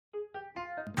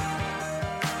I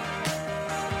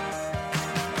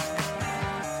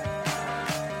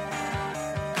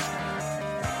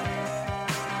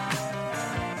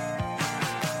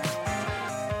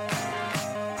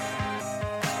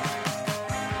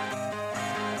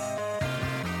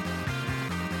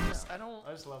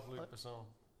just love Luc Besson.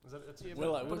 Is that it's but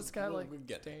it's got we'll like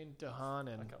get Dane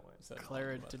DeHaan and So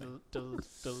Clara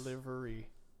Delivery.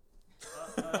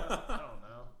 I don't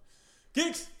know.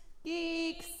 Geeks!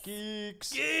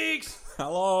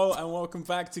 Hello and welcome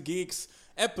back to Geeks,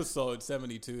 episode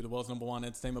 72, the world's number one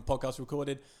entertainment podcast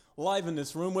recorded live in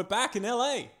this room. We're back in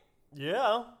LA.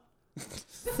 Yeah.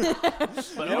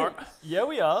 But Yeah,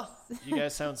 we are. you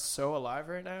guys sound so alive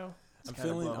right now.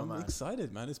 I'm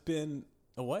excited, man. It's been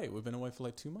away. We've been away for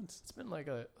like 2 months. It's been like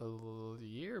a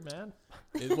year, man.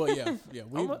 It's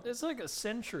It's like a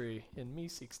century in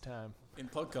Meeseek's time. in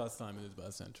podcast time, it is about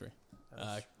a century.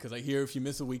 Because I hear if you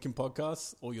miss a week in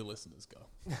podcasts, all your listeners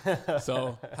go.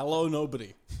 So, hello,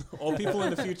 nobody. All people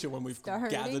in the future, when we've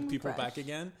gathered people back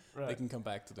again, they can come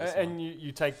back to this. And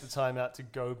you take the time out to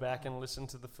go back and listen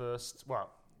to the first,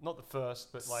 well, not the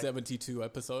first, but like 72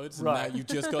 episodes. And Right. now you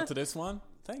just got to this one.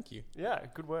 Thank you. Yeah,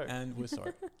 good work. And we're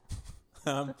sorry.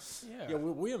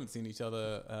 We haven't seen each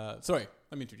other. Sorry,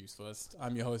 let me introduce first.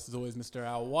 I'm your host, as always, Mr.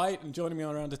 Al White. And joining me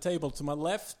around the table to my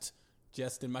left,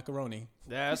 Justin Macaroni.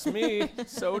 That's me.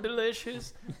 So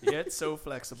delicious, yet so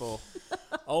flexible.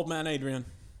 Old man Adrian.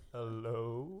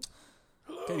 Hello.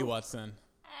 Katie Watson.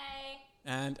 Hi.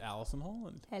 And Alison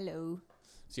Holland. Hello.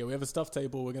 So we have a stuffed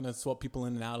table. We're going to swap people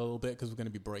in and out a little bit because we're going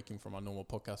to be breaking from our normal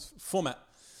podcast format.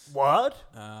 What?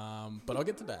 But I'll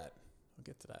get to that.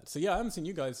 So I haven't seen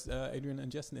you guys, Adrian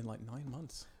and Justin, in like 9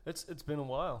 months. It's been a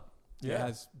while. It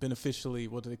has been officially,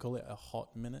 what do they call it? A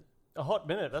hot minute? A hot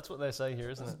minute. That's what they say here,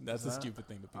 isn't it? That's a stupid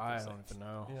thing that people I say. don't even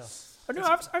know. Yeah. Oh,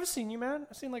 no, I've seen you, man.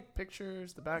 I've seen like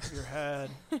pictures, the back of your head.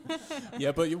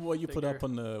 Yeah, but what you put Figure. up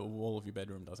on the wall of your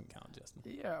bedroom doesn't count, Justin.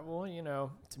 Yeah,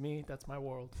 well, to me, that's my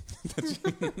world. It's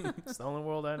the only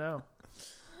world I know.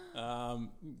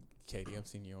 Katie, I've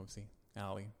seen you, obviously.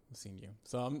 Ali, I've seen you.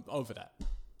 So I'm over that.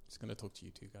 Just going to talk to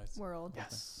you two guys. World.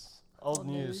 Yes. Old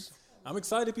news. I'm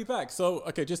excited to be back. So,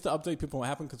 okay, just to update people what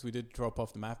happened, because we did drop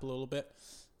off the map a little bit.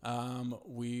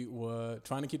 We were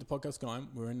trying to keep the podcast going.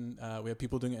 We have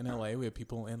people doing it in LA. We have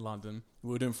people in London.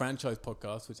 We were doing franchise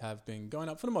podcasts, which have been going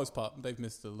up for the most part. They've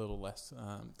missed a little less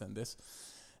than this.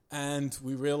 And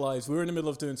we realized we were in the middle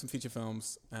of doing some feature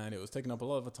films, and it was taking up a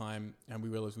lot of our time. And we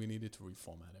realized we needed to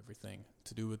reformat everything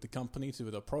to do with the company, to do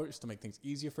with the approach, to make things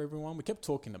easier for everyone. We kept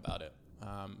talking about it,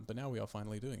 but now we are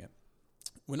finally doing it.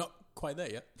 We're not quite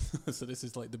there yet. So this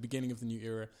is like the beginning of the new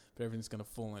era, but everything's going to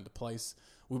fall into place.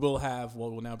 We will have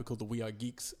what will now be called the We Are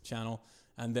Geeks channel.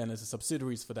 And then as a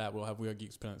subsidiaries for that, we'll have We Are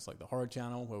Geeks Presents, like the horror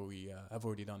channel, where we have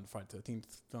already done Friday the 13th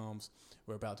films.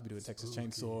 We're about to be doing Texas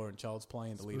Chainsaw and Child's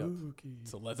Play in the lead up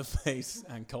to Leatherface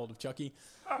and Cult of Chucky.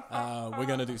 We're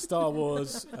going to do Star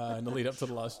Wars in the lead up to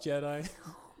The Last Jedi.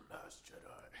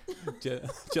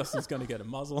 Justin's going to get a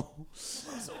muzzle.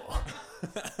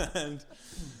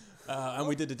 And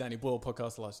we did the Danny Boyle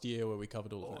podcast last year where we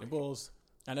covered all of Danny Boyle's.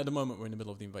 And at the moment, we're in the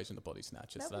middle of the Invasion of the Body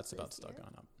Snatchers, so that's about to start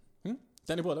going up.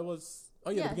 Danny Boyle, that was... Oh,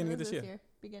 yeah, the beginning of this year.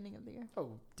 Beginning of the year.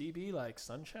 Oh, DB like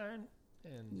Sunshine?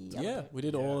 And Yeah, we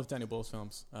did all of Danny Boyle's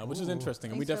films, which is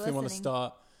interesting. And we definitely want to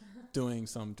start doing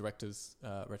some directors'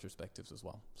 retrospectives as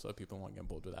well. So if people want to get on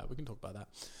board with that, we can talk about that.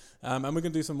 And we're going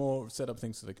to do some more setup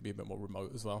things so they can be a bit more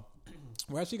remote as well.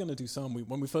 We're actually going to do some.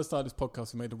 When we first started this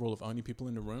podcast, we made the rule of only people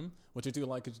in the room, which I do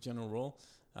like as a general rule.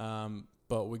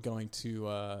 But we're going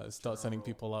to start setting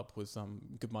people up with some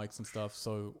good mics and stuff.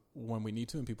 So when we need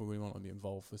to and people really want to be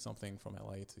involved with something from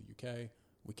LA to UK,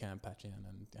 we can patch in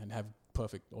and have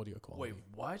perfect audio quality. wait,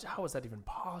 what? How is that even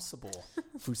possible?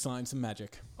 Through science and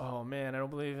magic. Oh, man, I don't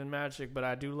believe in magic, but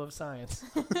I do love science.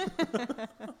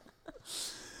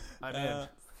 I'm in.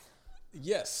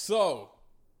 Yes, so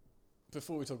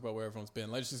before we talk about where everyone's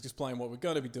been, let's just explain what we're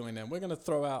going to be doing then. We're going to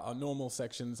throw out our normal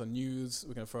sections, our news.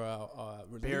 We're going to throw out our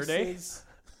Bear releases.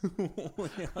 We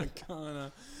are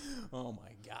gonna... Oh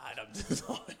my God, I'm just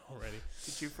on already.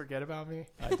 Did you forget about me?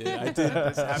 I did.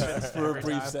 This happens For a every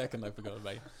brief time. second, I forgot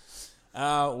about you.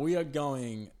 We are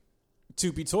going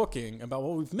to be talking about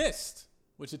what we've missed,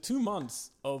 which are 2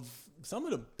 months of some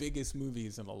of the biggest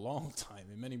movies in a long time,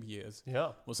 in many years.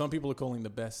 Yeah. Well, some people are calling the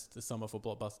best summer for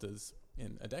blockbusters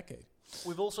in a decade.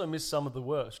 We've also missed some of the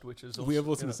worst, which is also, We have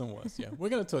also missed some worse, yeah. We're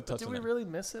going to touch Did on we it. really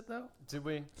miss it, though? Did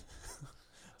we?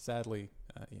 Sadly,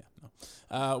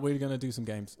 no. We're going to do some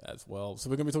games as well. So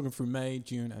we're going to be talking through May,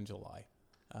 June, and July.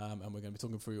 And we're going to be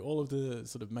talking through all of the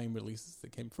sort of main releases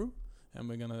that came through. And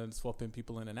we're going to swap in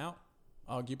people in and out,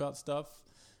 argue about stuff.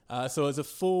 So as a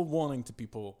full warning to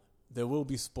people, there will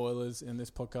be spoilers in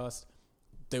this podcast.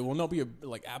 They will not be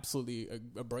absolutely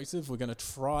abrasive. We're going to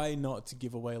try not to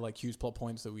give away huge plot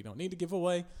points that we don't need to give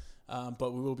away.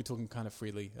 But we will be talking kind of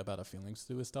freely about our feelings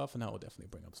to do with stuff, and that will definitely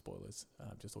bring up spoilers,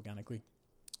 just organically.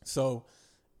 So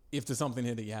if there's something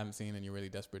here that you haven't seen and you're really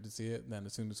desperate to see it, then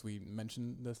as soon as we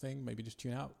mention the thing, maybe just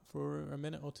tune out for a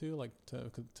minute or two, to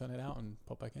turn it out and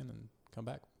pop back in and come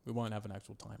back. We won't have an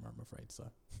actual timer, I'm afraid, so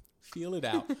feel it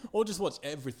out. Or just watch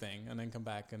everything and then come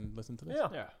back and listen to this.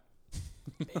 Yeah.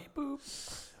 Beep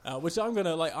boop. Which I'm going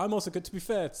to, I'm also good, to be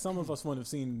fair, some of us won't have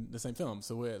seen the same film,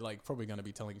 so we're, probably going to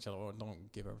be telling each other, oh,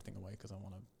 don't give everything away because I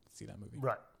want to see that movie.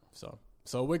 Right.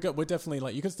 So we're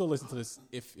definitely, you can still listen to this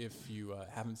if you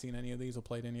haven't seen any of these or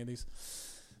played any of these.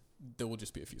 There will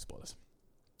just be a few spoilers.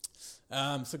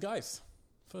 So guys,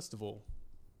 first of all,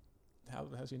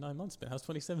 how's your 9 months been? How's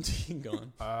 2017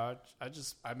 going?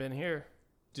 I've been here.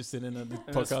 Just sitting at the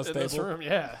podcast in this table? room,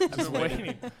 yeah. I've been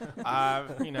waiting.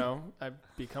 I've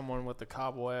become one with the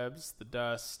cobwebs, the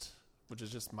dust, which is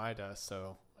just my dust,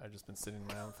 so I've just been sitting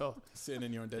around filth. Sitting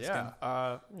in your own dead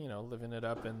Yeah, living it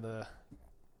up in the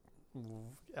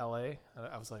L.A.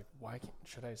 I was like,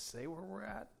 should I say where we're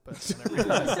at? But then I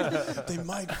realized They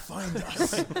might find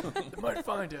us. they might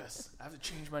find us. I have to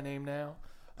change my name now.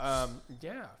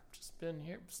 Just been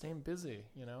here, staying busy,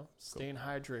 staying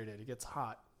hydrated. It gets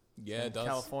hot. Yeah, it does.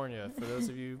 California. For those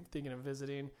of you thinking of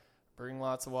visiting, bring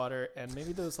lots of water and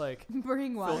maybe those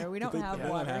bring water. We don't have yeah,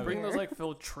 water. have bring here. those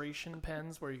filtration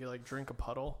pens where you can drink a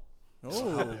puddle.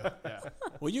 Oh. Yeah.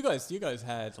 Well, you guys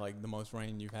had the most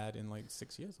rain you've had in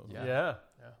 6 years or something.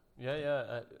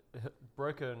 Yeah.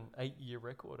 Broke an 8-year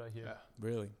record, I hear. Yeah.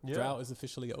 Really? Yeah. Drought is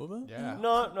officially over? Yeah.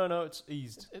 No, it's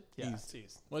eased. It's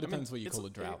eased. Well, it I mean, depends what you it's- call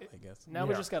a drought, I guess. Now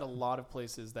we Yeah. just got a lot of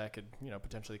places that could,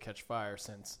 potentially catch fire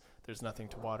since there's nothing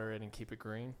to water it and keep it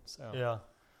green. So Yeah.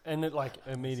 And it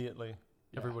immediately,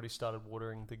 Yeah. everybody started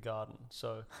watering the garden.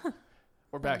 So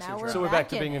we're back to Now a we're drought. so we're back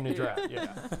to in being it. in a drought.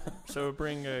 Yeah. So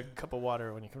bring a cup of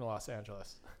water when you come to Los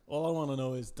Angeles. All I want to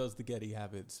know is, does the Getty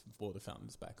have its water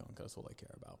fountains back on? Because that's all I care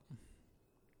about.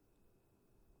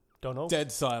 Don't know.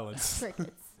 Dead silence.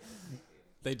 Crickets.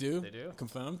 They do? They do.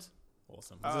 Confirmed?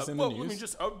 Awesome. Is this in well, the let me news?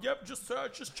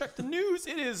 just check the news.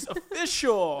 It is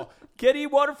official. Getty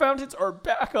water fountains are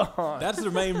back on. That's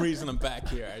the main reason I'm back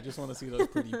here. I just want to see those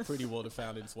pretty water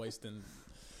fountains wasting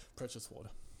precious water.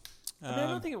 I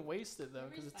don't think it wasted though,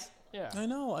 because it's I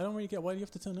know. I don't really get why do you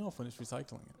have to turn it off when it's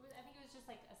recycling it. I think it was just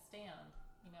a stand,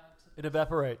 It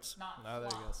evaporates. not there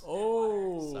it goes.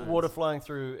 Oh. Science. Water flowing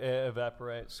through air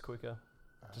evaporates quicker.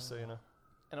 Just so you know.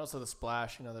 And also the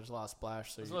splash. There's a lot of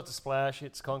splash. So There's you lots of splash,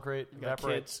 hits concrete, got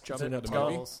evaporates. kids jumping that into the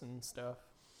movie? puddles and stuff.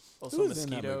 Who Also was in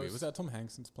that mosquitoes. movie? Was that Tom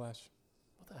Hanks in Splash?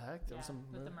 What the heck? There was some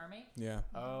with the movie? mermaid. Yeah.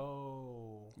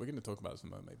 Oh. We're going to talk about some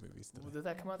mermaid movies today. Did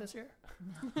that come out this year?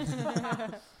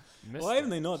 Why haven't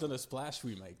they not done a Splash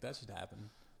remake? That should happen.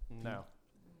 No.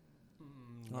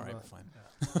 All right, fine.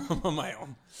 I'm on my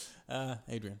own.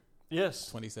 Adrian, Yes.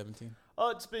 2017. Oh,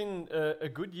 it's been a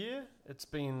good year. It's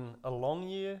been a long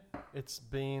year. It's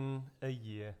been a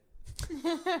year.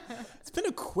 It's been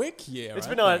a quick year. It's I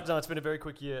been think. no, it's been a very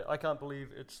quick year. I can't believe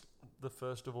it's the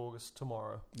 1st of August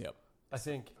tomorrow. Yep. I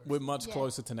think, We're much Yeah.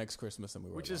 closer to next Christmas than we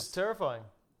were which is last. terrifying,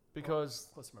 because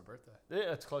Close to my birthday.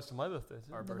 yeah, it's close to my birthday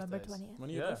too. Our November birthdays. 20th. When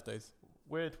are your Yeah. birthdays?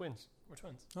 We're twins. We're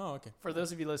twins. Oh, okay. For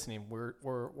those of you listening,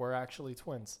 we're actually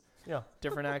twins. Yeah.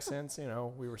 Different accents.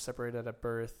 We were separated at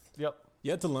birth. Yep.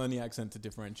 You had to learn the accent to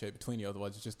differentiate between you,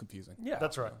 otherwise it's just confusing. Yeah.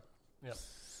 That's right. Yeah.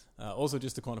 Also,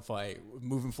 just to quantify,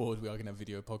 moving forward, we are going to have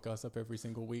video podcasts up every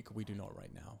single week. We do not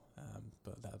right now,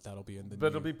 but that'll be in the. But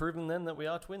it'll be proven then that we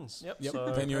are twins. Yep. Yep.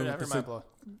 So, Then you're in Have the your mind blow.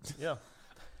 yeah.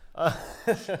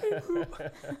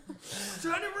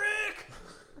 Johnny Rick!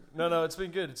 No, it's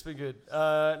been good. It's been good.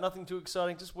 Nothing too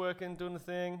exciting. Just working, doing the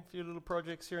thing. A few little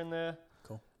projects here and there.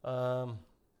 Cool.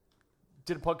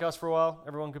 Did a podcast for a while.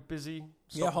 Everyone got busy.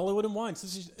 Yeah, Hollywood and Wine. So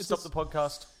Stop the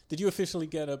podcast. Did you officially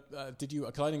get a? Did you?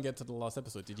 Because I didn't get to the last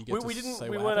episode. Did you get? We to didn't. Say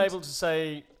We what weren't happened? able to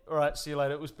say. All right, see you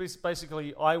later. It was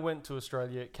basically I went to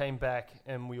Australia, came back,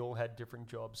 and we all had different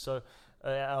jobs. So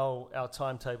our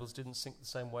timetables didn't sync the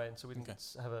same way, and so we didn't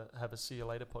have a see you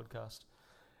later podcast.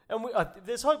 And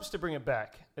there's hopes to bring it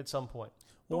back at some point.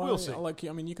 But we'll see.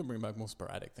 You can bring back more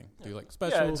sporadic thing. Do like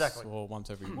specials exactly. or once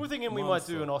every. We're thinking we might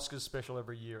do an Oscars special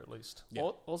every year at least. Yeah.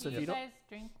 Also, Do if you you don't. guys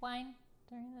drink wine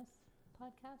during this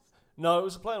podcast? No, it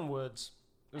was a play on words.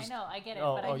 It was- I know, I get it,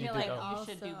 Oh, but oh, I you feel did, like oh. you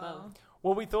should do both.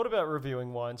 Well, we thought about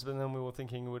reviewing wines, but then we were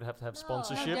thinking we would have to have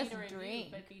sponsorship. No, Just just review, drink.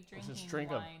 but be drinking Just drink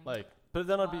them. wine. Like, But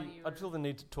then While I'd feel the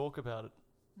need to talk about it.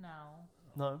 No.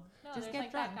 No. No, Just there's get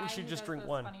like drunk. that guy We should who just does drink those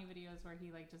wine. funny videos where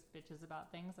he like just bitches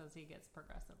about things as he gets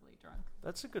progressively drunk.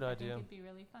 That's a good I idea. think it'd be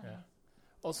really funny. Yeah.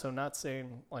 Also, not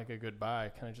saying like a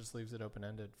goodbye kind of just leaves it open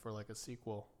ended for like a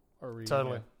sequel or reunion.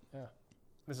 Totally. Yeah.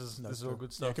 This is That's all true. good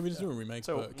Yeah, stuff. can we just do a remake?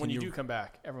 So but when can you do come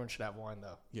back, everyone should have wine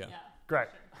though. Yeah. Great.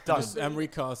 Sure. Done. Just, and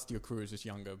recast your crew as just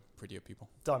younger, prettier people.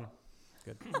 Done.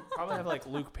 Probably have like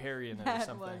Luke Perry in it or That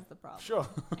something. was the problem. Sure.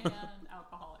 And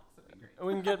alcoholics would be great.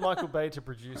 We can get Michael Bay to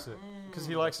produce it because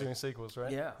he likes doing sequels,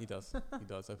 right? Yeah. He does. He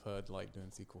does. I've heard like doing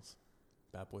sequels.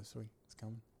 Bad Boys 3 is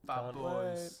coming. Bad Can't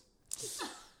Boys.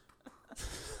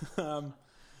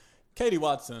 Katie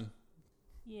Watson,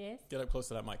 Yes. get up close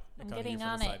to that mic. I I'm can't hear you getting from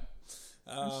on the it. side.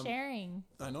 I'm sharing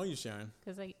I know you're sharing.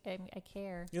 because I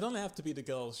care. You don't have to be the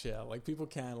girl share. Like people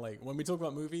can like when we talk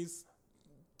about movies,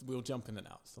 we'll jump in and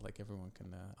out. So like everyone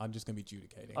can. I'm just gonna be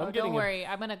adjudicating. I'm Oh, getting don't a- worry.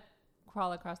 I'm gonna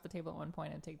crawl across the table at one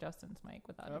point and take Justin's mic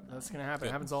without Oh, him. that's knowing. gonna happen. It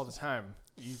Good. happens all the time.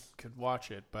 You could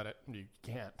watch it, but you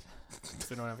can't. 'Cause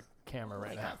we don't have a camera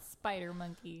right Like now. a spider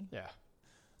monkey. Yeah.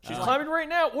 She's Uh, climbing right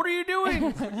now. What are you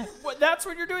doing? What? That's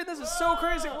what you're doing. This is so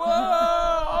crazy. Whoa!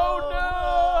 Oh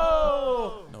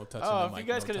no! No touching Oh, the if mic.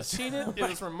 you guys no could have touching. seen it, it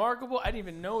was remarkable. I didn't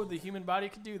even know the human body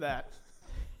could do that.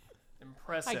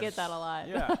 Impressive. I get that a lot.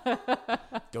 Yeah.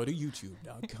 Go to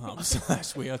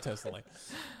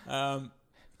youtube.com/wearetesla.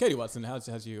 Katie Watson,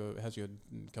 how's your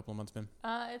couple of months been?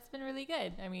 It's been really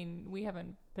good. I mean, we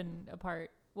haven't been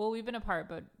apart. Well, we've been apart,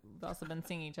 but we've also been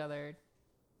seeing each other.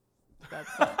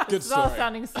 That's Good it's all story.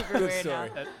 sounding super Good weird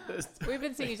story. now. We've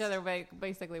been seeing each other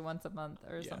basically once a month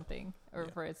or Yeah. something, or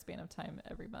Yeah. for a span of time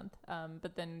every month.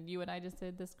 But then you and I just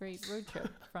did this great road trip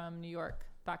from New York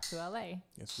back to LA.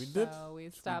 Yes, we did. So we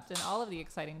stopped in all of the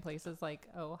exciting places like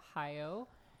Ohio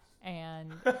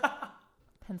and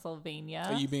Pennsylvania.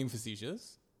 Are you being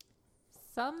facetious?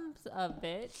 Some of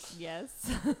it, yes.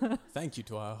 Thank you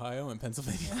to Ohio and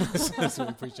Pennsylvania listeners. We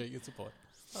appreciate your support.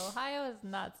 Ohio is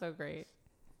not so great.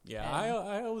 Yeah, And-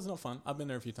 Ohio was not fun. I've been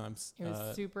there a few times. It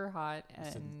was super hot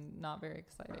it's a- and not very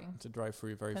exciting. to drive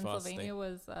through very fast. Pennsylvania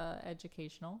was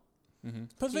educational.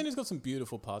 Pennsylvania's got some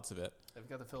beautiful parts of it. They've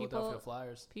got the Philadelphia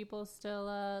Flyers. People still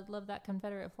love that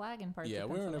Confederate flag in parts Yeah,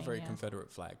 of we're in a very Pennsylvania.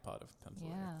 Confederate flag part of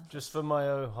Pennsylvania. Yeah. Just for my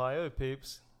Ohio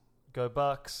peeps, go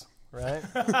Bucks, right?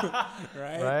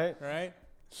 Right.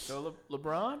 So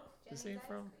LeBron? Is he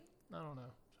from? I don't know.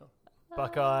 So.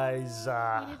 Buckeyes.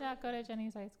 We did not go to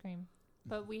Jenny's Ice Cream,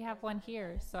 but we have one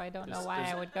here, so I don't know why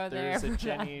I would go there. There's a for that.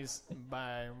 Jenny's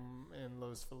in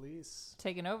Los Feliz.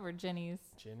 Taking over Jenny's.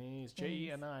 Jenny's,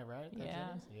 Jenny, right? That Yeah.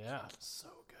 Jenny's? Yeah. So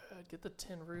good. Get the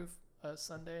tin roof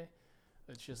Sundae.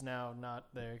 It's just now not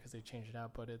there because they changed it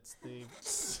out, but it's the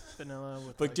vanilla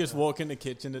with. But like just a- walk in the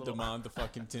kitchen to little- demand the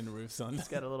fucking tin roof, son. It's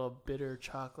got a little bitter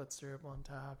chocolate syrup on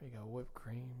top. You got whipped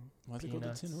cream. Why is it called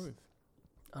a tin peanuts. roof?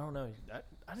 I don't know.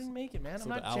 I didn't make it, man. So I'm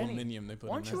the not Jenny. aluminium they put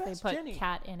Why in don't there. you They ask put Jenny?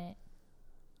 cat in it.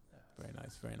 Very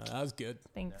nice, very nice. That was good.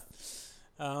 Thanks.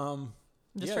 Um,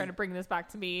 I'm just yeah. trying to bring this back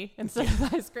to me instead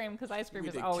of ice cream because ice cream We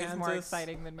is did always more Kansas.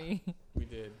 exciting than me. We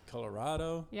did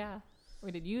Colorado. Yeah. We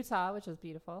did Utah, which was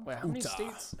beautiful. Wait, how many Utah.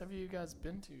 states have you guys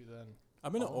been to then?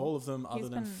 I've been to all of them He's other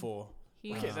than been- 4.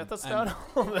 He, Okay, Um, that's and- not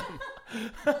all of them.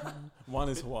 One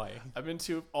is Hawaii, I've been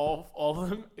to all of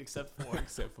them except 4.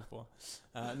 except for 4.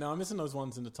 No, I'm missing those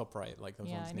ones in the top right, like those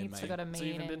yeah, ones I near need Maine. to go to Maine So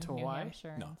you haven't been and to New Hawaii?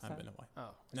 Hampshire. No, and I haven't stuff. been to Hawaii.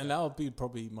 Oh, And that'll be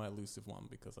probably my elusive one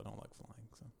because I don't like flying.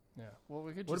 So yeah. Well,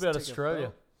 we could. What just about take a Australia?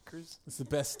 boat cruise. it's the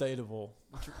best state of all.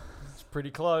 It's pretty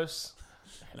close.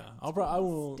 No, I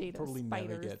will State of probably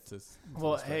never spiders. get to.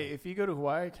 Well, Australia. hey, if you go to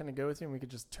Hawaii, can I go with you and we could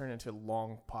just turn it into a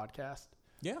long podcast?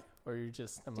 Yeah. Or you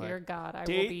just, I'm Dear like, God, I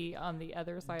day- will be on the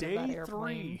other side of that day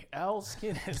airplane. 3, Al's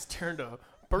skin has turned a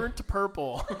burnt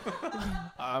purple.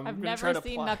 I'm I've gonna try never to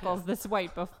seen apply- Knuckles this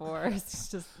white before. It's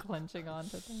just clenching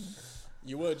onto things.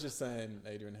 You were just saying,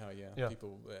 Adrian, how Yeah.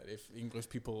 people, if English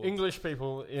people, English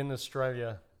people in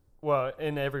Australia, well,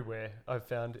 in everywhere, I've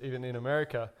found, even in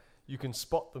America, you can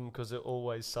spot them because they're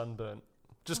always sunburnt.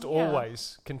 Just Oh, yeah.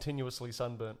 always, continuously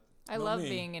sunburnt. I Not love me.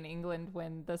 being in England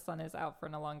when the sun is out for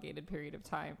an elongated period of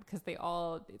time because they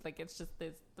all like it's just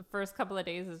this. The first couple of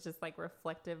days is just like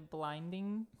reflective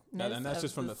blinding. and that's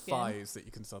just from the thighs that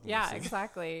you can suddenly Yeah, see.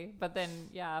 exactly. But then,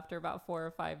 yeah, after about 4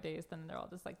 or 5 days, then they're all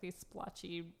just like these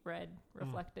splotchy red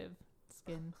reflective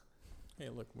skin. Hey,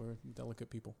 look, we're delicate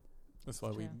people. That's why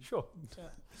we True. Sure. Yeah.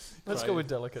 Let's Right. go with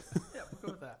delicate. Yeah, we'll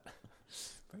go with that.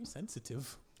 very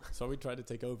sensitive. So we try to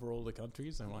take over all the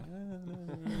countries. And I'm like,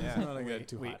 Yeah, it's not gonna get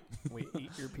too we, hot. we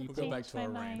eat your people. Go back Changed to my our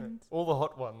reign. mind. All the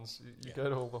hot ones. You Yeah. go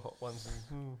to all the hot ones.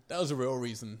 And, That was a real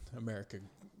reason America,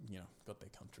 got their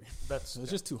country. that's It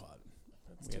was just too hot.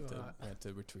 That's We too had, hot. we had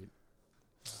to retreat.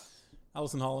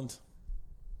 Alison Holland,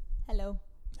 Hello.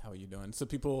 How are you doing? So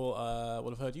people will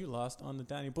have heard you last on the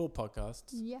Danny Bull podcast.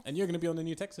 Yes. And you're going to be on the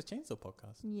new Texas Chainsaw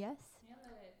podcast. Yes.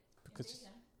 Because an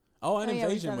Oh, yeah, we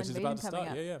invasion, have which is about to Invasion coming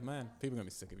start. up. Yeah, man. People are going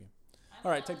to be sick of you.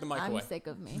 All right, take the mic I'm away. sick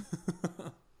of me.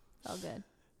 All good.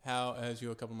 How has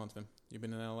your couple months been? You've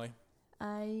been in LA?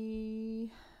 You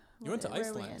went to where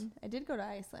are we Iceland. in? I did go to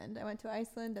Iceland. I went to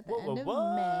Iceland at the Whoa, end of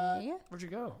what? May. Where'd you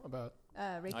go? About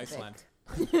Reykjavik. Iceland.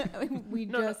 We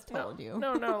just told you.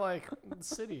 No, like the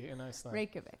city in Iceland.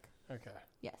 Reykjavik. Okay.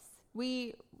 Yes.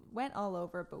 We went all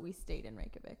over, but we stayed in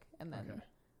Reykjavik. And then Okay.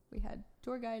 we had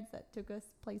tour guides that took us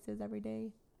places every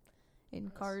day in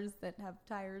cars that have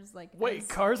tires like Wait, as-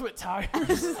 cars with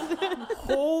tires?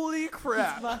 Holy It's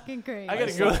crap! fucking crazy. I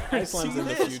gotta go there and Iceland's see in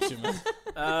the this. future,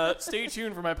 man. Stay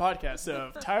tuned for my podcast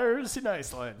of tires in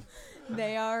Iceland.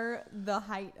 They are the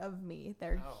height of me.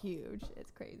 They're Wow. huge.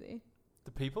 It's crazy.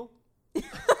 The people?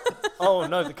 Oh,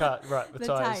 no, the car. Right, the The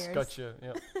tires. tires. Gotcha.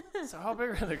 Yep. So how big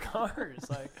are the cars?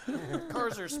 Like,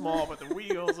 cars are small, but the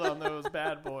wheels on those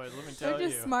bad boys, let me tell They're you.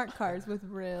 just smart cars with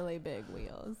really big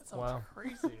wheels. That sounds Wow.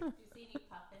 crazy.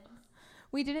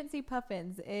 We didn't see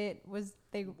puffins.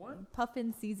 What?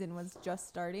 Puffin season was just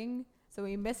starting, so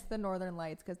we missed the Northern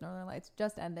Lights because Northern Lights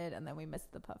just ended, and then we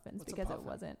missed the puffins What's a because it puffin?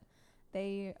 wasn't.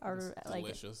 They are It's like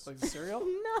delicious. Like the cereal?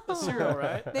 no. The cereal,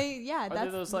 right? They Are they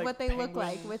that's those, like, what they look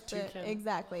like penguin with toucan? the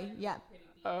exactly yeah.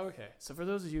 Oh, okay. So for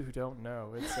those of you who don't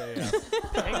know, it's a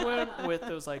penguin with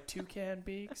those like toucan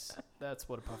beaks. That's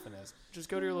what a puffin is. Just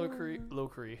go to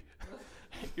your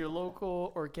your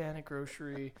local organic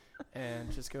grocery,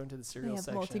 and just go into the They cereal have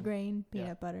section. multigrain Yeah.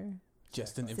 peanut butter,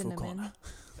 Just an info cinnamon.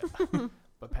 corner.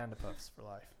 But Panda Puffs for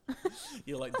life.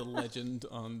 You're like the legend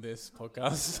on this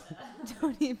podcast.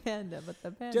 Tony Panda, but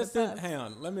the panda. Just puffs. hang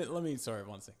on. Let me. Sorry,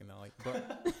 1 second. Now,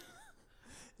 but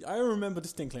I remember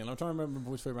distinctly, and I'm trying to remember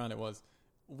which way around it was.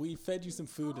 We fed you some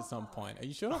food at some point. Are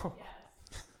you sure?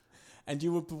 And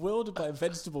you were bewildered by a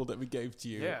vegetable that we gave to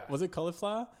you. Yeah. Was it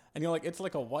cauliflower? And you're like, it's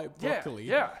like a white broccoli.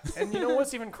 Yeah. And you know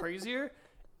what's even crazier?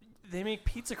 They make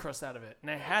pizza crust out of it, and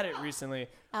I had it recently.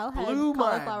 Al had Blew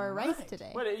my cauliflower rice mind.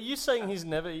 today. Wait, are you saying he's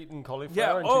never eaten cauliflower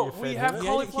Yeah. until Oh, you fed we him have it? Yeah,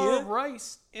 cauliflower here.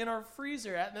 rice in our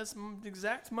freezer at this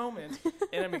exact moment,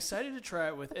 and I'm excited to try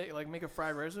it with it. Like make a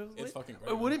fried rice with It's it. fucking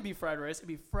great. It wouldn't be fried rice; it'd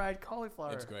be fried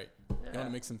cauliflower. It's great. Yeah. You want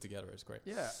to mix them together. It's great.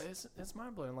 Yeah, it's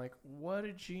mind blowing. Like, what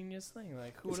a genius thing!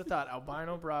 Like, who would have thought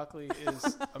albino broccoli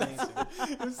is amazing?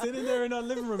 I'm sitting there in our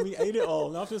living room. We ate it all,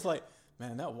 and I was just like,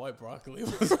 man, that white broccoli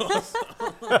was awesome.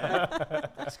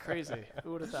 That's crazy.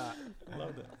 Who would have thought?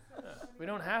 Loved it. We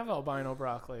don't have albino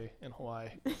broccoli in Hawaii.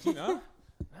 You know?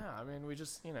 No, I mean we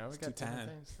just we got too different tan.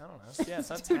 things. I don't know. Yeah, it's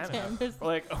not Too tan tan. enough. There's We're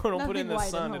like, oh, don't put it in the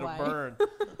nothing white in sun; it'll Hawaii. burn.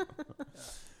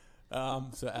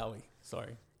 So Ali,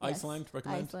 sorry. Yes. Iceland,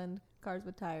 recommend? Iceland, cars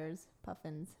with tires,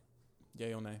 puffins.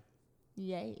 Yay or nay?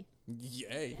 Yay.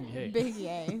 Yay. Yay. Big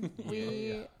yay.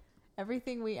 Yeah.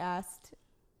 Everything we asked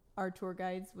our tour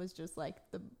guides was just like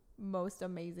the most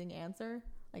amazing answer.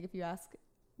 Like we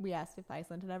asked if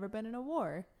Iceland had ever been in a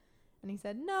war. And he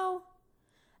said, no.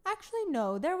 Actually,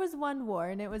 no. There was one war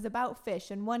and it was about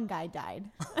fish and one guy died.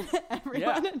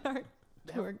 Everyone in our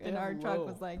tour, They in have our truck low.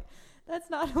 was like, that's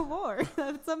not a war.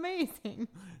 That's amazing.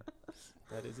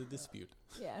 That is a dispute.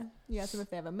 Yeah. You ask them if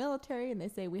they have a military and they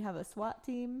say we have a SWAT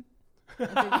team.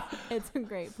 It's a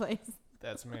great place.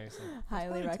 That's amazing.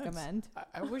 Highly pretty intense. recommend.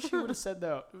 I wish you would have said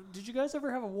that. Did you guys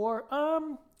ever have a war?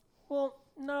 Well,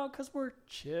 no, because we're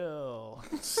chill.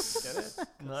 Get it? 'Cause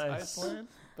Nice. Iceland,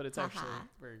 but it's actually Haha.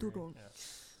 very green. Doo-doo. Yeah.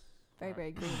 Very,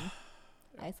 very green.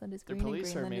 Iceland is Their green and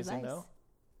police are Greenland is amazing, ice.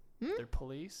 though. Hmm? Their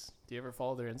police. Do you ever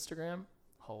follow their Instagram?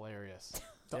 Hilarious.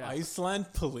 The Yeah.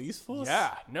 Iceland police force?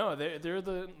 Yeah, no, they're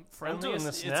the friendliest.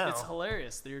 this It's now.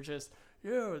 hilarious. They're just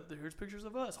here's pictures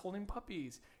of us holding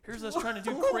puppies. Here's us trying to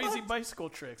do crazy bicycle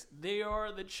tricks. They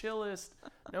are the chillest.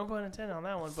 No pun intended on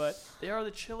that one, but they are the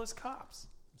chillest cops.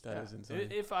 That is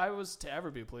insane. If I was to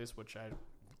ever be police, which I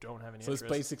don't have any So it's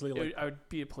interest, basically like I would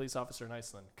be a police officer in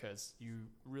Iceland because you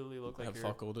really look like have you're.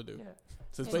 fuck all to do. Yeah.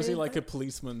 So it's It basically is. like a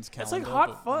policeman's It's calendar. like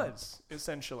Hot but- Fuzz,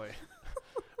 essentially.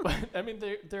 But I mean,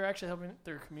 they're actually helping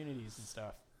their communities and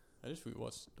stuff. I just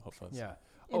rewatched Hot Fuzz. Yeah.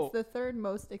 It's Oh, the third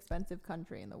most expensive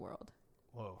country in the world.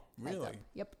 whoa. Heads up. Really?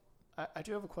 Yep. I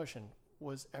do have a question.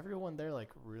 Was everyone there like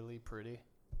really pretty?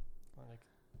 Like,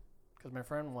 because my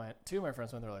friend went. Two of my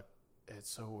friends went. They're like, it's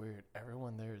so weird.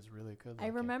 Everyone there is really good. I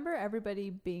looking." remember everybody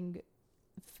being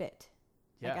fit.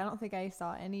 Like, I Yeah. don't think I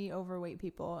saw any overweight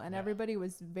people, and Yeah. everybody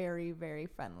was very, very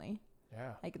friendly.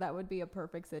 Yeah. Like, that would be a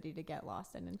perfect city to get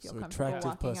lost in and feel So comfortable attractive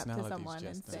walking up to personalities, someone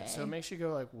and Justin. say, So it makes you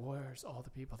go like, where's all the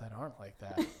people that aren't like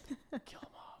that? Kill them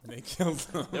off. They killed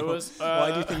them. There was.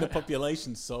 Why do you think the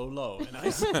population's so low in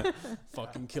Iceland?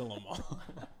 Fucking kill them all.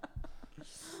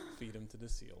 Feed them to the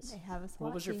seals. They have a SWAT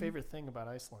What was your team. favorite thing about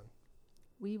Iceland?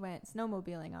 We went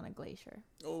snowmobiling on a glacier.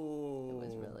 Oh, It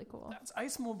was really cool. That's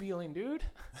ice mobiling, dude.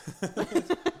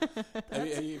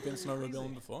 Have you been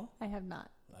snowmobiling before? I have not.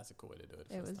 That's a cool way to do it.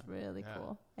 It was really Yeah.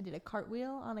 cool. I did a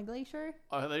cartwheel on a glacier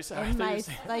Oh, they said, in my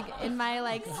in my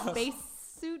like space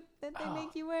suit that they Oh,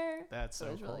 make you wear. That's So so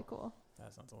it was cool. really cool.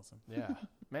 That sounds awesome. Yeah,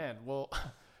 man. Well,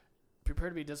 prepare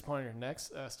to be disappointed in your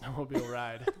next snowmobile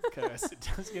ride because it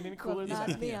does get any cooler Will than not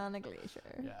that. be Yeah. on a glacier.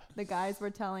 Yeah, The guys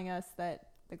were telling us that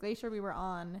the glacier we were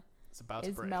on it's about to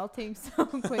is break. melting so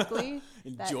quickly.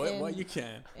 Enjoy it while in- you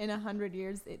can. In 100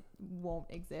 years, it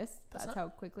won't exist. That's That's not- how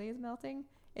quickly it's melting.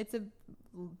 It's a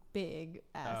big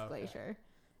ass Oh, okay. glacier.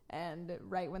 And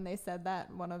right when they said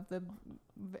that, one of the,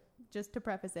 just to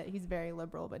preface it, he's very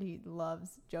liberal, but he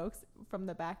loves jokes, from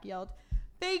the back yelled,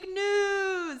 "Fake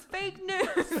news! Fake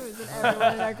news!" And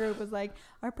everyone in our group was like,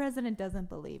 "Our president doesn't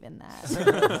believe in that."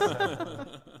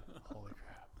 Holy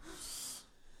crap!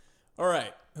 All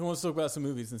right. Who wants to talk about some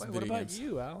movies and some Wait, what video about games?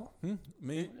 you, Al?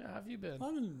 Me? How have you been?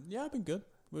 I've been good.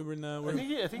 We were in.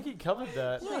 I think he covered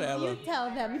that. Whatever. You tell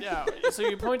them. Yeah. So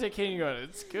you point at Katie and go,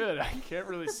 "It's good. I can't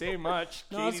really say much."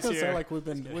 No, I was Katie's gonna here. say like we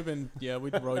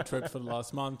did road trip for the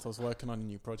last month. I was working on a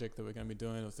new project that we're gonna be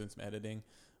doing. I was doing some editing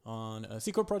on a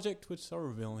secret project, which I'll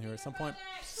reveal here at some point.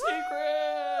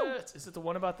 Secrets. Is it the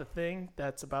one about the thing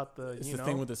that's about the It's you the know?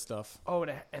 thing with the stuff. Oh,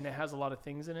 and it has a lot of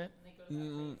things in it,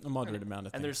 A moderate amount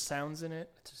of and things. there's sounds in it.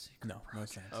 no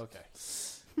sense. Okay.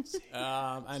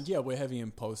 And yeah, we're heavy in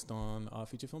post on our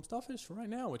feature film Starfish right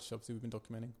now, which obviously we've been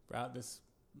documenting throughout this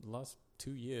last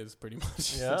 2 years, pretty much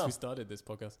since Yeah. we started this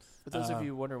podcast. For those of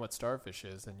you wondering what Starfish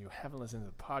is, and you haven't listened to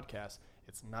the podcast,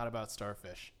 it's not about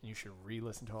Starfish. You should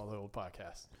re-listen to all the old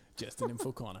podcasts. Just an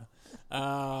info corner.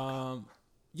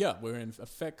 Yeah, we're in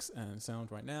effects and sound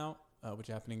right now, which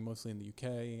are happening mostly in the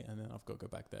UK, and then I've got to go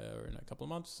back there in a couple of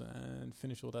months and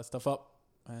finish all that stuff up.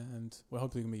 And we're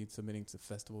hopefully going to be submitting to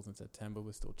festivals in September.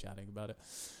 We're still chatting about it.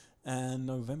 And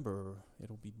November,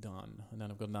 it'll be done. And then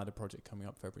I've got another project coming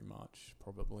up February, March,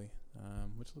 probably,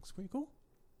 which looks pretty cool.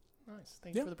 Nice.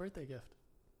 Thanks Yeah. for the birthday gift.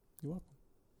 You're welcome.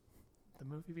 The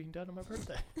movie being done on my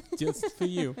birthday. Just for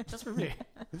you. Just for me.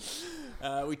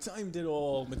 We timed it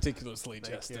all meticulously,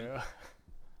 Thank Justin. you.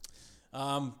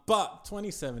 But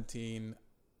 2017,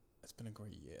 it's been a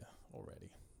great year already.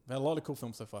 We've had a lot of cool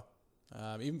films so far.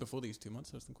 Even before these 2 months,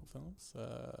 there's some cool films.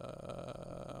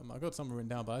 I got some written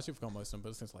down, but I actually forgot most of them. But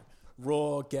it's things like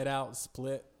Raw, Get Out,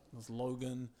 Split, there's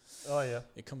Logan, Oh yeah.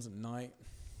 It Comes at Night,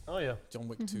 Oh yeah. John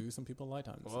Wick 2, some people like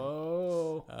that.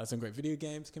 Whoa. Some great video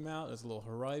games came out. There's a little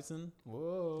Horizon, a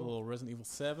Whoa. little Resident Evil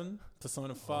 7,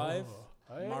 Persona 5, Oh.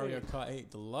 Hey. Mario Kart 8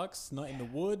 Deluxe, Night in the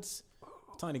Woods,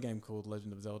 a tiny game called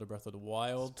Legend of Zelda Breath of the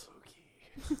Wild,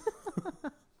 Spooky.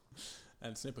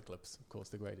 and Snipper Clips, of course,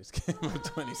 the greatest game of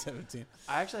 2017.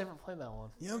 I actually haven't played that one.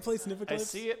 You haven't played Snipper I Clips?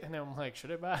 see it, and I'm like,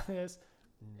 should I buy this?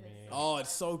 Nah. Oh,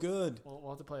 it's so good. We'll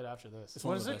have to play it after this. It's What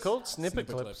one of is the it best. called? Snipper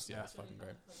Clips? Yeah, it's fucking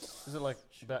great. Is it like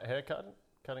about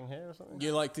cutting hair or something?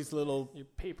 You're like these little, Your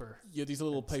paper. you're these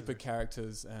little And paper scissors.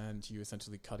 characters, and you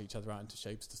essentially cut each other out into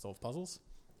shapes to solve puzzles,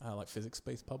 like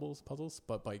physics-based puzzles,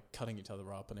 but by cutting each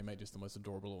other up, and they make just the most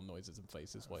adorable little noises and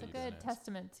faces while It's a you're doing good it.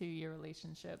 testament to your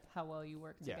relationship, how well you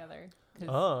work Yeah. together. Because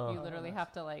Oh. you literally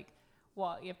have to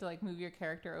you have to like move your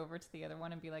character over to the other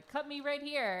one and be like, cut me right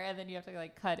here, and then you have to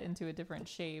like cut into a different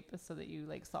shape so that you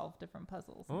like solve different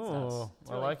puzzles and Oh, stuff. It's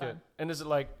I really like fun. it. And does it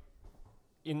like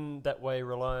in that way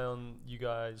rely on you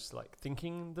guys like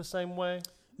thinking the same way?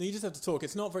 No, you just have to talk.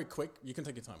 It's not very quick. You can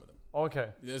take your time with it. Okay.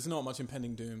 There's not much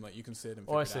impending doom. Like you can sit and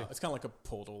Oh, figure I it see. out. It's kind of like a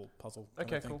Portal puzzle. kind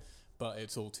Okay, of thing. cool. But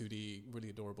it's all 2D, really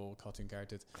adorable cartoon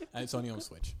characters, and it's only on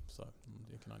Switch, so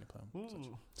you can only play on Switch.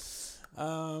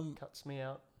 Ooh, cuts me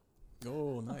out.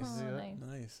 Oh, nice, Oh, Yeah. nice.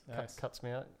 nice. Nice. Cuts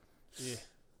me out. Yeah.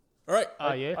 All right,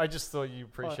 Oh, yeah? I just thought you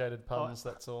appreciated puns.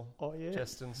 That's all, Oh, yeah.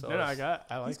 Justin. So No, I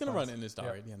like he's gonna puns. run it in his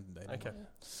diary at the end of the day. Okay.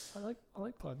 I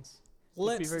like puns.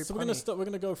 Let's. very So we're gonna punny. start. We're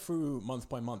gonna go through month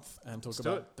by month and talk Let's do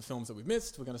about the films that we've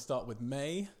missed. We're gonna start with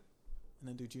May, and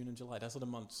then do June and July. That's how the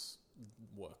months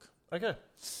work. Okay.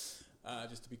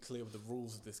 Just to be clear with the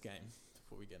rules of this game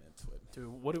before we get into it. Dude,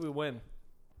 what do we win?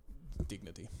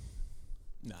 Dignity.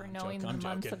 Nah, For I'm knowing joking, I'm the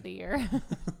months joking. of the year.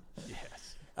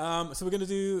 Yes. So we're going to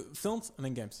do films and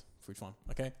then games for each one,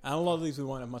 okay? And a lot of these we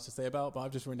won't have much to say about, but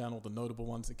I've just written down all the notable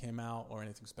ones that came out or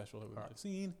anything special that we might have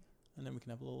seen, and then we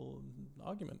can have a little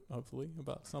argument, hopefully,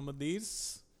 about some of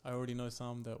these. I already know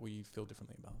some that we feel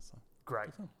differently about, so. Great.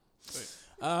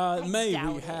 May,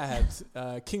 doubt we it.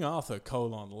 had King Arthur,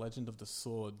 Legend of the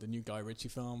Sword, the new Guy Ritchie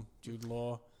film, Jude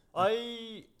Law.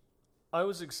 I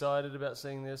was excited about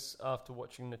seeing this after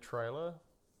watching the trailer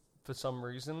for some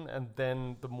reason, and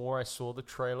then the more I saw the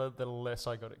trailer, the less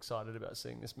I got excited about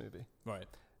seeing this movie. Right.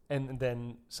 And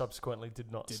then subsequently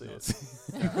did not see it.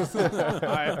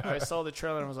 I saw the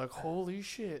trailer and I was like, holy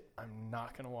shit, I'm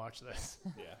not going to watch this.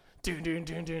 Yeah. Dun, dun,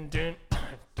 dun, dun, dun, dun,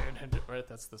 dun, dun. Right,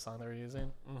 that's the song they were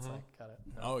using. It's like, got it.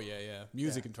 No. Oh yeah.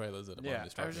 Music and trailers are the Yeah,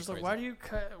 most I was just like, why do you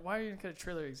cut a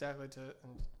trailer exactly to?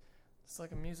 And it's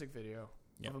like a music video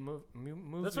of a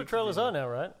movie. That's what trailers are now,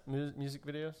 right? Music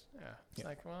videos. Yeah, it's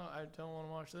like, well, I don't want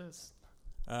to watch this.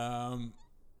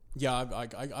 Yeah,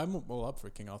 I'm all up for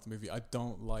a King Arthur movie. I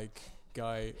don't like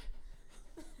Guy.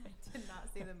 I did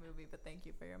not see the movie, but thank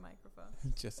you for your microphone.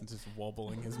 Justin's just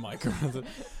wobbling his mic around.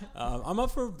 I'm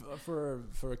up for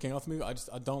a King Arthur movie.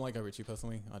 I don't like Guy Ritchie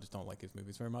personally. I just don't like his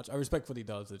movies very much. I respect what he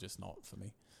does. They're just not for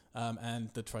me. And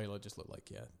the trailer just looked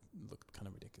kind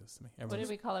of ridiculous to me. What did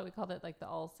we call it? We called it like the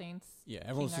All Saints. Yeah,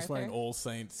 everyone's King just wearing Arthur? All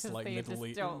Saints like They Middle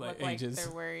just don't look Ages, like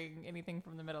they're wearing anything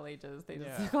from the Middle Ages. They just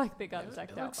Yeah. look like they got It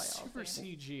decked out by looks All super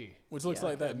Saints. CG. which looks Yeah.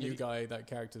 like that Yeah. new guy, that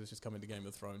character that's just coming to Game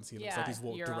of Thrones. He looks Yeah, like he's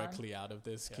walked Euron. directly out of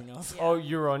this King Arthur. Yeah. Oh,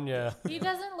 Euron, yeah. He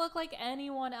doesn't look like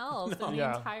anyone else in the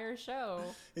Yeah. entire show.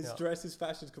 His Yeah. dress, his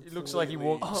fashion is It completely... looks like he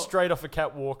walked straight off a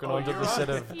catwalk and Oh, onto you're the set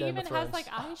right. of He Game even of Thrones. has like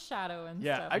eyeshadow and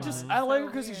Yeah, stuff. I like So it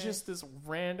because he's weird. just this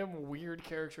random weird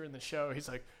character in the show. He's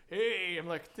like, hey, I'm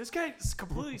like, this guy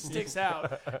completely sticks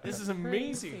out. This is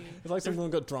amazing. Crazy. It's like someone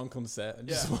got drunk on set and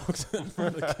just Yeah. walked in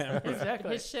front of the camera.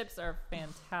 Exactly. His ships are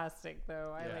fantastic,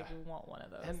 though. I Yeah. want one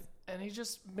of those. And he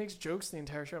just makes jokes the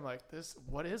entire show. I'm like,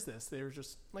 what is this? They were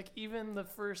just like, even the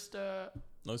first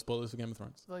No spoilers for Game of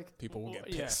Thrones. like People will get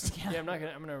yeah. pissed. Yeah, I'm not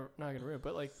gonna ruin it,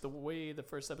 but like the way the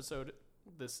first episode,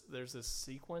 there's this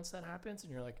sequence that happens,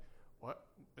 and you're like, what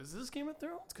is this Game of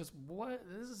Thrones? Because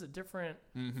this is a different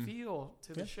feel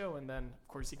to the show. And then of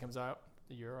course he comes out,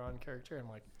 the Euron character. I'm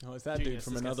like, Oh, it's that dude Genius,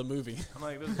 from this another movie. I'm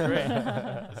like, this is great.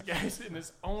 This guy's in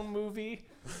his own movie.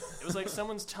 It was like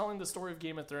someone's telling the story of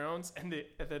Game of Thrones, and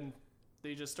then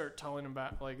they just start telling him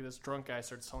about, like, this drunk guy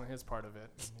starts telling his part of it.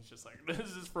 And he's just like,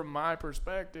 this is from my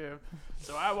perspective.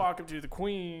 So I walk up to the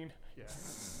queen. Yeah.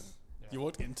 You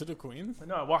walked into the Queen?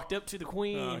 No, I walked up to the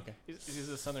queen. Oh, okay. He's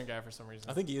a southern guy for some reason.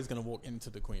 I think he is going to walk into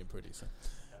the Queen pretty soon.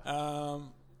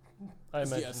 I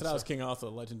imagine So that was King Arthur,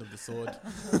 Legend of the Sword.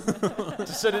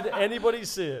 So did anybody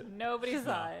see it? Nobody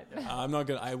saw it. I'm not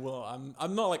gonna. I will.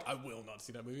 I'm not like I will not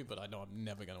see that movie, but I know I'm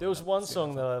never gonna. There was one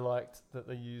song that I liked that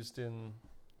they used in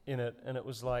it, and it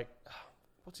was like,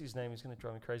 what's his name? He's going to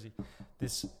drive me crazy.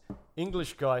 This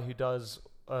English guy who does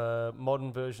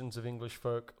modern versions of English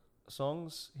folk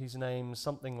songs. His name's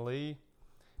something Lee.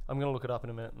 I'm going to look it up in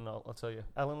a minute, and I'll tell you.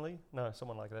 Alan Lee? No,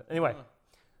 someone like that. Anyway,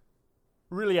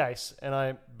 really ace,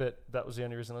 but that was the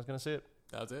only reason I was going to see it.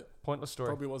 That was it. Pointless story.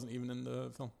 Probably wasn't even in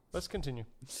the film. Let's continue.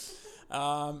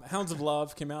 Hounds of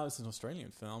Love came out. It's an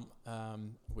Australian film,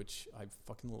 which I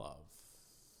fucking love.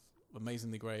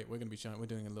 Amazingly great. We're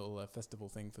doing a little festival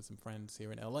thing for some friends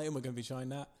here in LA, and we're going to be showing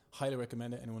that. Highly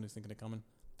recommend it. Anyone who's thinking of coming,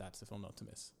 that's the film not to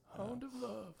miss. Hound of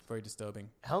Love. Very disturbing.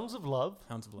 Hounds of Love?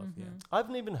 Hounds of Love, yeah. I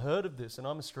haven't even heard of this, and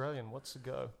I'm Australian. What's the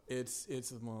go? It's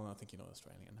well, I think you're not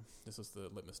Australian. This was the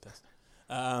litmus test.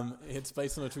 It's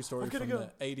based on a true story from the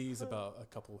 80s about a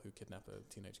couple who kidnap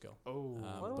a teenage girl. Oh,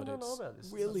 Why do I but not know it's about this?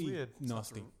 This really sounds weird.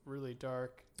 nasty. really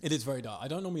dark. It is very dark. I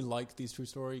don't normally like these true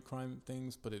story crime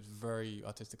things, but it's very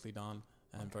artistically done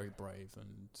and very brave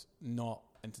and not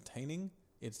entertaining.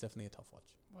 It's definitely a tough watch.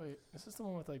 Wait, is this the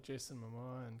one with like Jason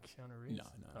Momoa and Keanu Reeves?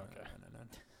 No.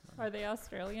 Are they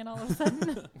Australian all of a sudden?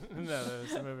 No,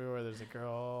 there's a movie where there's a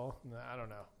girl. No, I don't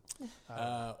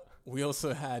know. We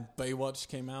also had Baywatch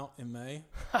came out in May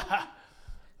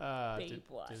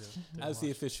Baywatch. as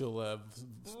the official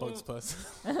spokesperson.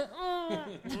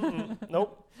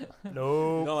 Nope. Not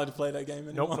Nope. allowed to play that game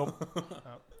anymore.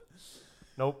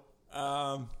 Nope.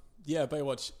 Yeah,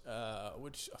 Baywatch,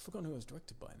 which I've forgotten who it was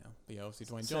directed by now. But yeah, obviously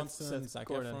Dwayne Johnson, Zac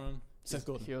Efron. Seth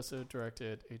Gordon. He also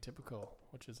directed Atypical,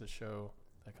 which is a show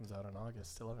that comes out on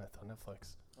August 11th on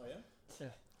Netflix. Oh yeah? Yeah.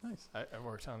 Nice. I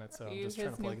worked on it, so Are I'm you just trying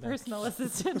his to new plug it in. personal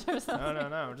assistant or something?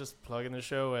 No, I'm just plugging the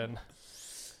show in.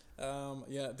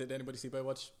 Yeah, did anybody see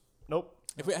Baywatch? Nope.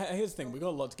 If we, here's the thing, we got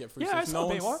a lot to get through. Yeah, so I if saw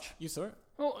one's- Baywatch. You saw it?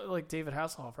 Well, like David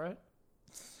Hasselhoff, right?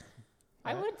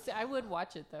 I would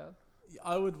watch it though.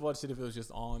 I would watch it if it was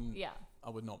just on. Yeah. I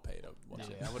would not pay to watch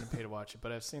it. Yeah, I wouldn't pay to watch it,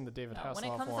 but I've seen the David No, Hasselhoff when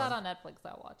it comes one. out on Netflix,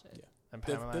 I'll watch it. Yeah. And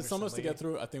There's Pamela so much to Anderson get Lee.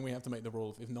 through. I think we have to make the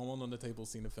rule: if no one on the table's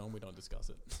seen the film, we don't discuss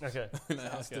it. Okay. And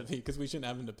it has to good. be because we shouldn't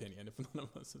have an opinion if none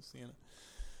of us have seen it.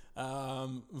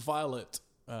 Violet,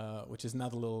 which is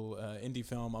another little indie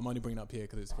film. I'm only bringing it up here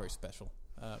because it's a very special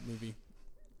movie.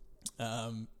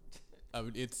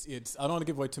 It's. I don't want to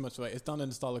give away too much away. It's done in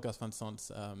the style of Gus Van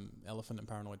Sant's Elephant and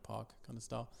Paranoid Park kind of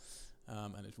style,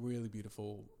 and it's really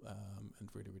beautiful and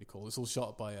really really cool. It's all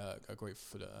shot by a great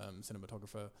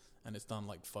cinematographer, and it's done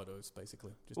like photos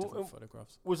basically, just different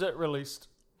photographs. Was that released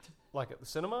like at the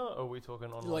cinema, or are we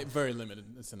talking online? Like very limited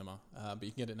in the cinema, but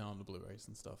you can get it now on the Blu-rays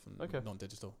and stuff, and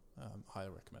non-digital. Highly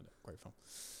recommend it. Great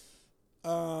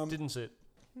film. Didn't see it.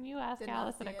 Can you ask Did not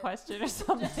Allison see a it. question or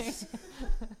something?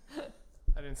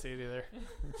 I didn't see it either.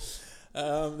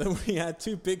 Then we had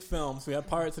two big films. We had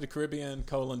Pirates of the Caribbean: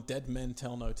 Dead Men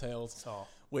Tell No Tales, So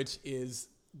which is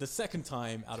the second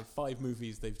time out of 5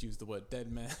 movies they've used the word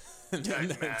dead man in Dead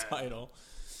their man. title.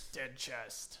 dead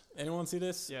chest. Anyone see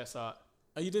this? Yeah, I saw it.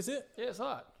 Oh, you did see it? Yeah, I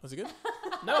saw it. Was it good?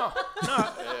 No,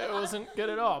 it wasn't good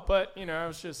at all. But it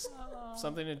was just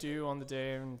something to do on the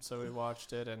day, and so we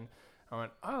watched it, and I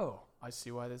went, "Oh, I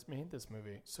see why this made this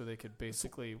movie." So they could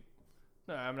basically.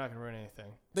 No, I'm not gonna ruin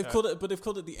anything. They've called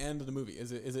it the end of the movie.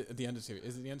 Is it at the end of the series?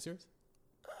 Is it the end of the series?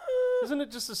 Isn't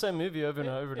it just the same movie over and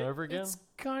over and over again? It's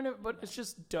kind of, but it's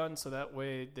just done so that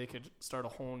way they could start a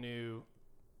whole new,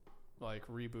 like,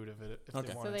 reboot of it if Okay.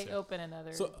 they So wanted they to. open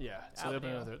another. So Yeah, so they open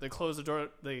Avenue. another. They closed the door.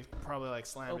 They probably like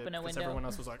slammed Open it a because window. everyone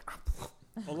else was like,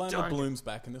 Orlando Done. Bloom's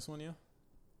back in this one, yeah?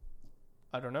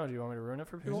 I don't know. Do you want me to ruin it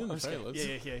for people? in the I'm just kidding.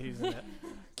 trailers. Yeah, he's in it.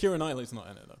 Keira Knightley's not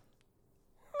in it, though.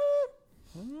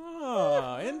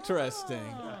 Interesting.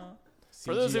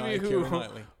 For those of CGI you who- Keira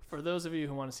Knightley. For those of you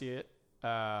who want to see it,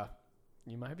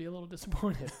 you might be a little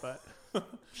disappointed, but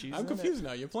she's I'm in confused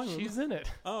now. You're it. playing with She's in it.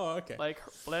 Oh, okay. Like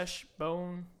her flesh,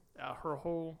 bone, her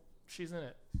whole. She's in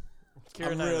it.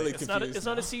 Keira I'm Knightley. really it's not. confused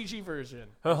Not a now. CG version.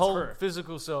 Her It's whole her.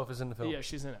 physical self is in the film. Yeah,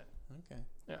 she's in it. Okay.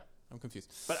 Yeah. I'm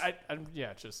confused. But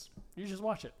you just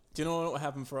watch it. Do you know what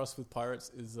happened for us with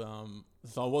Pirates? Is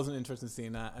so I wasn't interested in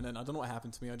seeing that, and then I don't know what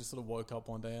happened to me. I just sort of woke up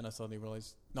one day and I suddenly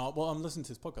realized, I'm listening to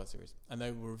this podcast series, and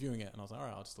they were reviewing it, and I was like, all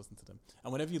right, I'll just listen to them.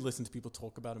 And whenever you listen to people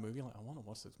talk about a movie, you're like, I want to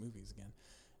watch those movies again.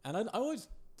 And I always,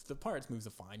 the Pirates movies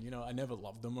are fine. I never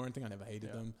loved them or anything. I never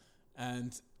hated them.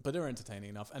 But they're entertaining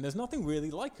enough, and there's nothing really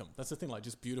like them. That's the thing, like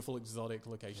just beautiful exotic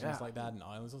locations like that and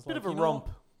islands. I was Bit like, of a you know romp.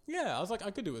 what? Yeah, I was like,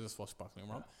 I could do with a swashbuckling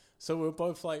romp. So we were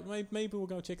both like, maybe we'll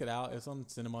go check it out. It's on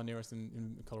cinema near us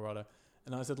in Colorado.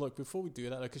 And I said, look, before we do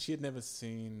that, because she had never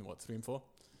seen 3 and 4.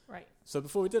 Right. So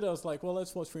before we did it, I was like, well,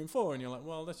 let's watch 3 and 4. And you're like,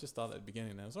 well, let's just start at the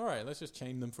beginning. And I was all right, let's just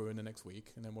chain them through in the next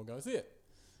week, and then we'll go see it.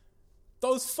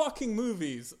 Those fucking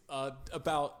movies are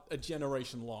about a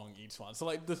generation long, each one. So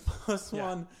like the first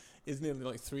one is nearly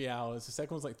like 3 hours. The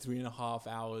second one's like 3.5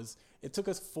 hours. It took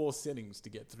us 4 sittings to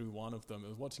get through one of them. It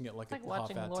was watching it like It's like a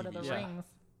watching half-hour Lord TV of the show. Rings.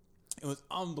 It was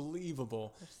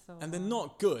unbelievable. They're so And they're long.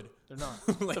 not good. They're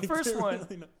not. Like, The first they're one-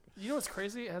 really not- You know what's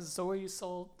crazy? It has Zoe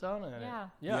Saldana in Yeah. it.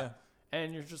 Yeah.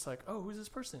 And you're just like, oh, who's this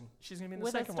person? She's gonna be in the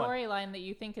With a second one. storyline that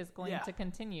you think is going Yeah. to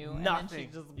continue. Nothing. And then she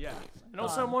just Yeah. And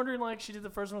also, I'm wondering, like, she did the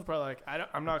first one. Was probably like,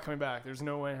 I'm not coming back. There's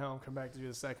no way in hell I'm coming back to do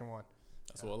the second one.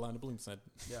 That's what Orlando Bloom said.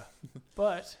 Yeah.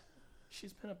 But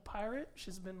she's been a pirate.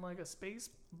 She's been like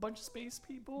bunch of space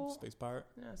people. Space Pirate.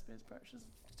 Yeah, space pirate. She's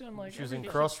done like. She was in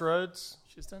everything. Crossroads.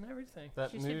 She's done everything.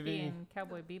 That she should be movie. in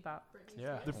Cowboy Bebop.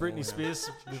 Yeah. The Britney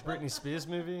Spears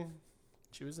movie.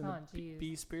 She was in Oh, the jeez.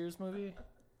 B. Spears movie.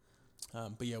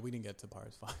 But yeah, we didn't get to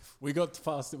Pirates 5. We got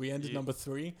past it. We ended Yeah. number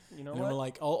 3. You know And what? we're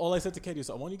like, all I said to Katie was,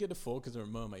 I want you to get to 4 because there are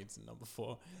mermaids in number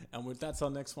 4. And that's our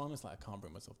next one. It's like, I can't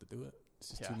bring myself to do it. It's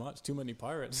just too much. Too many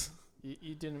pirates.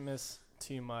 You didn't miss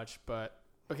too much, but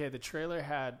okay. The trailer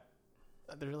had.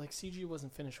 They're like CG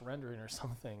wasn't finished rendering or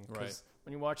something. 'Cause Right.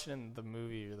 when you watch it in the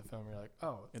movie or the film, you're like,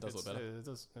 oh, It does look better. It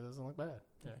doesn't look bad.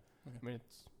 Yeah. Okay. I mean,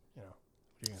 it's what are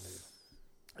you gonna do?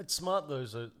 It's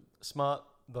smart,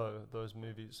 those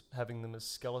movies, having them as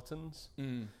skeletons,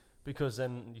 because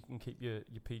then you can keep your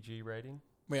PG rating.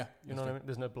 Well, yeah. You know what I mean?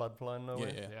 There's no blood flowing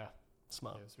nowhere. Yeah. Yeah,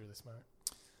 Smart. it's really smart.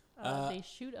 They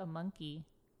shoot a monkey.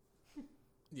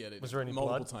 Yeah, they Was did. there any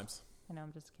multiple blood? times. I know,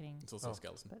 I'm just kidding. It's also Oh. a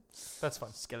skeleton. That's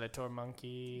fine. Skeletor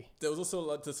monkey. There was also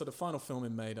like the sort of final film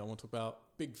in May that I want to talk about.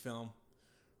 Big film.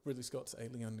 Ridley Scott's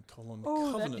Alien: that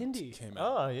Covenant indie. came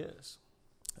out. Ah, yes.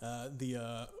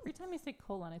 Every time you say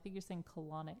colon, I think you're saying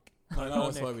colonic. I know,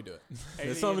 that's why we do it.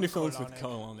 There's so Alien many films colonic. with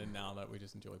colon in now that we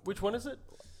just enjoy. Which one is it?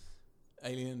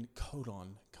 Alien: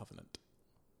 Covenant.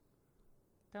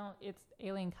 Don't. It's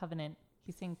Alien Covenant.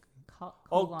 He's saying colon.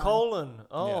 Oh, colon.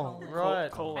 Oh, Yeah.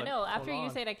 right. Colon. I know. After you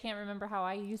Colon. say it, I can't remember how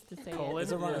I used to say Colon? it.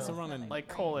 It's a run. Yeah. It's a running Like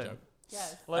Right. colon. joke.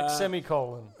 Yes. Like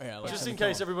semicolon. Yeah, like Just in semicolon.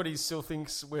 case everybody still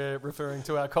thinks we're referring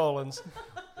to our colons.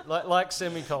 like There's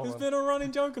semicolon. been a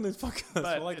running joke on this podcast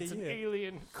But for like it's a an year.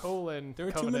 alien colon. There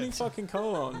are covenant. too many fucking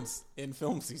colons in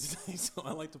films these days, so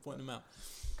I like to point them out.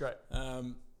 Great.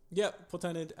 Yeah,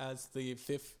 portrayed as the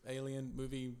 5th Alien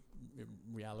movie, in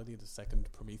reality the 2nd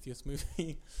Prometheus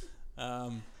movie.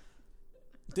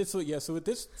 So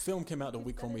this film came out the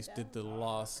week when we did the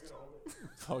last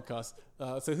podcast.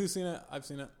 So who's seen it? I've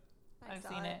seen it. I've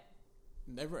seen it.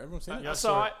 Everyone's seen it? I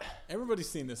saw it. Everybody's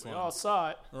seen this We one. all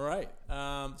saw it. All right.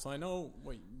 So I know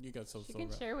what you guys saw. You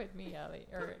can share with me, Ali,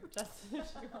 or Justin,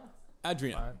 if you want.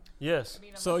 Adrian. Yes. I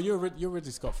mean, I'm So not- you're a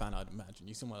Ridley Scott fan, I'd imagine.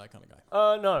 You seem like that kind of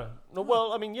guy. No.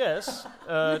 Well, I mean, yes.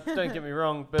 Don't get me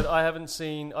wrong, but I haven't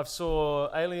seen. I saw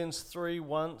Aliens 3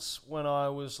 once when I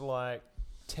was like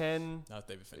 10. That's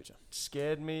David Fincher.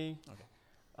 Scared me. Okay.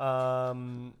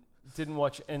 Didn't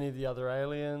watch any of the other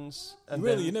Aliens. And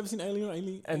Really? then, You've never seen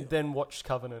Alien? and then watched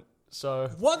Covenant. So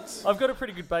What? I've got a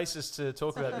pretty good basis to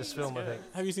talk about this film, I think.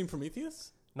 Have you seen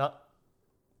Prometheus? No.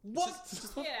 What?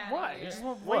 Get outta Why? here. You just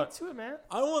want What? right to it, man.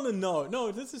 I want to know.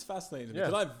 No, this is fascinating Yeah.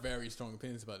 because I have very strong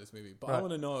opinions about this movie. But I Right.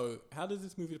 want to know, how does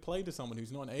this movie play to someone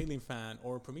who's not an Alien fan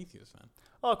or a Prometheus fan?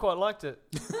 Oh, I quite liked it.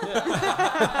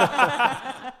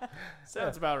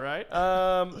 Sounds about right.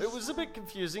 It was a bit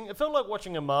confusing. It felt like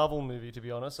watching a Marvel movie, to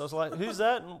be honest. I was like, who's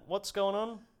that and what's going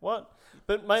on? What?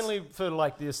 But mainly for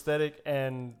like the aesthetic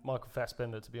and Michael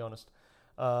Fassbender, to be honest.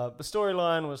 The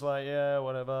storyline was like, yeah,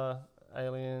 whatever.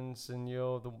 Aliens and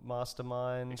you're the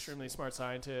mastermind. Extremely smart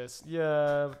scientist.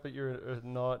 Yeah, but you're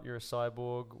not. You're a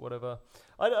cyborg, whatever.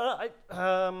 I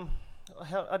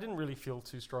didn't really feel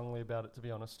too strongly about it, to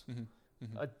be honest.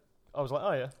 I was like,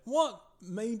 oh yeah. What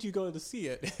made you go to see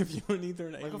it if you were neither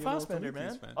an Michael Alien or a Fassbender,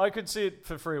 Prometheus man. fan? I could see it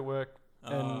for free at work,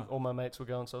 and all my mates were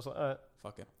going, so I was like, all right.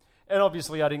 Fuck it. And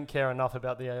obviously, I didn't care enough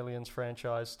about the Aliens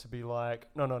franchise to be like,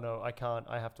 no, I can't.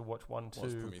 I have to watch 1, What's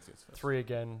 2, Prometheus first? 3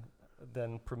 again,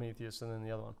 then Prometheus, and then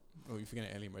the other one. Oh, you're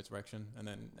forgetting Alien Resurrection and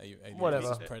then Alien Whatever.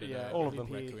 vs. Predator. Yeah, all of them.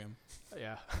 AVP. Requiem.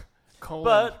 Yeah.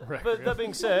 But Requiem. that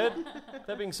being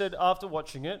said, after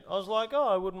watching it, I was like, oh,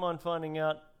 I wouldn't mind finding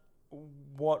out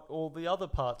what all the other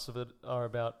parts of it are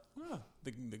about. Ah,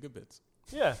 the good bits.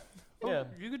 Yeah, Oh, yeah.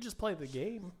 you could just play the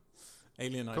game.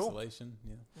 Alien Cool. Isolation.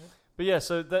 Yeah. But yeah,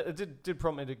 so that it did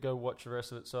prompt me to go watch the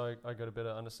rest of it, so I got a better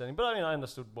understanding. But I mean, I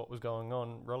understood what was going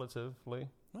on relatively.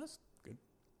 That's good.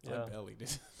 Yeah. I barely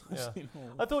did. Yeah. You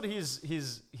know. I thought his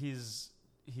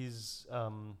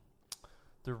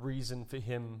the reason for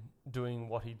him doing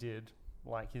what he did,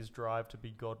 like his drive to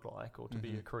be godlike or to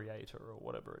be a creator or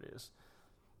whatever it is,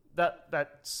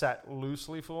 that sat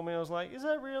loosely for me. I was like, is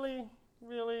that really,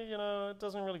 it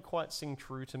doesn't really quite sing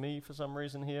true to me for some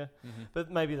reason here. But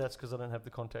maybe that's because I don't have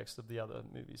the context of the other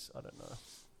movies. I don't know.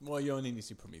 Well, you only need to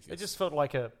see Prometheus. It just felt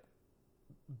like a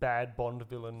bad Bond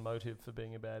villain motive for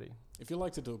being a baddie. If you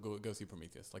like to go see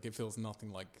Prometheus. Like, it feels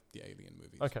nothing like the Alien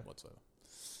movies whatsoever.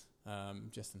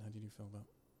 Justin, how did you feel about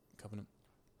Covenant?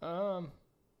 I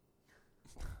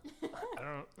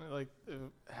don't like it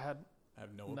had I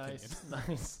have no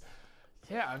nice.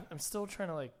 Yeah, I'm still trying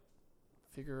to like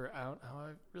figure out how I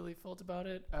really felt about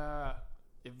it.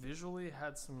 It visually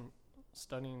had some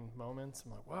stunning moments.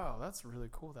 I'm like, wow, that's really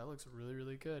cool. That looks really,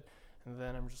 really good. And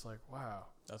then I'm just like, wow.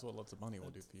 That's what lots of money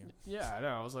will do for you. Yeah, I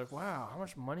know. I was like, wow, how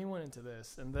much money went into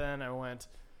this? And then I went,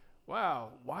 wow,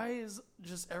 why is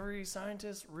just every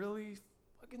scientist really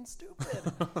fucking stupid?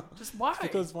 Just why?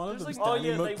 Because one of There's them's Oh Danny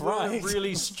yeah, they were McBride.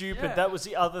 really stupid. Yeah. That was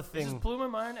the other It thing. just blew my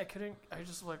mind. I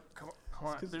just like, come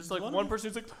on. 'cause There's like one one of person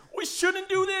who's like, we shouldn't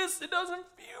do this. It doesn't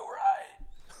feel right.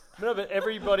 No, but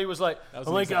everybody was like, That was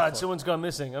oh an my exact god, quote. someone's gone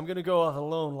missing. I'm going to go off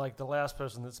alone like the last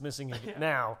person that's missing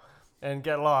now and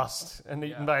get lost and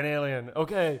eaten by an alien.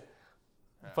 Okay.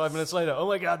 5 minutes later, oh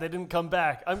my god, they didn't come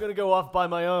back. I'm going to go off by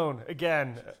my own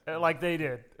again, like they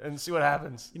did, and see what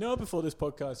happens. You know, before this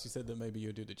podcast, you said that maybe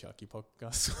you'd do the Chucky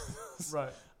podcast.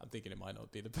 Right. I'm thinking it might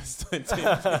not be the best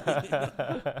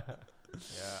idea.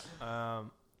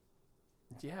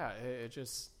 Yeah. It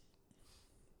just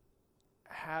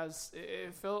has.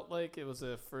 It felt like it was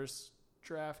a first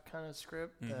draft kind of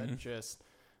script that just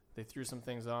they threw some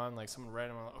things on, like someone read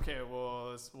them. Okay,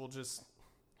 well, we'll just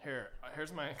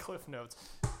here's my cliff notes.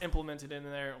 Implement it in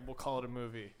there, and we'll call it a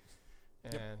movie.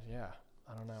 And yeah,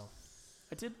 I don't know.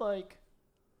 I did like.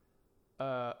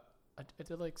 I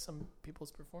did like some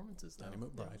people's performances though. Danny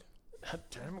McBride.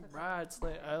 Danny McBride's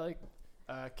I like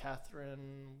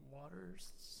Catherine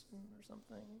Waters or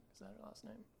something. Is that her last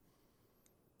name?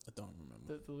 I don't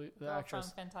remember. The Girl actress.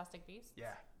 from Fantastic Beasts. Yeah,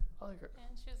 I like her.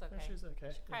 And she was okay. Yeah, she's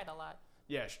okay. She cried a lot.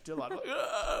 Yeah, she did a lot of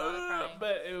crying.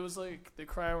 but it was like the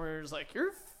cry where it was like,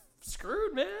 you're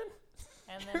screwed, man.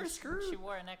 And You're then screwed. she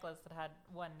wore a necklace that had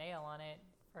one nail on it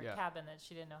for Yeah. a cabin that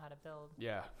she didn't know how to build.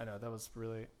 Yeah, I know. That was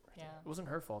really. Yeah. It wasn't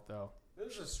her fault though. It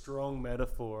was a strong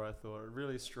metaphor, I thought. A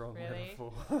really strong Really?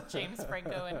 metaphor. James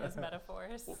Franco and his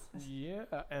metaphors. Yeah,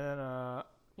 and I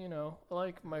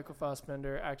like Michael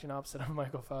Fassbender, acting opposite of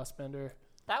Michael Fassbender.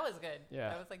 That was good. Yeah.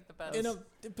 That was like the best.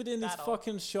 But in these battle.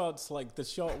 fucking shots, like the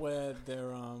shot where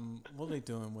they're what are they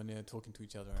doing when they're talking to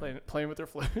each other? Playing with their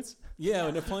flutes. Yeah,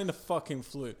 when they're playing the fucking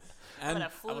flute. I'm gonna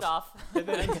flute off.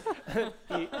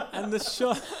 And the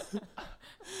shot.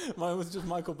 Mine was just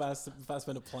Michael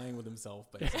Fassbender playing with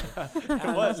himself, basically.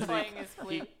 It was. Playing his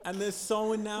flute. And they're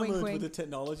so enamored Wink, with wink. the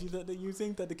technology that they're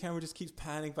using that the camera just keeps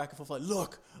panning back and forth like,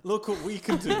 look what we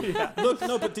can do. Look,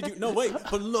 no, but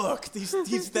but look,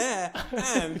 he's there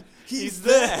and he's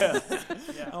there.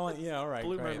 Yeah. I'm like, yeah, all right,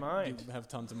 Blew my great. mind. You have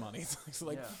tons of money. It's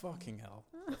like, Yeah. fucking hell.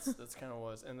 That's kind of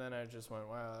was. And then I just went,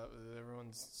 wow,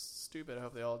 everyone's stupid. I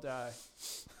hope they all die.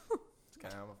 It's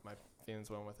kind of how my feelings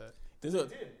went with it. There's a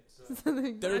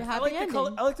They're I happy like ending.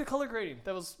 I like the color grading.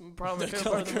 That was probably my the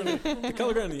favorite part of the movie. the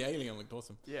color grading of the alien looked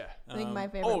awesome. Yeah. I think my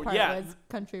Um, favorite part yeah. was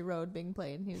Country Road being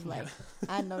played. He was like,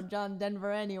 I know John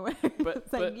Denver anywhere. But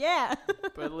It's like, yeah.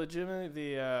 but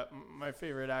legitimately, my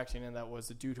favorite acting in that was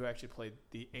the dude who actually played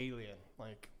the alien.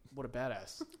 Like, what a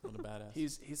badass. What a badass.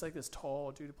 He's like this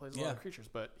tall dude who plays a lot Yeah. of creatures,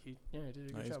 but he did a No,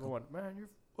 good he's job. cool. I went, man,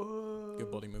 you're Good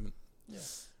body movement. Yeah.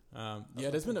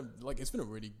 There's been it's been a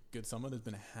really good summer. There's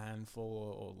been a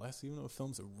handful or less even of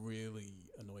films that really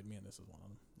annoyed me, and this is one of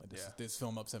them. Like this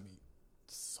film upset me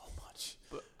so much.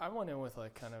 But I went in with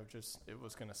like kind of just it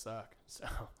was gonna suck. So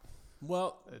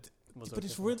Well, it was. but okay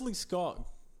it's for me. Ridley Scott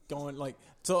going like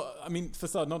so. I mean, for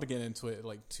start, not to get into it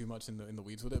like too much in the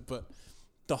weeds with it, but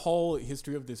the whole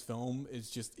history of this film is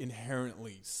just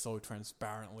inherently so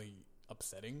transparently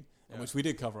upsetting, which we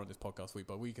did cover on this podcast week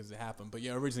by week as it happened. But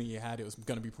yeah, originally you had it was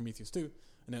going to be Prometheus 2, and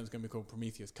then it was going to be called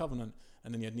Prometheus Covenant,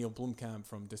 and then you had Neil Blomkamp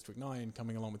from District 9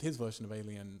 coming along with his version of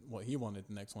Alien, what he wanted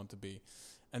the next one to be,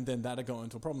 and then that had got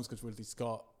into problems because Ridley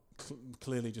Scott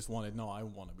clearly just wanted, no, I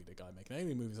want to be the guy making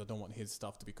alien movies. I don't want his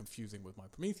stuff to be confusing with my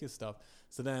Prometheus stuff.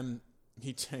 So then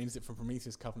he changed it from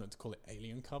Prometheus Covenant to call it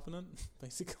Alien Covenant,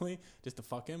 basically, just to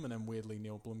fuck him. And then weirdly,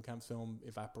 Neil Blomkamp's film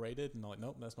evaporated, and they're like,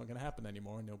 nope, that's not going to happen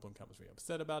anymore. And Neil Blomkamp was really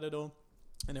upset about it all.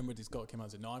 And then Ridley Scott came out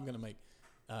and said, no, I'm going to make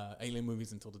alien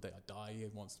movies until the day I die. He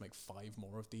wants to make 5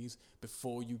 more of these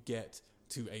before you get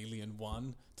to Alien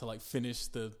 1 to like finish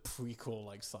the prequel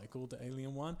like cycle to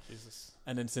Alien 1. Jesus.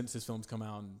 And then since this film's come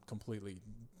out and completely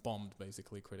bombed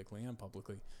basically critically and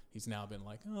publicly, he's now been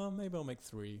like, oh, maybe I'll make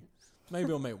 3.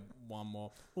 Maybe I'll make 1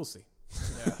 more. We'll see.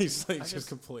 Yeah. He's like I just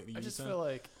completely I just U-turn. feel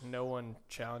like no one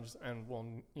challenged, and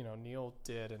Neil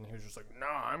did, and he was just like, no,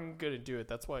 I'm gonna do it.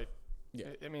 That's why. Yeah.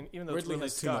 I mean, even though Ridley it's Ridley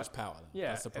has too Scott, much power. yeah,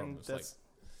 That's the problem. and It's like,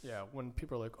 that's when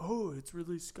people are like, oh, it's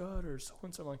Ridley Scott or so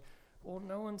and so. I'm like, well,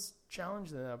 no one's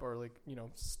challenging that or like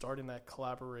starting that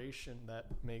collaboration that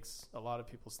makes a lot of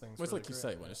people's things. well, it's really like you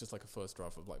great. say, when it's just like a first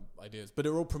draft of like ideas, but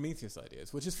they're all Prometheus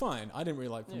ideas, which is fine. I didn't really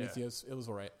like Yeah. Prometheus; it was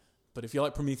alright. But if you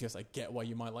like Prometheus, I get why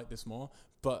you might like this more.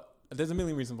 But there's a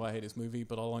million reasons why I hate this movie,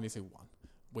 but I'll only say one,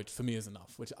 which for me is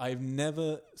enough. Which I've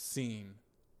never seen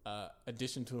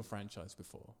addition to a franchise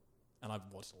before, and I've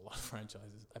watched a lot of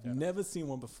franchises. I've never seen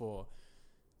one before.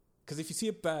 Because if you see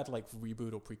a bad like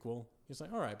reboot or prequel, you're just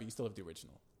like, all right, but you still have the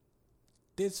original.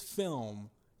 This film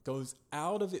goes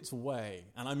out of its way,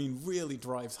 and I mean really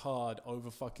drives hard over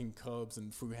fucking curbs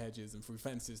and through hedges and through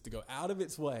fences to go out of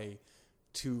its way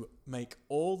to make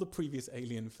all the previous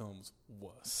Alien films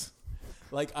worse.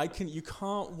 Like you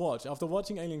can't watch, after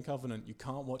watching Alien Covenant, you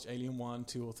can't watch Alien 1,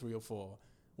 2 or 3 or 4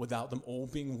 without them all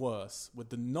being worse with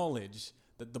the knowledge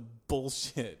that the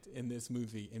bullshit in this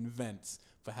movie invents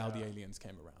for how the aliens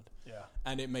came around. Yeah.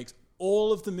 And it makes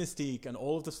all of the mystique and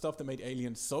all of the stuff that made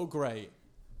Aliens so great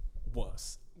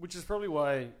worse. Which is probably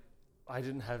why I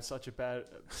didn't have such a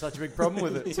big problem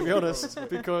with it, to be honest,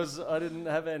 because I didn't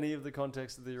have any of the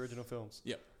context of the original films.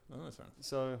 Yep. Oh, that's fair.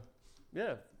 So,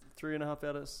 yeah,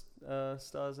 3.5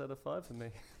 stars out of 5 for me.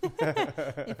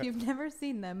 If you've never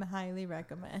seen them, highly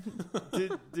recommend.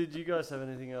 Did you guys have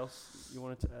anything else you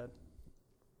wanted to add?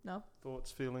 No?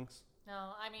 Thoughts, feelings?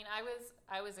 No, I mean,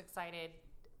 I was excited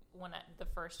when the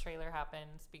first trailer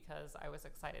happened because I was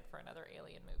excited for another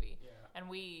Alien movie. Yeah. And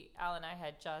Al and I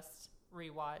had just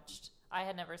rewatched. I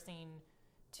had never seen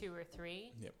 2 or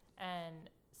 3. Yep. And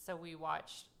so we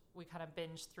kind of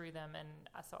binged through them, and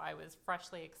so I was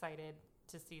freshly excited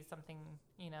to see something,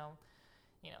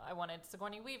 I wanted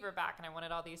Sigourney Weaver back, and I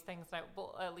wanted all these things,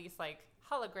 well, at least like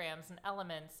holograms and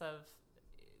elements of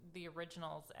the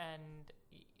originals, and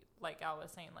like Al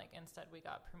was saying, like instead we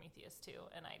got Prometheus 2,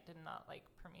 and I did not like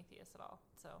Prometheus at all,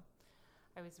 so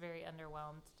I was very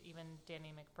underwhelmed. Even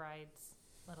Danny McBride's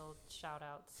little shout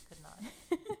outs could not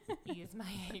ease my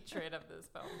hatred of this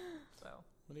film. So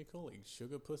What do you call it?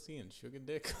 Sugar pussy and sugar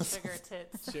dick? sugar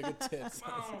tits. Sugar tits.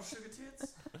 Oh, sugar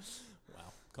tits.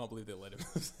 Wow. Can't believe they let him.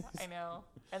 I know.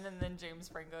 And then James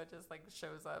Franco just like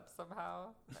shows up somehow.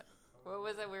 What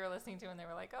was it we were listening to? And they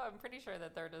were like, "Oh, I'm pretty sure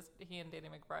that he and Danny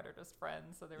McBride are just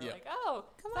friends." So they were like, "Oh,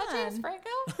 Come is that James on. Franco?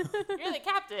 You're the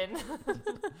captain."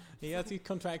 He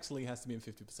contractually has to be in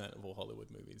 50% of all Hollywood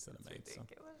movies that are made.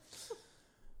 Ridiculous.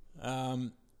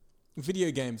 So.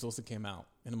 Video games also came out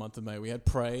in the month of May. We had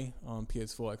Prey on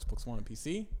PS4, Xbox One, and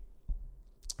PC.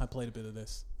 I played a bit of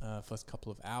this first couple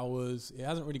of hours. It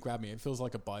hasn't really grabbed me. It feels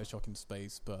like a Bioshock in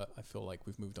space, but I feel like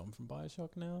we've moved on from Bioshock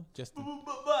now. Just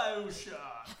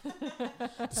Bioshock.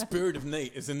 the spirit of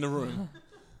Nate is in the room.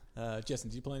 Justin,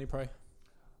 did you play any Prey?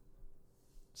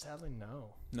 Sadly,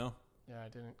 no. No? Yeah, I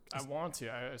didn't. I want to.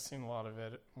 I've seen a lot of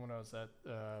it when I was at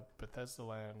Bethesda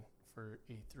Land for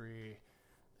E3.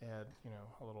 They had,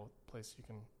 a little place you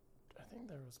can. I think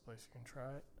there was a place you can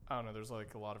try it. I don't know. There's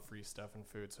like a lot of free stuff and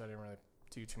food, so I didn't really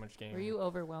do too much gaming. Were you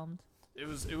overwhelmed? It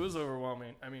was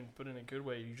overwhelming. I mean, but in a good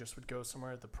way. You just would go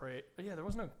somewhere at the Prey. Yeah, there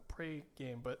was no Prey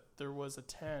game, but there was a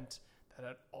tent that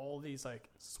had all these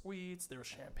like sweets. There was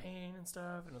champagne and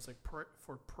stuff, and it was like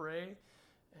for Prey.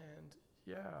 And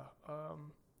yeah,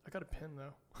 I got a pin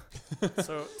though.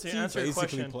 So to answer your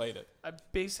question, played it. I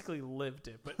basically lived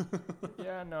it, but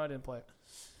yeah, no, I didn't play it.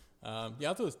 I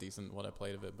thought it was decent what I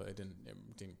played of it, but it didn't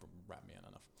wrap me in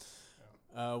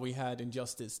enough. We had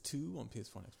Injustice 2 on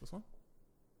PS4 and Xbox One.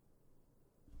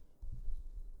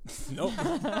 Nope.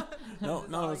 No,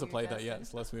 none of us have played that yet,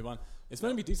 so let's move on. It's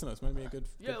going to be decent though. It's going to be a good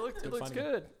Yeah, it looks fighting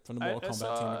good. from the Mortal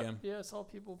Kombat team again. Yeah, I saw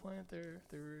people playing it.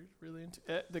 They were really into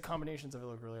it. The combinations of it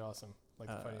look really awesome. Like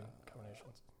the fighting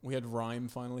combinations. We had Rime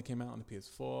finally came out on the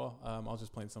PS4. I was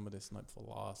just playing some of this night before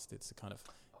last. It's a kind of...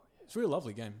 It's a really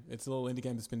lovely game. It's a little indie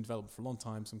game that's been developed for a long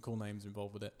time. Some cool names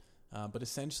involved with it. But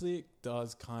essentially, it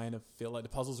does kind of feel like the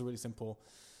puzzles are really simple.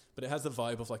 But it has the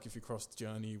vibe of like if you cross the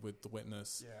journey with The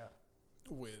Witness. Yeah.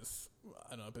 With, I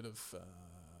don't know, a bit of...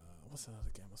 what's that other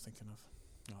game I was thinking of?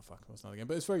 Oh, fuck. What's another game?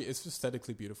 But it's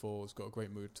aesthetically beautiful. It's got a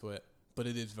great mood to it. But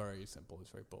it is very simple. It's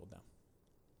very boiled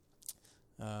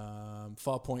down.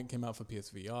 Farpoint came out for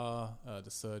PSVR.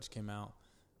 The Surge came out.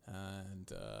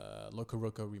 And Loco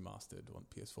Roco Remastered on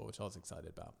PS4, which I was excited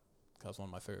about. That was one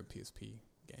of my favorite PSP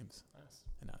games. Nice.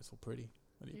 And now it's all pretty.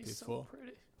 What do you, He's PS4? so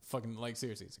pretty. Fucking, like,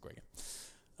 seriously, it's a great game.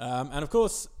 And of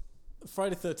course,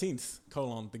 Friday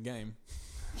 13th, the game.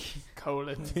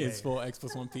 PS4,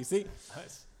 Xbox One, PC.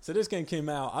 Nice. So this game came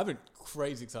out. I've been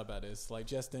crazy excited about this. Like,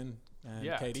 Justin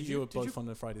and Katie, you were both on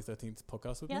the Friday 13th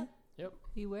podcast with me. Yep.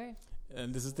 You were.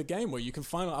 And this is the game where you can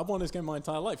find... I've wanted this game my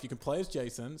entire life. You can play as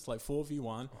Jason. It's like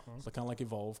 4v1. It's like kind of like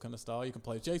Evolve kind of style. You can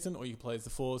play as Jason or you can play as the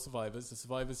 4 survivors. The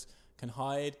survivors can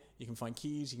hide. You can find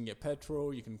keys. You can get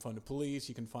petrol. You can find the police.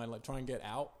 You can find try and get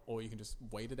out, or you can just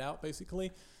wait it out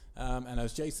basically. And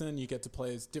as Jason, you get to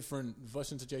play as different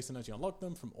versions of Jason as you unlock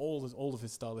them from all of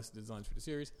his stylistic designs for the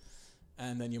series.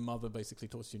 And then your mother basically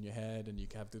talks to you in your head, and you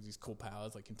can have these cool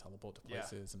powers like you can teleport to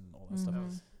places and all that stuff. That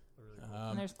was really cool.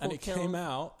 And there's cool And it kills. came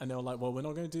out, and they were like, well, we're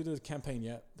not going to do the campaign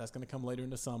yet. That's going to come later in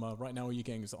the summer. Right now, all you're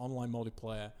getting is online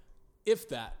multiplayer. If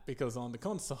that, because on the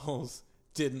consoles,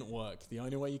 didn't work. The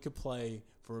only way you could play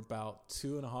for about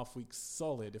 2.5 weeks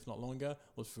solid, if not longer,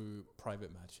 was through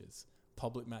private matches.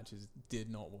 Public matches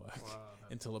did not work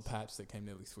until a patch that came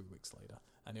nearly 3 weeks later.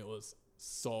 And it was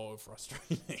so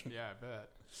frustrating. Yeah, I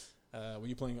bet. Were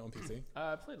you playing it on PC?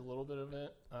 I played a little bit of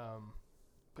it.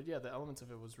 But yeah, the elements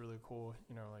of it was really cool.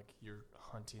 Like you're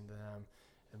hunting them,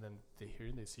 and then they hear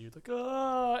you, they see you, like,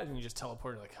 ah, and then you just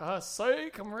teleport. You're like, ah,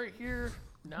 psych, I'm right here.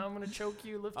 Now I'm going to choke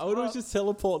you, lift I you would up. always just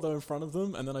teleport though in front of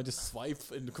them, and then I just swipe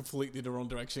in completely the wrong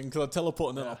direction because I teleport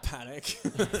and then I'll panic.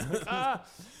 Like, ah!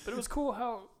 But it was cool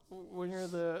how when you're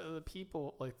the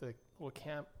people, like the little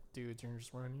camp dudes, you're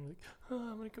just running. You're like,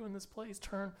 oh, I'm going to go in this place,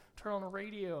 turn on the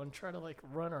radio and try to like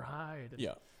run or hide.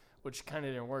 Yeah. Which kind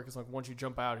of didn't work. It's like once you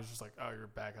jump out, it's just like, oh, you're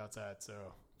back outside. So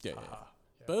Yeah.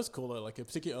 But it's cool though, like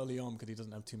particularly early on because he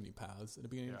doesn't have too many powers at the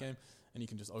beginning of the game, and you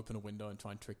can just open a window and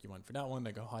try and trick you in for that one.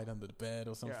 They go hide under the bed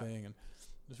or something, and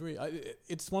it's really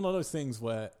it's one of those things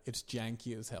where it's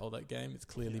janky as hell. That game, it's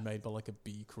clearly made by like a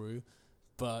B crew,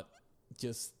 but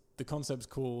just the concept's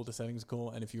cool, the setting's cool,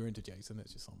 and if you're into Jason,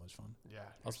 it's just so much fun. Yeah,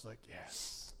 I was like,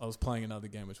 yes. I was playing another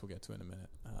game which we'll get to in a minute,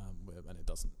 and it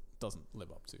doesn't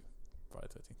live up to Friday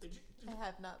 13th. I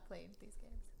have not played these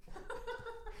games.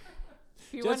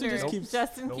 If you Justin wonder, just keeps-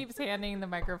 Justin keeps handing the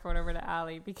microphone over to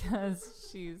Allie because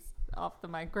she's off the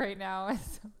mic right now.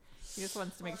 So he just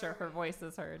wants to make sure her voice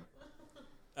is heard.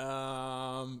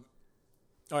 All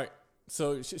right.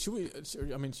 So should we?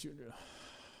 I mean,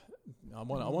 I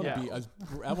want Yeah. to be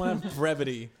I want to have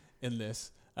brevity in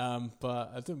this.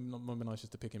 But I think it might be nice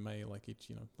just to pick in May, like each,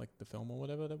 like the film or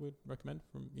whatever that we'd recommend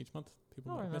from each month.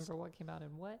 People I don't might miss. remember what came out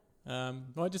in what.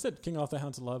 Well, I just said King Arthur,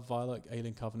 Hounds of Love, Violet,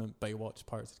 Alien Covenant, Baywatch,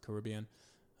 Pirates of the Caribbean.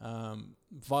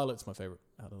 Violet's my favorite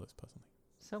out of those, personally.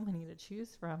 So many to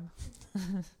choose from.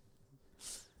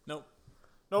 Nope.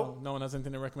 No one has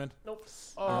anything to recommend? Nope.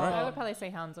 All right. I would probably say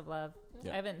Hounds of Love.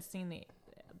 Yeah. I haven't seen the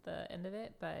end of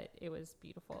it, but it was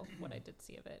beautiful what I did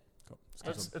see of it. Cool.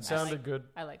 It sounded good.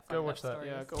 I like Go fun watch that.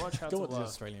 stories. Yeah, go watch Hounds Go of watch the Love.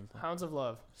 Australian film. Hounds of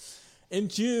Love. In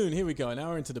June, here we go. Now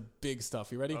we're into the big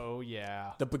stuff. You ready? Oh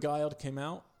yeah. The Beguiled came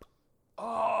out.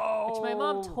 Oh. Which my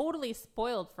mom totally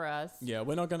spoiled for us. Yeah,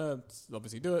 we're not gonna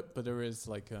obviously do it, but there is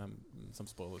like some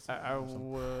spoilers.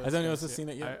 Has anyone else seen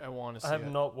it yet? I want to see I have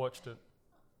it. not watched it.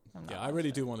 I'm not Yeah, I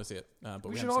really do want to see it. But We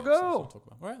we should haven't all seen it, so go. we'll talk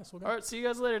about it. All right, let's all go. All right, see you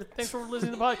guys later. Thanks for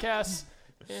listening to the podcast.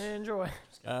 Enjoy.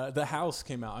 The House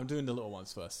came out. I'm doing the little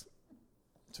ones first,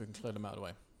 so we can clear them out of the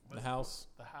way. The House.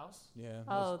 The house. Yeah.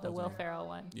 Oh, that the was Will me. Ferrell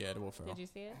one. Yeah, the Will Ferrell. Did you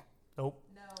see it? Nope.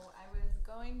 No, I was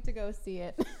going to go see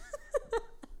it.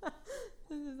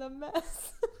 This is a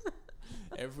mess.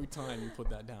 Every time you put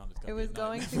that down, it's It gonna was be a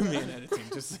going nightmare to for me go- in editing.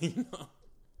 Just so you know.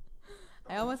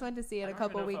 I almost went to see it I a don't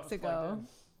couple even know if I weeks was plugged ago.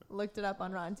 Looked it up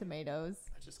on Rotten Tomatoes.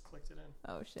 I just clicked it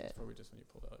in. Oh shit. It's probably just when you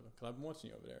pulled it over. Because I've been watching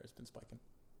you over there. It's been spiking.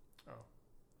 Oh,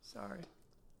 sorry.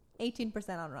 18%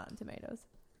 on Rotten Tomatoes.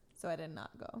 So I did not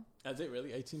go. Is it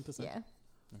really 18%? Yeah.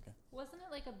 Wasn't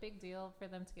it like a big deal for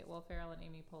them to get Will Ferrell and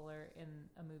Amy Poehler in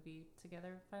a movie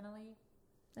together finally?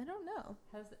 I don't know.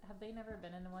 Have they never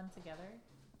been in one together?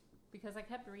 Because I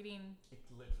kept reading.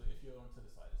 Literally, if you're on to the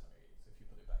side, it's on your ears. If you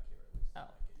put it back here, at least.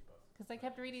 Oh. Because I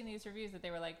kept reading these reviews that they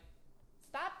were like,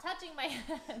 "Stop touching my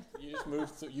head." You just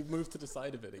moved. You've moved to the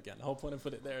side of it again. The whole point of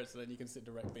put it there is so then you can sit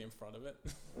directly in front of it.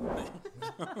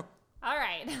 All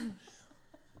right.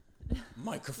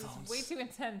 Microphones. This is way too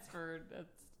intense for a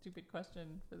stupid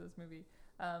question for this movie.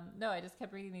 No, I just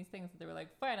kept reading these things that they were like,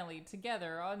 finally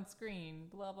together on screen,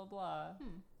 blah blah blah.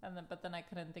 But then I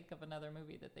couldn't think of another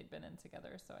movie that they'd been in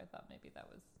together, so I thought maybe that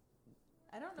was.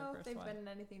 I don't The know if first they've one. been in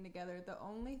anything together. The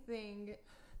only thing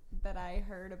that I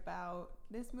heard about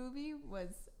this movie was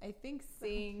I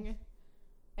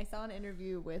saw an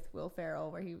interview with Will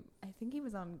Ferrell where I think he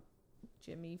was on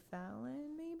Jimmy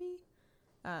Fallon maybe,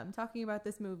 talking about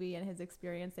this movie and his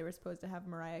experience. They were supposed to have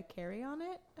Mariah Carey on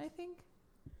it, I think,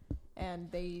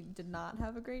 and they did not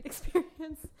have a great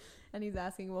experience. And he's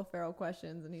asking Will Ferrell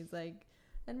questions, and he's like,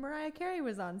 and Mariah Carey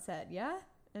was on set, yeah?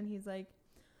 And he's like,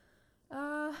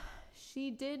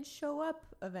 she did show up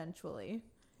eventually.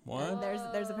 What? And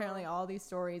there's apparently all these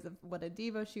stories of what a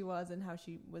diva she was and how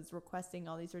she was requesting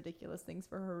all these ridiculous things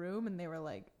for her room, and they were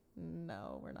like,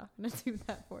 no, we're not going to do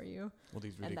that for you. All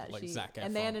these And ridiculous, that like Zac Efron.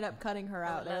 and they ended up cutting her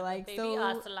out. They're like, Baby so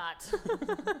Ocelot.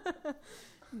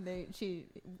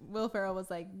 Will Ferrell was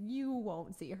like, you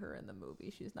won't see her in the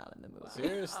movie. She's not in the movie.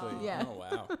 Seriously? Oh. Yeah. Oh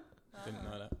wow. Didn't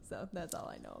know that. So that's all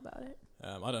I know about it.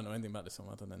 I don't know anything about this film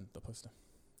other than the poster.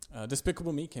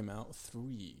 Despicable Me came out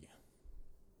 3.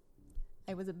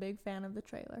 I was a big fan of the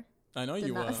trailer. I know Did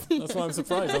you not were. see That's why I'm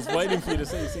surprised. I was waiting for you to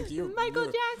say something. You, Michael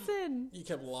you, Jackson. you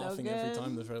kept laughing every good.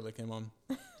 time the trailer came on.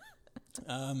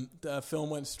 The film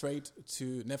went straight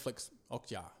to Netflix.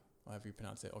 Okja, however you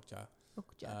pronounce it, Okja,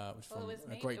 which Well, from it was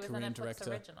a great it was Korean a Netflix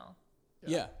director. original.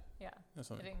 Yeah, Yeah, that's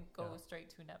what it I mean. didn't go Yeah. straight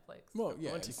to Netflix. Well, yeah,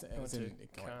 I went to, it's I went in- to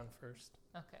it got- Cannes first.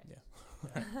 Okay.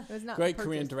 It was not great purchased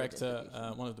Korean for director,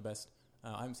 distribution. one of the best.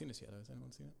 I haven't seen this yet. Has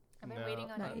anyone seen it? I've been No.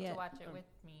 waiting on Not you yet. to watch it Um, with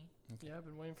me. Yeah, I've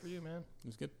been waiting for you, man. It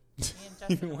was good. Me and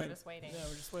Justin were Wait. just waiting. Yeah,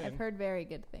 we're just I've waiting. heard very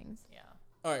good things. Yeah.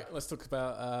 All right, let's talk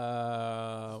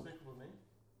about Despicable Me.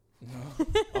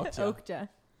 Okja, Okja.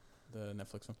 the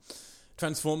Netflix one.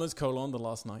 Transformers: The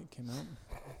Last Night came out.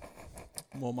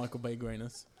 More Michael Bay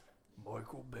greatness.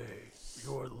 Michael Bay,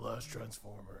 you're the last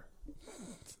Transformer.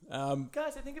 Um,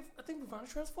 Guys, I think we found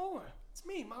a Transformer. It's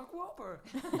me, Mark Wahlberg.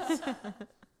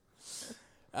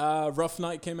 Rough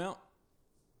Night came out.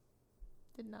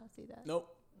 Did not see that.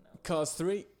 Nope. No. Cars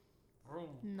 3. Vroom.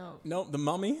 No. Nope. The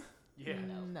Mummy. Yeah.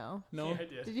 No. No. Yeah, I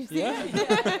did. Did you see Yeah.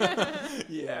 it?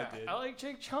 Yeah, I did. I like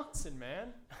Jake Johnson,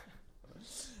 man.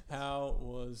 How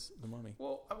was The Mummy?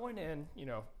 Well, I went in,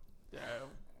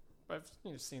 I've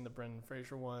seen the Brendan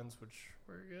Fraser ones, which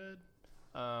were good.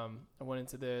 I went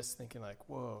into this thinking like,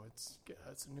 whoa, it's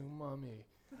a new Mummy.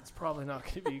 It's probably not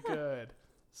going to be good.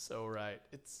 So right,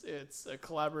 it's a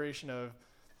collaboration of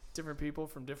different people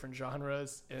from different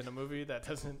genres in a movie that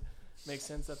doesn't make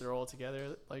sense that they're all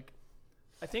together. Like,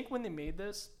 I think when they made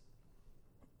this,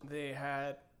 they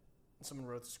had someone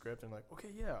wrote the script and like, okay,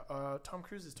 yeah, Tom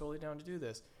Cruise is totally down to do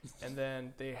this. And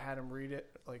then they had him read it,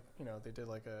 like, you know, they did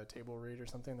like a table read or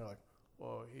something. They're like,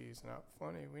 well, he's not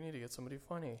funny. We need to get somebody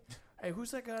funny. Hey,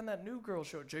 who's that guy on that New Girl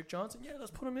show? Jake Johnson? Yeah,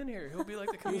 let's put him in here. He'll be like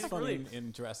the He's comedic funny relief.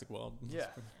 in Jurassic World. Yeah.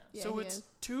 Yeah, So he it's is.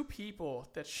 two people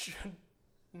that should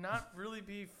not really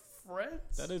be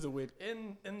friends. That is a weird.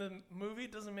 In the movie.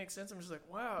 It doesn't make sense. I'm just like,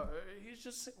 wow,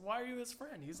 why are you his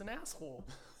friend? He's an asshole.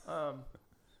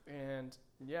 And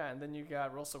yeah, and then you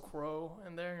got Russell Crowe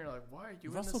in there, and you're like, why are you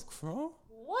in Russell this? Crowe?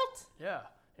 What? Yeah,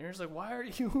 and you're just like, why are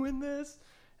you in this?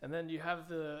 And then you have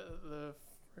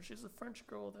she's the French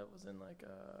girl that was in like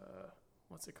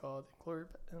what's it called,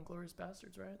 Inglourious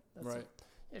Bastards, right? That's Right. it.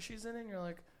 Yeah, she's in it, and you're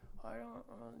like, I don't,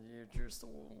 you're just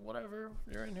whatever.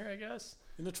 You're in here, I guess.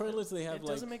 In the trailers, they have It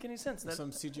like doesn't make any sense.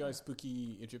 some CGI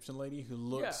spooky Egyptian lady who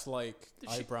looks like She-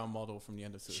 eyebrow model from the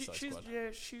end of Suicide she's Squad.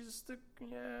 she's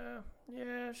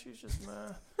just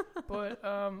meh. But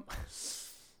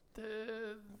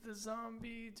the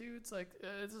zombie dudes, like,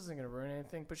 this isn't gonna ruin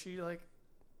anything, but she like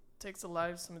takes the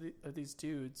lives of these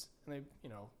dudes, and they, you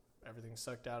know, everything's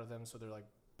sucked out of them, so they're like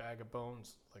bag of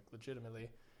bones, like legitimately.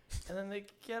 And then they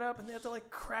get up and they have to like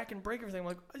crack and break everything. I'm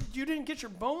like, you didn't get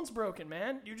your bones broken,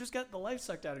 man. You just got the life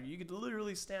sucked out of you. You could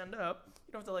literally stand up.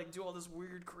 You don't have to like do all this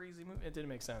weird, crazy movement. It didn't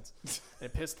make sense.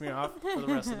 It pissed me off for the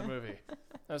rest of the movie.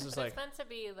 I was just But like, it's meant to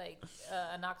be like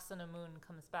Anox and a Moon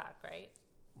comes back, right?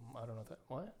 I don't know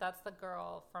what. That's the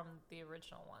girl from the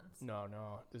original ones.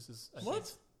 No, this is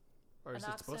What? Or is it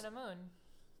Anox supposed and to? a Moon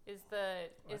is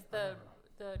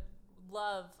the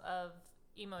love of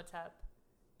Imhotep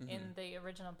in the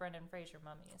original Brendan Fraser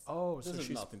mummies. Oh, This so has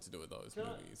she's nothing to do with those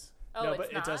movies. Oh, no, it's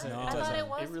but not? it doesn't. No. It I doesn't. thought it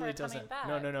was really her doesn't.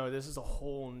 coming back. No. This is a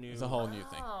whole new. It's a whole new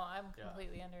thing. Oh, I'm Yeah.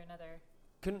 completely under another.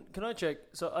 Can I check?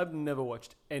 So I've never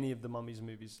watched any of the Mummies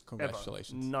movies.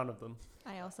 Congratulations. Ever. None of them.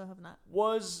 I also have not.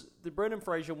 Was the Brendan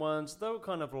Fraser ones? They were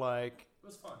kind of like It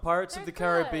was fun. Pirates They're of the good.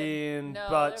 Caribbean, No,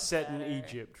 but they're set in better.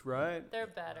 Egypt, right? They're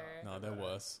better. No, they're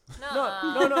worse. No.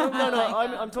 I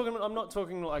like them. I'm talking. I'm not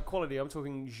talking like quality. I'm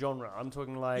talking genre. I'm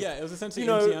talking like Yeah, it was essentially you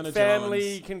know, Indiana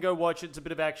family Jones. can go watch it. It's a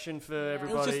bit of action for Yeah. It was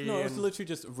everybody. just it was and- literally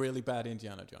just really bad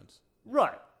Indiana Jones.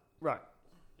 right.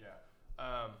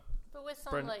 Yeah. But with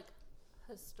some Bren- like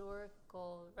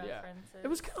historical Yeah. references. It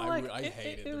was kind of I like re- I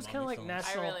hated it the was kind of Mummy like films.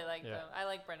 national. I really like yeah. them. I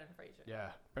like Brendan Fraser. Yeah,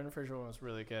 Brendan Fraser one was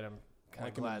really good. I'm kind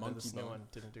like of him in glad that Monkey this new Bone. one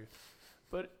didn't do.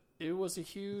 But it was a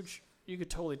huge. You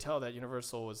could totally tell that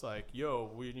Universal was like,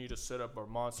 "Yo, we need to set up our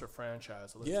monster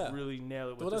franchise. Let's Yeah. really nail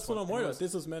it." With Well, that's this what one." I'm And worried it about. was-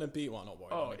 This was meant to be. Well, not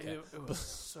worried. I Oh, don't care. it was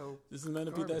so. This is meant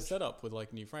to be their garbage. setup with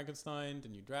like new Frankenstein, the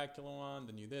new Dracula one,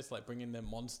 the new this, like bringing their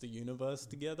monster universe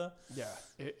together. Yeah,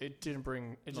 it didn't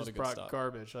bring. It Not a just good brought start.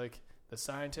 garbage. Like the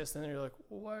scientists, and you're like,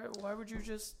 why would you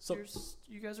just? So-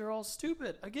 you guys are all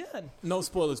stupid again. No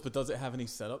spoilers, but does it have any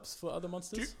setups for other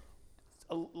monsters?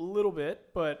 A little bit,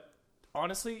 but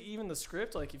honestly, even the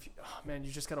script, like if you, oh man,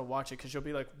 you just gotta watch it because you'll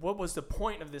be like, what was the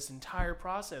point of this entire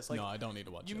process? Like, no, I don't need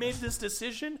to watch you it. made this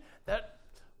decision that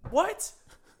what?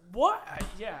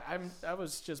 I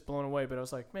was just blown away, but I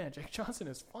was like, man, Jake Johnson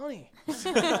is funny. I'll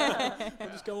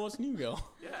just go watch New Girl.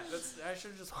 Yeah, I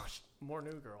should have just watched more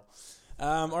New Girl.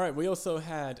 All right, we also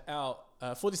had out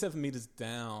 47 Meters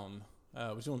Down,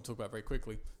 which I want to talk about very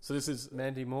quickly. So this is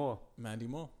Mandy Moore. Mandy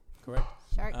Moore, correct?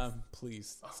 Sharks.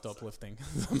 Please stop lifting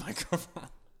the microphone.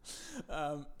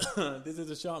 This is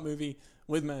a shark movie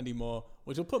with Mandy Moore,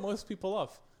 which will put most people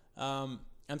off.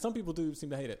 And some people do seem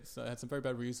to hate it. So it had some very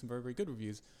bad reviews, some very, very good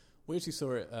reviews. We actually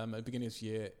saw it at the beginning of this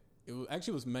year. It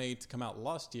actually was made to come out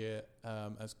last year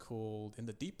as called In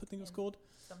the Deep, I think it was called.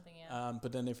 Something, yeah.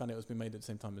 But then they found it was being made at the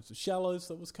same time as The Shallows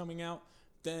that was coming out.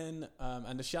 Then,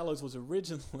 and The Shallows was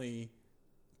originally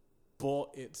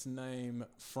bought its name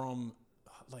from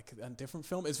like a different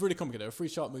film. It's really complicated. There are 3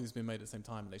 shark movies being made at the same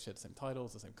time, and they share the same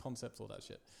titles, the same concepts, all that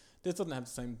shit. This doesn't have the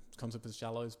same concept as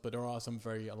Shallows, but there are some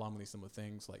very alarmingly similar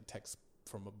things, like text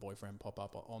from a boyfriend pop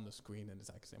up on the screen in the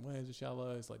exact same way as The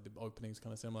Shallows. Like the opening's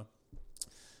kind of similar.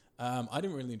 I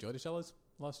didn't really enjoy The Shallows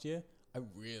last year. I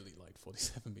really liked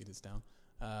 47 Meters Down.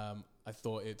 I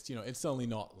thought it's it's certainly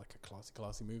not like a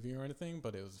classy movie or anything,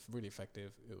 but it was really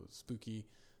effective. It was spooky.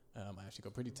 I actually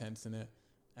got pretty tense in it,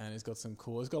 and it's got some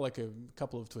cool. It's got like a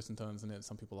couple of twists and turns in it.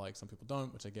 Some people like, some people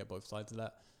don't, which I get both sides of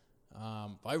that.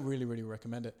 But I really, really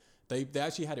recommend it. They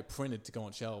actually had it printed to go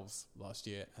on shelves last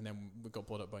year, and then we got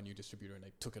bought up by a new distributor, and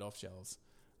they took it off shelves.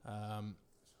 And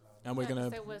we're gonna.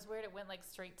 It was weird. It went like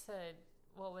straight to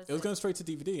what was It was going straight to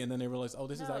DVD, and then they realized, oh,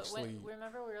 this is No, actually.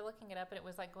 remember we were looking it up, and it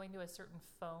was like going to a certain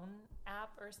phone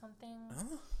app or something. Huh?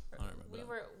 I don't remember. We that.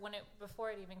 were before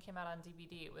it even came out on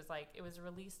DVD. It was like it was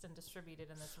released and distributed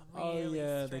in this really Oh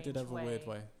yeah, they did strange have a weird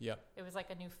way. Yeah, It was like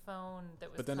a new phone that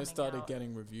was. but then it coming started out,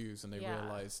 getting reviews, and they Yeah.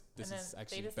 realized this and is then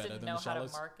actually they just better didn't than know the how to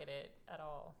shallows. market it at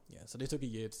all. Yeah, so they took a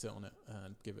year to sit on it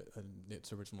and give it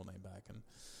its original name back and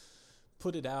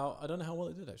put it out. I don't know how well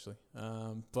it did actually,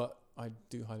 but I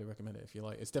do highly recommend it if you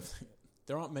like. It's definitely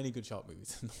there aren't many good shark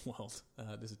movies in the world.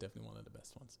 This is definitely one of the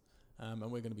best ones, and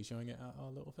we're going to be showing it at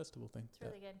our little festival thing. It's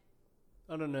really good.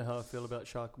 I don't know how I feel about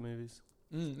shark movies.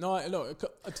 No.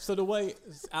 So the way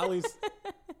Ali's,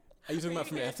 are you talking about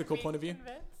from an ethical point of view?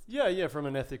 Yeah, from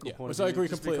an ethical Yeah, point which of view. I agree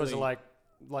just because completely.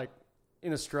 like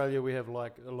in Australia we have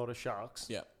like a lot of sharks.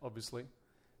 Yeah. Obviously,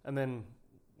 and then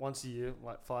once a year,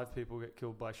 like 5 people get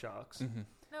killed by sharks, Mm-hmm.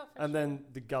 No, for and sure. then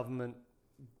the government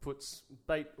puts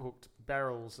bait hooked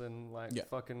barrels and like Yeah.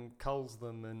 fucking culls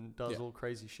them and does Yeah. all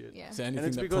crazy shit. Yeah. So And anything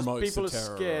it's that because promotes people are the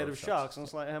terror scared of of sharks, and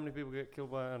it's like how many people get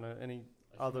killed by I don't know any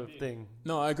other thing.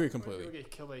 No, I agree When completely. people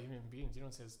get killed by human beings, you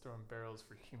don't say it's throwing barrels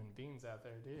for human beings out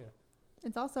there, do you?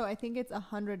 It's also, I think it's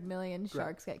 100 million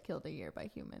sharks get killed a year by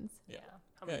humans. Yeah.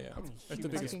 How Yeah, many, yeah. How many It's the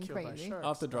humans biggest- get killed by Crazy. sharks?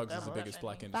 After Not drugs that is the much. biggest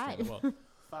black Five. industry in the world.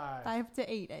 5.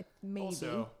 to 8, maybe.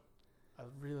 Also, I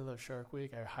really love Shark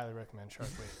Week. I highly recommend Shark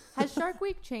Week. Has Shark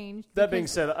Week changed? That being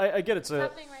Because- said, I get It's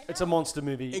happening right it's now. a monster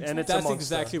movie, and it's That's a monster.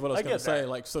 exactly what I was going get to say. that.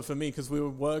 Like, so for me, because we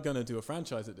were going to do a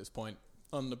franchise at this point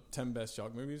on the 10 best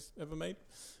shark movies ever made.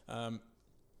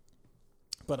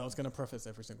 But I was going to preface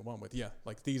every single one with,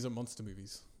 like these are monster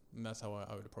movies. And that's how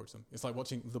I would approach them. It's like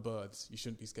watching The Birds. You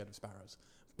shouldn't be scared of sparrows.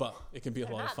 But it can be a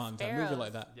They're lot of not fun to have a movie sparrows.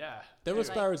 like that. Yeah. There were Like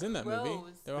sparrows in that movie.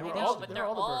 Crows. There They were were I all- know, but they're they're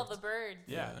all the all birds. the birds.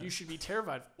 Yeah, Yeah. you should be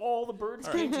terrified. All the birds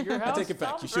All right. came to your I house. take it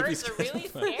back. Some You should be birds are scared really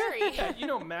of them. scary. Yeah, you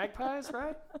know magpies,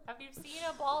 right? Have you seen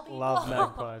a bald eagle? Love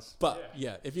magpies. But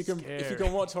yeah, if you can Scary.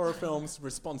 watch horror films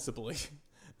responsibly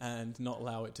and not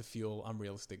allow it to fuel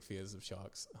unrealistic fears of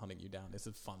sharks hunting you down, it's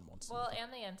a fun monster. Well, movie.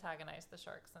 and they antagonize the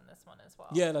sharks in this one as well.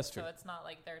 Yeah, that's true. So it's not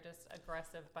like they're just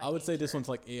aggressive. By I would say this nature.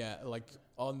 one's like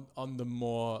on the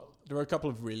more. There are a couple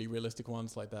of really realistic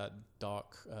ones like that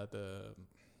the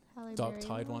Halle Dark Berry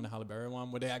Tide one, the Halle Berry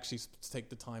one, where they actually take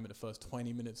the time in the first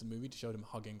 20 minutes of the movie to show them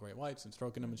hugging great whites and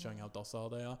stroking them and showing how docile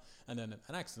they are, and then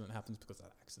an accident happens because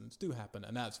accidents do happen,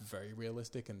 and that's very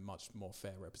realistic and much more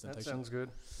fair That representation. sounds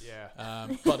good. Yeah.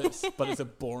 But it's a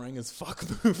boring as fuck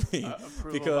movie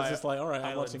Approval because by it's like, all right,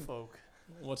 I'm island folk.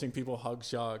 watching people hug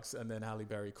sharks and then Halle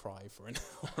Berry cry for an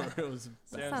hour. It was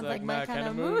That bad. sounds like my kind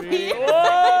of movie.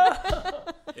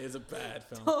 It is a bad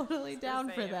film. Totally down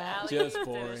for Same. that. Ally Just did a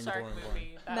boring, shark boring,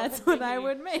 movie. That That's would what I be-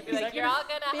 would make. Be like, you're all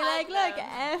gonna Be hug like, look,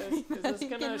 them. Is this everybody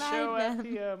gonna can show ride at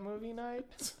them. the movie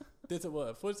night? There's a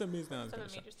word. What's the news now? It's So gonna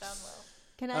the show. meters down low.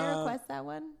 Can I Uh, request that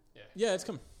one? Yeah, it's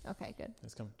coming. Okay, good.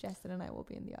 It's coming. Justin and I will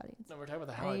be in the audience. No, we're talking about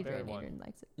the And Halle Berry one. Adrian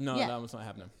likes it. No, Yeah. that one's not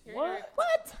happening. You're- What? you're-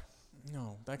 What?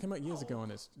 No, that came out years ago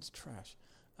and it's trash.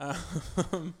 We're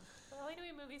only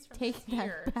doing movies from Take this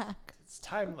year. that back. It's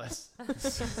timeless.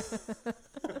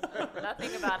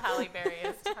 Nothing about Halle Berry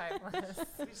is timeless.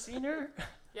 Have you seen her?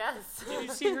 Yes. Did you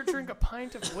see her drink a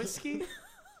pint of whiskey?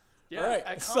 Yeah, Alright,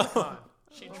 at so- Comic-Con.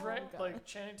 She Oh, drank, God. like,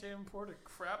 Channing Tatum poured a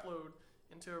crap load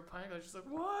into her pint glass. She's like,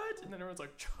 what? And then everyone's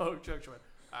like, chug, chug. She went,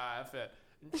 F it.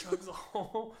 And chugs a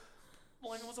whole,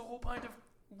 like, it was a whole pint of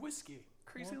whiskey.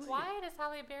 Crazy lady. Why does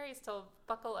Halle Berry still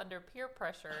buckle under peer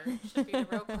pressure? Should be the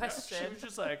real She question. was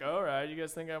just like, all right, you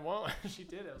guys think I won't? She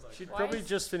did. I was like, She'd Why probably is-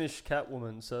 just finished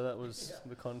Catwoman, so that was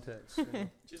the context. you know.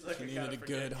 she's like, She I needed gotta a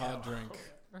forget good hard Catwoman. drink.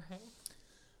 Right.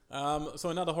 So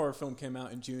another horror film came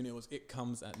out in June. It was It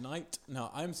Comes at Night.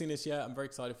 Now, I haven't seen this yet. I'm very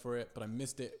excited for it, but I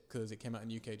missed it because it came out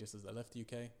in UK just as I left the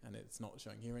UK, and it's not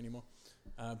showing here anymore.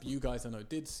 But you guys, I know,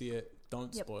 did see it.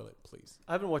 Don't Yep. spoil it, please.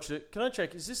 I haven't watched it. Can I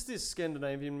check? Is this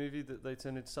Scandinavian movie that they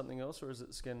turned into something else, or is it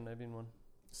the Scandinavian one?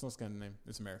 It's not Scandinavian.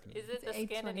 It's American. Is it It's the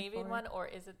Scandinavian A24. one or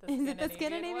is it the Is Scandinavian it the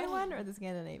Scandinavian one or the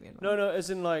Scandinavian one? No, as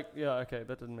in like, yeah, okay,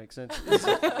 that doesn't make sense.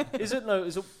 Is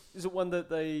it one that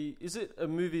is it a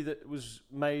movie that was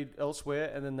made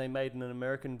elsewhere and then they made an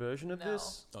American version of No.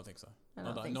 this? Don't think so. I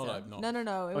don't Not- think not so. I've not.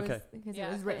 No. It Okay. was because Yeah,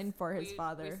 it was written 'cause for his we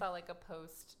father. saw like a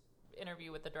post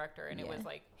interview with the director and it Yeah. was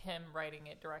like him writing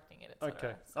it, directing it, etc.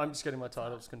 Okay, So I'm just getting my it's not-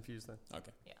 titles confused then.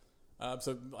 Okay. Yeah.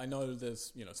 So I know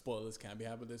there's, spoilers can be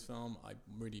had with this film. I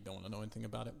really don't want to know anything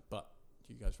about it, but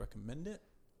do you guys recommend it?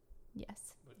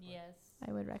 Yes, Yes.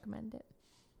 I would recommend it.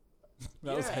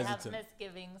 That was Yeah. I have hesitant.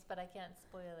 misgivings, but I can't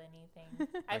spoil anything.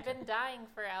 I've been dying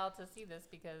for Al to see this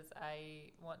because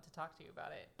I want to talk to you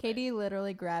about it. but- Katie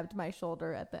literally grabbed my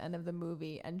shoulder at the end of the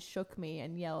movie and shook me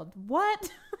and yelled,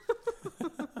 "What?"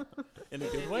 In in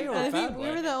a good way or I a think bad we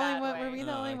way? were the only Bad one. way. Were we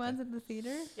the Oh, only okay. ones at the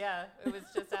theater? Yeah, it was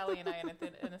just Allie and I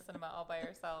in a cinema all by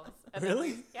ourselves. And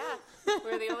Really? Yeah,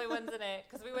 we were the only ones in it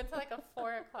because we went to like a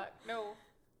 4 o'clock. No,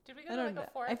 did we go I to don't like know.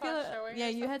 a 4 I feel o'clock showing? yeah, or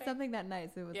you had something? something that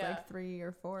night, so it was Yeah. like 3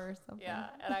 or 4 or something. Yeah,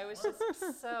 and I was just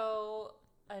so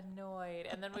annoyed.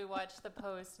 And then we watched the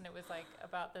post, and it was like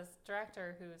about this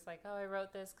director who was like, "Oh, I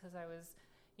wrote this because I was,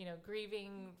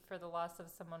 grieving for the loss of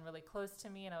someone really close to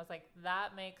me." And I was like,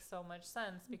 that makes so much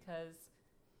sense because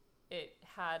it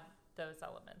had those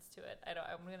elements to it.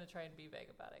 I'm gonna try and be vague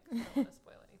about it because I don't want to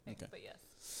spoil anything. Okay. But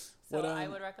yes, so What, I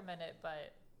would recommend it,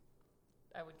 but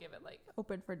I would give it like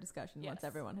Open for discussion once Yes.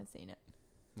 everyone has seen it.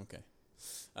 Okay.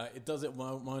 It does it. My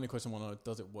only question was,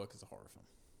 does it work as a horror film?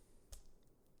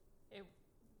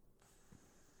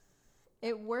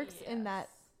 It works in that.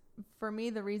 yes. For me,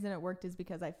 the reason it worked is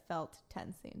because I felt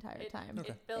tense the entire time. Okay.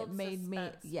 It builds made me-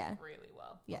 suspense yeah. really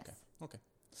well. Yes. Okay.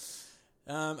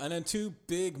 And then 2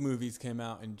 big movies came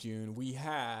out in June. We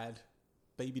had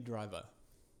Baby Driver.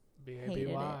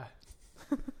 B-A-B-Y.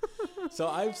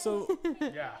 So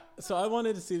Yeah. So I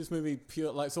wanted to see this movie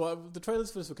pure, the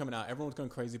trailers for this were coming out. Everyone was going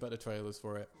crazy about the trailers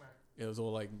for it. It was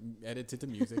all like edited to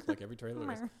music, like every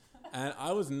trailer is. And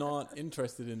I was not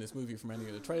interested in this movie from any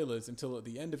of the trailers until at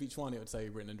the end of each one it would say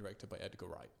written and directed by Edgar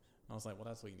Wright. And I was like, well,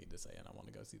 that's what you need to say, and I want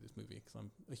to go see this movie because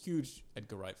I'm a huge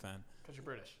Edgar Wright fan. Because you're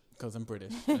British. Because I'm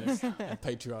British and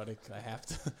patriotic. I have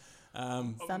to.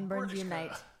 Sunburns British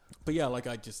unite. But yeah,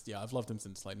 I've loved him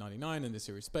since like '99 in the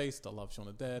series Spaced. I love Shaun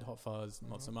of the Dead, Hot Fuzz,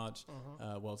 not so much.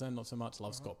 World's End, not so much.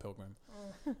 Love Scott Pilgrim.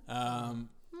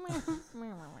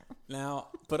 Now,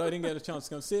 but I didn't get a chance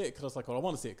to go see it because I was like, well, I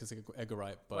want to see it because it's Edgar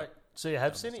Wright. But Wait, so you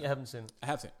have seen it? You haven't seen it? I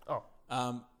have seen it.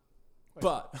 Oh.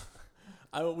 But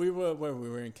we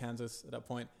were in Kansas at that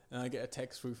point, and I get a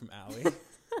text through from Allie.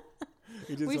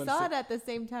 We saw it at the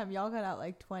same time. Y'all got out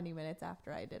like 20 minutes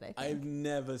after I did, I think. I've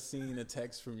never seen a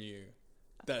text from you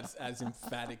that's as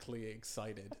emphatically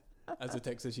excited as the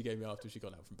text that she gave me after she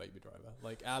got out from Baby Driver.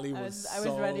 Like, Allie I was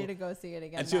was ready to go see it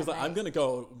again. and she was that like, I'm night. going to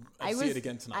go and see was- it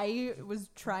again tonight. I was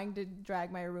trying to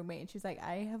drag my roommate, and she's like,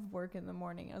 I have work in the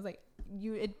morning. I was like,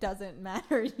 it doesn't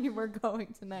matter. You were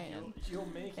going tonight. And You'll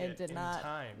make It it did in not-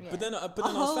 time. yeah. But then I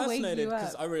I'll was wake fascinated you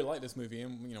because up. I really like this movie,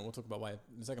 and we'll talk about why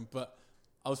in a second. But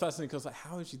I was fascinated because like,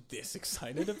 how is she this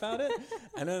excited about it?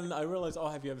 And then I realized,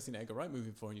 have you ever seen an Edgar Wright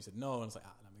movie before? And you said no, and I was like,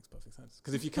 that makes perfect sense.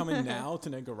 Because if you come in now to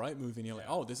an Edgar Wright movie, and you're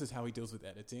like, this is how he deals with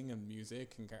editing and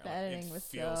music, and The editing it was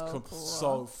feels so cool.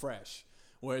 so fresh.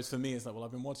 Whereas for me, it's like, well, I've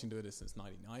been watching do this since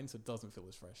 '99, so it doesn't feel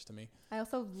as fresh to me. I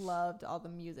also loved all the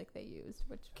music they used,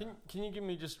 which Can you give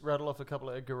me just rattle off a couple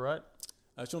of Edgar Wright?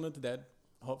 Shaun of the Dead,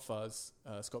 Hot Fuzz,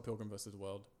 Scott Pilgrim vs. the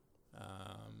World,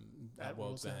 At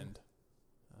World's End.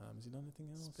 Has he done anything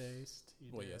else? Spaced.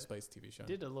 Space TV show.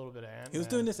 He did a little bit of Ant-Man. He was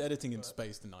doing this editing in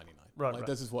Space in '99. Right.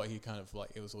 This is what he kind of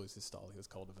like. It was always his style. He was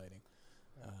cultivating.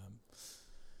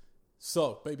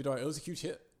 So, Baby Driver, it was a huge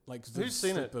hit. Like, Who's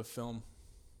seen it? Super film.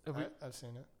 Have we, I've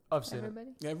seen it. I've seen it. everybody.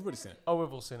 Yeah, everybody's seen it. Oh,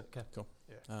 we've all seen it. Okay.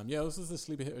 This was the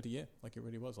sleeper hit of the year. Like, it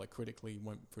really was. Like, critically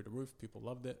went through the roof. People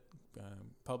loved it.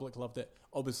 Public loved it.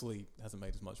 Obviously, it hasn't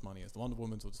made as much money as the Wonder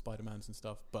Womans or the Spider-Mans and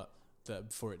stuff, but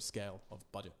for its scale of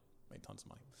budget, made tons of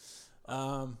money.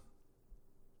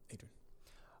 Adrian.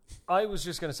 I was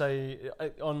just going to say,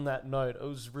 on that note,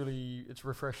 it's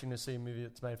refreshing to see a movie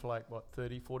that's made for like,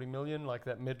 30, 40 million, like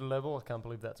that mid-level. I can't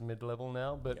believe that's mid-level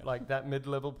now, but Yeah. like that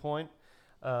mid-level point,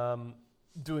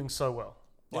 doing so well.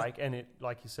 Yeah. Like, and it,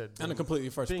 like you said, And a completely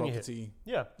fresh being a hit. property.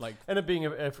 yeah. Like, And it being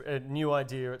a new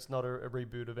idea, it's not a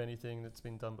reboot of anything that's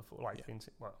been done before. Like, Yeah. you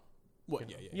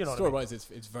you know, what I story-wise,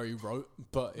 it's very rote,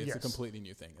 but it's a Yes. completely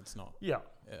new thing. It's not. yeah.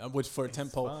 Which for a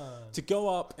tempo Fun. to go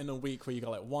up in a week where you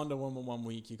got like Wonder Woman 1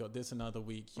 week, you got this another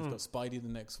week, you've got Spidey the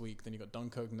next week, then you got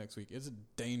Dunkirk the next week. It's a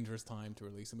dangerous time to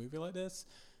release a movie like this,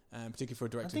 and particularly for a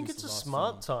director. I think who's it's a the last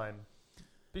smart film. time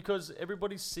because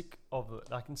everybody's sick of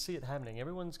it. I can see it happening.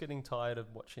 Everyone's getting tired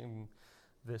of watching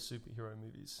their superhero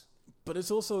movies. But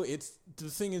it's also the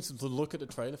thing is to look at the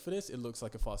trailer for this, it looks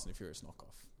like a Fast and the Furious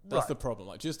knockoff. That's Right. the problem.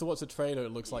 Like just to watch the trailer, it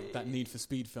looks like that Need for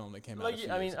Speed film that came out. Like, A few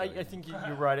I mean, years ago. I think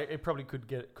you're right. It probably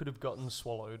could have gotten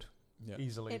swallowed Yeah.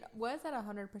 easily. It was at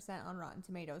 100% on Rotten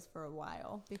Tomatoes for a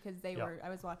while because Yeah. I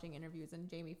was watching interviews and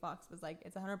Jamie Foxx was like,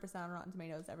 it's 100% on Rotten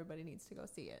Tomatoes. Everybody needs to go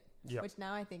see it. Yeah. Which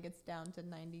now I think it's down to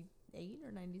 98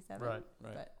 or 97. Right.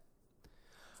 But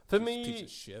For Piece me, of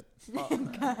shit.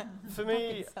 for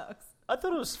me, it sucks. I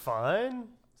thought it was fine.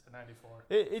 It's a 94.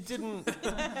 It didn't.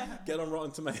 Get on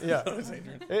Rotten Tomatoes, Yeah.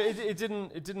 Adrian.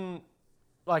 It didn't.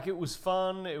 Like it was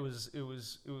fun. It was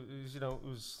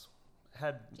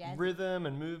had Jazzy. rhythm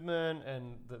and movement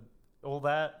and all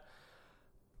that.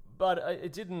 but I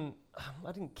didn't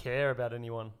care about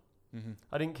anyone. Mm-hmm.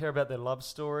 I didn't care about their love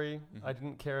story. Mhm. I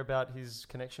didn't care about his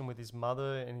connection with his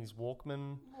mother and his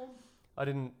Walkman.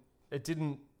 It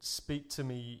didn't speak to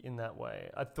me in that way.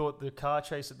 I thought the car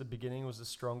chase at the beginning was the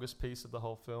strongest piece of the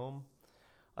whole film.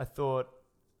 I thought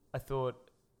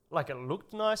like it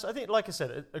looked nice. I think, like I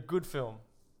said, a good film,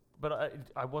 but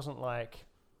I wasn't like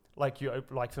you.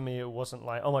 Like for me, it wasn't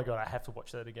like, oh my God, I have to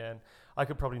watch that again. I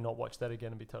could probably not watch that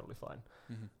again and be totally fine.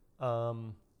 Mm-hmm.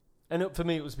 And for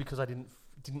me, it was because I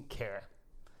didn't care.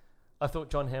 I thought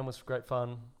John Hamm was great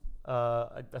fun.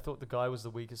 I thought the guy was the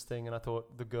weakest thing, and I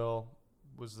thought the girl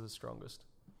was the strongest.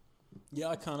 Yeah,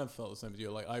 I kind of felt the same as you.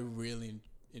 Like, I really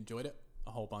enjoyed it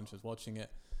a whole bunch. I was watching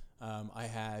it. I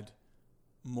had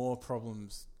more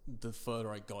problems the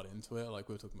further I got into it. Like,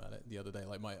 we were talking about it the other day.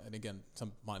 Like, and again,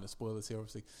 some minor spoilers here,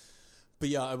 obviously. But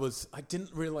yeah, I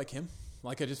didn't really like him.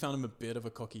 Like, I just found him a bit of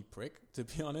a cocky prick, to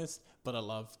be honest. But I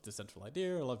loved the central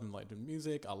idea. I loved him, like, doing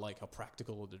music. I like how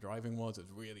practical the driving was. It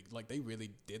was really, like, they really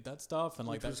did that stuff. And,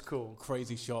 like, Which was cool.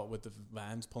 Crazy shot with the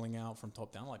vans pulling out from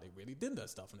top down. Like, they really did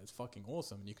that stuff. And it's fucking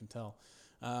awesome. And you can tell.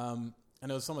 And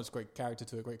there was so much great character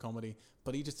to it, great comedy.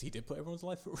 But he did put everyone's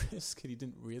life at risk. And he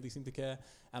didn't really seem to care.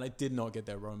 And I did not get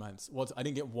their romance. I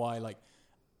didn't get why, like,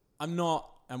 I'm not,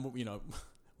 and, you know...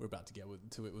 We're about to get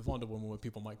to it with Wonder Woman, where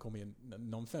people might call me a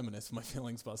non-feminist for my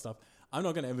feelings about stuff. I'm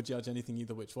not going to ever judge anything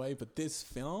either which way, but this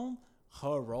film,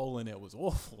 her role in it was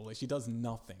awful. Like, she does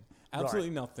nothing.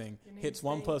 Absolutely nothing. Hits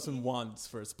one person once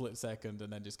for a split second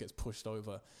and then just gets pushed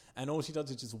over. And all she does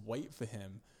is just wait for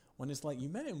him. When it's like, you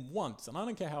met him once, and I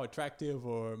don't care how attractive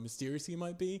or mysterious he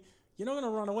might be, you're not going to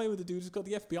run away with the dude who's got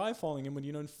the FBI following him when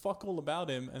you know fuck all about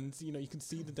him, and you know you can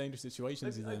see the dangerous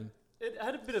situations he's in. It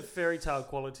had a bit of fairy tale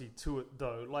quality to it,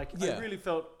 though. Like, Yeah. I really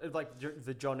felt like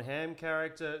the John Hamm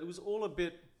character. It was all a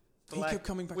bit. He kept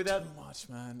coming back too much,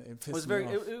 man. It pissed me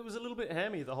off. It was a little bit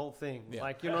hammy, the whole thing. Yeah.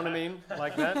 Like, you know what I mean?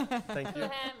 Like that. Thank you.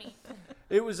 Hammy.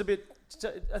 It was a bit.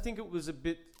 I think it was a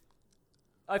bit.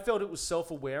 I felt it was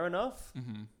self-aware enough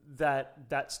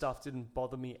that stuff didn't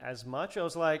bother me as much. I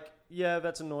was like, yeah,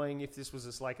 that's annoying if this was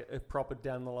just like a proper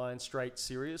down-the-line, straight,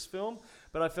 serious film.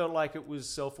 But I felt like it was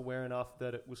self-aware enough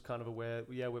that it was kind of aware,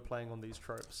 yeah, we're playing on these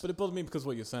tropes. But it bothered me because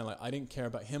what you're saying, like, I didn't care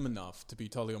about him enough to be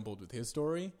totally on board with his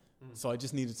story. So I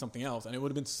just needed something else. And it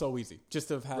would have been so easy just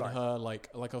to have had her, like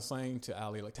I was saying to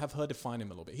Ali, like, to have her define him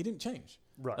a little bit. He didn't change.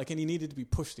 Right. Like, and he needed to be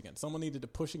pushed against. Someone needed to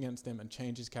push against him and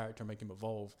change his character and make him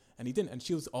evolve. And he didn't. And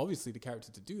she was obviously the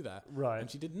character to do that. Right.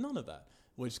 And she did none of that.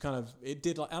 Which kind of, it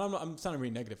did, like, and I'm sounding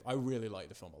really negative. I really liked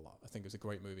the film a lot. I think it was a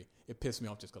great movie. It pissed me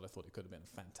off just because I thought it could have been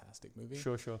a fantastic movie.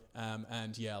 Sure.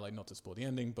 And yeah, like, not to spoil the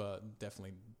ending, but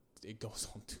definitely it goes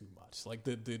on too much. Like,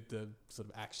 the sort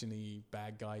of actiony,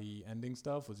 bad guy-y ending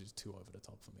stuff was just too over the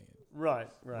top for me. It Right.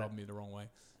 rubbed me the wrong way.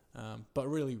 But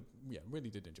really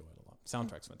did enjoy it a lot.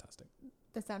 Soundtrack's fantastic.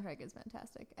 The soundtrack is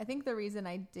fantastic. I think the reason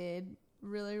I did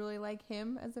really, really like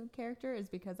him as a character is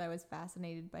because I was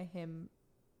fascinated by him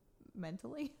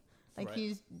mentally. Like, Right.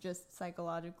 he's just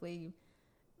psychologically,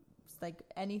 like,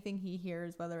 anything he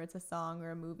hears, whether it's a song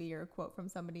or a movie or a quote from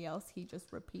somebody else, he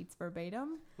just repeats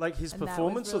verbatim. Like his And that was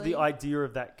performance or the really- idea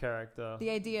of that character? The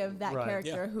idea of that Right.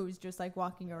 character Yeah. who's just, like,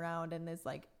 walking around and is,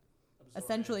 like,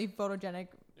 essentially photogenic,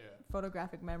 Yeah.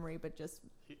 photographic memory, but just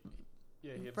He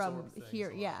from absorbed things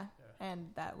here, a lot. yeah.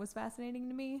 And that was fascinating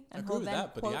to me. I And agree he'll with then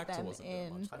that, but the quote actor them wasn't very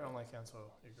in. much. I don't like Ansel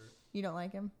Elgort. You don't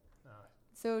like him? No.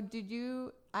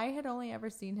 So I had only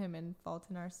ever seen him in Fault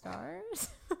in Our Stars.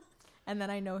 And then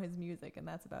I know his music, and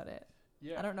that's about it.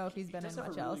 Yeah, I don't know if he's been does in have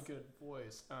much a really else. good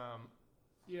voice.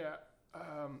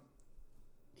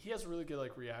 He has really good,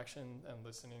 like, reaction and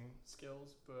listening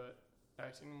skills, but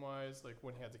acting wise, like,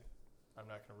 when he had to, I'm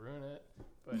not gonna ruin it,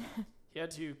 but he had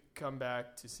to come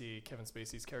back to see Kevin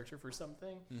Spacey's character for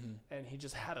something, and he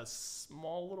just had a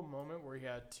small little moment where he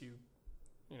had to,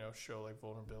 you know, show, like,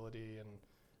 vulnerability and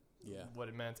what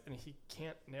it meant, and he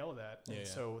can't nail that. And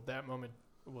so that moment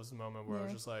was the moment where I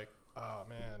was just like, oh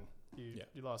man,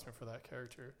 you lost me for that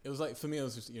character. It was like, for me, it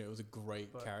was just, you know, it was a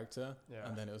great character. Yeah.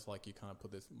 And then it was like, you kind of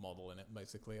put this model in it,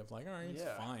 basically, of like, all right, it's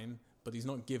Yeah. fine. But he's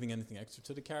not giving anything extra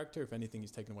to the character. If anything,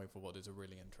 he's taken away from what is a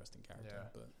really interesting character.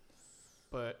 Yeah.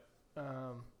 But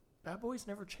Bad Boys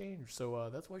never changed, so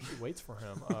that's why she waits for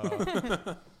him.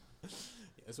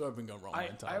 that's where I've been going wrong.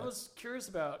 I was curious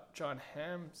about John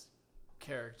Hamm's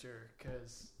character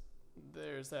because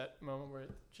there's that moment where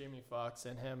Jamie Foxx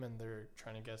and him and they're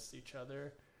trying to guess each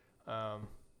other.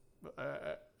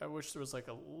 But I wish there was, like,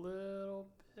 a little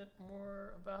bit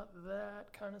more about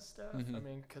that kind of stuff. I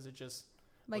mean, because it just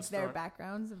Like was their thrown-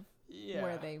 backgrounds of Yeah.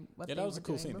 where they what Yeah, they that was were a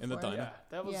cool doing scene in the before. diner. Yeah,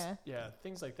 that was Yeah.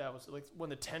 things like that was like when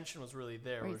the tension was really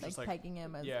there. Where Where he's it's like just like pegging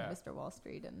him as yeah. Mr. Wall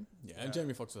Street and Yeah, Yeah. and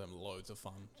Jamie Foxx was having loads of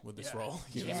fun with this Yeah. role.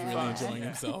 He was Jamie really Foxx. enjoying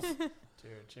himself.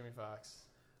 dude, Jamie Foxx.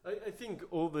 I think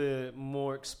all the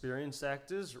more experienced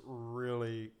actors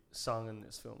really sung in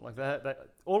this film. Like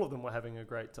that, all of them were having a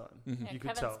great time. Mhm. Yeah, You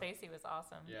could Kevin tell. Spacey was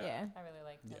awesome. Yeah. I really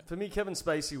liked him. Yeah. For me, Kevin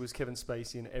Spacey was Kevin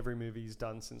Spacey in every movie he's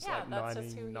done since Yeah, like that's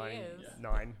just who he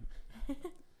 1999.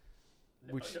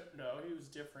 Which- No, he was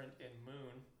different in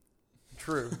Moon.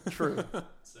 True.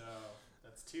 So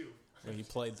that's 2. When he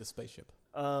played the spaceship.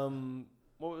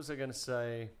 What was I going to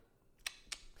say?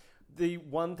 The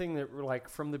one thing that, like,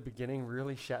 from the beginning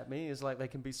really shat me is, like, they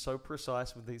can be so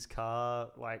precise with these car,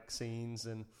 like, scenes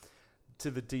and to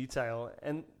the detail.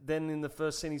 And then in the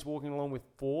first scene, he's walking along with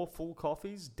 4 full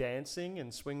coffees, dancing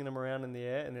and swinging them around in the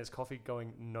air, and there's coffee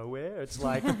going nowhere. It's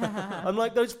like, I'm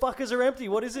like, those fuckers are empty.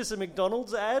 What is this, a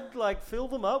McDonald's ad? Like, fill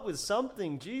them up with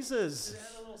something. Jesus. Did it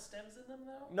have little stems in them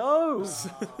though? No.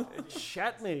 It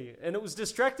shat me. And it was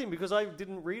distracting because I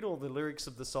didn't read all the lyrics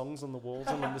of the songs on the walls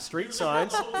and on the street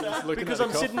signs. Because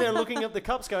I'm sitting there looking at the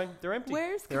cups going, they're empty.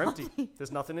 Where's They're coffee? empty.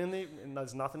 There's nothing in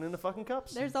the fucking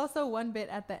cups. There's also one bit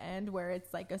at the end where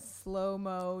it's like a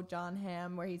slow-mo John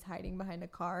Hamm where he's hiding behind a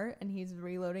car and he's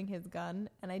reloading his gun.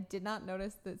 And I did not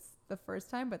notice this the first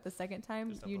time, but the second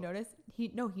time Just you up. notice he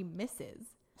misses.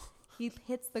 He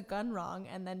hits the gun wrong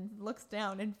and then looks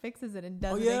down and fixes it and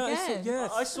does it again.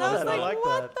 yes. I And saw I was that. like, I like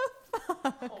what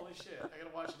that. the Holy shit! I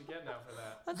gotta watch it again now for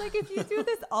that. I was like, if you do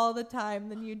this all the time,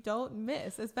 then you don't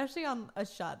miss, especially on a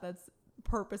shot that's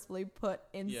purposefully put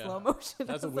in Yeah. slow motion.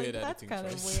 That's I a was like, weird that's editing kind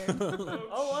of choice. weird.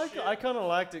 Oh, I kind of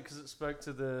liked it because it spoke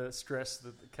to the stress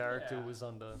that the character Yeah. was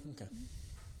under. Okay.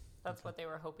 That's what they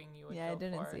were hoping you would Yeah, go I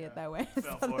didn't for. see it that way.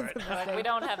 Fell So for that's it. a Like, we mistake.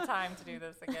 don't have time to do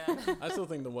this again. I still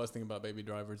think the worst thing about Baby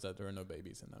Driver is that there are no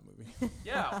babies in that movie.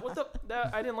 Yeah,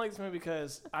 I didn't like this movie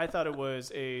because I thought it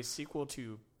was a sequel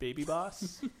to Baby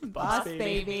Boss. Boss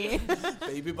baby.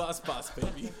 Baby Boss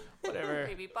Baby. Whatever.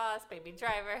 Baby boss, baby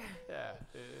driver, Yeah,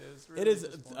 it is. It is.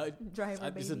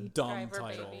 Driver It's a baby. dumb Driver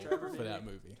title baby. Driver for baby. that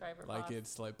movie. driver Like boss.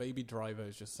 it's like Baby Driver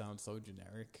just sounds so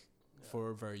generic for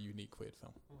a very unique weird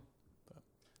film.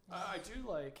 I do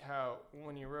like how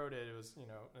when you wrote it, it was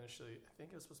initially I think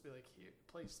it was supposed to be like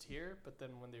placed here, but then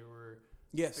when they were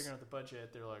Yes. figuring out the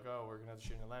budget, they're like, oh, we're gonna have to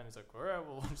shoot in Atlanta. He's like, all right,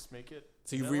 we'll just make it.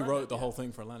 So you in Atlanta. rewrote the Yeah. whole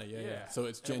thing for Atlanta. Yeah. So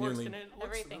it's And it works, genuinely. and it looks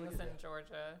Everything's really good, in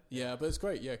Georgia. Yeah, but it's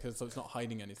great. Yeah, because it's not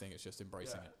hiding anything. It's just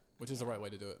embracing Yeah. it, which is the right way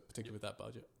to do it, particularly with that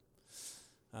budget.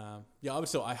 Yeah,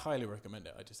 I highly recommend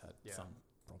it. I just had Yeah. some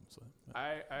problems with it. But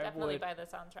I Definitely would buy the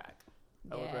soundtrack.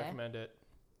 I would Yeah. recommend it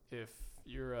if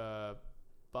you're a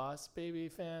Boss Baby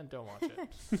fan. Don't watch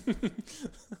it.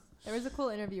 There was a cool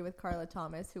interview with Carla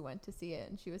Thomas who went to see it,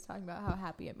 and she was talking about how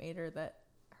happy it made her that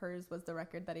hers was the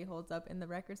record that he holds up in the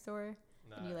record store,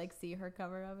 and you like see her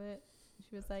cover of it.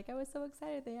 She was like, I was so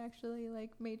excited they actually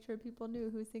like made sure people knew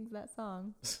who sings that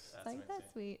song. It's That's like, amazing.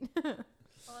 that's sweet.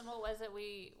 Well, and what was it?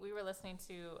 We were listening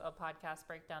to a podcast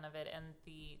breakdown of it, and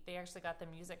they actually got the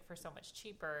music for so much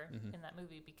cheaper Mhm. in that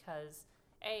movie because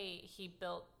he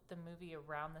built the movie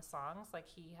around the songs. Like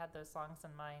he had those songs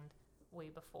in mind way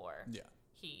before yeah,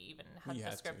 he even had He the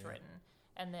had to, script yeah. written,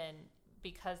 and then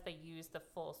because they used the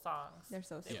full songs, They're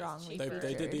so Yes. strongly they did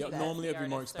featured the that- normally it'd be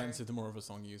more artists are- expensive the more of a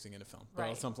song using in a film, but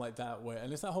Right. something like that where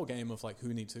and it's that whole game of like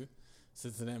who needs who. So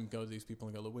to them, go to these people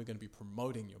and go, look, we're going to be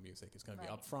promoting your music. It's going to be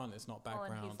Right. up front. It's not Well,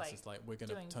 and background. he's, It's like, just like we're going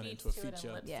doing to turn it beats into a to it and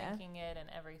feature. lip Yeah. syncing it and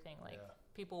everything. Like Yeah.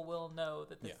 people will know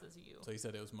that this Yeah. is you. So he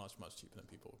said it was much, much cheaper than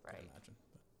people could Right. imagine.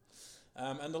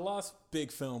 But, and the last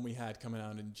big film we had coming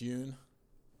out in June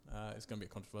is going to be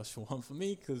a controversial one for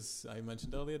me because I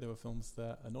mentioned earlier there were films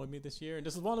that annoyed me this year, and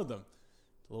this is one of them.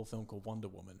 A little film called Wonder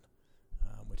Woman,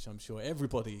 which I'm sure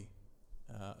everybody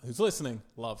who's listening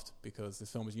loved because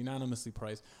this film was unanimously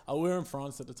praised. We were in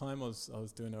France at the time. I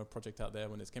was doing a project out there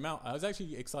when this came out. I was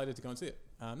actually excited to go and see it.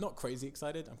 Not crazy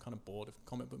excited. I'm kind of bored of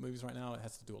comic book movies right now. It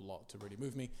has to do a lot to really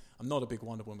move me. I'm not a big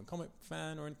Wonder Woman comic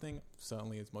fan or anything.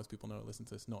 Certainly, as most people know that listen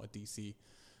to this, not a DC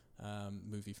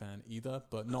movie fan either,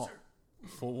 but not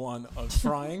for one of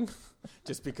trying.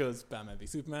 Just because Batman v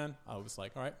Superman, I was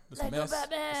like, all right, there's some Lego mess, there's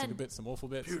Batman! some good bits, some awful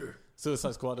bits.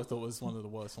 Suicide Squad, I thought was one of the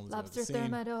worst ones I've ever seen.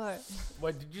 Thermidor.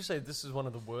 Wait, did you say this is one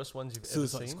of the worst ones you've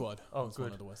Suicide ever seen? Squad Oh, was one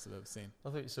good. of the worst I've ever seen. I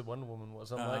thought you said Wonder Woman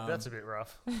was. I'm like, that's a bit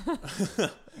rough.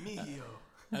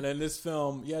 And then this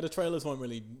film, the trailers weren't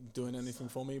really doing anything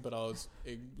for me, but I was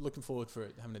looking forward for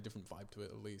it having a different vibe to it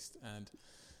at least. And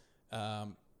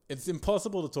it's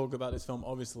impossible to talk about this film,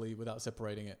 obviously, without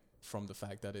separating it from the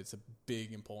fact that it's a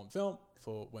big, important film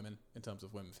for women in terms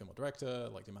of women female director,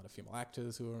 like the amount of female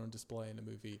actors who are on display in the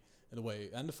movie, in a way,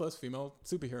 and the first female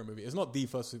superhero movie. It's not the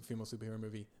first female superhero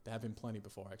movie. There have been plenty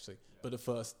before, actually, but the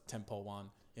first tentpole one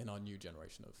in our new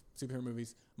generation of superhero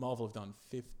movies. Marvel have done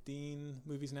 15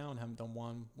 movies now and haven't done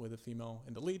one with a female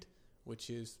in the lead, which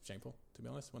is shameful, to be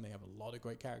honest, when they have a lot of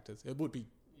great characters. It would be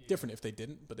different if they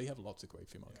didn't, but they have lots of great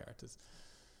female characters.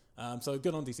 So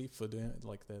good on DC for doing it,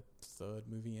 like their third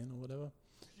movie in or whatever.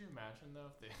 Could you imagine, though,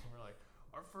 if they were like,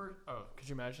 could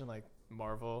you imagine, like,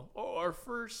 Marvel, our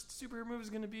first superhero movie is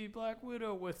going to be Black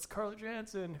Widow with Scarlett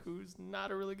Johansson, who's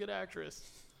not a really good actress.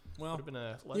 Well, would have been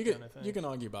a letdown, I think. You can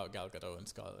argue about Gal Gadot and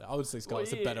Scarlett. I would say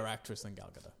Scarlett's a better actress than Gal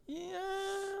Gadot. Yeah,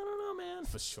 I don't know, man.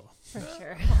 For sure. For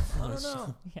sure. I don't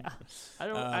know. Yeah. I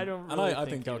don't and really I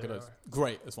think Gal either Gadot's are.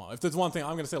 great as well. If there's one thing,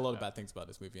 I'm going to say a lot of bad things about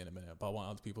this movie in a minute, but I want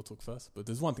other people to talk first. But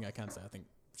there's one thing I can say. I think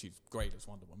she's great as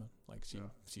Wonder Woman. Like,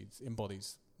 she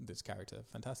embodies this character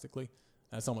fantastically.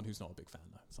 As someone who's not a big fan,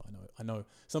 though, so I know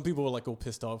some people were like all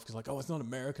pissed off because like, oh, it's not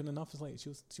American enough. It's like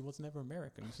she was never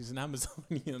American. She's an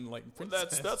Amazonian like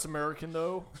princess. That's American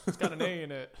though. It's got an A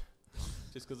in it.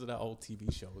 Just because of that old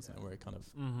TV show, wasn't it, where it kind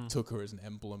of took her as an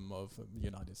emblem of the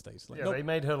United States. Like, they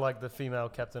made her like the female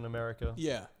Captain America.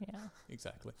 Yeah,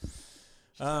 exactly.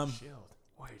 Shield.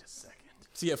 Wait a second.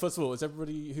 So yeah, first of all, is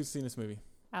everybody who's seen this movie?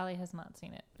 Ali has not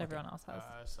seen it. Everyone else has.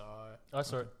 I saw it. I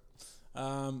saw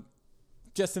it.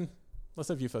 Justin, let's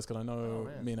have you first, because I know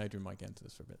man. me and Adrian might get into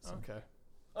this for a bit. So. Okay.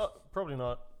 Oh, probably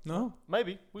not. No?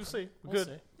 Maybe. We'll see. We'll Good.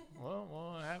 see. Well,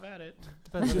 we'll have at it.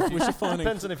 Depends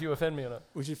on if you offend me or not.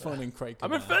 We should phone in Craig.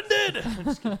 I'm offended!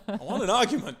 I want an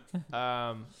argument.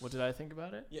 What did I think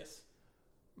about it? Yes.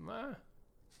 Nah.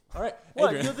 All right,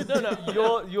 What? Adrian.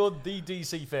 You're the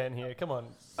DC fan here. Come on.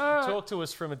 Talk to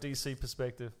us from a DC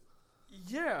perspective.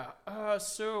 Yeah.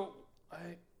 So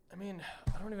I mean,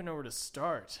 I don't even know where to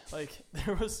start. Like,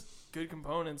 there was good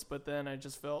components, but then I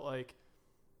just felt like,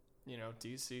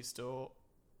 DC still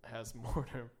has more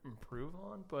to improve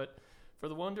on. But for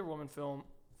the Wonder Woman film,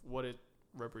 what it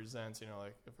represents,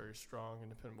 like a very strong,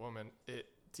 independent woman, it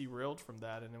derailed from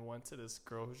that and it went to this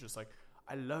girl who's just like,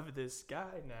 I love this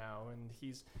guy now.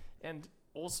 And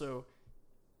also,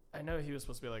 I know he was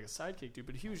supposed to be like a sidekick dude,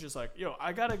 but he was just like, yo,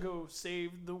 I gotta go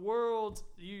save the world.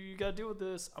 You gotta deal with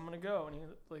this. I'm gonna go. And he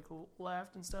like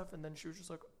laughed and stuff. And then she was just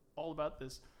like all about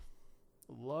this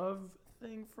love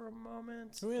thing for a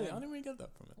moment. Really? I didn't really get that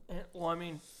from it. Well, I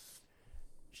mean,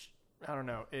 I don't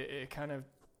know. It kind of,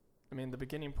 the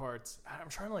beginning parts, I'm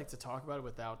trying to talk about it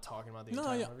without talking about the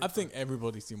entire movie. I think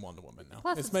everybody's seen Wonder Woman now.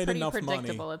 Plus, it's made pretty enough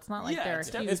predictable. money. It's not like there are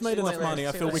huge It's made enough money.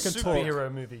 I feel we can talk.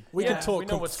 Superhero movie. We can talk we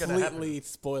know what's gonna completely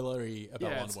spoilery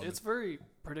about Wonder Woman. It's very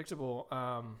predictable.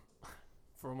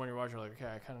 For when you're watching, you're like,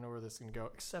 okay, I kind of know where this is gonna go.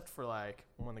 Except for like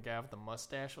when the guy with the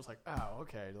mustache was like, oh,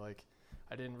 okay, like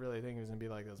I didn't really think it was gonna be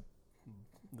like this,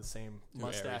 the same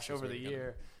mustache over the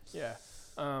year. Yeah.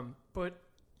 But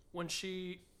when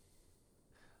she,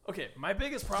 okay, my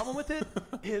biggest problem with it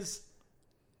is,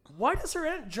 why does her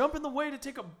aunt jump in the way to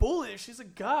take a bullet if she's a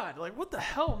god? Like, what the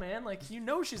hell, man? Like,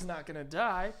 she's not gonna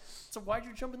die, so why'd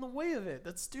you jump in the way of it?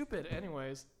 That's stupid.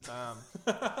 Anyways,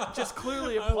 just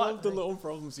clearly a plot I love the thing. little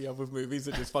problems you have with movies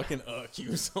that just fucking irk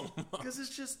you so much. Because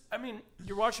it's just,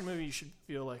 you're watching a movie, you should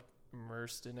feel like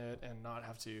immersed in it and not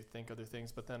have to think other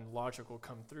things, but then logic will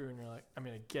come through and you're like, I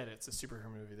get it, it's a superhero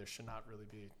movie, there should not really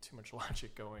be too much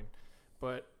logic going.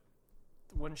 But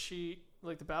when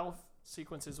the battle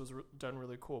sequences was done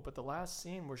really cool, but the last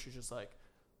scene where she's just like,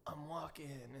 I'm walking,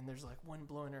 and there's like wind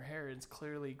blowing her hair, and it's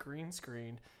clearly green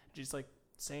screen, she's like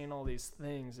saying all these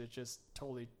things, it just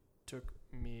totally took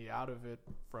me out of it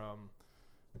from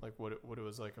like what it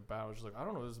was like about. I was just like, I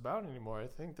don't know what this is about anymore. I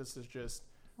think this is just,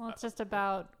 well, it's just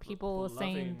about people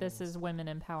saying loving, this is women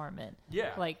empowerment.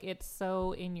 yeah, Like, it's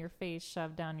so in your face,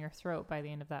 shoved down your throat by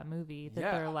the end of that movie that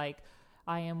they're like,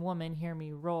 I am woman, hear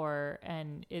me roar.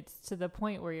 And it's to the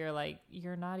point where you're like,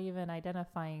 you're not even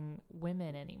identifying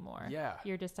women anymore. Yeah.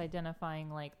 You're just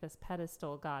identifying like this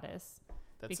pedestal goddess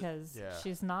because yeah.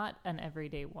 she's not an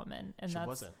everyday woman. And She that's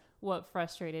wasn't. what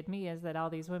frustrated me, is that all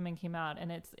these women came out,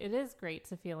 and it is great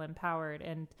to feel empowered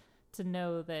and to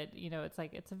know that, it's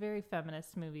like, it's a very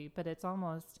feminist movie, but it's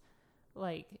almost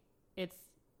like it's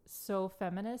so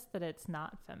feminist that it's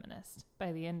not feminist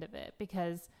by the end of it,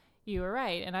 because you were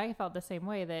right. And I felt the same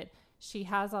way, that she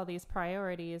has all these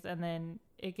priorities and then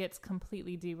it gets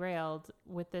completely derailed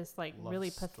with this like really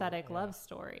pathetic love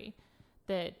story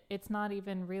that it's not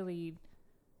even really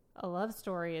a love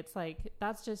story. It's like,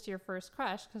 that's just your first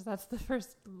crush, because that's the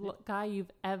first guy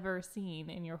you've ever seen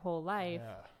in your whole life.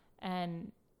 Yeah.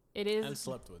 And it is, And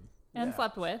slept with. and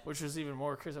slept with. Which was even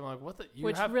more crazy. I'm like, what the?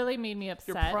 Which really made me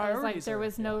upset. I was like, priorities there are-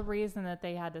 was no reason that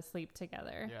they had to sleep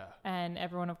together. Yeah. And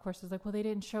everyone, of course, was like, well, they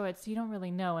didn't show it, so you don't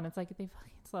really know. And it's like, they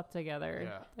fucking slept together.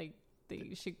 Yeah. Like,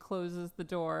 she closes the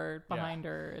door behind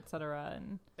her, etc.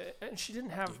 And she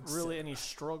didn't have really any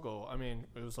struggle. I mean,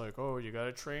 it was like, oh, you got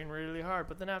to train really hard.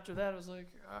 But then after that, it was like,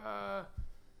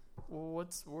 well,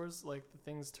 where's like the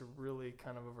things to really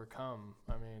kind of overcome?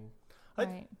 I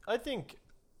mean, I think,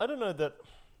 I don't know that,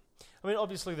 I mean,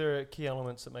 obviously there are key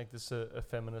elements that make this a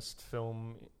feminist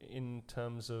film in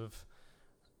terms of,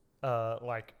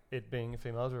 like, it being a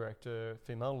female director,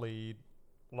 female lead,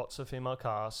 lots of female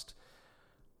cast.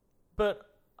 But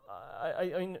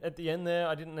I mean, at the end there,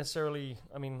 I didn't necessarily,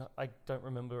 I mean, I don't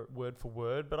remember it word for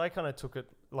word, but I kind of took it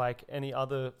like any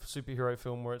other superhero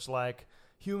film where it's like,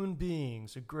 human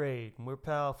beings are great, and we're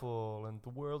powerful, and the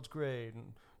world's great,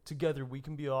 and together we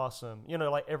can be awesome. You know,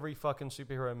 like every fucking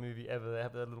superhero movie ever, they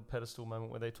have that little pedestal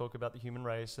moment where they talk about the human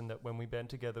race and that when we band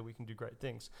together, we can do great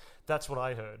things. That's what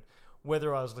I heard.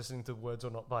 Whether I was listening to the words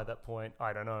or not by that point,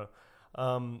 I don't know.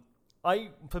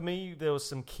 For me, there was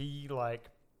some key, like,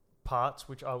 parts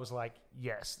which I was like,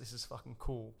 yes, this is fucking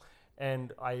cool.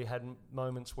 And I had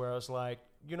moments where I was like,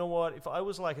 you know what, if I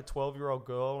was like a 12-year-old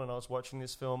girl and I was watching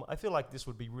this film, I feel like this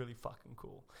would be really fucking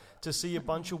cool to see a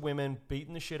bunch of women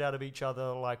beating the shit out of each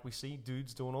other like we see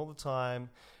dudes doing all the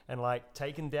time, and like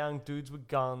taking down dudes with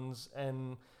guns,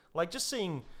 and like just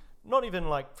seeing, not even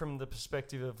like from the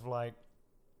perspective of like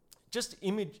just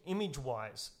image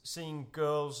wise, seeing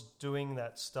girls doing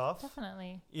that stuff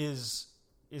Definitely. is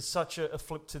such a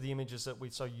flip to the images that we're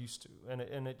so used to,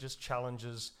 and it just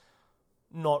challenges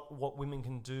not what women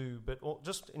can do, but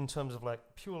just in terms of like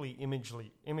purely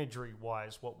imagery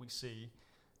wise, what we see,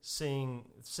 seeing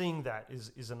that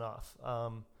is enough.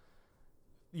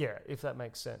 Yeah, if that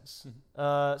makes sense.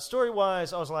 Story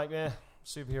wise, I was like,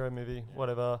 superhero movie,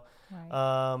 whatever.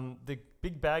 Right. The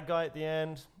big bad guy at the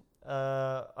end.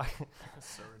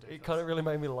 It kind of really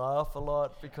made me laugh a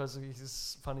lot because of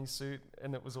his funny suit,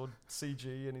 and it was all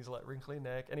CG, and he's like wrinkly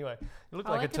neck. Anyway, he looked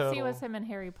All like I a could turtle. see was him in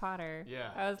Harry Potter. Yeah,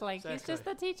 I was like, he's just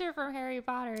the teacher from Harry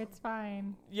Potter. It's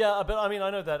fine. Yeah, but I mean, I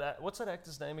know that. What's that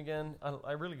actor's name again?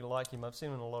 I really like him. I've seen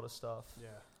him in a lot of stuff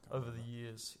over the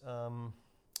years. God,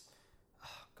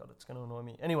 it's going to annoy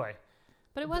me. Anyway,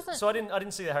 but it wasn't. So I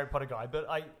didn't see the Harry Potter guy, but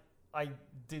I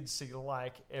did see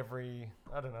like every,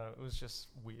 I don't know, it was just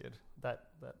weird. That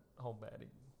whole baddie.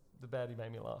 The baddie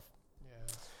made me laugh.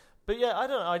 Yeah. But yeah, I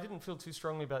don't know, I didn't feel too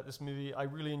strongly about this movie. I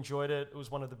really enjoyed it. It was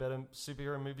one of the better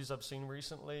superhero movies I've seen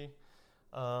recently.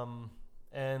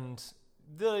 And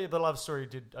the love story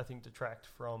did, I think, detract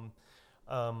from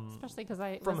especially because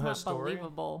it from was her not story.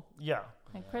 believable. Yeah.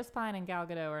 Like Chris Pine and Gal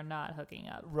Gadot are not hooking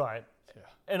up. Right. Yeah.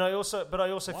 And I also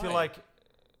feel like,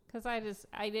 because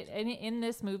in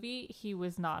this movie, he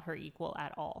was not her equal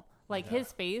at all. Like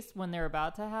his face when they're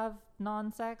about to have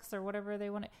non-sex or whatever they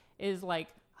want is like,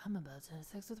 I'm about to have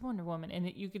sex with Wonder Woman.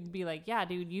 And you could be like, yeah,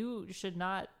 dude, you should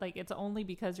not, like, it's only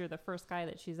because you're the first guy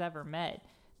that she's ever met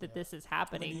that this is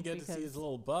happening. You get to see his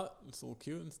little butt. It's all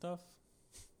cute and stuff.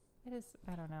 It is,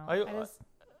 I don't know.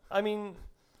 I mean,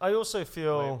 I also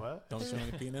feel... Wait, what? Don't show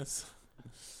any penis.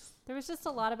 There was just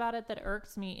a lot about it that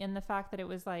irked me in the fact that it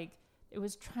was like, it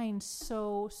was trying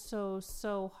so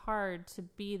hard to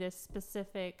be this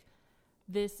specific,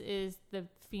 this is the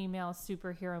female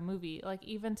superhero movie. Like,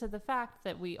 even to the fact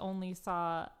that we only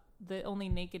saw, the only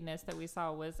nakedness that we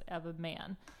saw was of a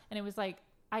man. And it was like,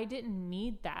 I didn't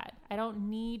need that. I don't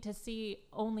need to see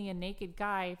only a naked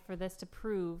guy for this to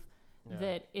prove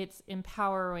that it's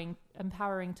empowering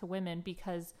to women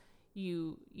because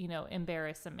you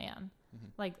embarrass a man. Mm-hmm.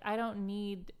 Like, I don't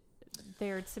need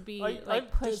there to be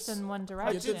pushed in one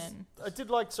direction. I did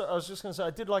like. So I was just going to say,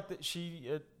 I did like that she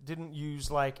didn't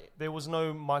use like. There was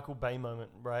no Michael Bay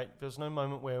moment, right? There was no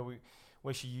moment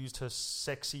where she used her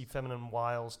sexy feminine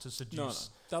wiles to seduce.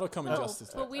 No, that'll come in Justice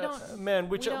League. But we don't. Man,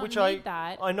 we don't need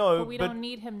that. I know, but we don't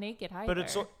need him naked either. But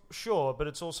it's sure, but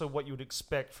it's also what you would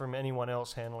expect from anyone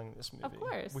else handling this movie. Of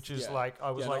course, which is like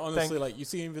I was like, honestly, like you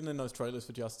see even in those trailers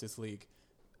for Justice League,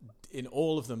 in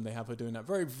all of them they have her doing that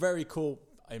very, very cool.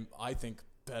 I think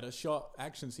better shot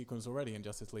action sequence already in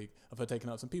Justice League of her taking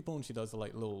out some people, and she does the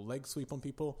like little leg sweep on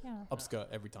people, upskirt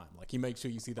every time. Like you make sure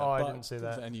you see that. I didn't see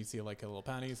that, and you see like her little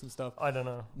panties and stuff. I don't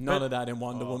know. None of that in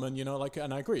Wonder Woman, like,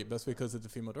 and I agree. That's because of the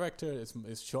female director.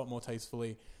 It's shot more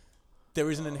tastefully.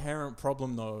 There is an inherent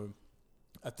problem though,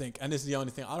 I think, and this is the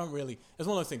only thing I don't really. It's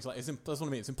one of those things. Like that's what I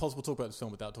mean. It's impossible to talk about this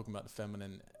film without talking about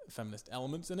the feminist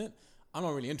elements in it. I'm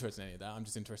not really interested in any of that. I'm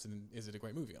just interested in, is it a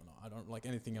great movie or not? I don't like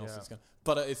anything else that's going to...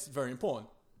 But it's very important.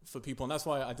 for people, and that's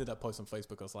why I did that post on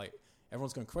Facebook. I was like,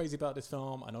 everyone's going crazy about this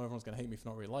film. I know everyone's going to hate me for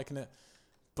not really liking it,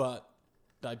 but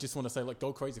I just want to say, like,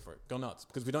 go crazy for it. Go nuts.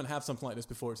 Because we don't have something like this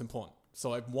before. It's important.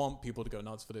 So I want people to go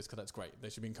nuts for this because that's great. They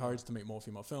should be encouraged to make more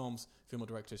female films. Female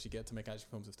directors should get to make action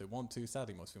films if they want to.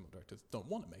 Sadly, most female directors don't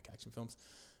want to make action films.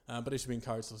 But they should be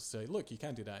encouraged to say, look, you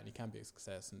can do that and you can be a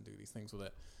success and do these things with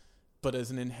it. But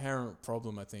there's an inherent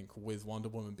problem, I think, with Wonder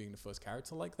Woman being the first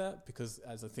character like that. Because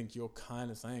as I think you're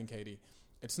kind of saying, Katie,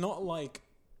 it's not like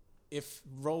if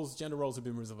gender roles have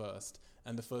been reversed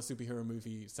and the first superhero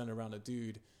movie centered around a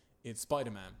dude, it's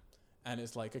Spider-Man. And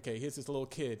it's like, okay, here's this little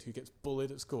kid who gets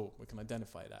bullied at school. We can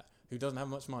identify that. Who doesn't have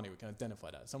much money. We can identify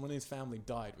that. Someone in his family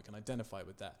died. We can identify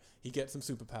with that. He gets some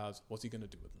superpowers. What's he going to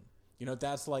do with them? You know,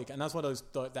 that's like, and that's why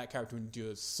that character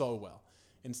endures so well.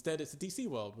 Instead, it's a DC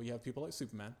world where you have people like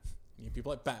Superman, and you have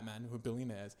people like Batman who are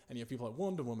billionaires, and you have people like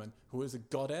Wonder Woman who is a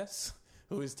goddess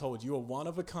who is told you are one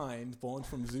of a kind, born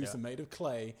from Zeus and made of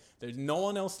clay. There's no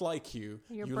one else like you.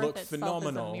 Your you birth look itself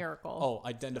phenomenal. is a miracle. Oh,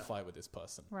 identify with this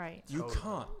person. Right. You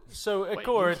can't. So at Wait,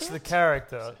 core, you it's the can't?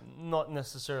 character, not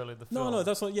necessarily the film. No,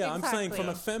 that's what. Yeah, I'm saying from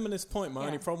a Exactly. feminist point, my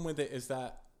only problem with it is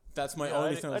that's my Yeah,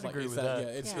 only I'd- thing. I'd agree with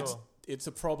that. Yeah, Sure. it's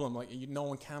a problem. Like no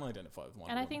one can identify with one.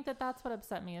 And I think that's what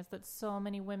upset me is that so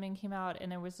many women came out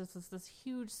and there was just this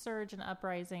huge surge and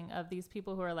uprising of these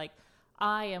people who are like,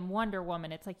 I am Wonder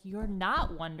Woman. It's like, you're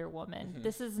not Wonder Woman. Mm-hmm.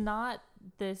 This is not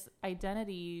this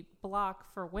identity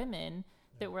block for women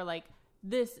that we're like,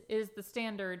 this is the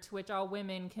standard to which all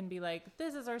women can be like,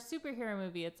 this is our superhero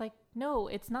movie. It's like, no,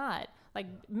 it's not. Like,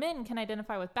 men can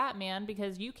identify with Batman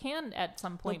because you can at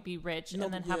some point be rich no,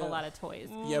 and then have a yeah. lot of toys.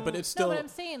 Yeah, but it's No, still but I'm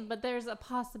saying, but there's a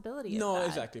possibility no, of that.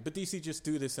 exactly. But DC just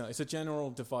do this. It's a general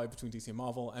divide between DC and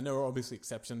Marvel, and there are obviously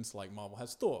exceptions. Like Marvel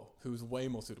has Thor, who's way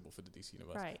more suitable for the DC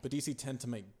universe. Right. But DC tend to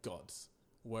make gods,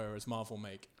 whereas Marvel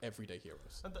make everyday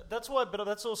heroes. And that's why, but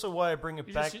that's also why I bring it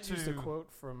You back just to used a quote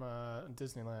from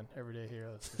Disneyland, Everyday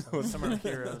Heroes. Or something. Summer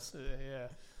Heroes. Yeah.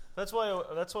 That's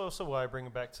also why I bring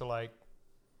it back to like,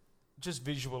 just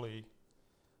visually,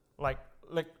 like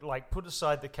put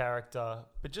aside the character,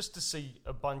 but just to see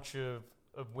a bunch of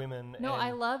women. No, and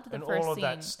I loved the and first all of scene,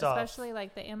 that stuff especially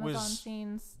like the Amazon was-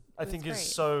 scenes. I It think was is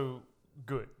great. so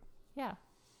good. Yeah,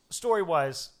 Story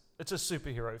wise, it's a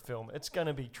superhero film. It's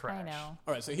gonna be trash. I know.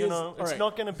 All right, so You here's know, it's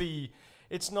not gonna be.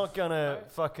 It's not gonna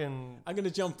fucking. I'm going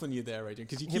to jump on you there, Adrian,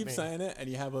 because you Hit keep me. saying it, and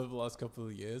you have over the last couple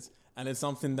of years, and it's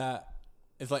something that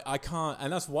is like I can't,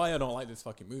 and that's why I don't like this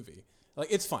fucking movie. Like,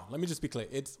 it's fine. Let me just be clear.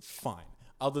 It's fine,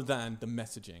 other than the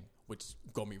messaging, which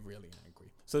got me really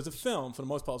angry. So as a film, for the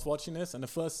most part, I was watching this, and the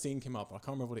first scene came up, and I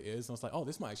can't remember what it is, and I was like, oh,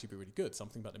 this might actually be really good.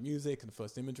 Something about the music and the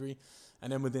first imagery.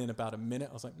 And then within about a minute,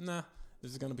 I was like, nah,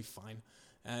 this is going to be fine.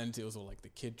 And it was all like the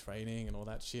kid training and all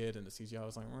that shit, and the CGI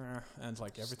was like, meh, and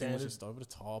like everything was Standard. just over the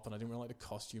top, and I didn't really like the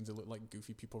costumes. It looked like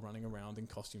goofy people running around in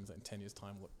costumes that in 10 years'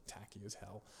 time look tacky as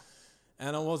hell.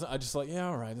 And I just like, yeah,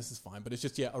 all right, this is fine. But it's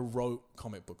just, a rote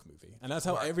comic book movie. And that's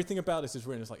how everything about this is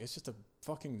written. It's like, it's just a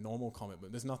fucking normal comic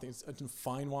book. There's nothing, it's a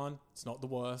fine one. It's not the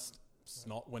worst. It's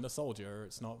not Winter Soldier.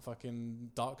 It's not fucking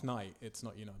Dark Knight. It's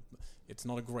not, it's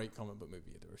not a great comic book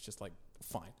movie either. It's just like,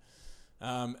 fine.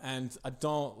 And I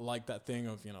don't like that thing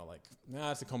of,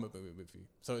 it's a comic book movie,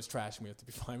 so it's trash and we have to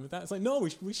be fine with that. It's like, no,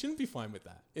 we shouldn't be fine with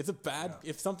that. It's a bad,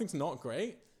 if something's not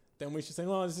great, then we should say,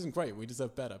 no, this isn't great. We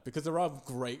deserve better. Because there are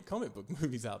great comic book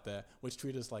movies out there which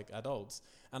treat us like adults.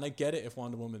 And I get it if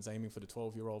Wonder Woman's aiming for the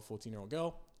 12-year-old, 14-year-old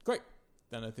girl. Great.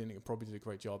 Then I think it probably did a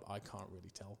great job. I can't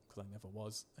really tell because I never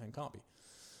was and can't be.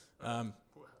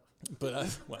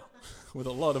 But, with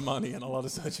a lot of money and a lot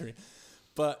of surgery.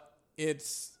 But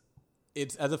it's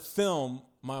as a film,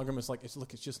 my argument is like, it's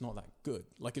just not that good.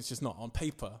 Like, it's just not on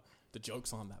paper. The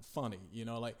jokes aren't that funny.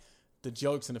 Like the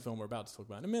jokes in the film we're about to talk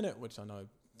about in a minute, which I know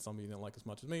some of you don't like as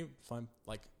much as me. Fine.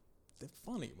 Like, they're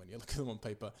funny when you look at them on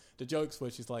paper. The jokes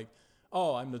where she's like,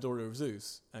 oh, I'm the daughter of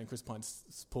Zeus. And Chris Pine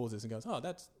pauses and goes, oh,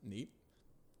 that's neat.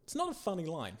 It's not a funny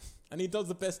line. And he does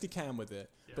the best he can with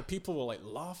it. Yeah. But people were like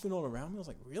laughing all around me. I was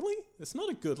like, really? It's not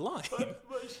a good line.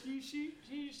 But she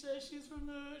says she's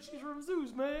from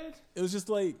Zeus, man. It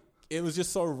was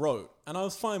just so rote. And I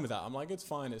was fine with that. I'm like, it's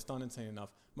fine. It's done insane enough.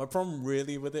 My problem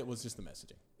really with it was just the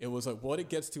messaging. It was like what it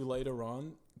gets to later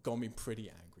on got me pretty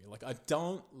angry. Like, I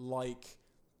don't like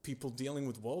people dealing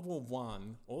with World War I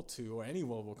or II or any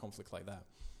World War conflict like that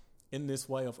in this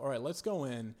way of, all right, let's go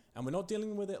in and we're not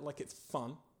dealing with it like it's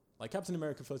fun. Like Captain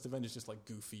America First Avenger is just like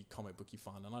goofy comic booky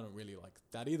fun, and I don't really like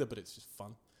that either, but it's just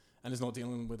fun. And it's not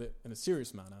dealing with it in a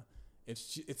serious manner.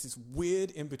 It's this weird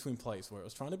in-between place where it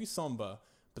was trying to be somber,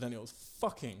 but then it was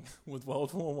fucking with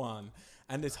World War One,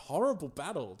 and this horrible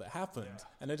battle that happened,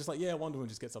 and they're just like, yeah, Wonder Woman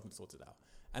just gets up and sorts it out.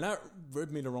 And that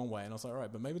rubbed me the wrong way, and I was like, all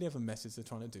right, but maybe they have a message they're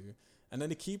trying to do. And then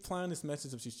they keep playing this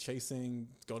message of she's chasing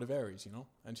God of Ares, you know?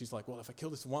 And she's like, well, if I kill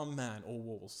this one man, all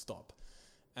war will stop.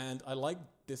 And I like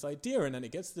this idea, and then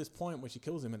it gets to this point where she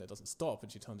kills him and it doesn't stop,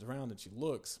 and she turns around and she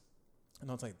looks. And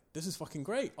I was like, this is fucking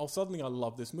great. Suddenly I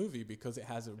love this movie because it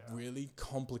has a really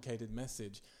complicated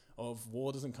message of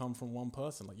war doesn't come from one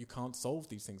person. Like, you can't solve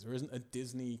these things. There isn't a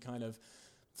Disney kind of,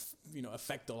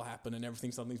 effect that'll happen and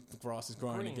everything suddenly the grass is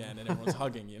growing again and everyone's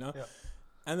hugging, you know? Yeah.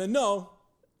 And then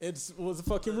it was a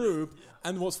fucking rube.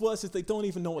 And what's worse is they don't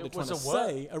even know what they're trying to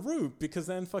say. A rube, because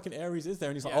then fucking Ares is there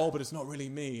and he's like, oh, but it's not really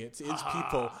me. It's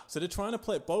people. So they're trying to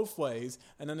play it both ways.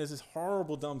 And then there's this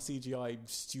horrible, dumb CGI,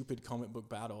 stupid comic book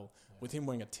battle with him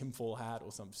wearing a tinfoil hat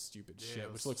or some stupid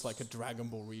shit, which looks like a Dragon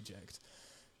Ball reject.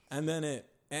 And then it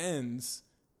ends,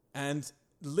 and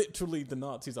literally the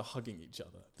Nazis are hugging each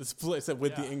other. The split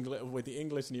with the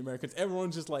English and the Americans,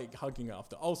 everyone's just like hugging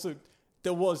after. Also,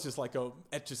 there was just like a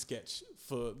Etch-a-Sketch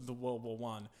for the World War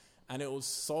One, and it was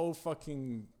so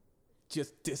fucking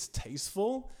just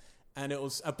distasteful. And it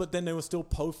was, but then they were still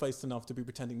po-faced enough to be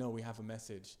pretending, no, we have a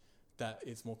message that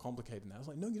it's more complicated than that. I was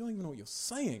like, no, you don't even know what you're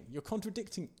saying. You're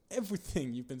contradicting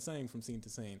everything you've been saying from scene to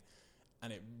scene.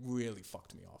 And it really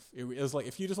fucked me off. It was like,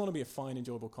 if you just want to be a fine,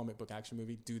 enjoyable comic book action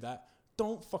movie, do that.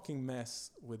 Don't fucking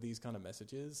mess with these kind of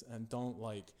messages, and don't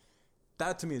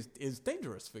that to me is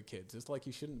dangerous for kids. It's like,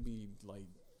 you shouldn't be like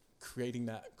creating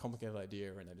that complicated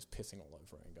idea and then just pissing all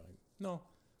over it and going, no,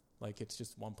 like, it's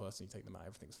just one person, you take them out,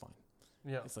 everything's fine.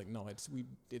 Yeah. It's like, no,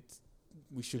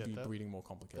 we should be breeding more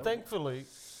complicated. Thankfully,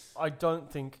 I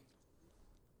don't think,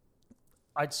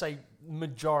 I'd say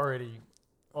majority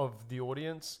of the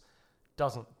audience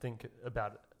doesn't think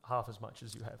about it half as much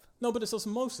as you have. No, but it's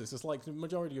osmosis. It's like the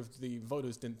majority of the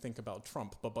voters didn't think about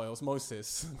Trump, but by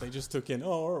osmosis, they just took in, oh,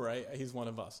 all right, he's one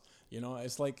of us.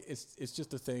 It's like, it's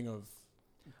just a thing of...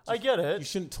 I get it. You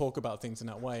shouldn't talk about things in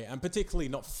that way, and particularly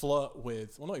not flirt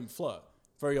with, well, not even flirt,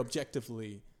 very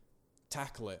objectively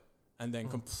tackle it, and then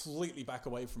completely back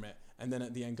away from it, and then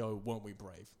at the end go, won't we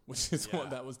brave? Which is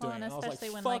what that was doing. Well, and especially I was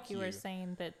like, when, like you were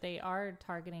saying, that they are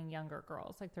targeting younger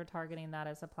girls. Like, they're targeting that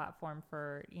as a platform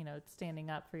for, standing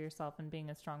up for yourself and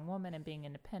being a strong woman and being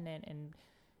independent, and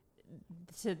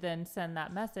to then send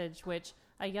that message, which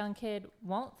a young kid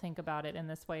won't think about it in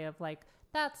this way of like,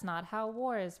 that's not how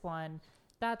war is won.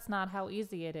 That's not how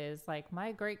easy it is. Like,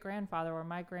 my great-grandfather or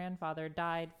my grandfather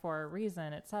died for a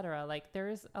reason, etc. Like,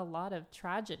 there's a lot of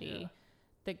tragedy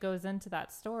that goes into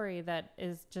that story that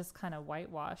is just kind of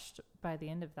whitewashed by the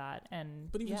end of that.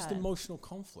 But even just emotional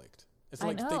conflict. It's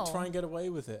like they try and get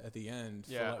away with it at the end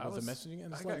with the messaging.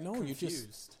 And it's like, no, you're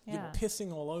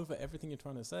pissing all over everything you're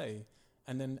trying to say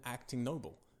and then acting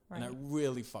noble. Right. And that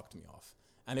really fucked me off.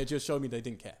 And it just showed me they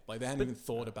didn't care. Like, they hadn't even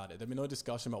thought about it. There'd been no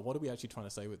discussion about what are we actually trying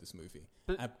to say with this movie.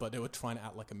 But they were trying to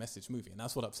act like a message movie. And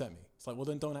that's what upset me. It's like, well,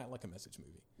 then don't act like a message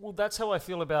movie. Well, that's how I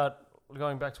feel about,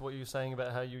 going back to what you were saying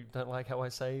about how you don't like how I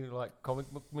say, like,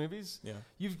 comic book movies. Yeah.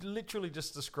 You've literally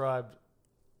just described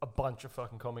a bunch of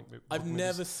fucking comic book movies. I've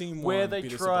never seen one where they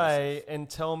try and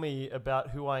tell me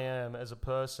about who I am as a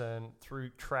person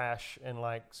through trash and,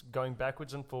 like, going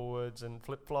backwards and forwards and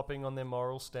flip-flopping on their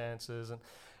moral stances. And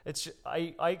it's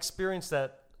I experience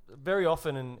that very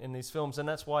often in these films, and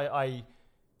that's why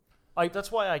I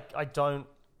don't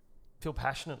feel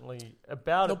passionately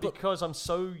about it, because I'm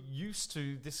so used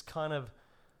to this kind of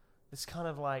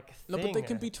like thing. No, but they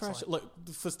can be trash. Like,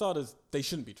 for starters, they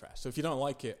shouldn't be trash. So if you don't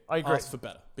like it, I agree. Ask for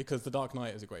better, because The Dark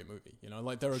Knight is a great movie.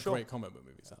 Like, there are great comic book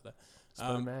movies out there.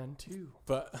 Spider-Man 2.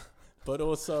 But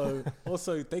also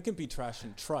they can be trash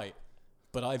and trite.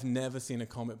 But I've never seen a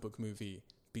comic book movie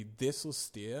be this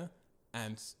austere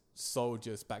and so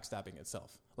just backstabbing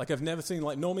itself. Like, I've never seen,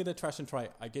 like, normally they're trash and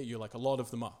trite. I get you, like, a lot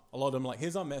of them are. A lot of them, like,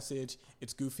 here's our message.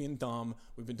 It's goofy and dumb.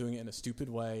 We've been doing it in a stupid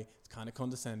way. It's kind of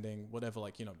condescending, whatever,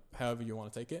 like, however you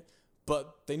want to take it.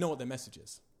 But they know what their message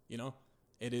is,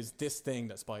 It is this thing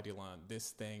that Spidey learned, this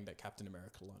thing that Captain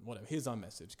America learned, whatever. Here's our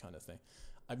message kind of thing.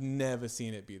 I've never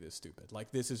seen it be this stupid.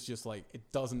 Like, this is just, like,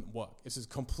 it doesn't work. It's just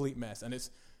a complete mess. And it's,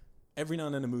 every now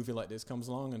and then a movie like this comes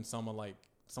along and someone like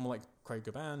Craig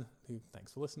Gaban, who,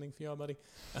 thanks for listening, for you, buddy,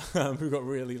 who got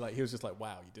really, like, he was just like,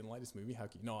 wow, you didn't like this movie? How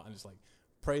can you not? And just, like,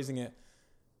 praising it.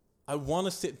 I want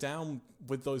to sit down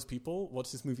with those people,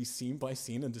 watch this movie scene by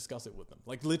scene, and discuss it with them.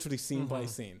 Like, literally scene by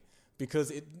scene.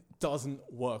 Because it doesn't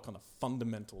work on a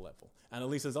fundamental level. And at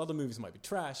least as other movies might be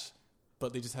trash,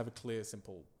 but they just have a clear,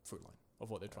 simple through line of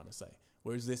what they're trying to say.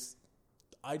 Whereas this,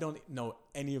 I don't know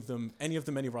any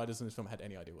writers in this film had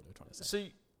any idea what they were trying to say.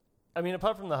 See, I mean,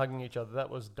 apart from the hugging each other, that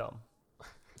was dumb.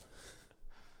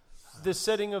 The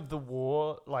setting of the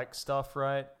war, like stuff,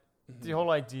 right? Mm-hmm. The whole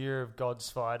idea of gods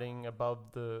fighting above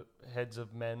the heads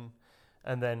of men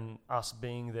and then us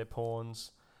being their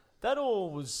pawns, that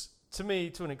all was, to me,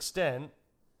 to an extent,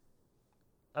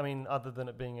 I mean, other than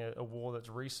it being a war that's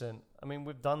recent, I mean,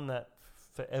 we've done that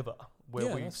forever, where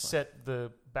Yeah, we've that's set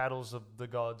the battles of the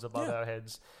gods above Yeah. our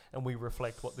heads and we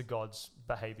reflect what the gods'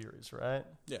 behavior is, right?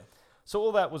 Yeah. So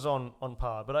all that was on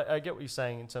par. But I get what you're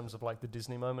saying in terms of like the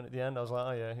Disney moment at the end. I was like,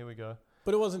 oh yeah, here we go.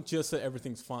 But it wasn't just that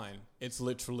everything's fine. It's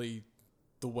literally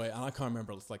the way, and I can't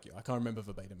remember, it's like you, I can't remember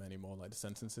verbatim anymore, like the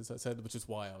sentences I said, which is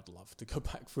why I would love to go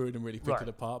back through it and really pick Right. it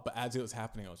apart. But as it was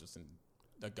happening, I was just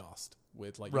aghast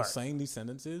with, like, you're Right. saying these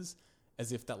sentences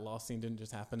as if that last scene didn't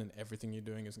just happen and everything you're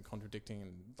doing isn't contradicting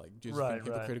and, like, just Right,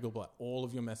 being right. hypocritical about all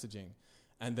of your messaging.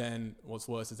 And then what's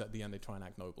worse is at the end, they try and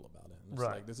act noble about it. And it's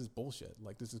Right. like, this is bullshit.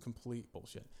 Like, this is complete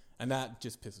bullshit. And that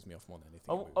just pisses me off more than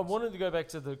anything. in I movies. wanted to go back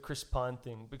to the Chris Pine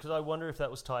thing because I wonder if that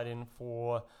was tied in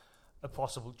for a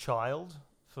possible child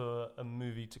for a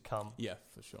movie to come. Yeah,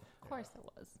 for sure. Of course it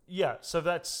was. Yeah, so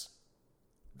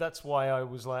that's why I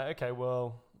was like, okay,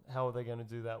 well, how are they going to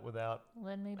do that without?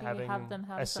 Then maybe Having have them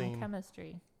a have some scene.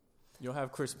 chemistry. You'll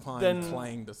have Chris Pine Then-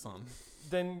 playing the son.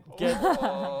 Then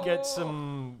get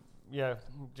some,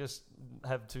 just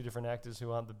have two different actors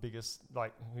who aren't the biggest,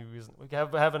 like who isn't. We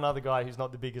have another guy who's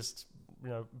not the biggest,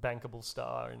 bankable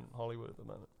star in Hollywood at the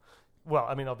moment. Well,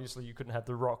 I mean, obviously you couldn't have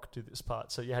The Rock do this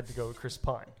part, so you had to go with Chris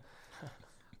Pine.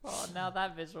 Oh, now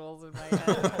that visual's in my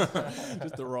head.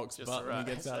 Just the Rock's Just butt when he right.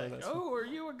 gets It's out of like, this. oh, are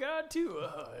you a god too?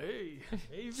 Hey,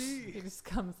 AV. He just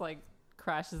comes like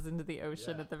crashes into the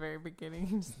ocean Yeah. at the very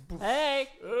beginning. Just, hey,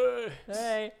 Hey.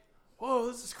 hey, Whoa,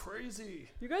 this is crazy.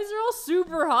 you guys are all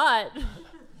super hot.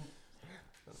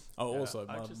 Oh, Yeah, also,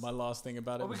 I just- my last thing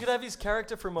about it Well, we was could have his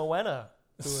character from Moana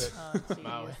do it. Oh, jeez.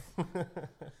 Maui.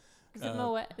 Is it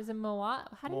Moana? Is it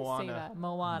Moana? How do you say Moana. that?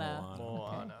 Moana.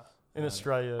 Moana. In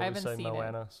Australia, I we haven't say seen it.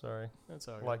 Moana. Sorry, That's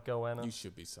all right. like Goanna. you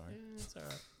should be sorry. It's all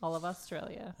right. All of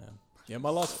Australia. Yeah, my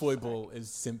last foible is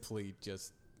simply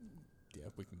just,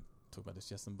 we can talk about this,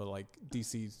 Justin, but like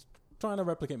DC's trying to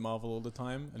replicate Marvel all the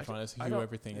time and trying to I hew don't-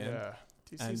 everything in. Yeah,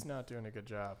 DC's And- not doing a good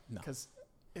job No. because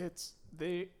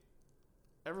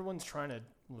everyone's trying to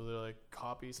really like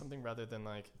copy something rather than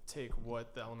like take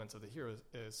what the elements of the hero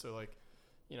is. So like,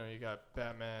 you got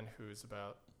Batman who's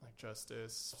about like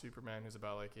justice, Superman who's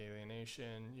about like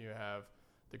alienation. You have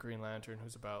the Green Lantern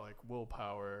who's about like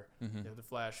willpower. Mhm. You have the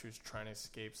Flash who's trying to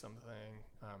escape something.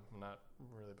 Not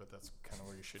really, but that's kind of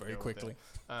where you should Very go quickly.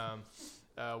 With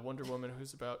it. Wonder Woman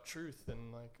who's about truth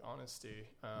and like honesty.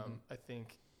 I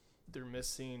think they're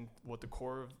missing what the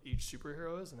core of each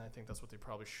superhero is, and I think that's what they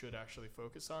probably should actually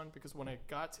focus on. Because when I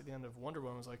got to the end of Wonder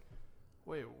Woman, I was like,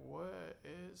 wait, what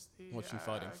is the What's she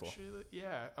fighting for?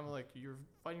 Yeah, I'm like, you're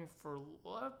fighting for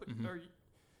love, but Mhm. are you?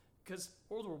 Because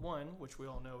World War One, which we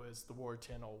all know is the war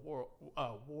to end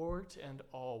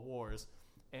all wars,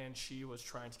 and she was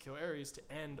trying to kill Ares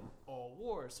to end all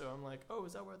war. So I'm like, oh,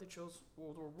 is that why they chose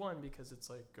World War One? Because it's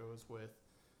like goes with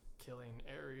killing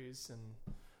Ares, and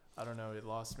I don't know. It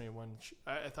lost me when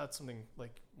I thought something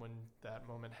like when that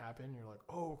moment happened, you're like,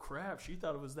 oh crap, she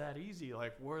thought it was that easy.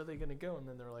 Like, where are they gonna go? And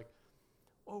then they're like,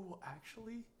 oh, we'll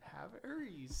actually have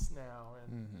Ares now,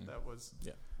 and Mhm. that was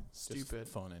Yeah. stupid.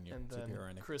 Just phone in your And then superhero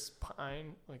ending. Chris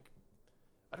Pine, like,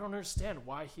 I don't understand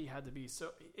why he had to be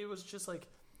so. It was just like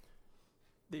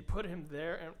they put him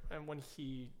there, and when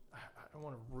he, I don't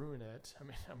want to ruin it. I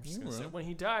mean, I'm just You gonna say ruin it. when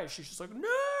he dies, she's just like no,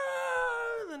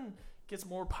 and then gets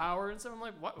more power and stuff. I'm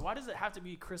like, why does it have to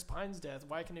be Chris Pine's death?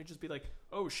 Why can't it just be like,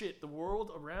 oh shit, the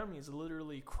world around me is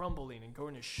literally crumbling and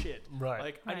going to shit. Right.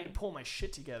 Like I need to Right. pull my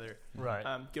shit together. Right.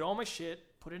 Get all my shit,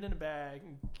 put it in a bag,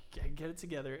 and get it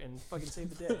together, and fucking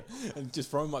save the day. And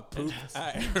just throwing my poop just-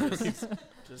 at Ares.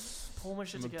 Just pull my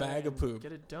shit I'm a together bag of and poop.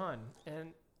 get it done.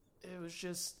 And it was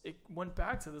just, it went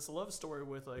back to this love story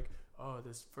with like, oh,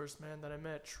 this first man that I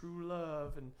met, true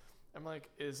love. And I'm like,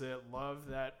 is it love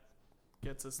that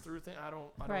gets us through things? I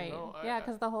don't Right. know. Yeah,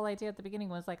 because the whole idea at the beginning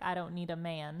was like, I don't need a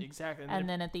man. exactly. And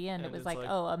then at the end, it and was it's like, like-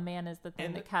 oh, a man is the thing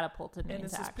and that catapulted me and into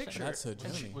it's this action. picture. That's her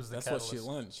And she journey. was the That's what she catalyst.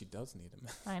 learned. She does need him.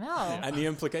 I know. And the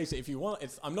implication, if you want,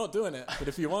 I'm not doing it, but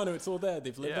if you want to, it's all there.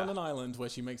 They've lived Yeah. on an island where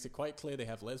she makes it quite clear they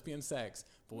have lesbian sex,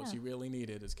 but what Yeah. she really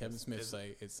needed, as Kevin Smith is-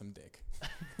 say, is some dick.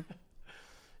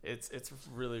 it's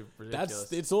really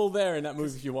ridiculous. It's all there in that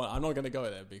movie if you want. I'm not going to go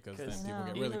there because then 'Cause people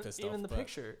get No. really pissed off. Even the but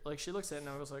picture, like she looks at it and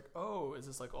I was like, oh, is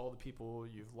this like all the people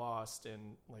you've lost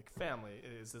in like family?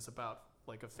 Is this about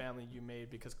like a family you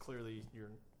made because clearly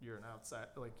you're an outside,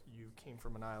 like you came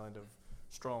from an island of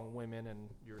strong women and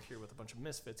you're here with a bunch of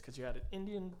misfits because you had an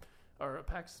Indian or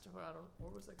Apex. I don't.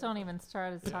 What was that? Don't even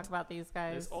start to talk about these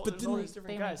guys. There's all these different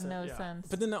They guys. make no yeah. sense.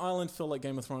 But then the island felt like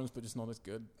Game of Thrones, but just not as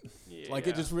good. Yeah. Like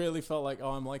it just really felt like,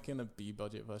 I'm like in a B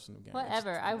budget version of Game.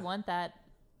 Whatever. I want that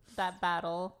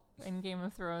battle in Game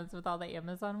of Thrones with all the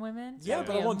Amazon women. Yeah, That'd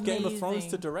but be I want Game of Thrones to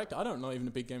amazing. direct. I'm not even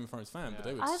a big Game of Thrones fan, but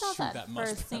they would I thought shoot that that much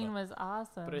first better. scene was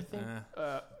awesome. But I think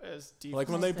as deep Like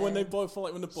when they both fall,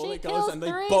 like when the she bullet kills goes and they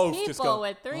 3 both people just go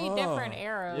with 3 "Oh, different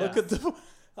arrows. Yeah. Look at the.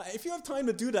 Like, if you have time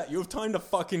to do that, you have time to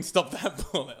fucking stop that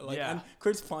bullet. Like, Yeah. and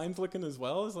Chris Pine's looking as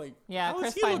well. It's like, Yeah, how Chris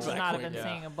has he Pine looked should that not have quick? been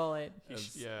Yeah. seeing a bullet. it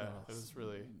was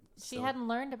really. She So- hadn't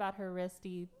learned about her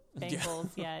wristy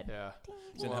bangles yet. Yeah.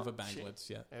 She didn't have a Well, banglets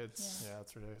yet. It's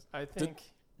it's ridiculous. I think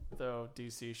though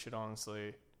DC should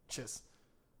honestly just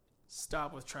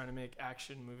stop with trying to make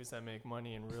action movies that make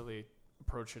money and really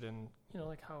approach it in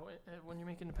like how when you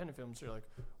make independent films you're like,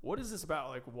 what is this about?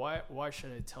 Like why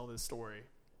should I tell this story?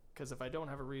 Because if I don't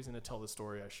have a reason to tell the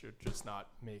story, I should just not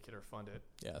make it or fund it.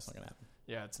 Yeah, it's not gonna happen.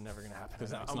 Yeah, it's never gonna happen.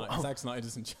 Because I'm- Zack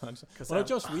Snyder's in charge. 'Cause Well, I'm-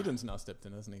 Josh Whedon's now stepped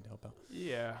in, hasn't he, to help out?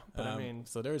 Yeah, but I mean,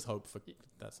 so there is hope for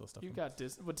that sort of stuff. you got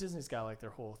Disney. Well, Disney's got like their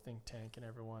whole think tank and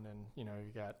everyone, and you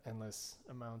got endless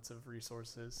amounts of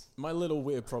resources. My little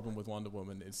weird problem with Wonder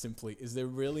Woman is simply, is there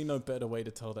really no better way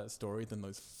to tell that story than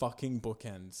those fucking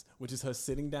bookends, which is her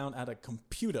sitting down at a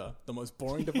computer, the most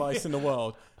boring device in the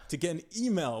world, to get an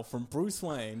email from Bruce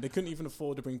Wayne. They couldn't even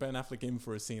afford to bring Ben Affleck in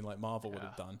for a scene like Marvel would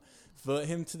have done. For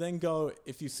him to then go,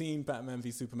 if you've seen Batman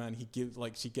v Superman,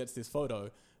 she gets this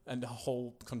photo, and the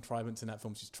whole contrivance in that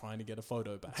film, she's trying to get a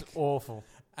photo back. It's awful.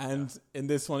 And in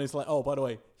this one, it's like, oh, by the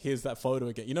way, here's that photo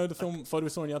again. You know the film photo we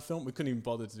saw in the other film? We couldn't even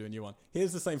bother to do a new one.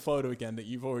 Here's the same photo again that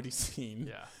you've already seen.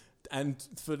 Yeah. And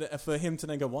for him to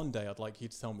then go, one day I'd like you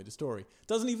to tell me the story.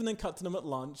 Doesn't even then cut to them at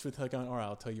lunch with her going, all right,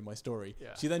 I'll tell you my story.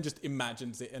 Yeah. She then just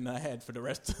imagines it in her head for the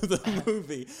rest of the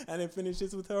movie. And it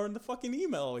finishes with her in the fucking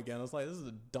email again. I was like, this is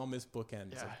the dumbest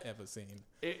bookends I've ever seen.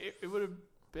 It would have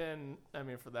been, I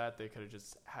mean, for that, they could have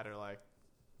just had her like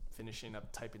finishing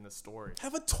up typing the story.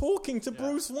 Have her talking to Yeah.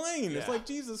 Bruce Wayne. It's Yeah. like,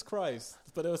 Jesus Christ.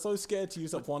 But they were so scared to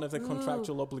use up one of their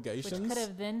contractual Which obligations. could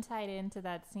have then tied into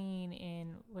that scene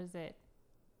in, was it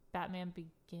Batman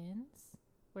Begins?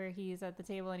 Where he's at the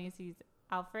table and he sees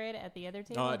Alfred at the other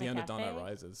table. Oh, in at the end of cafe. Dark Knight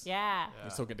Rises. Yeah.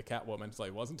 He's talking to Catwoman. It's like,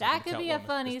 it wasn't That talking to could be a Catwoman.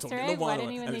 fun He's Easter talking to egg. Why Wonder didn't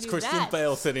Woman. even And they it's do Christian that?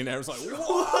 Bale sitting there. It's like,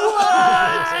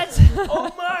 What?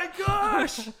 Oh my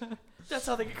gosh! That's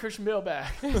how they get Christian Bale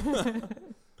back.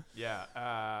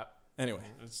 Yeah. Anyway,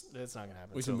 it's not gonna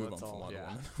happen. we so should move on let's from all- Wonder yeah.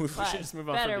 Woman. We should just move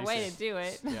on. Better from way DC. to do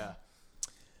it. Yeah.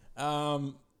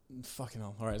 Fucking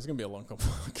hell. All right, it's going to be a long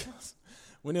podcast.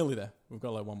 We're nearly there. We've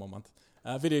got like one more month.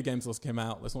 Video games also came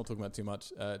out. Let's not talk about it too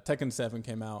much. Tekken 7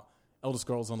 came out. Elder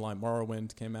Scrolls Online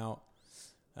Morrowind came out.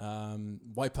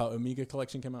 Wipeout Omega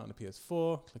Collection came out on the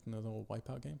PS4. Clicking those all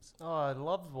Wipeout games. Oh, I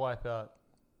loved Wipeout.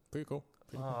 Pretty cool.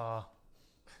 Pretty cool. Ah,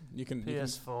 You can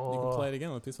PS4. You can play it again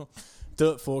on the PS4.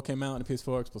 Dirt 4 came out on the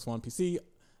PS4, Xbox One, PC.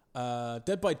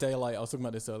 Dead by Daylight, I was talking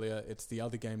about this earlier. It's the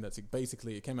other game that's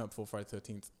basically, it came out before Friday the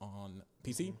 13th on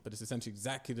PC, but it's essentially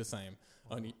exactly the same,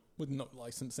 only with no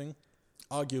licensing.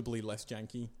 Arguably less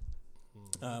janky.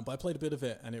 But I played a bit of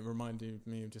it, and it reminded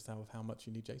me of just how much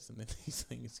you need Jason in these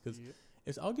things, because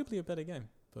it's arguably a better game,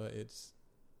 but it's,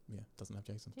 doesn't have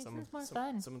Jason. Jason's more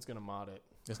fun. Someone's gonna mod it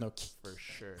There's no for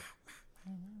sure. I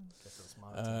know. Get those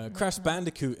mods. Crash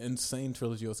Bandicoot Insane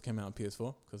Trilogy also came out on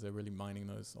PS4 because they're really mining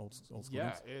those old school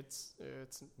Yeah, games.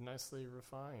 it's nicely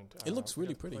refined. It looks we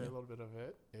really got to pretty, Play yeah. a little bit of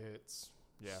it. It's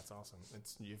awesome.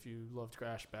 It's if you loved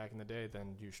Crash back in the day,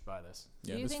 then you should buy this.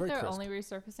 Yeah, Do you it's think very they're crisp. only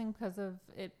resurfacing because of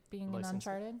it being in Licensing.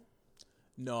 Uncharted?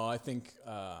 No, I think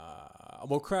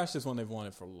well, Crash is one they've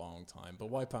wanted for a long time,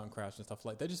 but Wipeout and Crash and stuff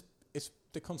like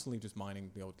they're constantly just mining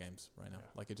the old games right now. Yeah.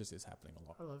 Like it just is happening a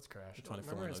lot. I love Crash. They're trying to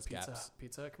fill Remember in his those gaps.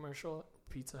 Pizza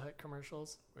Hut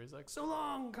commercials, where he's like, "So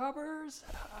long, coppers."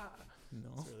 No,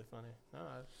 It's really funny. No,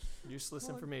 useless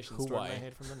Well, information Hawaii. stored in my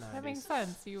head from the 90s. That makes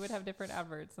sense. You would have different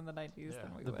adverts in the 90s Yeah.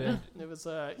 than we The would. band. It was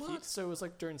so it was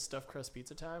like during stuffed crust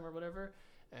pizza time or whatever,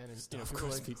 and Stuffed people were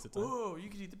crust like, pizza time. "Whoa, you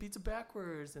could eat the pizza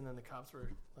backwards!" And then the cops were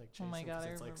like, Oh my chasing God, because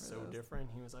I it's like remember so those. different.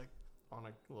 He was like on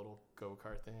a little go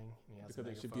kart thing. And he has because a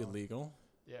it should be megaphone. illegal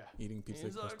Yeah. eating pizza.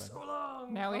 He's like, crust "So back.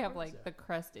 long." Now we have coppers." like the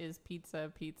crust is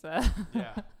pizza.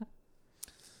 yeah.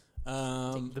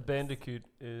 The Bandicoot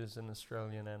is an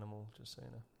Australian animal, just so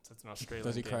you know. So it's an Australian.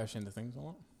 Does he game. crash into things a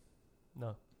lot?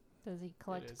 No. Does he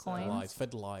collect is, coins? Lies,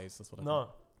 fed lies. That's what I No.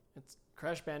 It's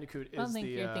Crash Bandicoot I don't is think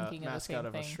the you're thinking of the mascot same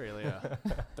of thing. Australia.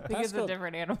 The I think it's a Pascal-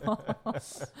 different animal.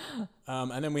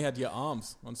 and then we had Your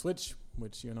Arms on Switch,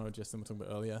 which Justin was talking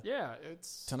about earlier. yeah,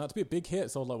 it's Turned out to be a big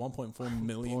hit. Sold like 1.4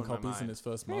 million Blowing my copies in mind. its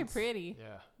first Very month. pretty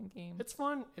yeah. game. It's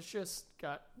fun. It's just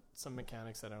got some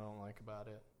mechanics that I don't like about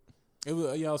it. I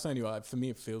was saying to you, for me,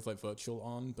 it feels like Virtual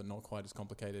On, but not quite as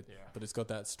complicated. Yeah. But it's got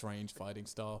that strange fighting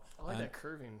style. I like And- that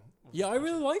curving. Yeah, I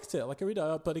really liked it. Like I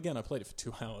really, but again, I played it for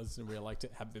 2 hours and really liked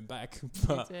it. Haven't been back, You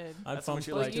but did. I had That's fun. what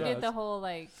you Well, like you to- did the whole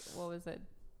like what was it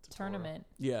tournament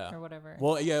Yeah. or whatever.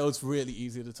 Well, yeah, it was really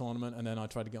easy the tournament, and then I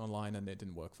tried to get online, and it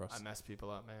didn't work for us. I mess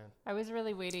people up, man. I was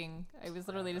really waiting. I was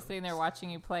literally just sitting there watching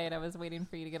you play, and I was waiting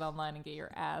for you to get online and get your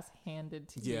ass handed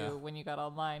to Yeah. you when you got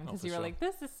online because for you were sure. like,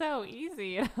 "This is so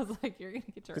easy," and I was like, "You're gonna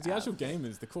get your." Because the ass. actual game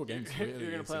is the core game. Is really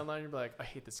You're gonna play easy. online. You're like, I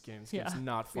hate this game. This Yeah. game's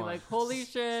not Be fun. like, "Holy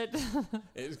shit!" It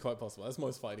is quite possible. That's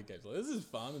most fighting games. Like, this is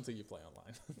fun until you play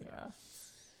online. Yeah.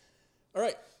 All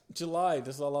right, July.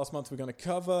 This is our last month we're going to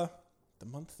cover. The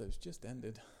month that's just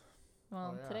ended.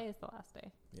 Well, Oh, yeah. today is the last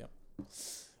day.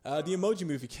 The Emoji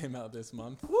Movie came out this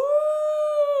month. Woo!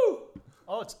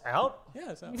 Oh, it's out.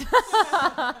 Yeah, it's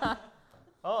out.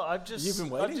 Oh, I've just You've been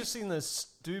I've waiting? just seen this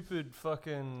stupid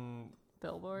fucking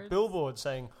Billboard. billboard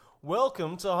saying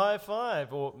 "Welcome to High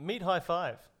Five" or "Meet High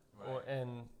Five," or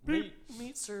and meet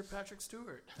Meet Sir Patrick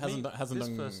Stewart. hasn't meet hasn't this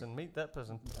done person, meet that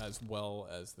person. as well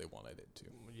as they wanted it to.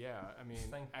 Yeah, I mean,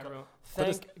 Thank everyone. But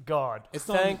Thank God. it's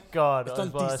done- Thank God. It's is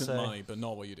done what I decent say. money, but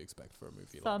not what you'd expect for a movie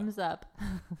like that. Thumbs up.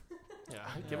 Yeah,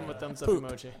 give him a thumbs up Poop.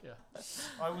 emoji. Yeah.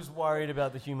 I was worried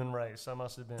about the human race. I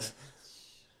must admit.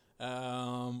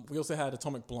 We also had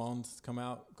Atomic Blonde come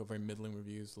out. Got very middling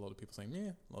reviews. A lot of people saying,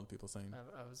 yeah. A lot of people saying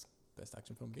I was best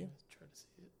action film of the year. gonna try to see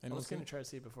it. I Anyone was see gonna it? try to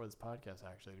see it before this podcast,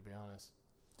 actually, to be honest.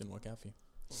 Didn't work out for you.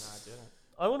 No, I didn't.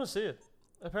 I want to see it.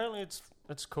 Apparently,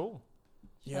 it's cool.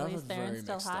 Yeah, I've Charlize heard very Theron's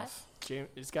still mixed hot? stuff.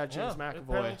 It's got James Yeah,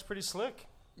 apparently McAvoy. it's pretty slick.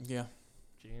 Yeah.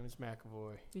 James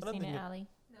McAvoy. You I don't seen think it, it- Allie?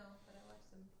 No, but I watched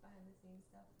some behind the scenes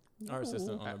stuff. Our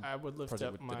assistant on the I would lift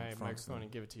project up we did in my France, microphone though.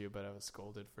 and give it to you, but I was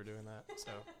scolded for doing that.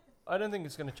 So I don't think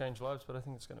it's going to change lives, but I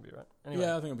think it's going to be right. Anyway,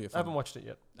 Yeah, I think it'll be a I haven't fun watched it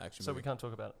yet, action so movie. we can't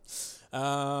talk about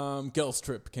it. Girls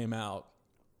Trip came out.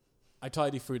 I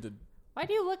tidied through the Why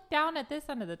do you look down at this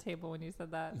end of the table when you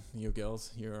said that? you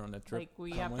girls. You're on a trip. Like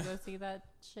we have to somewhere. go see that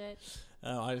shit.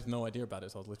 I had no idea about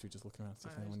it, so I was literally just looking around to see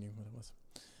if anyone knew what it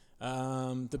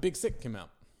was. The Big Sick came out.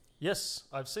 Yes,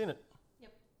 I've seen it.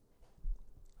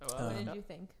 oh, Uh, What Um, did you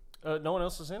think? No one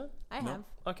else has seen it. I no. have.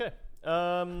 Okay.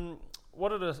 What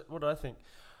did I think?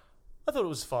 I thought it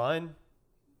was fine.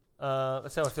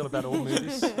 That's how I feel about all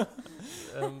movies.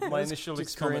 My It's initial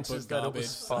just comic experience is book that it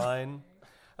was garbage. fine.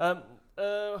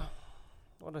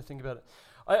 What did I think about it?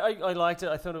 I liked it.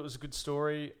 I thought it was a good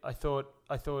story. I thought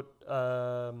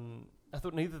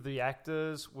neither of the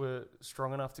actors were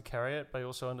strong enough to carry it, but I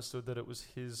also understood that it was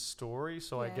his story,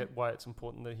 so I Yeah. get why it's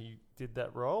important that he did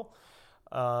that role.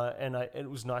 And it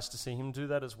was nice to see him do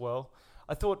that as well.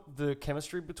 I thought the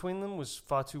chemistry between them was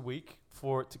far too weak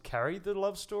for it to carry the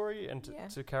love story and Yeah.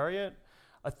 to carry it.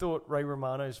 I thought Ray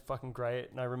Romano's fucking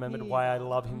great, and I remembered He why I is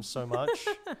love awesome. him so much,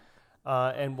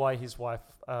 and why his wife,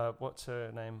 what's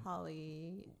her name?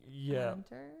 Holly Yeah,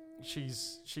 Hunter.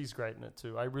 she's great in it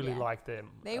too. I really Yeah. like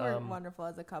them. They were wonderful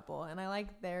as a couple, and I like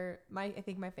I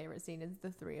think my favorite scene is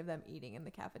the three of them eating in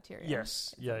the cafeteria.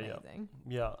 Yes, It's yeah. amazing.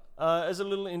 Yeah. As a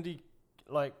little indie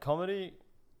comedy,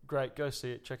 great. Go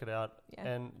see it. Check it out, Yeah.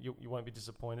 and you won't be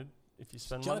disappointed if you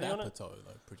spend Judd money on it. Apatow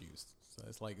produced, so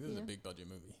it's like this is a Yeah. big budget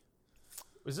movie.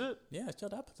 Is it? Yeah, it's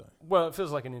Judd Apatow. Well, it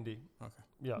feels like an indie. Okay.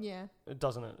 Yeah. Yeah. It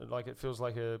doesn't it? Like it feels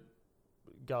like a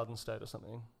Garden State or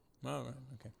something. Oh, right.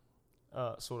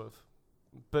 Okay. Sort of.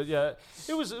 But yeah,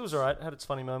 it was alright. Had its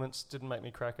funny moments. Didn't make me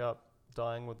crack up,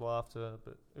 dying with laughter.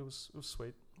 But it was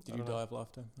sweet. Did I you don't know. die of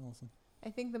laughter, Alison?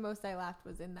 I think the most I laughed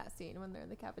was in that scene when they're in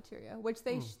the cafeteria, which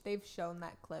they've shown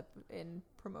that clip in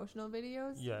promotional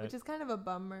videos. Yeah. Which is kind of a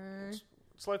bummer.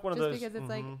 It's like one Just of those. because it's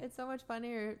like mhm. it's so much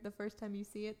funnier the first time you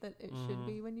see it that it should Mhm.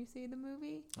 be when you see the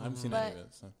movie. I haven't seen But- any of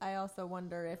it, so I also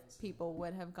wonder if people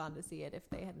would have gone to see it if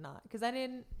they had not, because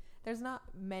there's not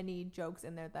many jokes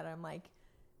in there that I'm like,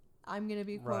 I'm gonna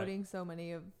be Right. quoting so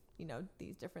many of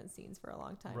these different scenes for a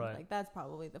long time. Right. Like that's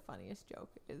probably the funniest joke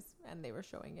and they were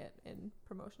showing it in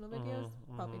promotional videos,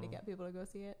 probably to mhm. get people to go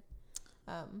see it.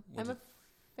 What'd I'm you- a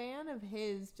fan of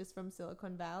his just from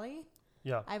Silicon Valley.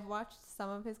 Yeah. I've watched some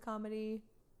of his comedy.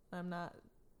 I'm not.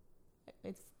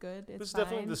 It's good. It's This is fine.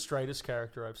 definitely the straightest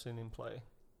character I've seen him play.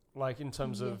 Like in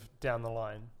terms Yeah. of down the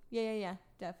line. Yeah,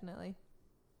 definitely.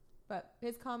 But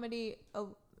his comedy,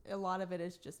 a lot of it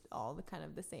is just all the kind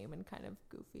of the same and kind of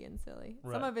goofy and silly.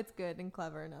 Some Right. of it's good and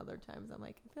clever, and other times I'm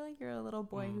like, I feel like you're a little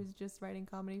boy Mm. who's just writing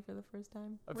comedy for the first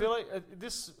time. I feel like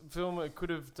this film it could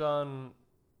have done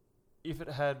if it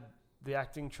had the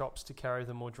acting chops to carry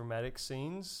the more dramatic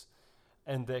scenes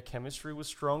and their chemistry was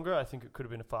stronger. I think it could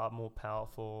have been a far more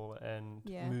powerful and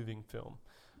Yeah. moving film.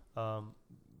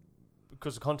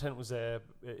 because the content was there,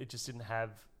 it just didn't have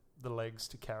the legs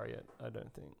to carry it. I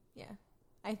don't think. Yeah.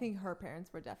 I think her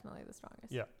parents were definitely the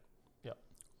strongest. Yeah.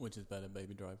 Which is better,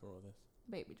 Baby Driver or this?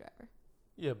 Baby Driver.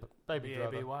 Yeah, but Baby Driver.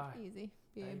 B-A-B-Y. Easy.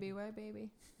 B-A-B-Y, baby.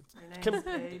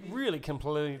 Really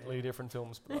completely different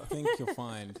films. I But think you'll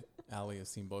find Ali has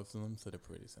seen both of them, so they're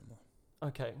pretty similar.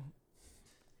 okay.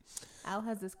 Al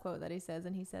has this quote that he says,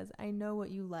 and he says, "I know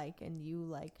what you like, and you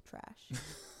like trash."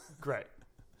 Great.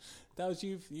 That was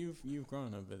you've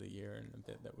grown over the year and a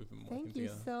bit that we've been working Thank you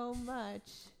together. so much.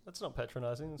 That's not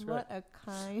patronizing. That's great. What a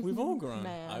kind We've all grown.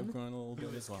 man. I've grown a little He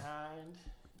bit was as well. kind.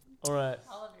 All right.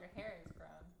 All of your hair is grown.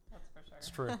 That's for sure. It's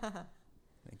true.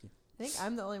 Thank you. I think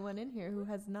I'm the only one in here who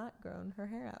has not grown her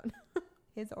hair out.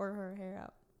 His or her hair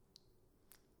out.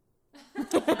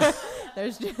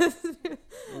 There's just It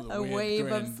was a weird wave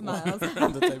grin of smiles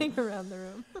around the table. happening around the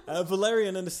room.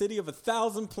 Valerian and the City of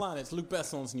 1,000 Planets. Luc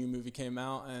Besson's new movie came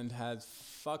out and has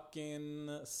fucking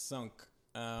sunk.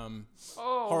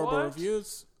 Horrible what?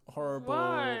 reviews, horrible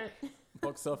Why?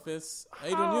 box office.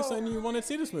 Adrian, you're saying you want to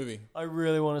see this movie? I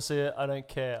really want to see it. I don't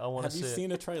care. I want Have to you see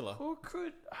seen a trailer?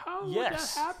 How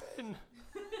Yes. would that happen?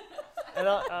 it. And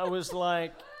I was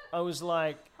like, How did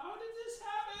this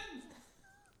happen?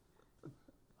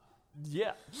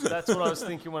 yeah, that's what I was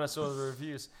thinking when I saw the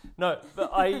reviews. No,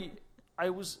 but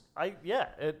yeah,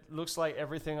 it looks like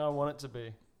everything I want it to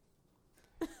be.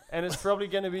 And it's probably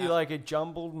going to be like a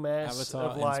jumbled mess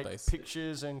Avatar of in like space.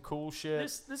 pictures and cool shit.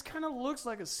 This kind of looks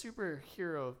like a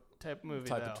superhero type movie.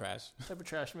 Type though. of trash. Type of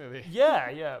trash movie.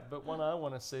 Yeah, but one I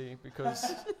want to see because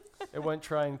it won't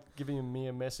try and give me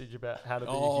a message about how to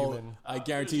be a Oh, human. I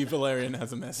guarantee you Valerian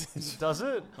has a message. Does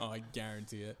it? Oh, I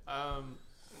guarantee it.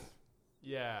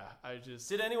 Yeah, I just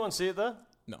Did anyone see it though?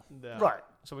 no. Right,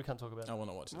 so we can't talk about I it. want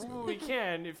to watch this Well, movie. we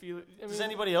can if you. I mean, Does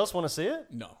anybody else want to see it?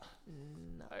 No.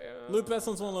 No. Luc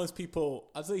Besson's one of those people.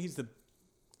 I'd say he's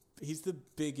the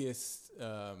biggest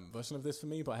version of this for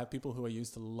me. But I have people who I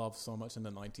used to love so much in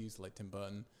the '90s, like Tim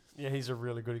Burton. Yeah, he's a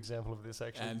really good example of this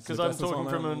actually. And Because Luc I'm Besson's talking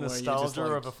one from a of them where you're just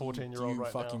nostalgia like, of a 14-year-old you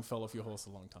right fucking now. fell off your horse a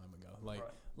long time ago. Like Right.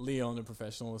 Leon, the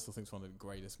Professional, I still think it's one of the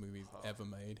greatest movies ever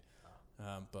made.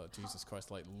 But Jesus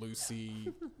Christ, like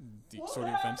Lucy, The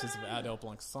Extraordinary Adventures of Adele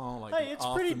Blanc-Sang, like Hey, the it's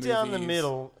Arthur pretty down the movies.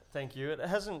 middle. Thank you. It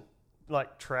hasn't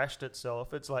like trashed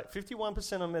itself. It's like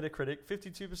 51% on Metacritic,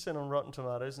 52% on Rotten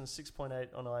Tomatoes, and 6.8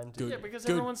 on IMDb. Good. yeah, because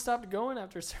Good. everyone stopped going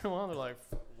after a certain while. They're like,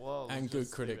 "Whoa!" And let's good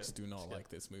just critics leave do it. not Yeah. like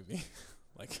this movie.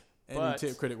 Like any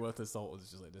But- critic worth his salt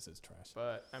was just like, this is trash.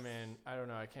 But I mean, I don't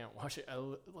know. I can't watch it.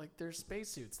 Like, there's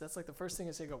spacesuits. That's like the first thing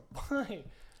I say. Go, why?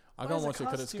 I Why can't is the watch it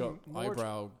because it's got costume more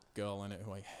eyebrow girl in it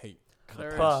who I hate.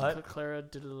 Clara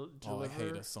Oh, I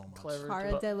hate her so much. Clever.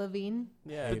 Cara Delevingne.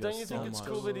 Yeah. Hate But don't her you so think it's much.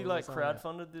 cool that he like That's alright.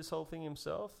 crowdfunded this whole thing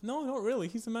himself? No, not really.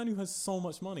 He's a man who has so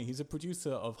much money. He's a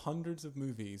producer of hundreds of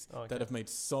movies Okay. that have made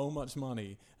so much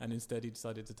money, and instead he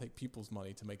decided to take people's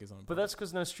money to make his own. But product. that's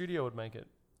because no studio would make it.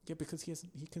 Yeah, because he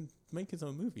can make his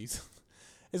own movies.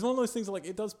 It's one of those things like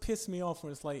it does piss me off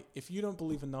when it's like if you don't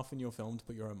believe enough in your film to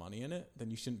put your own money in it, then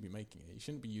you shouldn't be making it. You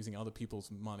shouldn't be using other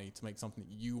people's money to make something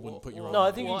that you wouldn't put your own. No, I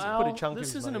money think in. he's Al, put a chunk of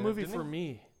this his isn't a money in it, movie didn't for he?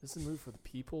 me. This is a movie for the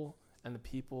people, and the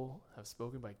people have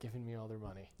spoken by giving me all their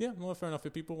money. Yeah, well, fair enough.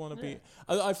 If people want to Yeah. be,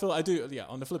 I feel I do. Yeah,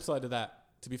 on the flip side of that,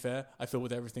 to be fair, I feel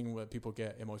with everything where people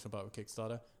get emotional about with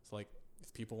Kickstarter, it's like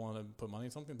if people want to put money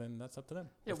in something, then that's up to them.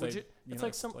 Yeah, If would they- you? It's know,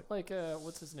 like some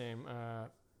what's his name?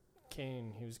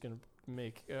 Kane. He was gonna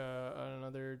make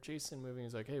another Jason movie.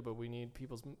 He's like, hey, but we need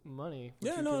people's money. Would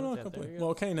Yeah, you no, go no, with that? There completely. you go.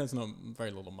 Well, Kane has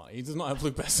very little money. He does not have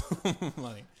Luc Besson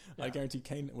money. I Yeah. guarantee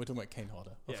Kane. We're talking about Kane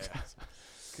Hodder. Yeah, yeah.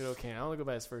 Good old Kane. I only go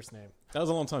by his first name. That was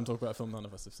a long time to talk about a film none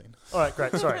of us have seen. All right,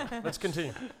 great. Sorry. Let's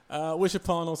continue. Wish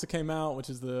Upon also came out, which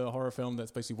is the horror film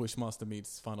that's basically Wishmaster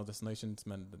meets Final Destination. It's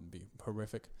meant to be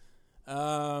horrific.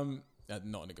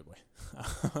 Not in a good way.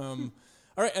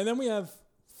 All right, and then we have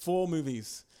 4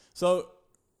 movies. So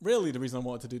really the reason I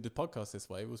wanted to do the podcast this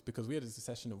way was because we had a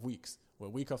succession of weeks where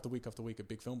week after week after week a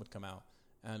big film would come out.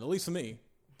 And at least for me,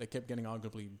 they kept getting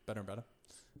arguably better and better.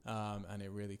 And it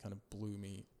really kind of blew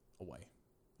me away.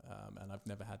 And I've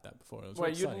never had that before. It was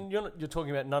Wait, really exciting. you're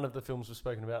talking about none of the films we've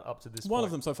spoken about up to this One point.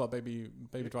 of them so far, Baby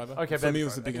Driver. Okay, for Baby me it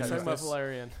was the Driver. biggest. Okay. Talking about success.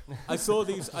 Valerian. I saw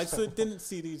these. Didn't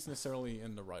see these necessarily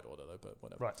in the right order though, but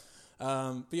whatever. Right.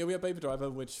 But yeah, we had Baby Driver,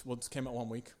 which came out one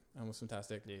week and was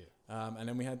fantastic. Yeah. And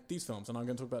then we had these films, and I'm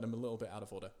going to talk about them a little bit out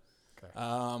of order.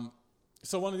 Okay.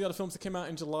 So one of the other films that came out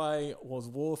in July was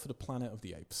War for the Planet of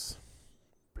the Apes.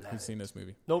 Who's seen this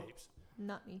movie? Nope.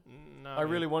 Not me. No, I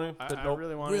really want to, but I nope.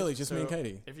 really want Really, to. just me and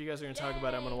Katie. If you guys are going to talk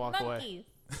about it, I'm going to walk away.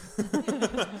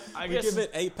 I We guess. give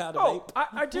it 8 out of 8.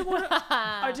 I did want to.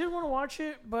 I did want to watch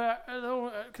it, but I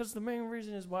don't, because the main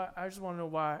reason is why I just want to know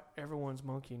why everyone's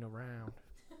monkeying around.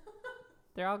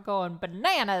 They're all going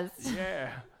bananas.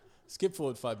 Yeah. Skip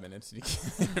forward 5 minutes.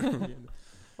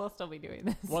 We'll still be doing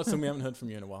this. What's something we haven't heard from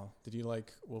you in a while? Did you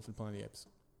like Wolf and Planet of the Apes?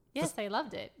 Yes, I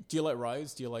loved it. Do you like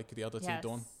Rise? Do you like the other two, Yes.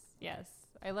 Dawn? Yes.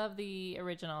 I love the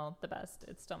original the best.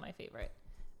 It's still my favorite.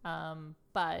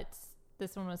 But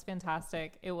this one was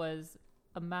fantastic. It was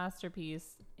a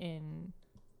masterpiece in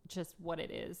just what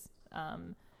it is.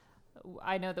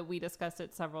 I know that we discussed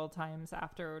it several times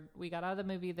after we got out of the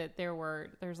movie, that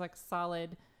there's like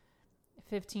solid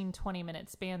 15, 20 minute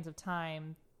spans of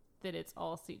time that it's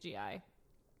all CGI,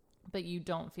 but you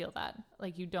don't feel that.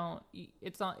 Like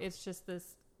it's just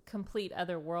this complete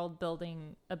other world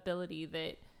building ability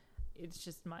that it's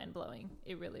just mind blowing.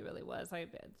 It really, really was.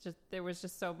 There was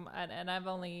just so, and I've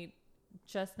only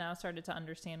just now started to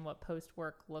understand what post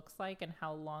work looks like and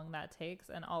how long that takes.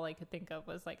 And all I could think of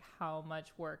was like how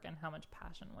much work and how much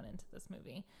passion went into this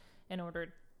movie in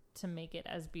order to make it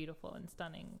as beautiful and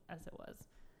stunning as it was.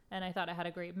 And I thought it had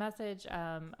a great message.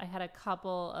 I had a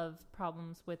couple of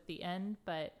problems with the end,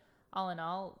 but all in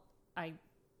all, I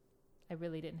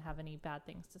really didn't have any bad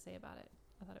things to say about it.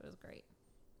 I thought it was great.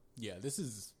 Yeah, this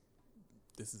is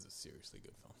a seriously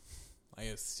good film. Like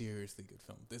a seriously good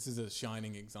film. This is a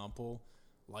shining example,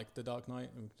 like The Dark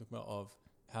Knight, we talked about, of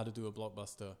how to do a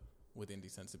blockbuster with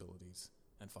indie sensibilities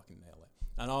and fucking nail it.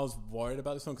 And I was worried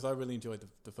about this one because I really enjoyed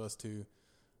the first two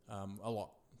a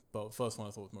lot. But first one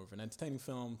I thought was more of an entertaining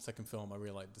film. Second film I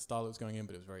really liked the style it was going in,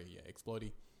 but it was very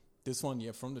exploity. This one,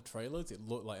 from the trailers, it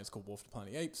looked like it's called Wolf and Planet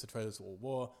of the Apes. The trailers were all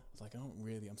war. I was like,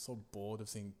 I'm so bored of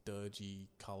seeing dirgy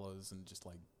colors and just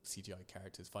like CGI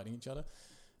characters fighting each other.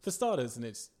 For starters, and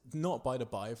it's not by the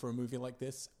by for a movie like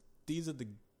this, these are the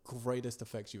greatest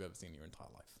effects you've ever seen in your entire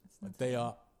life. Like, they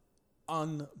are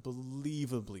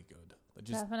unbelievably good.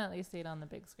 Definitely see it on the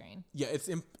big screen. Yeah,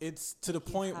 it's to the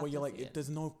point where you're like, there's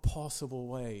no possible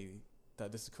way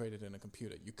that this is created in a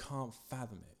computer. You can't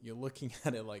fathom it. You're looking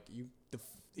at it like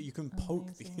you can poke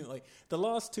like the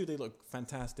last two, they look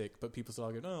fantastic, but people still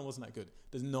argue, no, it wasn't that good.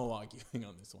 There's no arguing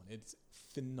on this one. It's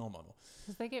phenomenal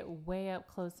because they get way up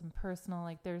close and personal.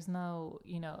 Like there's no,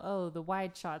 the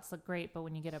wide shots look great, but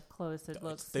when you get up close, it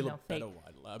looks they look fake. better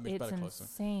wide. It's better closer.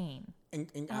 Insane.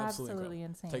 Absolutely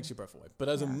insane. Takes your breath away. But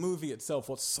as a movie itself,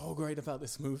 what's so great about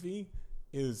this movie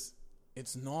is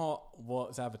it's not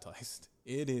what's advertised.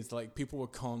 It is like people were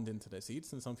conned into their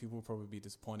seats, and some people will probably be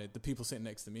disappointed. The people sitting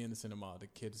next to me in the cinema, the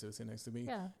kids who were sitting next to me,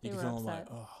 they you were can feel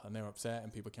upset. like, and they're upset,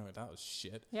 and people came like, that was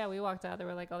shit. Yeah, we walked out. There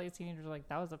were like all these teenagers were like,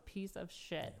 that was a piece of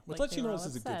shit. Which like, lets you know this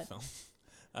is a good film.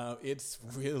 It's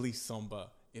really somber.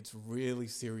 It's really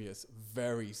serious.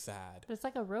 Very sad. But it's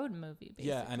like a road movie, basically.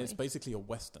 Yeah, and it's basically a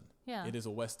Western. Yeah. It is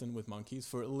a Western with monkeys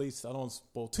for at least, I don't want to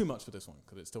spoil too much for this one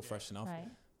because it's still fresh enough. Right.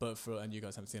 But and you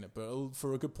guys haven't seen it, but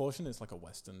for a good portion, it's like a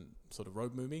Western sort of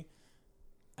road movie.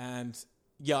 And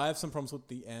yeah, I have some problems with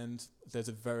the end. There's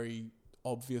a very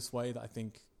obvious way that I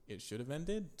think it should have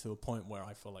ended, to a point where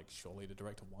I feel like surely the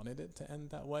director wanted it to end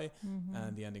that way. Mm-hmm.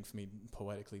 And the ending for me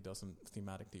poetically doesn't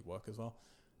thematically work as well.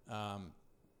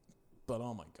 But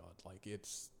oh my God, like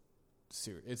it's a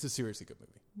seriously good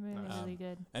movie. Really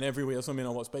good. And everywhere else, I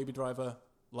watched Baby Driver,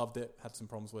 loved it, had some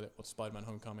problems with it. Watched Spider-Man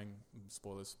Homecoming,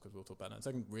 spoilers because we'll talk about that in a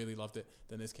second, really loved it.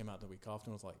 Then this came out the week after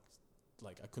and I was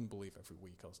like I couldn't believe every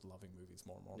week I was loving movies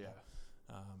more and more and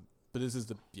more. But this is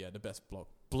the best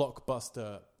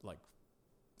blockbuster, like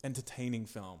entertaining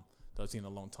film that I've seen in a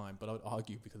long time. But I would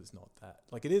argue, because it's not that,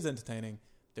 like, it is entertaining,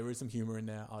 there is some humor in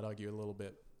there, I'd argue a little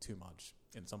bit too much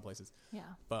in some places. Yeah.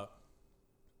 But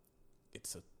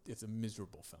it's a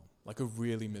miserable film, like a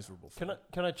really miserable film.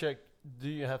 Can I check, do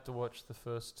you have to watch the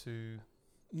first two?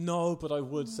 No, but I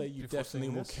would say you Before definitely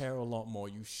seeing will this? care a lot more.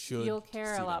 You should. You'll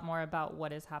care see a lot that. more about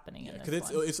what is happening in because this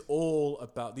one. it's all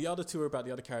about, the other two are about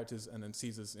the other characters, and then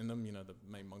Caesar's in them. The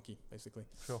main monkey, basically.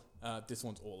 Sure. This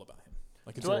one's all about him.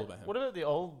 Like, it's all about him. What about the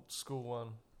old school one?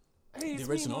 Hey, The it's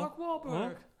original? me, Mark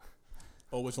Wahlberg.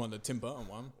 Or which one? The Tim Burton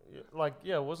one.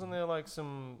 Wasn't there like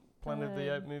some Planet of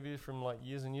the Apes movies from like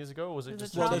years and years ago, or was it Was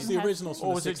just it Well, Charlton there's the originals Heston?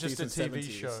 from Or the was it 60s just a and TV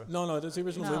 70s. show? No, there's the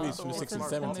original movies from the it's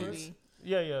 60s and the 70s. movie.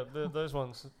 Yeah, those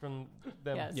ones from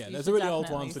them. Yes. Yeah, You there's should the really old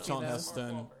definitely ones, the see Charlton those.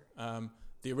 Heston.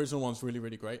 The original one's really,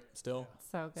 really great still.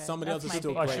 So good. Some of the That's others my are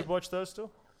still I great. should watch those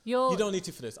still. You don't need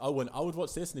to for this. I wouldn't. I would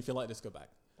watch this, and if you like this, go back.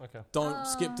 Okay. Don't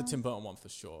skip the Tim Burton one for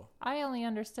sure. I only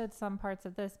understood some parts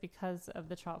of this because of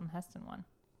the Charlton Heston one.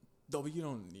 No, but you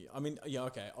don't need...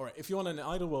 okay. All right. If you're on an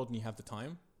idle world and you have the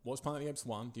time, watch Planet of the Apes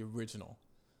 1, the original.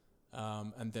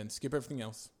 And then skip everything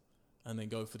else. And then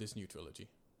go for this new trilogy.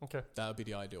 Okay. That would be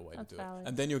the ideal way That's to do valid. it.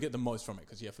 And then you'll get the most from it,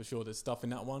 because, yeah, for sure, there's stuff in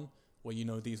that one where you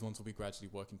know these ones will be gradually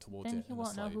working towards Then it. he in a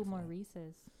won't know slightly who different way. Maurice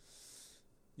is.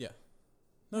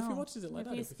 No, if he watches it like if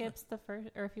that, he it'll be fine. skips the first,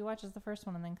 or if he watches the first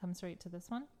one and then comes straight to this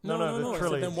one. No, the so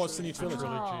trilogy. then watch the new trilogy.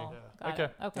 Trilogy. Oh, got Okay.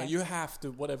 it. Okay. No, you have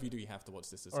to, whatever you do, you have to watch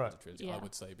this as Alright. a trilogy, Yeah. I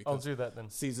would say, I'll because do that then.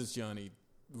 Caesar's journey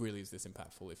really is this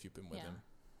impactful if you've been with Yeah. him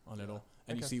on it all,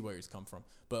 and you Okay. see where he's come from.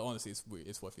 But honestly, it's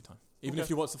worth your time. Even Okay. if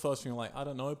you watch the first one, you're like, I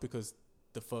don't know, because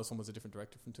the first one was a different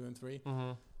director from 2 and 3,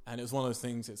 Mm-hmm. and it was one of those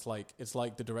things. It's like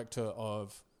the director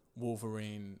of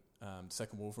Wolverine, the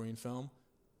second Wolverine film,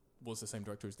 was the same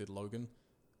director as did Logan.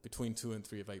 Between 2 and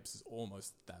 3 of Apes is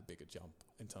almost that big a jump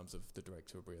in terms of the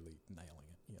director really nailing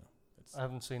it. You know, it's, I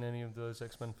haven't seen any of those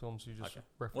X-Men films you just Okay.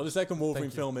 referenced. well, the second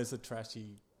Wolverine you. film is a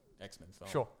trashy X-Men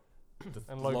film. Sure. The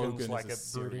And Logan's Logan like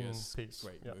is a brooding serious, piece.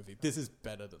 great Yeah. movie. This is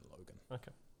better than Logan.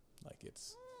 Okay. Like,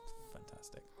 it's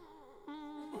fantastic.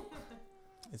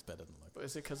 It's better than Logan. But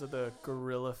is it because of the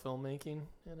guerrilla filmmaking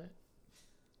in it?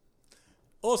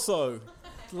 Also,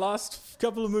 last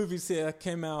couple of movies here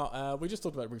came out. We just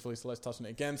talked about it briefly, so let's touch on it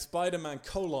again. Spider-Man: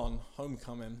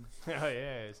 Homecoming. Oh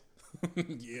yeah.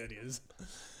 Yeah, it is.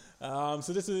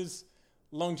 So this is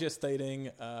long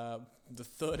gestating, the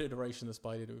third iteration of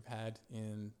Spidey that we've had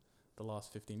in the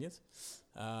last 15 years.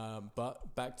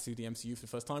 But back to the MCU for the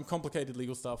first time. Complicated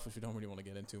legal stuff, which we don't really want to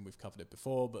get into, and we've covered it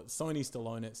before. But Sony still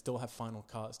own it, still have Final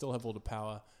Cut, still have all the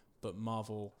power. But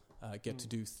Marvel get to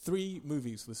do 3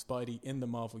 movies with Spidey in the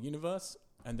Marvel universe,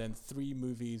 and then 3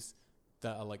 movies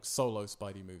that are like solo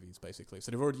Spidey movies, basically.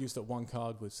 So they've already used that one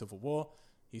card with Civil War.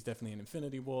 He's definitely in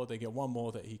Infinity War. They get one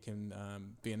more that he can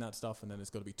be in that stuff, and then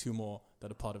there's got to be 2 more that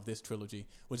are part of this trilogy,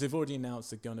 which they've already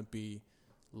announced are going to be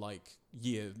like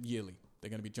yearly. They're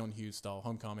going to be John Hughes style,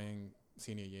 Homecoming,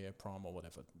 Senior Year, Prom, or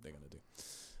whatever they're going to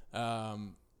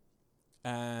do.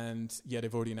 And yeah,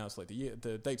 they've already announced like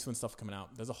the dates when stuff coming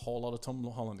out. There's a whole lot of Tom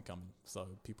Holland coming, so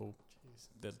people,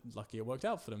 they're lucky it worked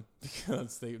out for them,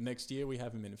 because next year we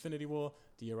have him in Infinity War.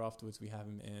 The year afterwards we have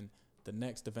him in the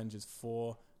next Avengers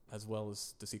 4, as well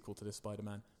as the sequel to this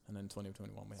Spider-Man, and then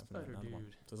 2021 we have him in another one.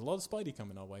 So there's a lot of Spidey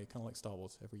coming our way, kind of like Star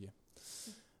Wars every year.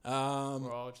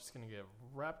 We're all just gonna get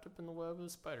wrapped up in the web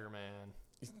of Spider-Man.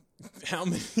 How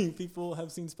many people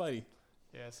have seen Spidey?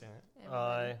 Yeah, I've seen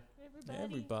it.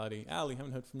 Everybody. Ali,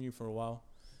 haven't heard from you for a while.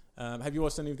 Have you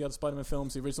watched any of the other Spider-Man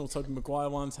films? The original Tobey Maguire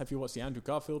ones? Have you watched the Andrew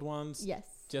Garfield ones? Yes.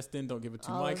 Justin, don't give it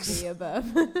 2 All mics. of the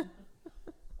above.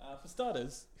 For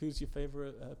starters, who's your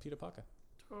favorite Peter Parker?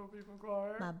 Tobey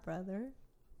Maguire. My brother.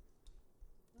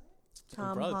 Your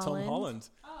Tom brother, Holland. Tom Holland.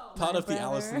 Oh. Part My of the brother.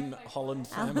 Allison Holland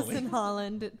family. Allison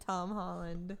Holland, Tom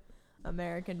Holland,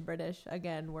 American British.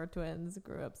 Again, we're twins.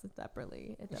 Grew up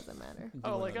separately. It doesn't matter. You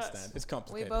Oh, wouldn't like us. understand. It's We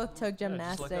complicated. both took Yeah,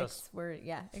 just like gymnastics. We're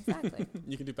exactly.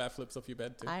 You can do backflips off your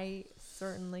bed too. I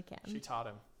certainly can. She taught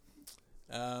him.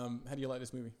 How do you like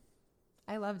this movie?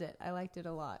 I loved it. I liked it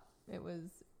a lot. It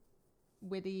was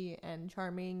witty and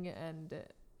charming, and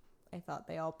I thought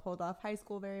they all pulled off high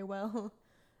school very well.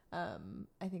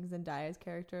 I think Zendaya's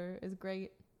character is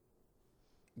great.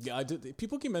 Yeah, I did.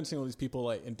 People keep mentioning all these people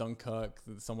like in Dunkirk,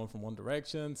 someone from One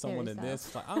Direction, someone in Harry this.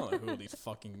 It's like, I don't know who all these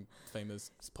fucking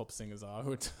famous pop singers are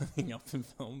who are turning up in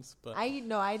films, but I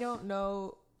don't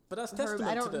know that's her. testament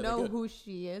I to don't that. know They're good. who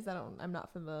she is. I'm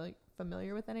not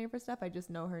familiar with any of her stuff. I just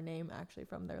know her name actually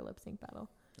from their lip sync battle.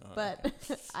 Oh, But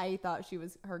okay. I thought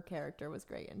her character was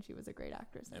great, and she was a great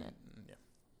actress in it. Yeah.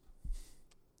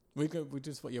 We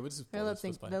just Her lip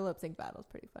sync, the lip sync battle is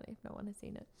pretty funny. If no one has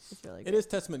seen it, it's really It good. is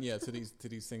testament, yeah, to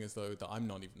these singers though that I'm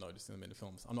not even noticing them in the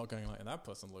films. I'm not going like, that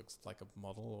person looks like a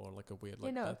model or like a weird.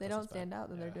 Like, if they don't stand out,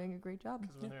 then they're Yeah. doing a great job.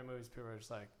 Because when they're in movies, people are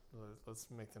just like, let's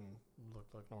make them look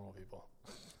like normal people.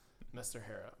 Mess their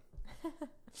hair up.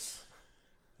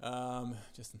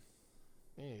 Justin,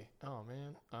 Me. Oh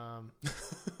man.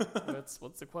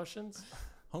 What's the questions?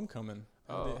 Homecoming.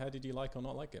 Oh. How did you like or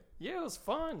not like it? Yeah, it was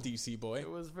fun. DC boy. It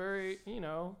was very,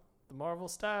 the Marvel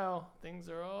style. Things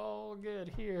are all good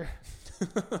here.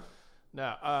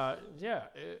 No, yeah,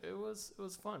 it was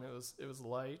fun. It was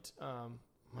light.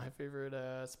 My favorite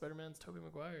Spider-Man's Tobey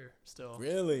Maguire still.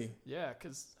 Really? Yeah,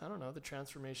 because I don't know, the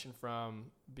transformation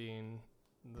from being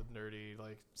the nerdy,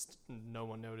 like no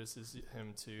one notices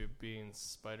him, to being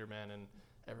Spider-Man and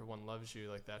everyone loves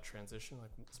you, like that transition,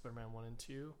 like Spider-Man 1 and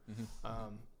 2. Mm-hmm.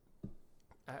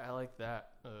 I like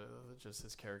that, just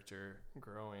his character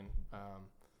growing.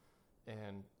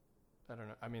 And I don't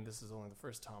know, I mean, this is only the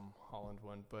first Tom Holland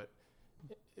one, but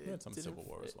We had some Civil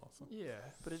War as well. So. yeah,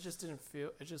 but it just didn't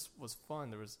feel. It just was fun.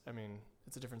 There was, I mean,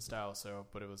 it's a different style,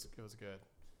 but it was good.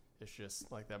 It's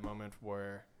just like that moment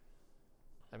where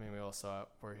I mean, we all saw it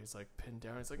where he's like pinned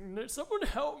down. He's like, "Someone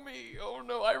help me! Oh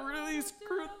no, I really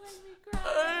screwed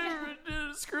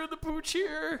the pooch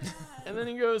here." And then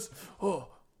he goes, "Oh."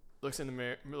 Looks in the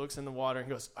mirror, looks in the water, and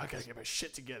goes, "I gotta get my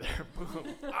shit together. Boom!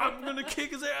 I'm gonna kick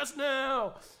his ass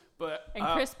now." But And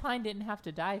Chris Pine didn't have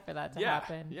to die for that to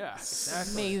happen. Yeah,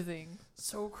 exactly. Amazing.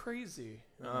 So crazy.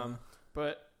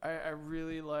 But I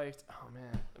really liked. Oh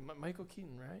man, Michael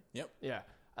Keaton, right? Yep. Yeah,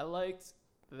 I liked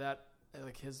that.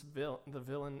 Like the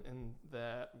villain in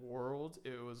that world,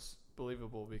 it was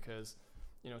believable because,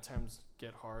 times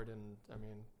get hard, and I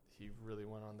mean, he really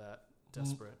went on that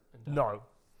desperate. And No.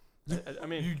 I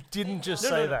mean, You didn't just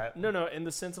say that. No, in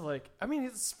the sense of like, I mean,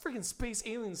 it's freaking space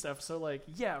alien stuff. So like,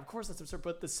 yeah, of course that's absurd.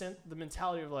 But the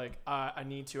mentality of like, I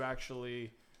need to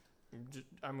actually,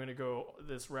 I'm gonna go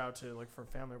this route to like for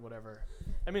family or whatever.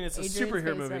 I mean, it's a Adrian's superhero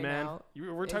face movie, right man. now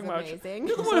We're talking about. amazing.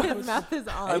 His mouth is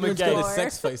on I'm the going to get floor. a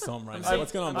sex face on right now.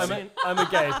 What's going on? buddy? I'm a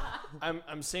gay.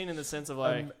 I'm saying in the sense of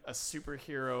like a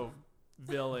superhero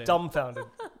villain. Dumbfounded.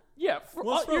 Yeah,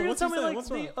 What's you're wrong? gonna What's tell he me saying? like What's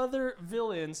the wrong? other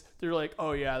villains, they're like,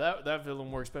 oh yeah, that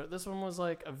villain works better. This one was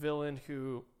like a villain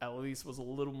who at least was a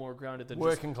little more grounded than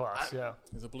Working class, yeah.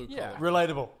 He's a blue Yeah. collar.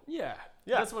 Relatable. Yeah,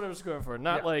 Yeah. that's what I was going for.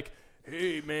 Not Yeah. like,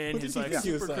 hey man, What he's did you like think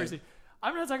he was super saying? crazy.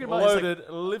 I'm not talking about it's like, Loaded,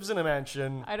 lives in a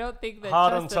mansion, I don't think that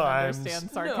Hard on Justin times.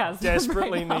 understands sarcasm.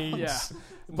 desperately right now. needs... Yeah.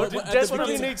 But at the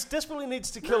desperately beginning-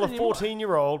 needs to kill a anymore.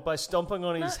 14-year-old by stomping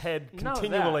on his Not- head none of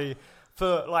continually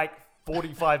for like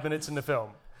 45 minutes in the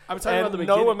film. I'm talking about the And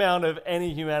beginning. no amount of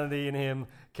any humanity in him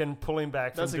can pull him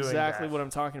back That's from doing exactly that. what I'm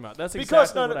talking about. That's Because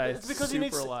exactly what I it's because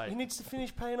super he needs to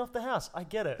finish paying off the house. I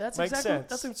get it. That's Makes exactly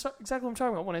sense. that's exactly what I'm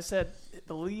talking about when I said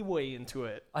the leeway into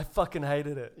it. I fucking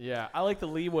hated it. Yeah, I like the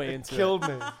leeway into it. Killed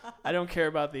me. I don't care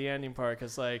about the ending part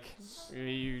because like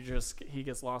he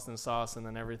gets lost in sauce and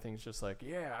then everything's just like,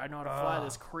 yeah, I know how to fly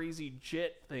this crazy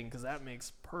jet thing because that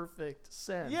makes perfect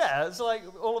sense. Yeah, it's like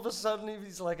all of a sudden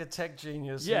he's like a tech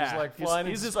genius. Yeah, He's like flying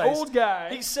he's into this space. old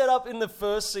guy. He's set up in the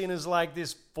first scene as like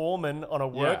this foreman on a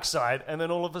work Yeah. site, and then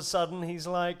all of a sudden he's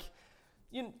like,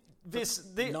 9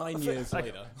 years okay.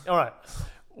 later. All right,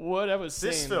 What I was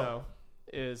This saying film. though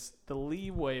is the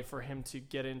leeway for him to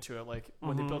get into it, like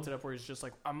when they built it up where he's just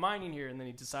like, I'm mining here, and then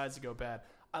he decides to go bad.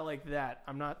 I like that.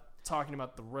 I'm not talking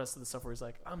about the rest of the stuff where he's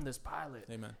like, I'm this pilot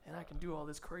Amen. and I can do all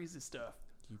this crazy stuff.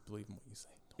 You believe in what you say.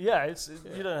 yeah,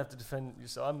 you don't have to defend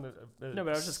yourself. I'm a No,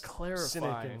 but I was just cynic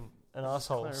clarifying. and an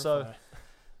asshole. Clarify. So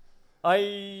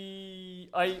I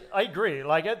agree.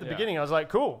 Like at the Yeah. beginning, I was like,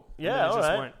 cool, then yeah, it all just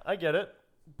right, went- I get it.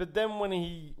 But then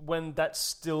when that's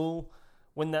still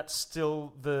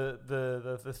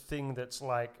the thing that's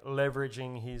like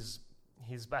leveraging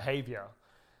his behavior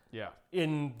Yeah.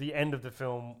 in the end of the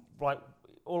film, like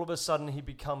all of a sudden he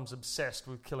becomes obsessed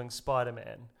with killing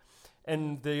Spider-Man,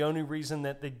 and the only reason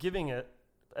that they're giving it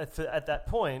at that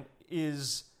point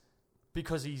is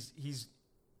because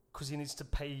he needs to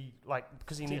pay, like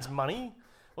because he needs money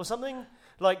or something.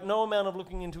 Like no amount of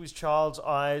looking into his child's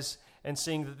eyes and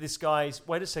seeing that this guy's,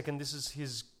 wait a second, this is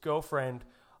his girlfriend.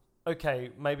 Okay,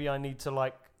 maybe I need to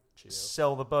like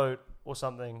sell the boat or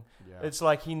something. Yeah. It's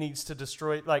like he needs to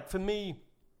destroy. Like for me,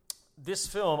 this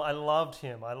film, I loved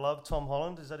him. I loved Tom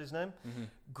Holland. Is that his name? Mm-hmm.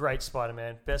 Great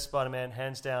Spider-Man. Best Spider-Man,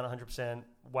 hands down, 100%.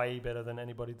 Way better than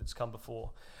anybody that's come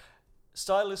before.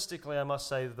 Stylistically, I must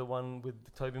say the one with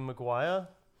Tobey Maguire.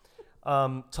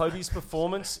 Tobey's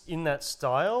performance in that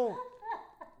style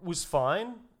was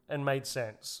fine and made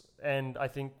sense. And I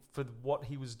think for what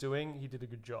he was doing, he did a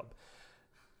good job.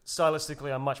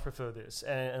 Stylistically, I much prefer this,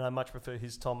 and I much prefer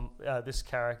his this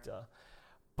character.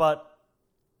 But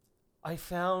I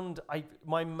found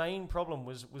my main problem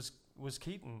was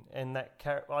Keaton and that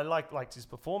character. I liked his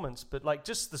performance, but like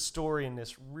just the story in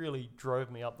this really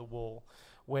drove me up the wall,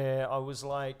 where I was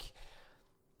like,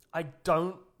 I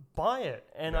don't buy it,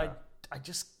 and Yeah. I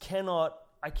just cannot.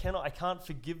 I can't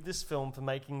forgive this film for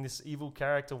making this evil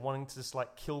character wanting to just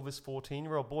like kill this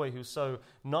 14-year-old boy who's so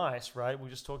nice, right? We're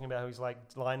just talking about how he's like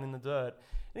lying in the dirt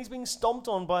and he's being stomped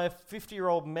on by a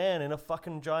 50-year-old man in a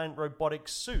fucking giant robotic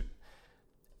suit.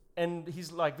 And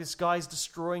he's like, this guy's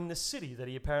destroying the city that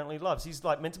he apparently loves. He's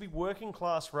like meant to be working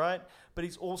class, right? But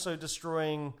he's also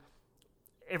destroying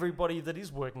everybody that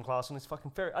is working class on this fucking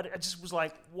ferry. I just was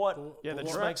like, what? Yeah, the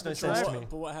What tra- makes no the sense tra- to me.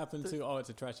 But what happened to, it's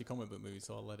a trashy comic book movie,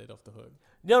 so I'll let it off the hook.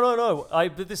 No.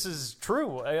 But this is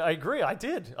true. I agree. I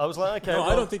did. I was like, okay. No,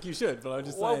 well, I don't think you should, but I'm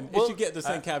just Well, saying, well, it should get the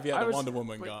same caveat I that was- Wonder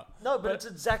Woman but- got. No, but it's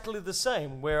exactly the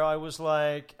same. Where I was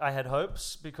like, I had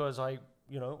hopes because I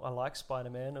like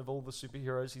Spider-Man. Of all the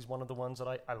superheroes, he's one of the ones that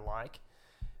I like,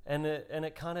 and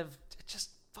it kind of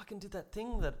just fucking did that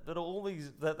thing that all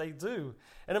these that they do,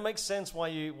 and it makes sense why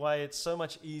it's so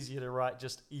much easier to write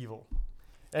just evil.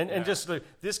 And just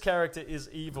this character is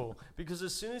evil because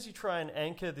as soon as you try and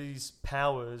anchor these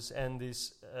powers and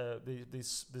this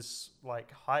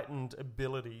like heightened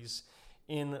abilities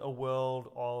in a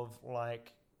world of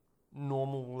like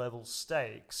normal level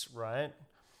stakes, right?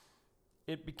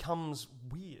 It becomes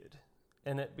weird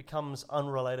and it becomes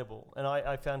unrelatable. And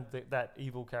I found that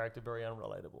evil character very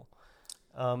unrelatable.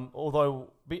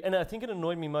 And I think it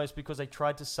annoyed me most because they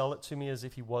tried to sell it to me as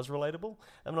if he was relatable,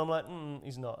 and I'm like,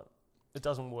 he's not. It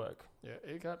doesn't work. Yeah,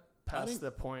 it got past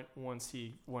the point once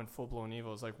he went full blown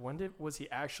evil. It's like, was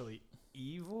he actually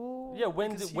evil? Yeah,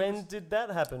 when did that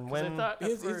happen? When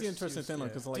here's the interesting thing,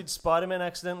 because did Spider-Man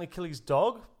accidentally kill his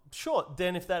dog? Sure.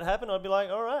 Then if that happened, I'd be like,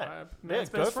 all right,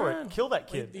 go for it, kill that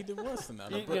kid. He did worse than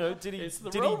that.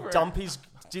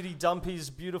 Did he dump his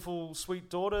beautiful sweet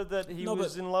daughter that he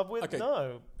was in love with? Okay.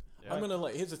 No. Yeah. I'm gonna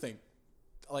here's the thing.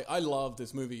 Like, I love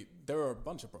this movie. There are a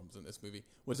bunch of problems in this movie,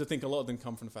 which I think a lot of them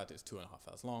come from the fact that it's 2.5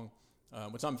 hours long,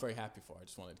 which I'm very happy for. I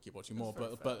just wanted to keep watching more.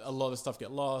 But a lot of stuff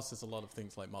get lost. There's a lot of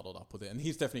things like muddled up with it. And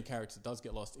he's definitely a character that does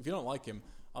get lost. If you don't like him,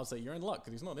 I'll say you're in luck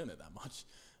because he's not in it that much.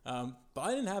 But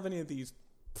I didn't have any of these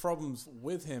problems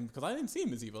with him because I didn't see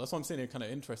him as evil. That's why I'm sitting here kind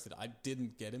of interested. I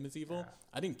didn't get him as evil. Yeah.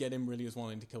 I didn't get him really as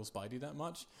wanting to kill Spidey that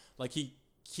much. Like, he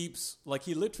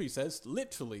literally says to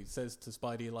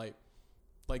Spidey, like,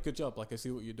 good job. Like, I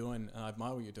see what you're doing and I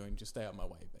admire what you're doing. Just stay out of my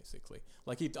way, basically.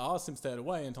 Like, he asked him to stay out of the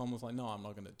way and Tom was like, no, I'm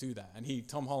not going to do that. And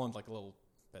Tom Holland, like a little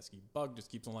pesky bug,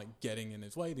 just keeps on like getting in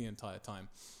his way the entire time.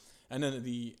 And then at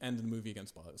the end of the movie, again,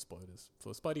 spoilers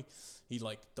for Spidey, he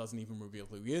like doesn't even reveal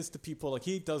who he is to people. Like,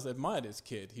 he does admire this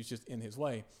kid. He's just in his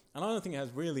way. And I don't think it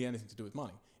has really anything to do with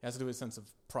money. It has to do with a sense of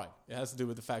pride. It has to do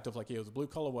with the fact of, like, he was a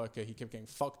blue-collar worker. He kept getting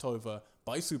fucked over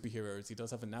by superheroes. He does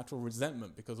have a natural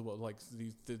resentment because of what, like,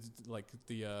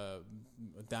 the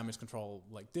damage control,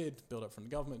 like, did build up from the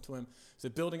government to him. So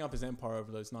building up his empire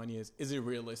over those 9 years is a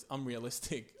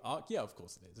unrealistic arc. Yeah, of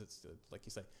course it is. It's, like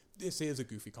you say, this is a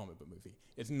goofy comic book movie.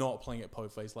 It's not playing it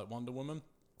po-faced like Wonder Woman.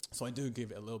 So I do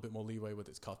give it a little bit more leeway with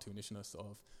its cartoonishness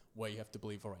of where you have to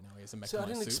believe, all right, now he has a mechanized suit. So I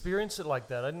didn't experience it like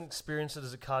that. I didn't experience it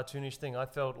as a cartoonish thing. I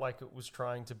felt like it was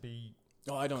trying to be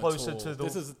closer to the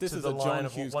This is a John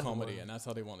Hughes comedy, and that's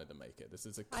how they wanted to make it. This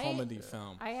is a comedy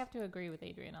film. I have to agree with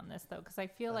Adrian on this, though, because I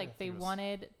feel like they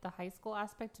wanted the high school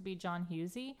aspect to be John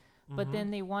Hughesy, but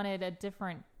then they wanted a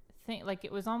different thing. Like,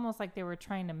 it was almost like they were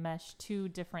trying to mesh two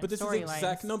different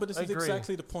storylines. But this is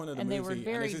exactly the point of the movie. And they were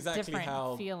very exactly different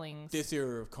how feelings. This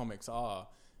era of comics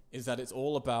is that it's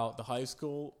all about the high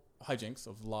school hijinks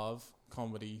of love,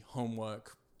 comedy,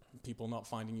 homework, people not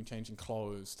finding you, changing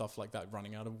clothes, stuff like that,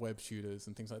 running out of web shooters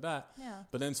and things like that. Yeah.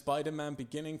 But then Spider-Man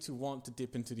beginning to want to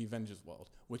dip into the Avengers world,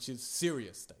 which is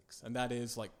serious stakes, and that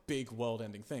is like big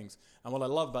world-ending things. And what I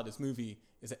love about this movie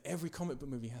is that every comic book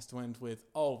movie has to end with,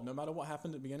 no matter what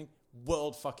happened at the beginning,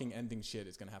 world fucking ending shit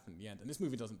is going to happen at the end. And this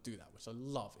movie doesn't do that, which I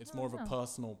love. It's more of a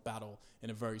personal battle in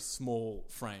a very small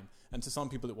frame. And to some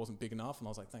people, it wasn't big enough. And I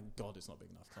was like, thank God it's not big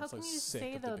enough. How can you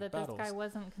say, though, that this guy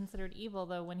wasn't considered evil,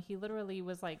 though, when he literally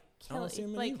was like killing? I don't see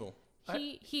him as evil.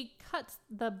 He cuts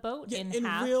the boat in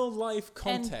half. In real life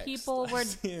context, and people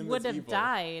would have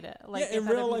died. Like, in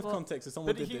real life context, if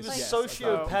someone did this, he was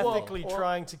sociopathically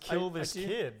trying to kill this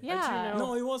kid. Yeah,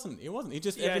 no, he wasn't. He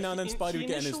just every now and then Spidey would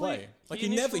get in his way. Like,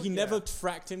 he never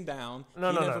tracked him down.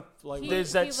 No.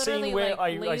 There's that scene where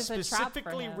I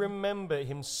specifically remember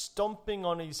him stomping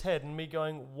on his head and me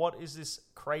going, "What is this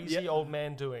crazy old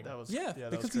man doing?"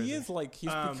 Because he is like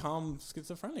he's become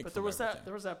schizophrenic. But there was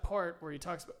that part where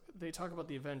they talk about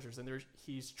the Avengers, and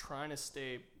he's trying to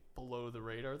stay below the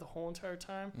radar the whole entire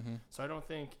time. Mm-hmm. So I don't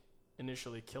think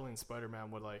initially killing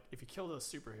Spider-Man would, like, if you killed a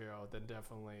superhero, then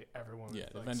definitely everyone would,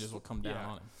 the Avengers will come down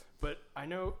on him. But I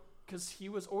know, because he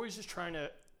was always just trying to,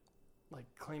 like,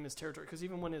 claim his territory, because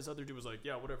even when his other dude was like,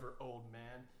 yeah, whatever, old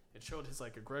man, it showed his,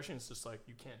 like, aggression. It's just like,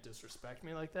 you can't disrespect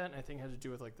me like that. And I think it had to do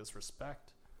with, like, this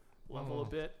respect level a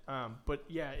bit. But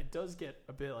yeah, it does get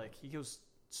a bit like, he goes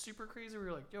super crazy where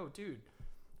you're like, yo, dude,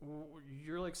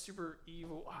 you're like super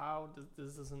evil. How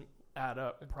this doesn't add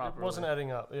up properly? It wasn't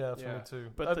adding up, for me too.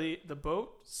 But the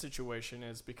boat situation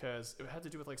is because it had to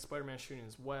do with, like, Spider-Man shooting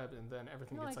his web, and then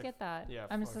everything gets, I like... get that. Yeah,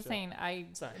 I'm just saying,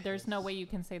 there's no way you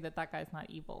can say that guy's not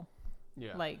evil.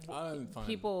 Yeah. Like I didn't find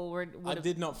people were. I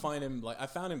did not find him I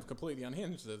found him completely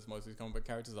unhinged, as most of these comic book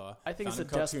characters are. I think Found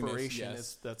it's a him cartoonish, desperation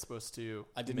yes. that's supposed to.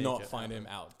 I did make not it find happen.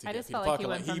 him out to I get just Peter felt like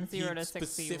Parker. he went from 0 to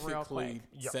 60 real specifically quick.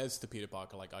 Yep. says to Peter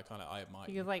Parker, like, I admire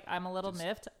He you. was like, "I'm a little Just-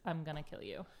 miffed. I'm gonna kill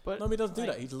you." But No, he doesn't do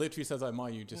like- that. He literally says, I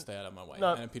admire you, just stay out of my way.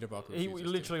 No, and Peter Parker He refuses to.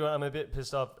 literally went, I'm a bit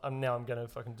pissed off. I'm going to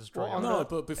fucking destroy Well, you. No,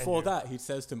 but before And you- that, he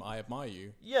says to him, I admire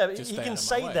you. Yeah, Just he stay can out of my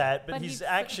say way. that, but But his he's-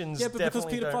 actions Yeah, but because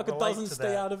definitely Peter don't Parker relate doesn't to stay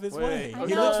that. out of his Wait. way. I I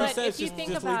He know, literally but says, if you just think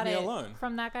leave about me it alone.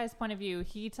 from that guy's point of view,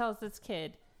 he tells this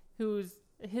kid who's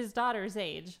his daughter's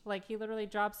age, like he literally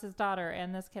drops his daughter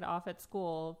and this kid off at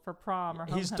school for prom or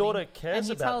homecoming. His daughter cares and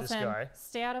he about tells this him, guy.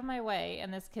 "Stay out of my way."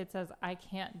 And this kid says, "I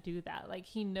can't do that." Like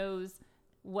he knows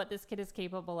what this kid is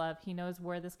capable of. He knows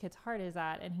where this kid's heart is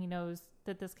at, and he knows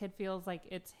that this kid feels like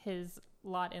it's his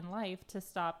lot in life to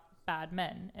stop bad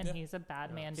men, and Yeah. he's a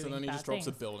bad man So doing then he bad just drops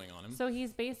things. a building on him. So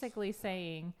he's basically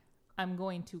saying, "I'm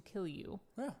going to kill you.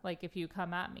 Yeah. Like if you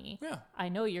come at me, Yeah. I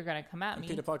know you're going to come at And me.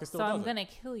 Peter Parker still so I'm does it. going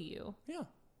to kill you." Yeah.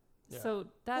 Yeah. So Well,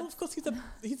 that's of course,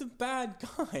 he's a bad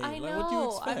guy. I Like, what do you know.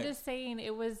 expect? I'm just saying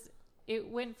it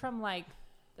went from like,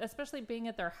 especially being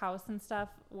at their house and stuff,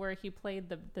 where he played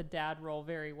the dad role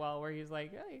very well, where he's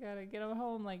like, "Oh, you gotta get him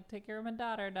home, like take care of my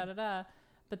daughter, da da da."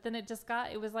 But then it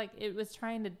was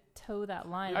trying to toe that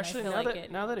line. Actually, and I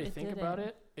feel now that I it think about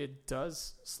didn't. it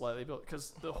does slightly build,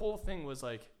 because the whole thing was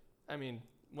like, I mean,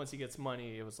 once he gets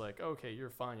money, it was like, okay, you're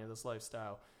fine, you have this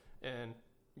lifestyle, and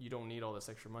you don't need all this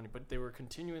extra money. But they were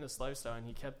continuing this lifestyle, and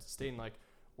he kept stating like,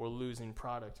 we're losing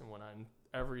product and whatnot. And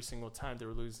every single time they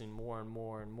were losing more and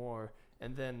more and more.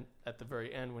 And then at the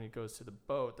very end, when he goes to the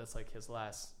boat, that's like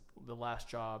the last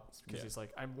job, because Yeah. he's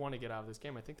like, I want to get out of this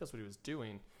game. I think that's what he was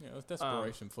doing. Yeah, it was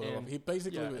desperation for and- he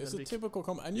basically yeah, and it's then a typical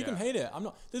comment, and you can yeah. hate it. I'm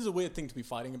not. This is a weird thing to be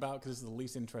fighting about because it's the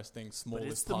least interesting, But it's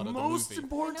smallest the part of the most movie.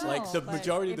 important. I Like know, the but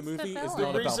majority of the it's the movie is villain. not The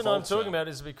about reason I'm Vulture. talking about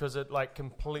it is because it like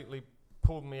completely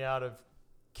pulled me out of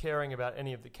caring about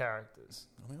any of the characters.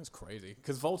 I mean, it's crazy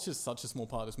because Vulture's such a small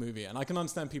part of this movie, and I can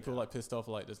understand people like pissed off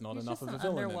like there's not He's enough just of a an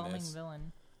villain in underwhelming this.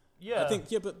 villain. Yeah, I think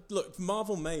but look,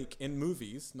 Marvel make in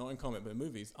movies, not in comic, but in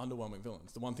movies, underwhelming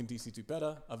villains. The one thing DC do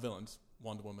better are villains.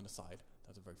 Wonder Woman aside,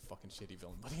 that's a very fucking shitty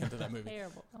villain by the end of that movie.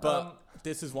 Terrible. But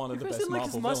this is one of the guys best didn't like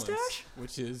his Marvel villains, mustache?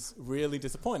 which is really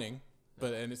disappointing.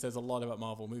 And it says a lot about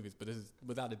Marvel movies, but this is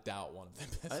without a doubt one of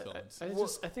the best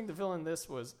villains. I think the villain in this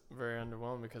was very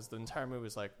underwhelming, because the entire movie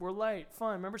was like, we're light,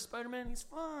 fun. Remember Spider-Man? He's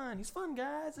fun,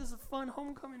 guys. This is a fun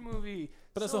homecoming movie.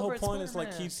 But that's the whole Celebrate point. Is like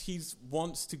Spider-Man. he's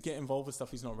wants to get involved with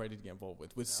stuff he's not ready to get involved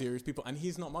with serious people, and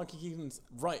he's not Michael Keaton's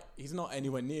right. He's not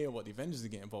anywhere near what the Avengers are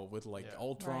getting involved with, like Yeah.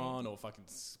 Ultron or fucking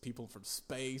people from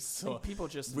space, I or think people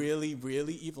just really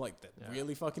evil, like that. Yeah.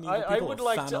 Really fucking evil I people. would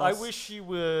like to. I Thanos. wish you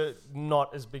were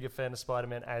not as big a fan of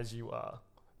Spider-Man as you are,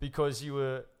 because you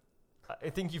were. I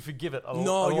think you forgive it a lot.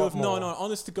 No, a you lot have more. no.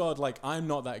 Honest to God, like I'm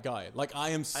not that guy. Like I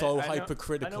am so I know-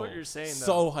 hypercritical. I know what you're saying,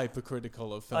 So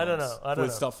hypercritical of films. I don't know.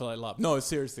 with stuff that I love. No,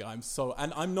 seriously,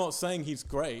 and I'm not saying he's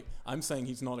great. I'm saying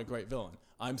he's not a great villain.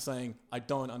 I'm saying I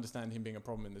don't understand him being a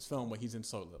problem in this film where he's in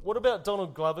so little. What about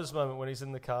Donald Glover's moment when he's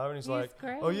in the car and he's He's like,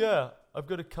 great. "Oh yeah, I've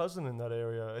got a cousin in that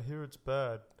area. I hear it's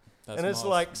bad," That's and it's Mars.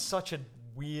 like such a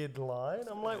weird line.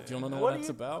 I'm like, Do you want to know what what that's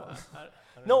you- about?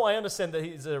 No, I understand that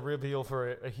he's a reveal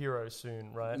for a hero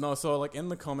soon, right? No, so like in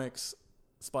the comics,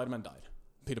 Spider-Man died.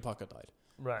 Peter Parker died.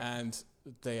 Right. And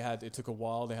it took a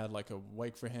while. They had like a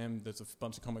wake for him. There's a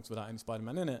bunch of comics without any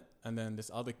Spider-Man in it. And then this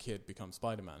other kid becomes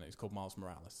Spider-Man. And he's called Miles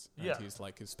Morales. And Yeah. he's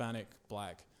like Hispanic,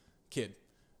 black kid.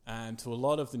 And to a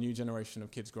lot of the new generation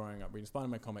of kids growing up reading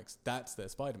Spider-Man comics, that's their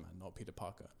Spider-Man, not Peter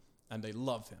Parker. And they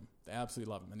love him. They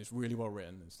absolutely love him. And it's really well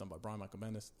written. It's done by Brian Michael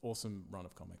Bendis. Awesome run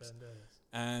of comics.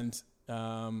 And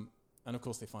of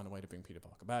course they find a way to bring Peter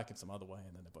Parker back in some other way,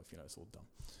 and then they're both, it's all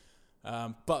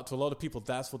dumb. But to a lot of people,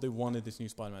 that's what they wanted this new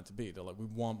Spider-Man to be. They're like, we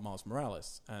want Miles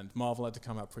Morales. And Marvel had to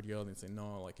come out pretty early and say,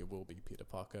 no, like it will be Peter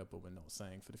Parker, but we're not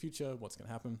saying for the future what's going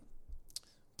to happen.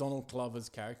 Donald Glover's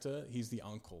character, he's the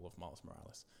uncle of Miles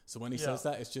Morales. So when he says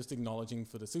that, it's just acknowledging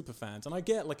for the super fans. And I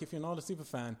get, like, if you're not a super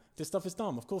fan, this stuff is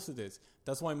dumb. Of course it is.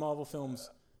 That's why Marvel films...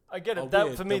 I get are it. That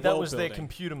weird. for me, They're that was their world-building.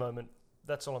 computer moment.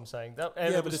 That's all I'm saying. That,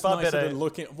 and Yeah, it but was it's far nicer better. than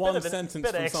looking... One better- sentence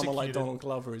better from someone like executed. Donald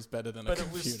Glover is better than a But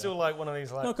computer. it was still like one of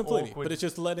these like No, completely. awkward But it's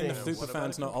just letting the things. super What about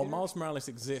fans a know, oh, computer? Miles Morales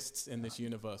exists in this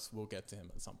universe. We'll get to him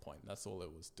at some point. That's all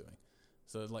it was doing.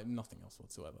 So it's like nothing else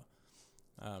whatsoever.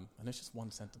 And it's just one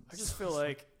sentence. I just feel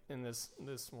like in this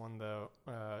one though,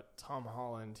 Tom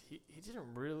Holland, he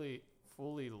didn't really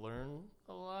fully learn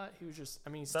a lot. He was just, I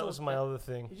mean, That was my other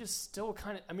thing. He just still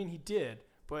kind of, I mean, he did,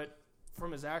 but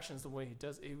from his actions, the way he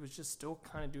does, he was just still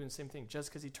kind of doing the same thing. Just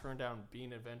because he turned down being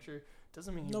an adventure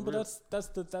doesn't mean No, but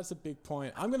that's a big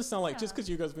point. I'm going to sound like, just because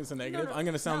you guys have been so negative, no, I'm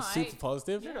going to sound super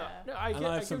positive. No, I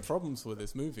have some problems with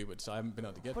this movie, which I haven't been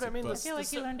able to get to. I mean, I feel like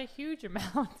he learned a huge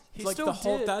amount. He like still the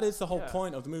whole did. that is the whole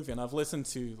point of the movie, and I've listened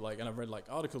to and I've read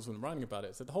articles when writing about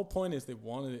it. So the whole point is they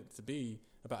wanted it to be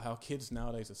about how kids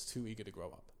nowadays are too eager to grow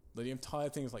up. The entire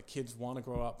thing is like kids want to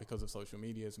grow up because of social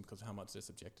medias and because of how much they're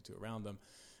subjected to around them.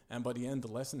 And by the end,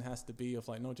 the lesson has to be of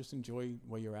like, no, just enjoy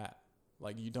where you're at.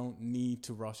 Like, you don't need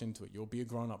to rush into it. You'll be a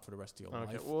grown up for the rest of your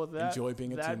life. Well, enjoy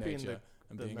being a teenager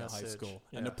and the being message, at high school.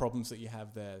 yeah. And the problems that you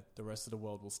have there, the rest of the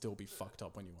world will still be fucked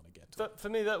up when you want to get to it. For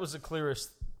me, that was the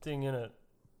clearest thing in it.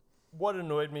 What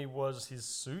annoyed me was his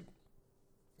suit.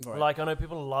 Right. Like, I know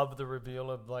people love the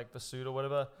reveal of like the suit or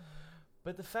whatever,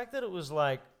 but the fact that it was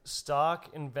like Stark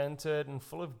invented and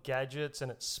full of gadgets,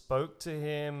 and it spoke to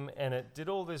him, and it did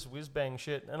all this whiz bang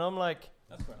shit, and I'm like,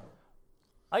 That's fair enough.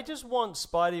 I just want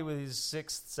Spidey with his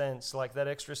sixth sense, like that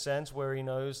extra sense where he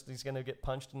knows he's going to get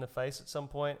punched in the face at some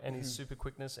point, and his super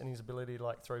quickness and his ability to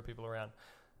like throw people around.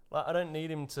 Like, I don't need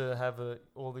him to have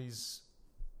all these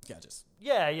Gadgets.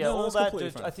 Yeah, No, all that's that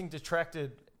completely fine. I think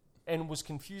detracted and was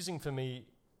confusing for me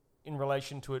in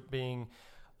relation to it being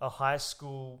a high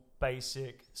school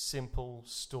basic simple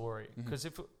story. Because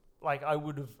if I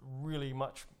would have really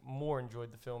much more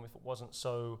enjoyed the film if it wasn't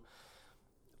so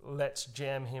let's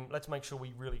make sure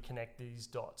we really connect these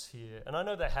dots here. And I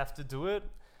know they have to do it,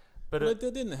 but Well,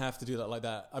 they didn't have to do that like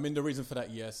that. I mean, the reason for that,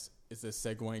 yes, is they're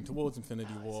segueing towards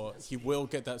Infinity War. He will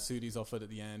get that suit he's offered at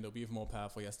the end. It'll be even more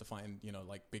powerful. He has to find,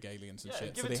 like big aliens and Yeah,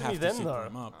 shit. give So it they to have me to then, super though.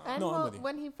 him up. And No, I'm with you.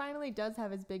 when he finally does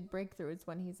have his big breakthrough, it's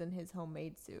when he's in his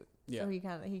homemade suit. Yeah. So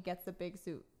he gets the big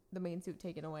suit, the main suit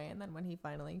taken away, and then when he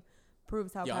finally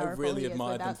proves how Yeah, I powerful really he is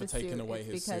admired them without for the taking suit, away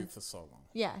it's his because, suit for so long.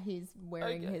 Yeah, he's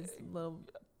wearing I- his little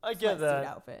I get sweatsuit that.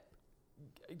 outfit.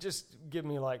 Just give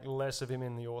me like less of him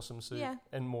in the awesome suit Yeah.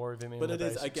 and more of him in But the it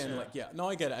is, basic again, suit. no,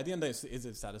 I get it. At the end of the day, is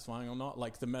it satisfying or not?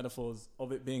 Like, the metaphors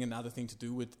of it being another thing to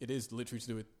do with, it is literally to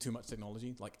do with too much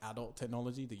technology, like adult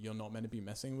technology that you're not meant to be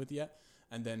messing with yet.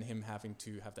 And then him having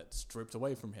to have that stripped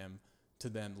away from him to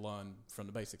then learn from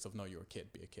the basics of, no, you're a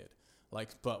kid, be a kid.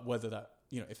 Like, but whether that,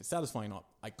 if it's satisfying or not,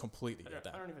 I completely get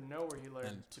that. I don't even know where he learned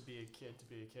And- to be a kid. To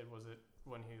be a kid, was it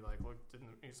when he looked?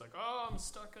 He's like, "Oh, I'm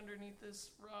stuck underneath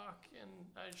this rock, and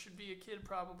I should be a kid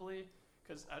probably."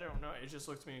 Because I don't know. It just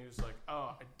looked to me. He was like,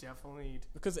 "Oh, I definitely need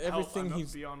Because help. everything I'm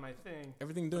he's beyond my thing."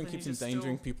 everything doing then he keeps just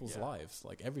endangering still- people's yeah. lives.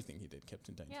 Like, everything he did kept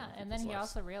endangering Yeah, people's and then he lives.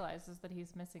 also realizes that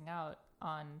he's missing out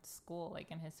on school, like,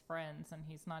 and his friends, and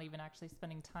he's not even actually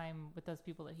spending time with those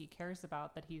people that he cares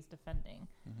about that he's defending.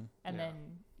 And Yeah.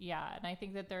 then, and I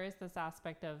think that there is this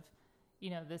aspect of,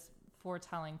 this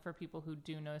foretelling for people who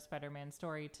do know Spider-Man's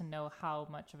story to know how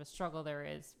much of a struggle there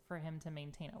is for him to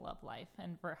maintain a love life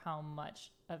and for how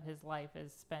much of his life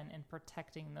is spent in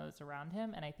protecting those around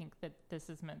him. And I think that this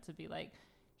is meant to be like,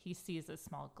 he sees a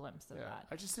small glimpse of that.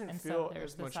 I just didn't And feel so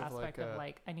there's as much this of aspect like of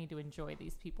like, I need to enjoy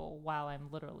these people while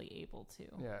I'm literally able to.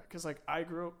 Yeah, because I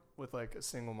grew up with like a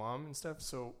single mom and stuff,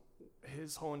 so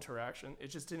his whole interaction, it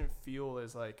just didn't feel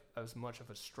as much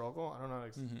of a struggle. I don't know how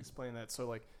to explain that. So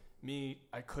like me,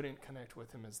 I couldn't connect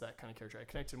with him as that kind of character. I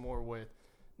connected more with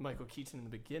Michael Keaton in the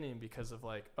beginning because of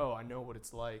like, oh, I know what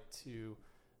it's like to,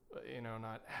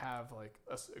 not have like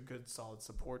a good solid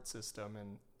support system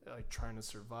and like trying to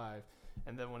survive.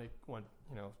 And then when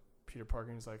Peter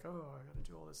Parker is like, oh, I got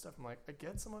to do all this stuff. I'm like, I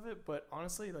get some of it, but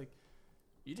honestly, like,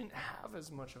 you didn't have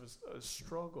as much of a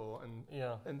struggle,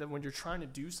 and then when you're trying to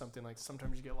do something, like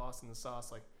sometimes you get lost in the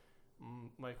sauce, like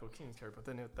Michael Keaton's character. But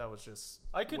then that was just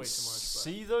I could way too much.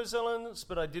 see those elements,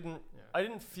 but I didn't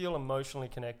feel emotionally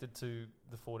connected to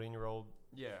the 14-year-old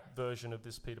version of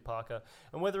this Peter Parker.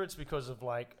 And whether it's because of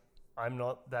like I'm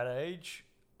not that age,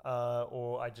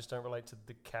 or I just don't relate to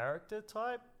the character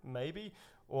type, maybe,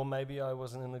 or maybe I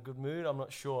wasn't in a good mood. I'm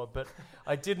not sure, but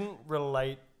I didn't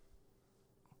relate.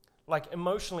 Like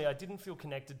emotionally, I didn't feel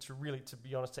connected to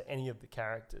be honest, to any of the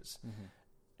characters.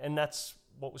 And that's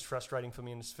what was frustrating for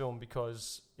me in this film,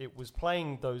 because it was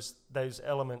playing those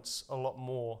elements a lot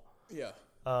more. Yeah.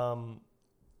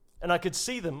 And I could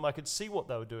see them. I could see what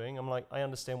they were doing. I'm like, I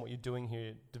understand what you're doing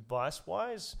here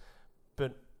device-wise,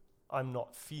 but I'm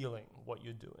not feeling what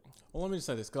you're doing. Well, let me just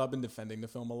say this, because I've been defending the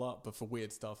film a lot, but for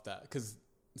weird stuff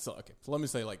so let me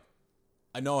say, like,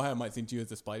 I know how it might seem to you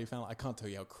as a Spidey fan. I can't tell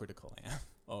you how critical I am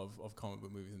of comic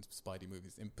book movies and Spidey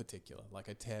movies in particular. Like,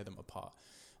 I tear them apart.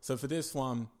 So for this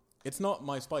one, it's not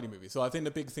my Spidey movie. So I think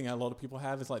the big thing a lot of people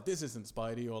have is like, this isn't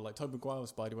Spidey, or like Tobey Maguire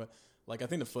was Spidey. But like, I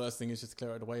think the first thing is just to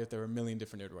clear it away if there are a million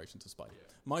different iterations of Spidey. Yeah.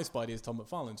 My Spidey is Todd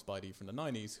McFarlane's Spidey from the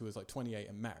 90s, who was like 28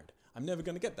 and married. I'm never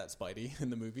going to get that Spidey in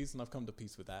the movies, and I've come to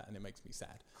peace with that, and it makes me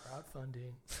sad.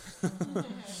 Crowdfunding.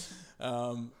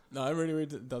 No, it really, really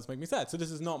does make me sad. So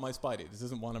this is not my Spidey. This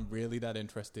isn't one I'm really that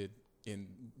interested in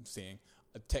seeing.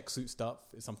 Tech suit stuff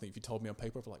is something, if you told me on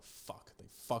paper, I'd be like, fuck, they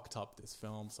fucked up this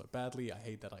film so badly. I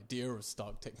hate that idea of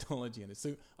Stark technology in his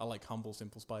suit. I like humble,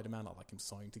 simple Spider-Man. I like him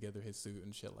sewing together his suit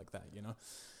and shit like that, you know?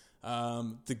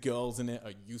 The girls in it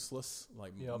are useless,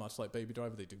 like much like Baby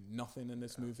Driver. They do nothing in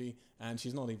this movie, and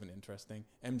she's not even interesting.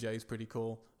 MJ is pretty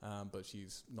cool, but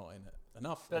she's not in it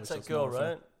enough. That's that girl,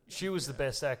 right? She was the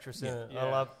best actress in it.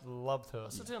 I loved her.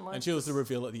 And she was the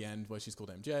reveal at the end where she's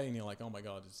called MJ, and you're like, oh my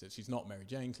god, she's not Mary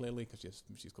Jane, clearly, because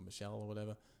she's called Michelle or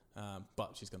whatever.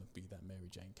 But she's going to be that Mary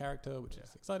Jane character, which is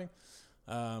exciting.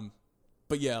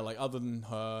 But yeah, like, other than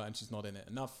her, and she's not in it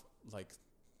enough, like,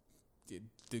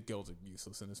 the girls are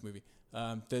useless in this movie.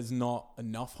 There's not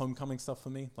enough Homecoming stuff for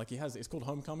me. Like, it's called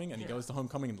Homecoming, and he goes to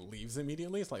Homecoming and leaves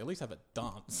immediately. It's like, at least have a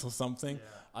dance or something.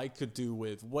 I could do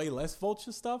with way less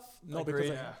Vulture stuff. Not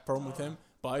because I have a problem with him,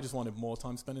 but I just wanted more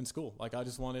time spent in school. Like, I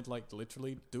just wanted, like,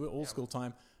 literally do it all school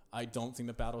time. I don't think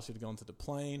the battle should have gone to the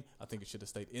plane. I think it should have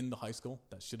stayed in the high school.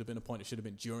 That should have been a point. It should have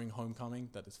been during Homecoming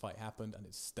that this fight happened, and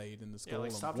it stayed in the school. Yeah,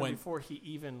 like, stopped him before he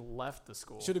even left the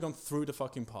school. Should have gone through the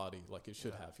fucking party, like it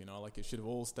should have, you know? Like, it should have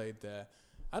all stayed there.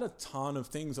 I had a ton of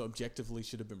things that objectively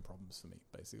should have been problems for me,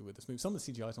 basically, with this movie. Some of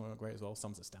the CGI weren't great as well.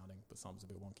 Some's astounding, but some's a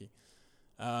bit wonky.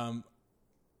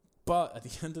 But at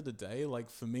the end of the day, like,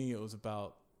 for me, it was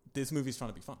about, this movie's trying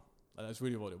to be fun. Like, that's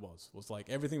really what it was. Was like,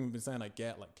 everything we've been saying, I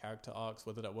get, like, character arcs,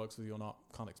 whether that works with you or not,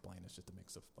 can't explain. It's just a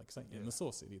mix of, like, saying in the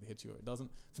source, it either hits you or it doesn't.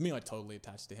 For me, I totally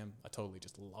attached to him. I totally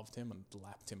just loved him and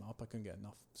lapped him up. I couldn't get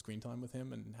enough screen time with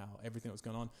him and how everything that was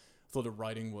going on. I thought the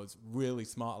writing was really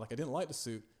smart. Like, I didn't like the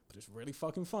suit, but it's really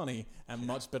fucking funny and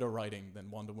much better writing than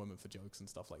Wonder Woman for jokes and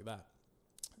stuff like that.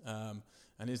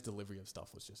 And his delivery of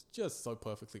stuff was just so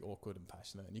perfectly awkward and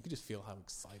passionate, and you could just feel how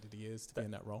excited he is to be in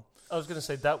that role. I was going to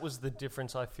say, that was the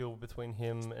difference I feel between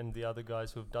him and the other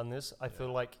guys who have done this. I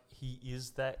feel like he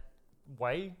is that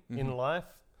way in life.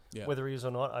 Yeah. Whether he is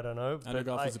or not, I don't know. Andrew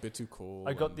Garfield's a bit too cool.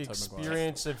 I got the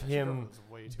experience of him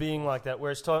being like that,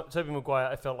 whereas Tobey Maguire,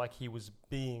 I felt like he was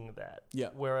being that. Yeah.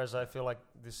 Whereas I feel like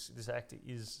this actor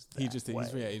is that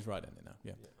he's right in it now.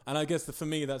 Yeah. And I guess for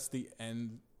me, that's the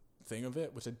end thing of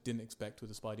it, which I didn't expect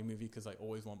with a Spidey movie, because I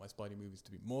always want my Spidey movies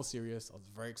to be more serious. I was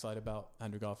very excited about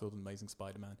Andrew Garfield and Amazing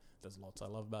Spider-Man. There's lots I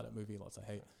love about that movie, lots I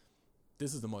hate.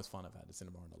 This is the most fun I've had at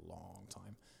cinema in a long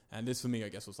time. And this for me, I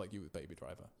guess, was like you with Baby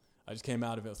Driver. I just came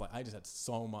out of it, I was like, I just had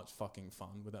so much fucking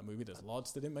fun with that movie. There's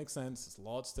lots that didn't make sense, there's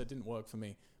lots that didn't work for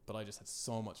me, but I just had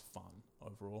so much fun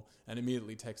overall. And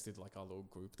immediately texted like our little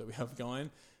group that we have going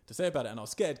to say about it. And I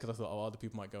was scared because I thought, other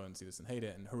people might go and see this and hate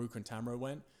it. And Haruka and Tamara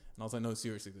went. And I was like, no,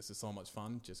 seriously, this is so much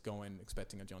fun. Just go in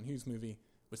expecting a John Hughes movie,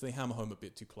 which they hammer home a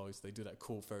bit too close. They do that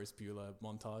cool Ferris Bueller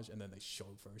montage, and then they show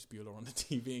Ferris Bueller on the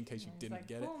TV in case you didn't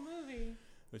get cool it. Movie.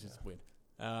 Which is weird.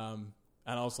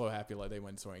 And I was so happy, like, they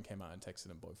went and saw it and came out and texted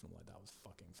them both, and I'm like, that was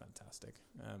fucking fantastic.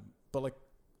 But, like,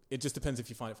 it just depends if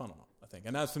you find it fun or not, I think.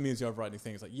 And as for me as the overriding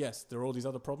thing, it's like, yes, there are all these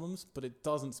other problems, but it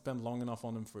doesn't spend long enough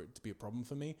on them for it to be a problem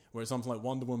for me. Whereas something like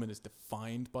Wonder Woman is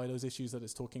defined by those issues that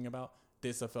it's talking about.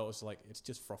 This, I felt, was like, it's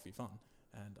just frothy fun.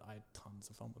 And I had tons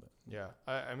of fun with it. Yeah,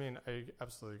 I mean, I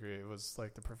absolutely agree. It was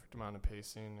like the perfect amount of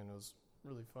pacing, and it was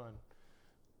really fun.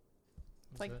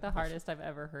 It's like the hardest I've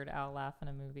ever heard Al laugh in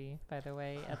a movie, by the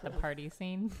way, at the party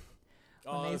scene.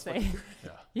 When they say,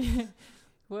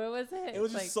 what was it? It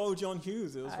was just so John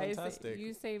Hughes. It was fantastic.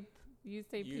 You say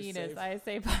penis, I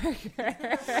say Parker.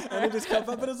 And it just comes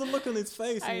up, but there's a look on his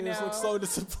face, and he just looks so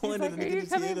disappointed. He's like, are you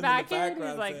coming back in?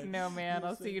 He's like, no, man,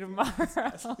 I'll see you tomorrow.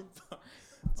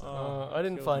 I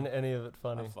didn't find any of it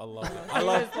funny. I love it. I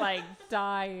was like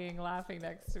dying laughing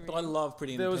next to me. But I love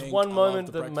Pretty in There was Pink. one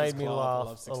moment that made me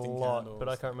laugh a lot, but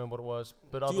I can't remember what it was.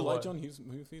 But do you like John Hughes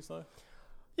movies though?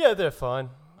 Yeah, they're fine.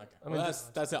 Okay. I mean,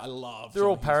 that's it. I love. They're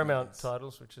all Paramount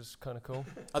titles, which is kind of cool.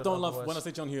 I don't love when I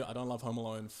say John Hughes. I don't love Home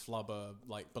Alone, Flubber,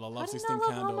 but I love 16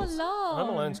 Candles. Home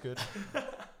Alone's good.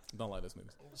 I don't like those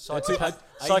movies.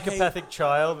 Psychopathic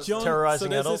child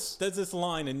terrorizing adults. There's this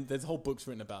line, and there's whole books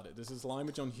written about it. There's this line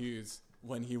with John Hughes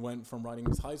when he went from writing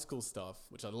his high school stuff,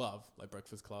 which I love, like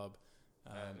Breakfast Club,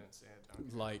 I didn't see it.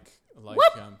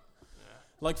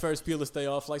 like Ferris Bueller's Day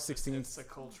Off, like 16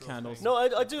 Candles. Thing. No,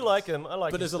 I do like him. I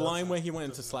like. But there's a line where he went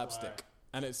into slapstick,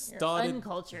 and it started. You're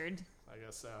uncultured. I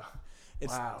guess so.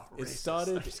 It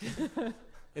started.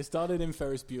 It started in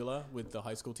Ferris Bueller with the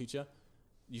high school teacher.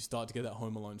 you start to get that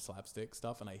Home Alone slapstick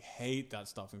stuff, and I hate that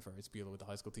stuff in Ferris Bueller with the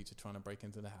high school teacher trying to break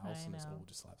into the house, and it's all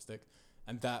just slapstick.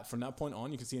 And that from that point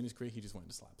on, you can see in his career, he just went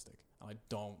into slapstick. And I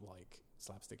don't like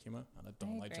slapstick humor, and I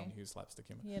don't like John Hughes slapstick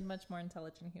humor. He had much more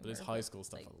intelligent humor. But his high school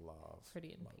stuff, I love. Pretty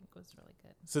in Pink was really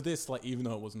good. So this, like, even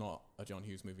though it was not a John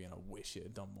Hughes movie, and I wish it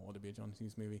had done more to be a John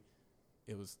Hughes movie,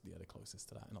 it was the closest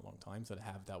to that in a long time. So to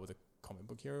have that with a comic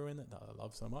book hero in it that I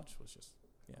love so much was just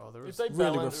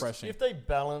really refreshing. If they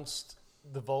balanced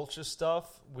the Vulture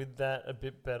stuff with that a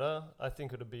bit better, I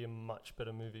think it would be a much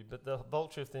better movie. But the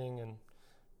Vulture thing and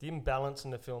the imbalance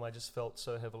in the film, I just felt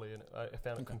so heavily, and I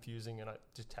found it confusing, and it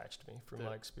detached me from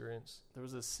my experience. There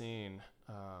was a scene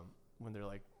when they're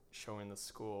like showing the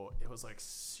school. It was like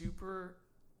super,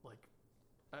 like,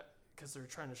 because they're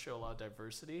trying to show a lot of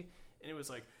diversity, and it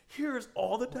was like, here's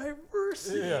all the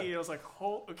diversity. Yeah. I was like,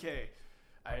 oh, okay.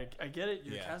 I get it.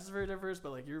 Your cast is very diverse,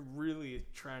 but like you're really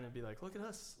trying to be like, look at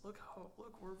us, look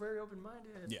we're very open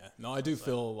minded. Yeah, no, I do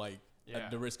feel like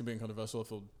at the risk of being controversial, I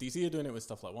feel DC are doing it with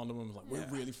stuff like Wonder Woman, was like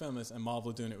we're really feminist, and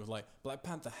Marvel are doing it with like Black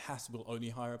Panther will only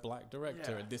hire a black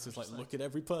director, and this is like look at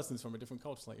every person's from a different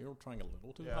culture. It's like you're all trying a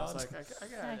little too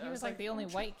hard. He was like the only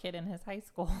white kid in his high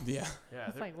school. Yeah,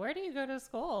 It's like, where do you go to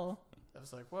school? I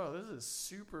was like, whoa, this is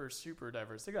super, super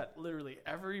diverse. They got literally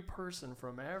every person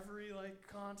from every like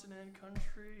continent,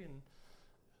 country, and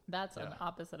that's an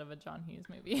opposite of a John Hughes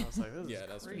movie. I was like, this is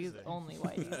that's crazy. He's only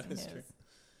white in his. True.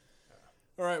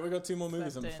 All right, we got 2 more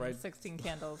movies, I'm afraid. 16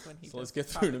 Candles when he so let's get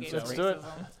through them. Let's do it.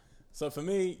 So for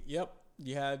me, you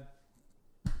had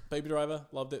Baby Driver,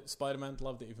 loved it. Spider-Man,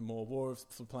 loved it even more. War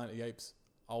for Planet of the Apes,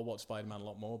 I'll watch Spider-Man a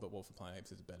lot more, but War for Planet of the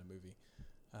Apes is a better movie.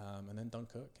 And then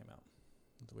Dunkirk came out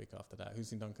the week after that. Who's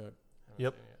seen Dunkirk?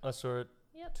 Yep, I saw it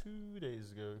 2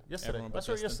 days ago. Yesterday. I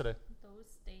saw it yesterday.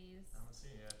 Those days.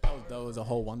 That was a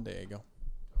whole 1 day ago.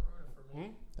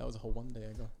 That was a whole 1 day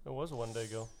ago. It was a 1 day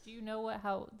ago. Do you know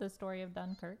how the story of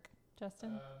Dunkirk,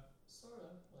 Justin? Sort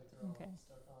of. Like they're all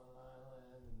stuck on an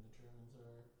island, and the Germans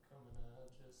are coming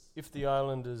to just. If the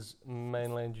island is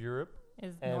mainland Europe,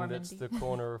 is and Normandy. it's the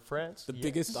corner of France, the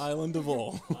biggest island of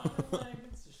all.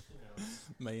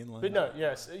 Mainland. But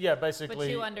no, basically. But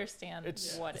you understand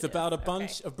what it's about a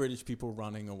bunch of British people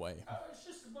running away. It's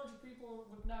just a bunch of people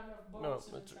with not enough boats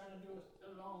and they're trying to do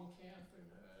a long camp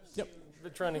and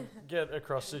they're trying to get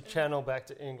across the channel back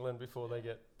to England before they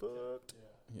get booked.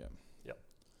 Yeah. Yep.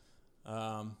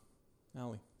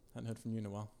 Ali, hadn't heard from you in a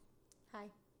while. Hi.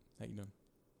 How you doing?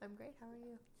 I'm great. How are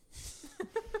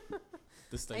you?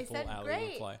 The staple said Ali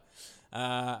great. reply.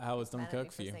 How was Mad at me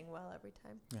Dunkirk for you? saying well every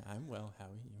time. Yeah, I'm well. How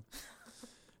are you?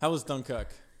 How was Dunkirk?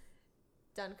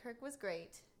 Dunkirk was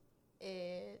great.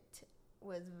 It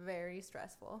was very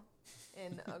stressful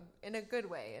in a good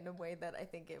way, in a way that I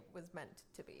think it was meant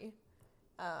to be.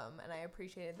 And I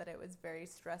appreciated that it was very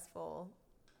stressful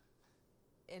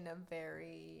in a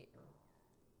very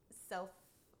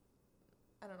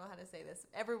I don't know how to say this.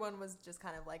 Everyone was just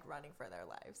kind of like running for their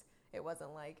lives. It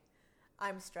wasn't like,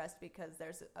 I'm stressed because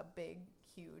there's a big,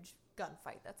 huge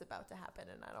gunfight that's about to happen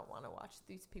and I don't want to watch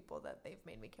these people that they've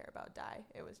made me care about die.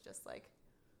 It was just like,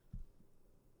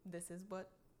 this is what,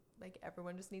 like,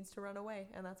 everyone just needs to run away,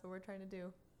 and that's what we're trying to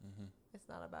do. Mm-hmm. It's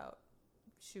not about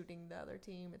shooting the other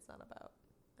team. It's not about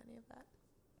any of that.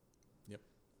 Yep.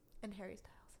 And Harry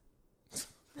Styles.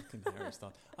 Fucking Harry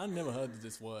Styles. I've never heard of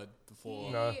this word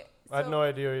before. No, I had no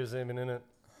idea he was even in it.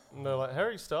 And they're like,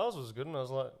 Harry Styles was good, and I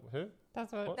was like, who?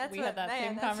 That's what we had that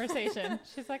same conversation.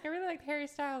 She's like, I really liked Harry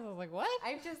Styles. I was like, what?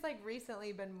 I've just like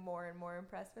recently been more and more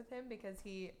impressed with him because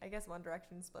I guess One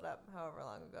Direction split up however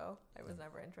long ago. I was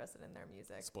never interested in their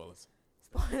music. Spoilers.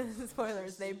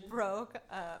 Spoilers. They broke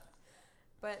up.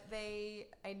 But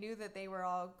I knew that they were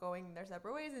all going their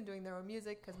separate ways and doing their own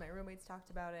music because my roommates talked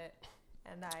about it.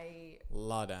 And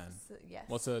Ladan. Yes.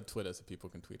 What's her Twitter so people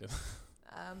can tweet it?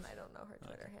 I don't know her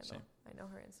Twitter handle. Shame. I know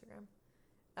her Instagram.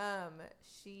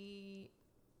 She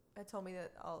had told me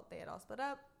that they had all split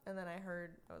up, and then I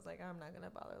was like, I'm not gonna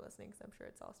bother listening because I'm sure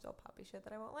it's all still poppy shit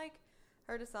that I won't like.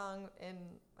 Heard a song in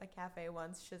a cafe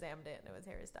once, Shazammed it, and it was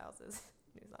Harry Styles'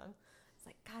 new song. It's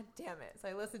like, God damn it! So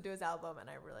I listened to his album, and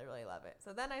I really, really love it.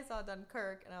 So then I saw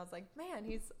Dunkirk, and I was like, man,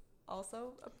 he's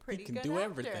also a pretty good actor. He can do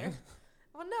everything.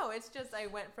 Well, no, it's just I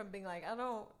went from being like,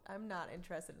 I'm not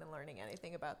interested in learning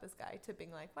anything about this guy to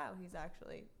being like, wow, he's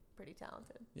actually pretty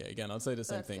talented. Yeah, again, I'd say the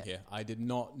same thing here. I did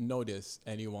not notice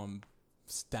anyone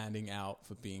standing out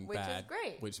for being bad. Which is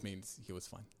great. Which means he was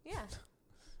fine. Yeah.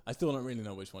 I still don't really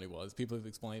know which one he was. People have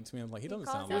explained it to me. I'm like, he doesn't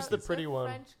sound like Who's the pretty one?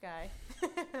 French guy.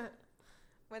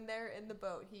 when they're in the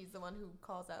boat, he's the one who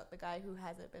calls out the guy who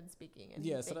hasn't been speaking. And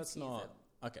Yeah, he so thinks that's he's not... a-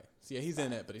 Okay, so yeah, he's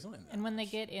in it, but he's not in that And when they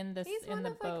much. get in this He's in one the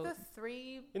of boat, like the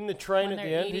three. In the train When at the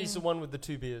they're end, he's the eating- one with the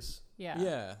 2 beers. yeah.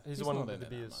 Yeah, He's the one not with in the it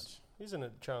that beers. much. He's in a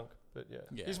chunk, but yeah.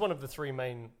 Yeah. He's one of the 3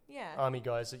 main Yeah. army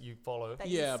guys that you follow. That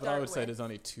you Yeah, but I start would say with. there's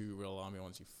only 2 real army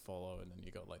ones you follow, and then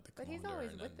you got like the But he's commander.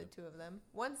 always and with the then two of them.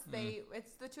 Once they,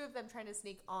 it's the two of them trying to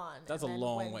sneak on. That's a and then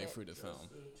long when way they- through the film.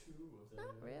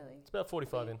 Not really. It's about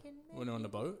 45 in. When they're on the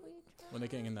boat? When they're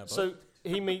getting in that boat. So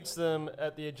he meets them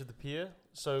at the edge of the pier.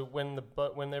 So when the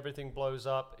boat, when everything blows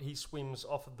up, he swims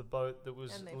off of the boat that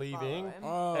was And they leaving follow him.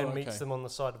 oh, and okay. meets them on the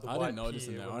side of the I white didn't notice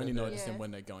pier him there. when I only they're noticed there. him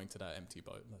when they're going to that empty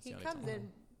boat. That's He the only comes time.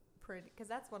 in pretty because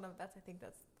that's I think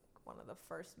that's one of the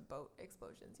first boat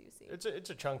explosions you see. It's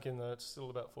a chunk in there. It's still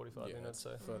about 45 Yeah, in, I'd it's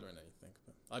say. further in than you think.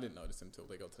 But I didn't notice him till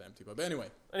they got to the empty boat. But anyway,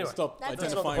 Anyway, let's stop That's not the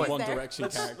identifying point. One There. Direction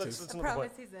Let's- characters. let's I not the point.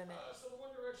 promise he's in it. So the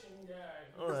One Direction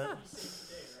guy. All right. He saved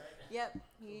the day, right? Yep,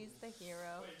 he's the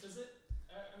hero. Wait, does it?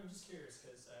 I'm just curious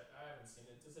because I haven't seen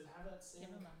it. Does it have that same?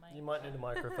 Give him a mic. You might need a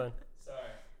microphone.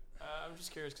 Sorry, I'm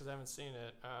just curious because I haven't seen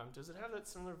it. Does it have that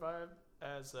similar vibe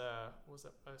as was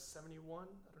that 71?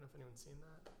 I don't know if anyone's seen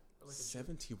that. Or like a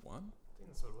 71? I think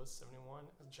that's what it was, 71.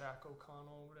 Jack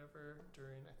O'Connell, whatever.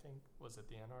 During I think was it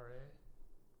the NRA?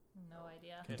 No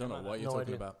idea. I don't know never what mind. you're No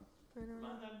talking idea. about. Come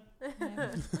on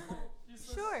then.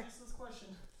 Useless, Sure. Useless question.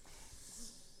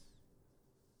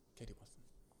 Katie Watson.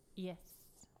 Yes.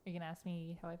 Are you gonna ask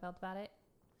me how I felt about it?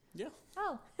 Yeah.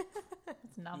 Oh,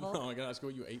 it's novel. No, I'm gonna ask you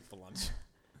what you ate for lunch.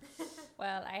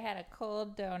 Well, I had a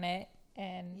cold donut,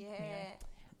 and Yeah.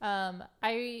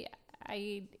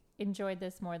 I enjoyed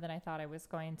this more than I thought I was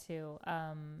going to.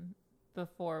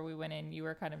 Before we went in, you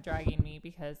were kind of dragging me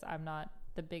because I'm not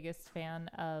the biggest fan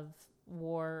of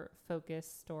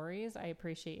war-focused stories. I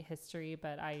appreciate history,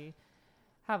 but I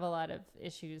have a lot of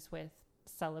issues with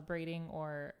celebrating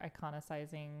or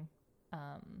iconicizing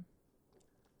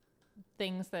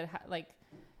things that like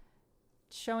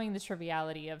showing the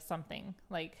triviality of something,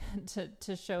 like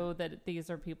to show that these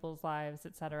are people's lives,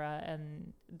 etc.,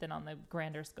 and then on the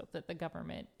grander scope that the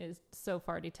government is so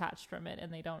far detached from it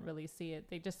and they don't really see it.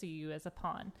 They just see you as a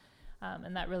pawn.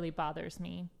 And that really bothers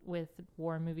me with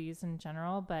war movies in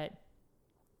general. But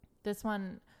this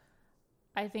one,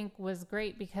 I think, was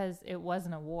great because it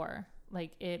wasn't a war.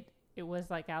 Like it was,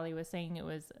 like Ali was saying, it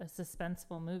was a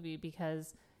suspenseful movie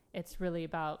because it's really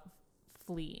about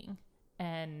fleeing,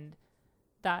 and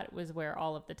that was where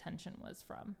all of the tension was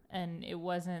from. And it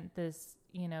wasn't this,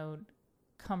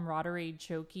 camaraderie,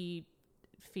 jokey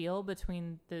feel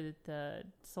between the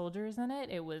soldiers in it.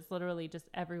 It was literally just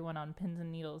everyone on pins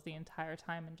and needles the entire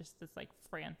time, and just this like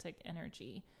frantic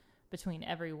energy between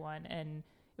everyone, and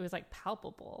it was like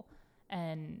palpable.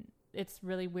 And it's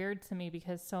really weird to me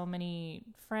because so many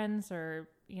friends or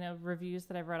reviews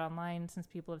that I've read online since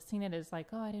people have seen it is like,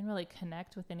 oh, I didn't really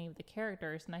connect with any of the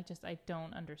characters, and I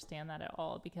don't understand that at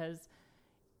all, because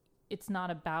it's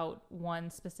not about one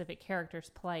specific character's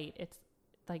plight. It's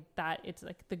like that. It's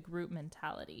like the group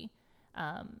mentality,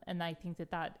 and I think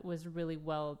that was really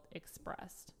well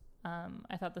expressed.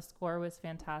 I thought the score was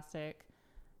fantastic,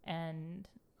 and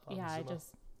it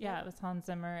was Hans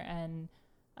Zimmer, and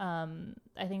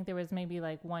I think there was maybe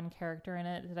like one character in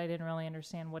it that I didn't really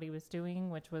understand what he was doing,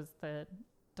 which was the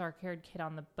dark-haired kid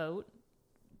on the boat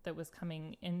that was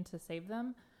coming in to save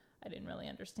them. I didn't really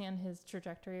understand his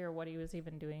trajectory or what he was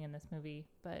even doing in this movie.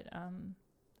 But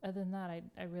other than that,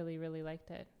 I really, really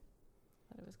liked it.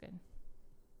 Thought it was good.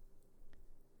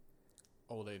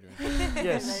 Old Adrian.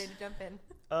 Yes. Ready to jump in.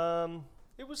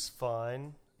 It was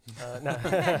fine.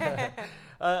 No.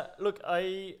 Look,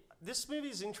 this movie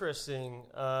is interesting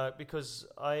because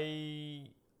I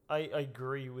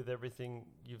agree with everything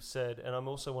you've said, and I'm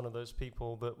also one of those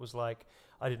people that was like,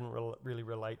 I didn't really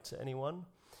relate to anyone,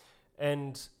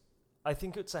 and I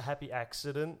think it's a happy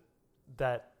accident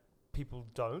that people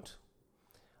don't.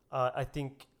 I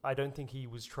don't think he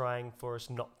was trying for us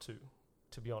not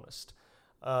to be honest.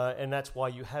 And that's why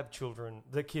you have children,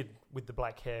 the kid with the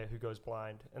black hair who goes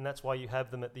blind. And that's why you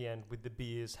have them at the end with the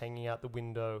beers hanging out the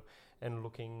window and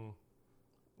looking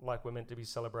like we're meant to be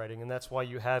celebrating. And that's why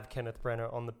you have Kenneth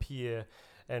Branagh on the pier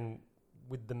and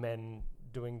with the men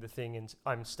doing the thing and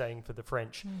I'm staying for the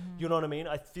French. Mm-hmm. You know what I mean?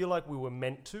 I feel like we were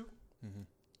meant to, Mm-hmm.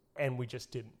 and we just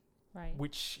didn't, Right.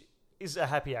 which is a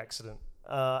happy accident,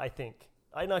 I think.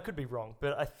 I could be wrong,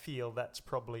 but I feel that's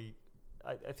probably...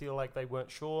 I feel like they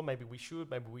weren't sure. Maybe we should,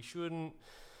 maybe we shouldn't.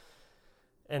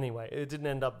 Anyway, it didn't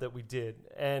end up that we did.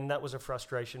 And that was a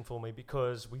frustration for me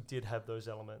because we did have those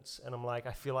elements. And I'm like,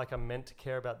 I feel like I'm meant to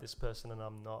care about this person and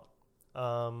I'm not.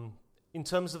 in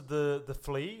terms of the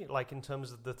flea, like in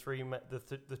terms of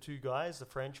the two guys, the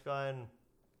French guy and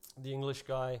the English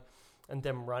guy, and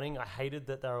them running, I hated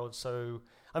that they were so.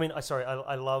 I mean,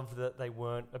 I love that they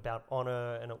weren't about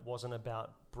honor, and it wasn't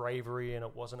about bravery, and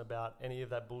it wasn't about any of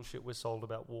that bullshit we're sold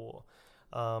about war.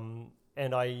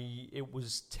 It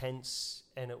was tense,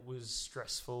 and it was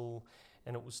stressful,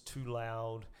 and it was too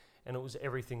loud, and it was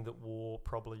everything that war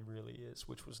probably really is,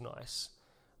 which was nice.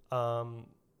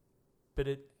 But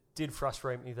it did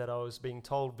frustrate me that I was being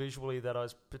told visually that I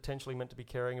was potentially meant to be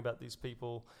caring about these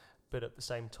people, but at the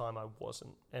same time I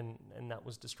wasn't, and that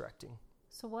was distracting.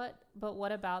 So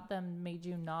what about them made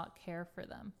you not care for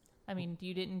them? I mean,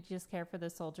 you didn't just care for the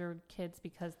soldier kids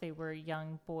because they were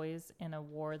young boys in a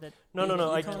war that... No.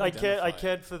 I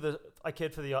cared for the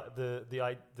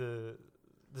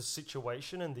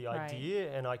situation and the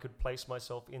idea, and I could place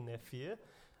myself in their fear,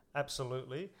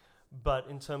 absolutely. But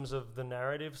in terms of the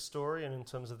narrative story and in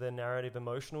terms of their narrative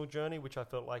emotional journey, which I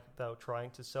felt like they were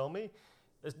trying to sell me,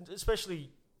 especially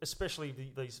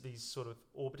these sort of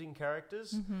orbiting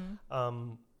characters,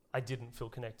 I didn't feel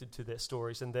connected to their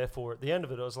stories, and therefore at the end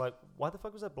of it, I was like, why the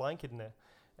fuck was that blind kid in there?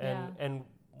 And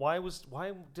why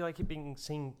did I keep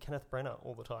seeing Kenneth Branagh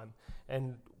all the time?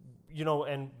 And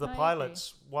and the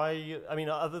pilots, why? I mean,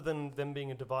 other than them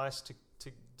being a device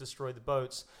to destroy the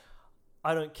boats,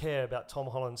 I don't care about Tom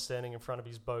Holland standing in front of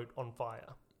his boat on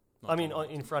fire.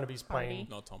 In front of his plane.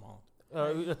 Not Tom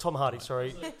Holland. Tom Hardy,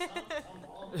 sorry.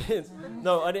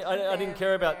 No, I didn't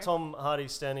care about Tom Hardy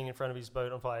standing in front of his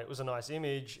boat on fire. It was a nice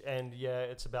image, and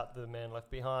it's about the man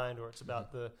left behind, or it's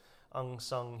about the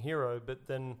unsung hero. But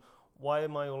then, why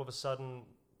all of a sudden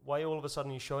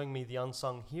you're showing me the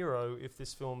unsung hero if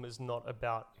this film is not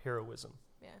about heroism?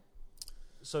 Yeah.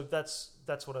 So that's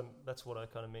what I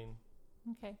kind of mean.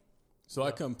 Okay. So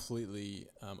I completely,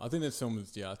 I think this film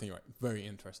is, I think you're right, very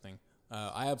interesting.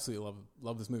 I absolutely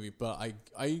love this movie, but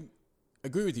I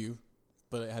agree with you,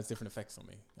 but it has different effects on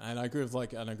me. And I agree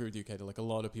with you, Katie. Like, a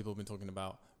lot of people have been talking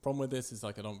about, problem with this is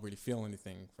like I don't really feel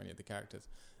anything for any of the characters.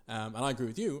 And I agree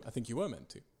with you. I think you were meant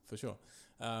to, for sure.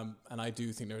 And I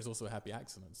do think there is also a happy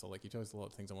accident. So like, you chose a lot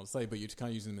of things I want to say, but you're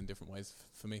kind of using them in different ways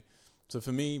for me. So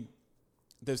for me,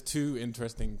 there's two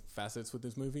interesting facets with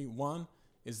this movie. One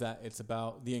is that it's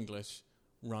about the English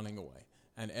running away.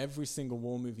 And every single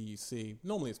war movie you see,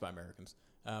 normally it's by Americans,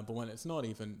 but when it's not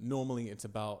even, normally it's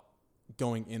about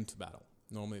going into battle.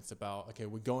 Normally it's about, okay,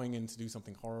 we're going in to do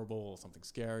something horrible or something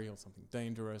scary or something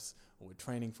dangerous, or we're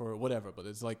training for it, whatever. But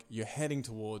it's like you're heading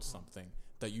towards something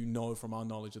that you know from our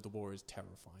knowledge of the war is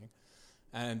terrifying.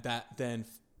 And that then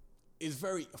is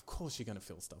very, of course you're going to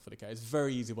feel stuff for the characters. It's a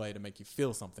very easy way to make you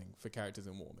feel something for characters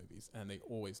in war movies, and they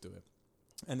always do it.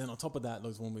 And then on top of that,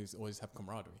 those war movies always have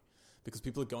camaraderie. Because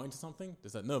people are going to something,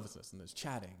 there's that nervousness, and there's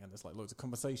chatting, and there's like loads of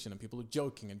conversation, and people are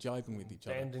joking and jibing with each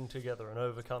other. Banding together and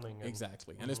overcoming.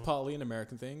 Exactly. And it's partly an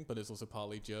American thing, but it's also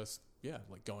partly just,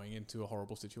 like going into a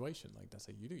horrible situation. Like, that's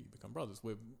how you do. You become brothers.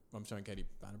 I'm showing Katie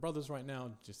Band of Brothers right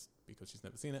now, just because she's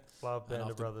never seen it. Love Band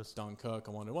of Brothers. Dunkirk,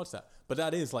 I want to watch that. But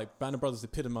that is, like, Band of Brothers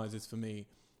epitomizes for me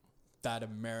that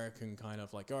American kind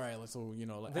of like, all right, let's all,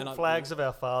 like... I think Flags of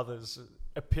Our Fathers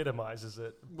epitomizes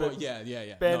it. Well, yeah.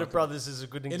 Band of Brothers is a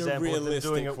good example of them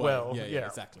doing it well. Yeah,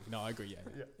 exactly. No, I agree,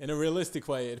 yeah. In a realistic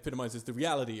way, it epitomizes the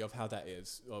reality of how that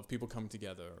is, of people coming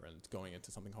together and going into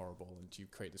something horrible, and you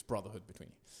create this brotherhood between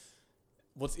you.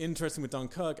 What's interesting with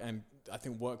Dunkirk, and I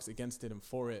think works against it and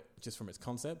for it, just from its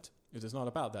concept, is it's not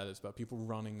about that. It's about people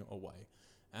running away.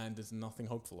 And there's nothing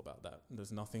hopeful about that.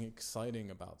 There's nothing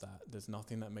exciting about that. There's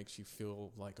nothing that makes you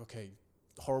feel like, okay,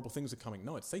 horrible things are coming.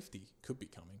 No, it's safety could be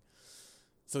coming.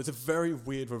 So it's a very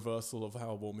weird reversal of how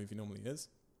a war movie normally is.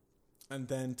 And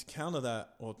then to counter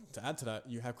that, or to add to that,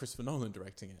 you have Christopher Nolan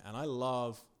directing it. And I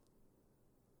love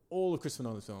all of Christopher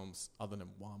Nolan's films, other than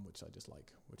one, which I just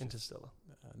like. Which Interstellar.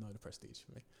 No, The Prestige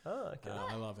for me. Oh, okay.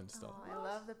 I love Interstellar. Oh, I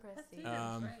love The Prestige.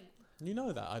 You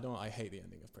know that. I hate the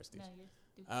ending of Prestige. No, you're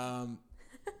stupid.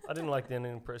 I didn't like the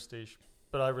ending of Prestige,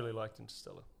 but I really liked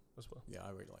Interstellar as well. Yeah, I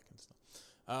really like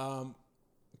Interstellar.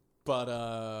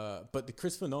 But the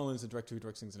Christopher Nolan is a director who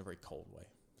directs things in a very cold way.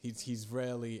 He's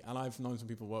rarely, and I've known some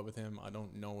people work with him. I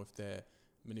don't know if they're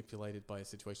manipulated by a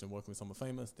situation of working with someone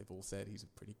famous. They've all said he's a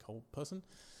pretty cold person.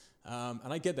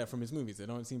 And I get that from his movies. They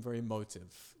don't seem very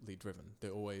emotively driven.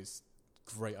 They're always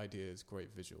great ideas,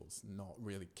 great visuals, not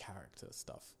really character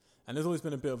stuff. And there's always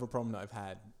been a bit of a problem that I've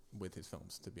had with his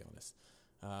films, to be honest.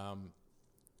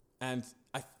 And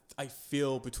I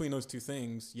feel between those two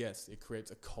things, yes, it creates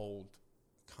a cold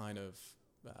kind of,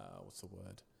 what's the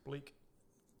word? Bleak.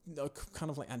 kind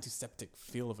of like antiseptic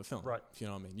feel of a film. Right. If you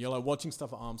know what I mean. You're like watching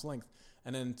stuff at arm's length.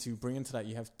 And then to bring into that,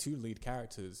 you have two lead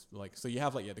characters. Like, so you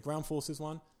have like, the ground forces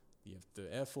one, you have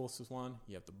the air forces one,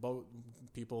 you have the boat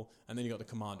people, and then you got the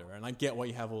commander. And I get why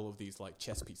you have all of these like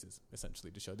chess pieces,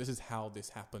 essentially, to show this is how this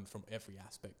happened from every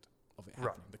aspect of it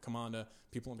happening. Right. The commander,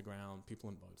 people on the ground, people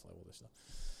in boats, like all this stuff.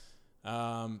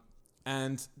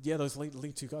 And yeah, those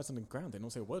lead two guys on the ground, they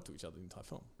don't say a word to each other the entire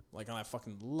film. Like, and I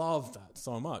fucking love that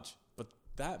so much. But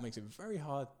that makes it very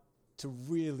hard to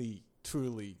really,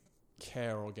 truly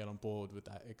care or get on board with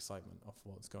that excitement of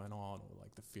what's going on, or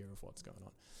like the fear of what's going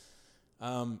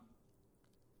on.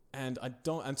 And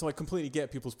so I completely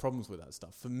get people's problems with that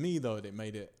stuff. For me, though, it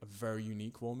made it a very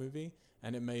unique war movie,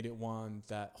 and it made it one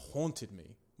that haunted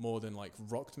me more than like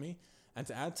rocked me. And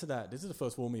to add to that, this is the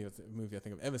first war movie I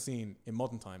think I've ever seen in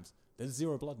modern times. There's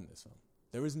zero blood in this film.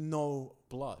 There is no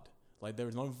blood. Like, there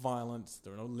is no violence.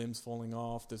 There are no limbs falling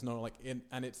off. There's no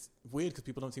and it's weird because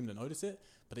people don't seem to notice it,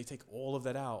 but they take all of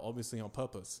that out, obviously on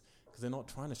purpose, because they're not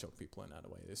trying to shock people in that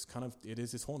way. It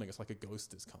is this haunting. It's like a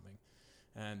ghost is coming,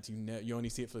 and you only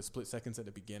see it for the split seconds at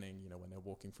the beginning. You know, when they're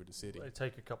walking through the city. They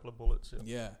take a couple of bullets.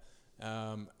 Yeah.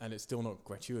 And it's still not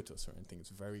gratuitous or anything. It's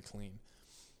very clean.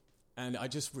 And I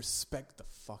just respect the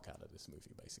fuck out of this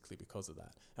movie, basically, because of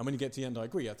that. And when you get to the end, I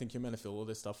agree. I think you're meant to feel all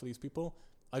this stuff for these people.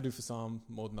 I do for some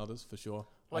more than others, for sure.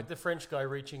 Like the French guy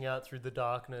reaching out through the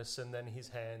darkness and then his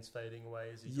hands fading away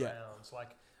as he drowns.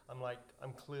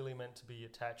 I'm clearly meant to be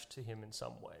attached to him in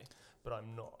some way, but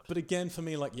I'm not. But again, for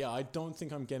me, I don't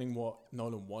think I'm getting what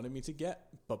Nolan wanted me to get,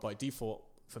 but by default,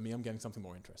 for me, I'm getting something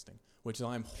more interesting, which is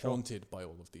I'm haunted by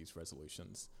all of these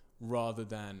resolutions, rather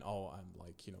than, I'm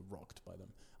rocked by them.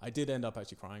 I did end up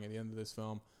actually crying at the end of this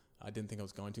film. I didn't think I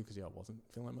was going to because I wasn't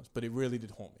feeling that much, but it really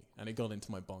did haunt me, and it got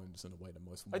into my bones in a way that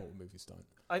most war movies don't.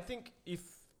 I think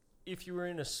if you were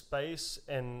in a space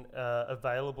and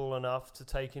available enough to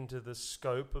take into the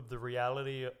scope of the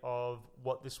reality of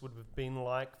what this would have been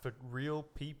like for real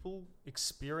people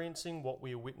experiencing what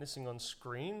we are witnessing on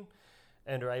screen,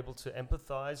 and are able to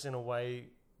empathize in a way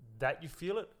that you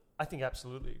feel it, I think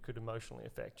absolutely it could emotionally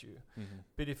affect you. Mm-hmm.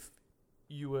 But if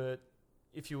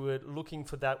you were looking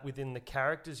for that within the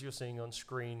characters you're seeing on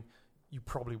screen, you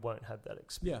probably won't have that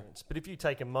experience. Yeah. But if you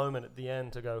take a moment at the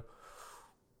end to go,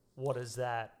 what is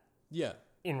that? Yeah.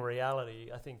 In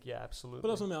reality, I think, absolutely. But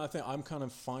also, I think I'm kind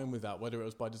of fine with that, whether it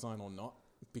was by design or not,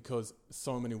 because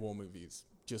so many war movies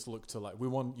just look to we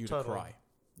want you to cry,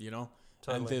 you know?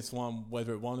 Totally. And this one,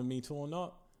 whether it wanted me to or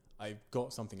not, I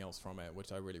got something else from it,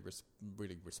 which I really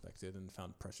respected and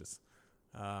found precious.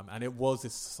 And it was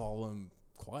this solemn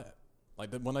quiet.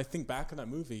 When I think back on that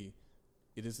movie,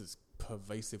 it is this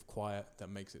pervasive quiet that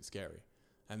makes it scary.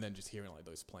 And then just hearing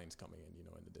those planes coming in,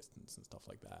 in the distance and stuff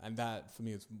like that. And that, for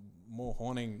me, is more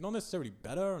haunting. Not necessarily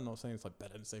better. I'm not saying it's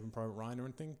better than Saving Private Ryan or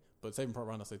anything. But Saving Private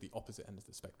Ryan, I say the opposite end of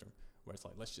the spectrum. Where it's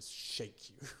let's just shake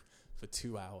you for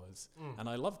 2 hours. And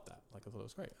I loved that. I thought it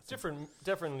was great.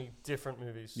 Definitely different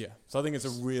movies. Yeah. So I think it's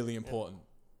a really important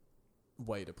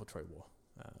way to portray war.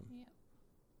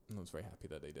 And I was very happy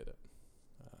that they did it.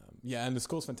 And the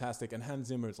score's fantastic. And Hans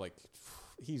Zimmer is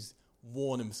he's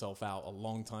worn himself out a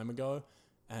long time ago.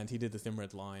 And he did the Thin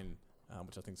Red Line,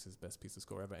 which I think is his best piece of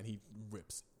score ever. And he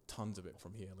rips tons of it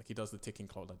from here. He does the ticking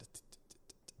clock,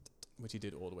 which he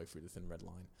did all the way through the Thin Red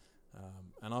Line.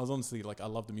 And I was honestly, I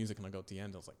loved the music. And I got to the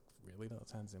end, I was like, really?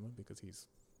 That's Hans Zimmer? Because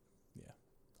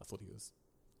I thought he was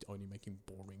only making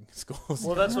boring scores.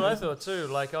 Well, that's what I thought too.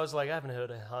 I was I haven't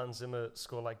heard a Hans Zimmer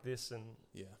score like this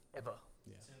ever.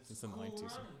 Yeah, since the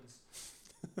 90s.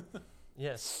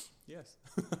 Yes.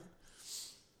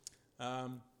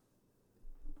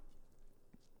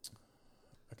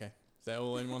 Okay. Is that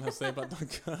all anyone has to say about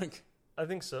Dunkirk? I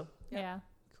think so. Yeah.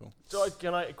 Cool. So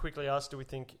can I quickly ask, do we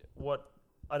think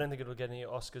I don't think it'll get any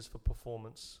Oscars for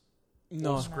performance.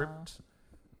 No. Or script.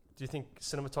 Do you think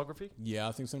cinematography? Yeah,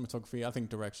 I think cinematography. I think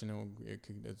direction it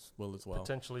could as well.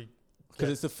 Potentially. Because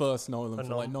it's the first Nolan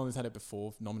film. Nolan's had it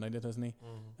before, nominated, hasn't he?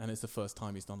 Mm-hmm. And it's the first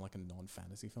time he's done a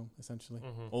non-fantasy film, essentially.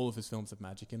 Mm-hmm. All of his films have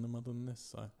magic in them other than this,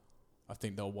 so I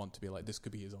think they'll want to be this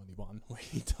could be his only one where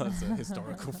he does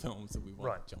historical films that we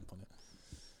want to jump on it.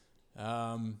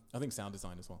 I think sound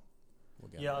design as well.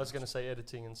 I was going to say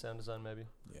editing and sound design maybe.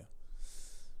 Yeah.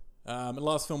 And the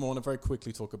last film I want to very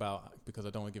quickly talk about, because I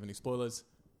don't want to give any spoilers.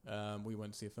 We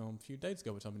went to see a film a few days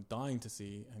ago, which I've been dying to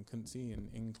see and couldn't see in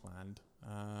England.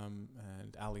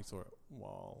 And Ali saw it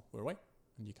while we were away,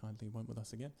 and you kindly went with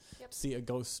us again to see A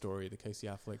Ghost Story, the Casey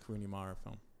Affleck, Rooney Mara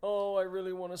film. Oh, I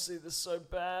really want to see this so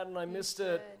bad, and I missed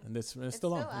it. And it's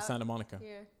still on in Santa Monica.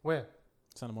 Here. Where?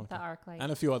 Santa Monica. The ArcLight.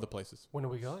 And a few other places. When are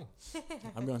we going?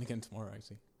 I'm going again tomorrow,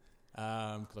 actually.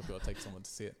 because I've got to take someone to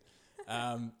see it.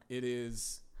 It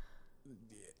is.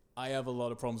 I have a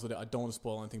lot of problems with it. I don't want to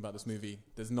spoil anything about this movie.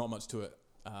 There's not much to it.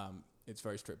 It's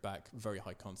very stripped back, very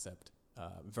high concept,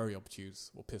 very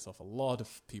obtuse. Will piss off a lot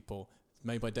of people. It's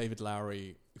made by David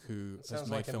Lowery, who Sounds has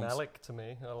made like a films. Malick to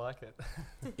me. I like it.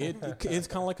 It is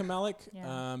kind of like a Malick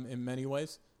Yeah. in many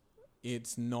ways.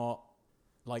 It's not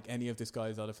like any of this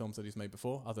guy's other films that he's made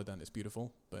before, other than it's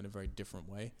beautiful, but in a very different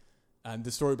way. And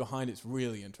the story behind it's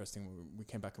really interesting. We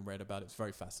came back and read about it. It's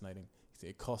very fascinating.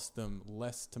 It cost them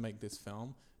less to make this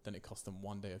film than it cost them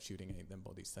one day of shooting Ain't Them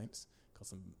Bodies Saints. It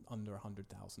cost them under $100,000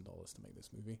 to make this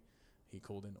movie. He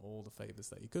called in all the favors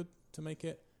that he could to make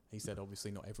it. He said,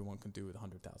 obviously, not everyone can do with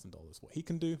 $100,000 what he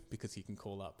can do, because he can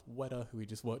call up Weta, who he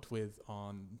just worked with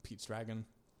on Pete's Dragon,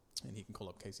 and he can call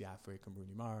up Casey Affleck and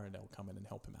Rooney Mara, and they'll come in and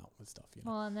help him out with stuff. You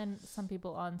know? Well, and then some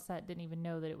people on set didn't even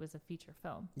know that it was a feature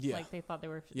film. Yeah. Like they thought they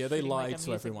were. Yeah, they shooting, like, lied a to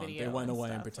music everyone. They video went away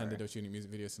and stuff, pretended or- they were shooting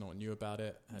music videos so no one knew about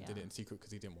it, and did Yeah. it in secret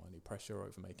because he didn't want any pressure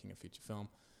over making a feature film.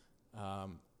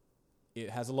 It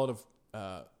has a lot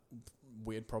of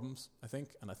weird problems, I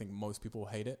think, and I think most people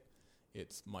hate it.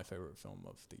 It's my favorite film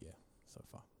of the year so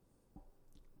far.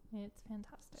 It's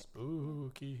fantastic.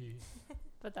 Spooky.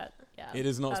 But that, yeah, It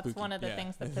is not that's spooky. one of the Yeah.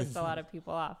 things that pissed a lot of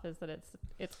people off is that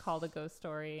it's called a ghost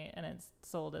story and it's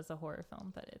sold as a horror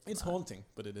film, but It's not. haunting,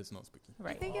 but it is not spooky. I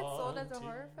Right. think it's sold as a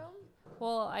horror film.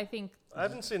 Well, I think I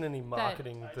haven't seen any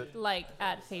marketing that. like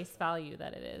at face value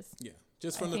that it is. Yeah,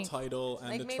 just I from the think- title and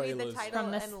Like the maybe the trailers. title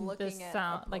From and looking the at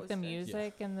sound, a like the poster.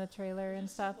 music and the trailer and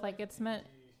stuff, like it's meant.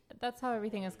 That's how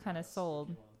everything is kind of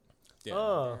sold. Yeah.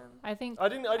 Oh, I think I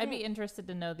didn't. I'd be interested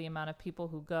to know the amount of people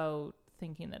who go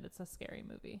thinking that it's a scary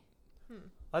movie.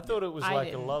 I thought it was I like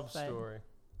a didn't, love but- story.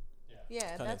 Yeah,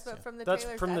 Kinda that's is, what yeah. from the That's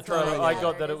trailers. from the that's what trailer. I got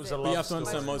gathered, that it is was a But love you have to story.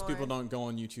 understand, much most people more- don't go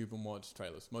on YouTube and watch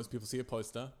trailers. Most people see a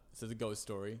poster, it says a ghost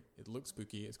story, it looks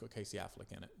spooky, it's got Casey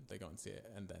Affleck in it, they go and see it,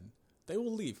 and then they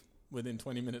will leave within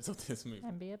 20 minutes of this movie.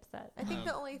 And be upset. I think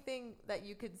the only thing that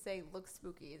you could say looks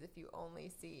spooky is if you only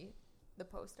see the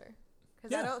poster.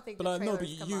 Because I don't think but the no, trailers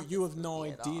but come you off you as have no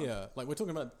spooky at all. idea. Like we're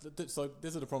talking about, so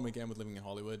this is the problem again with living in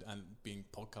Hollywood and being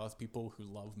podcast people who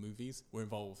love movies. We're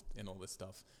involved in all this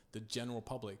stuff. The general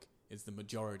public is the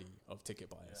majority of ticket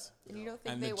buyers. And you don't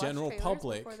think And they the watch general trailers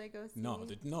public- before they go see? No,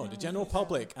 No, the general so.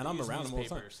 public, and I'm Use around them all the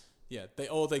time. newspapers. Yeah,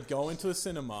 they go into a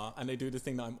cinema and they do the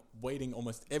thing that I'm waiting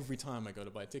almost every time I go to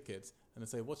buy tickets, and they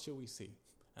say, "What shall we see?"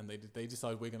 And they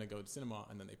decide we're going to go to the cinema,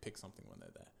 and then they pick something when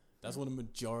they're there. That's what a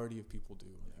majority of people do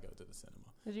when they go to the cinema.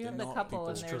 Because you They're have the not couple people-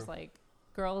 and That's there's true. like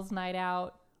girls' night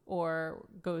out or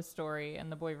ghost story,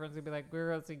 and the boyfriend's gonna be like, "We're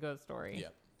gonna see ghost story." Yeah.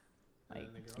 Like,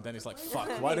 And then it's like, "Fuck,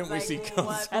 And why he's didn't we see like, Ghost?"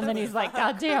 "What and then the he's like,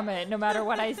 "God damn it! No matter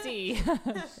what I see."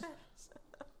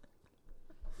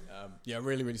 Yeah,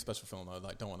 really, really special film.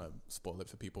 I don't want to spoil it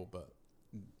for people, but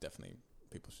definitely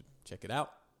people should check it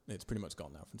out. It's pretty much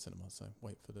gone now from cinema, so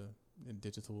wait for the in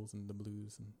digitals and the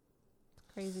blues and.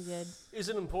 Crazy good. Is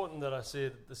it important that I see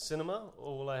it at the cinema,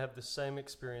 or will I have the same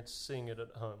experience seeing it at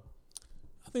home?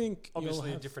 I think you'll Obviously,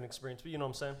 a have- different experience, but you know what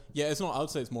I'm saying? Yeah, it's not. I would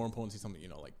say it's more important to see something,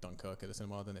 like Dunkirk at the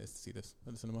cinema than it is to see this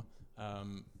at the cinema.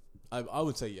 I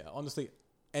would say, yeah. Honestly,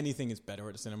 anything is better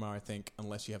at the cinema, I think,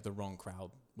 unless you have the wrong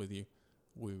crowd with you.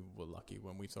 We were lucky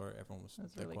when we saw it. Everyone was It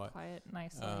was dead really quiet. quiet,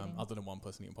 nice lighting. Other than one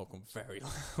person eating popcorn very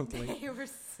loudly. You were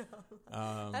so.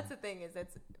 That's the thing is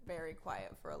it's very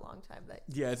quiet for a long time. That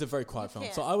Yeah, it's a very quiet You film.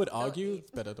 can't So I would don't argue eat.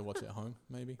 it's better to watch it at home,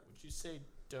 maybe. Would you say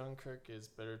Dunkirk is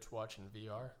better to watch in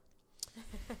VR?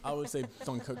 I would say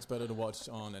Dunkirk's better to watch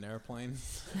on an airplane.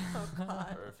 oh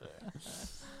god,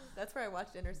 Perfect. that's where I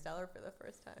watched Interstellar for the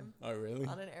first time Oh, really?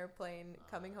 on an airplane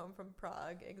coming home from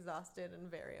Prague, exhausted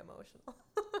and very emotional.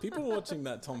 People were watching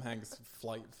that Tom Hanks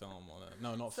flight film on a...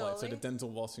 No, not flight. So the Slowly? Denzel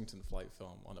Washington flight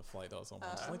film on a flight I was on.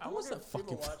 Oh. Like, what's that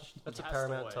fucking... That's a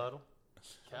Paramount Castaway. title.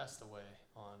 Castaway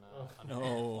on No.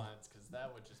 airplanes, because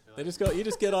that would just be like. They just go. You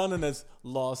just get on and there's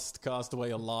Lost, Castaway,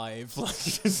 Alive. Like,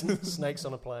 Snakes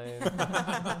on a plane.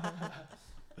 I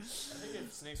think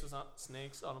if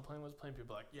Snakes on a Plane was playing,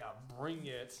 people were like, yeah, bring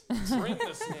it, bring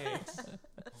the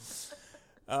snakes.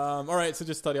 all right, so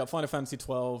just study up. Final Fantasy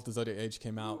 12, The Zodiac Age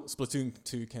came out. Splatoon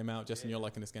 2 came out. Justin, you're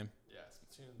liking this game? Yeah,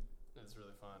 Splatoon is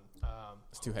really fun.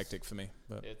 It's too hectic for me.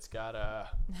 But It's got a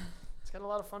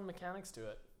lot of fun mechanics to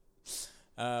it.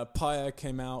 Pyre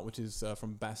came out, which is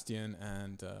from Bastion,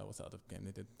 and what's that other game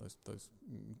they did? Those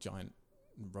giant,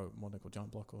 what they call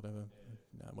giant block or whatever.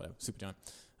 Whatever, super giant.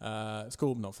 It's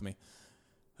cool, but not for me.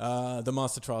 The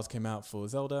Master Trials came out for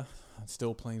Zelda. I'm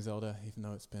still playing Zelda, even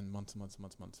though it's been months.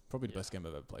 Probably the best game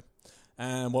I've ever played.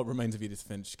 And What Remains of Edith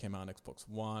Finch came out on Xbox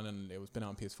One, and it was been out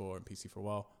on PS4 and PC for a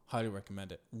while. Highly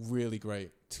recommend it. Really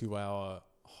great 2-hour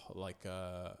like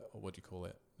what do you call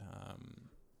it?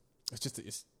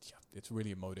 It's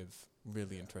really emotive,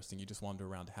 really interesting. You just wander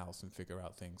around the house and figure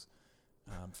out things.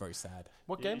 Very sad.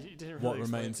 What game? You didn't really What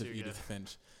explain Remains it of too good. Edith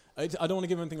Finch. I don't want to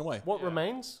give anything away. What Yeah.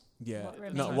 remains? Yeah,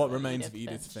 What What Remains of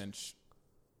Edith Finch.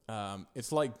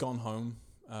 It's like Gone Home.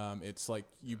 It's like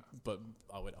you, but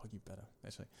I would argue better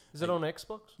actually. Is it on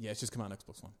Xbox? Yeah, it's just come out on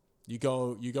Xbox One. You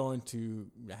go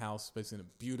into a house, basically in a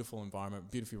beautiful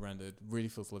environment, beautifully rendered, really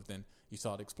feels lived in. You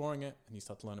start exploring it, and you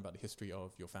start to learn about the history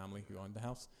of your family who owned the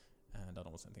house. And I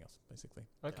don't want to say anything else, basically.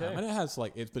 Okay. And it has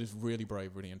but it's really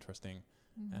brave, really interesting,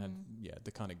 Mm-hmm. and yeah,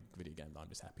 the kind of video game that I'm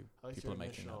just happy I like people your are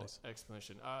making initial nowadays.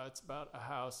 explanation. It's about a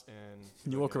house and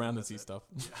You walk around and see stuff.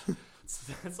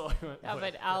 That's all I went. Yeah,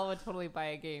 but Al would totally buy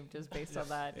a game just based on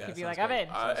that. Yeah, He'd be sounds like, I'm great.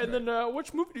 in. and then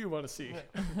which movie do you want to see?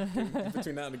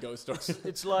 Between that and the Ghost Stories.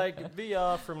 It's like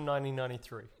VR from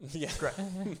 1993. Yeah,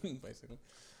 Great. basically.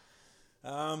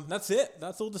 That's it.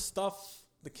 That's all the stuff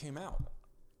that came out.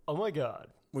 Oh my god.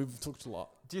 We've talked a lot.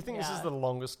 Do you think this is Yeah. the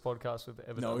longest podcast we've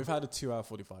ever done? No, we've had a 2 hour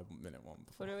 45-minute one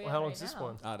before. What are we Well, at how right long's this now?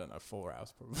 one? I don't know, 4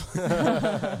 hours probably.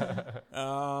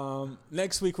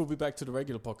 Next week we'll be back to the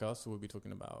regular podcast. So we'll be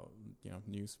talking about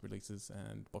news, releases,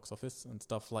 and box office and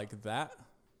stuff like that.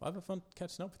 I've had fun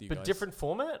catching up with you But guys. different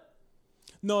format?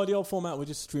 No, the old format. We're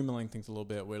just streamlining things a little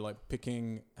bit. We're like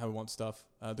picking how we want stuff.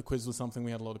 The quiz was something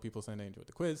we had a lot of people saying they enjoyed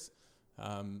the quiz.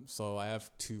 So I have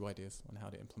 2 ideas on how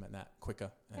to implement that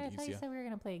quicker Hey, I and thought you easier. said we were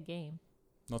going to play a game.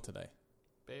 Not today.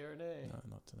 Bay or nay? No,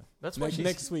 not today. That's why she's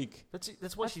Next week. That's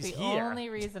why That's she's the here. only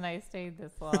reason I stayed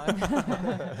this long.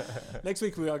 Next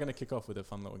week we are going to kick off with a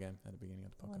fun little game at the beginning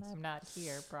of the When podcast. I'm not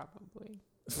here, probably.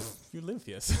 You live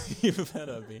here, so you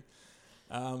better be.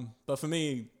 But for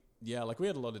me, yeah, like we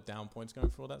had a lot of down points going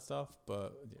for all that stuff.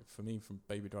 But for me, from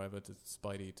Baby Driver to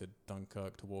Spidey to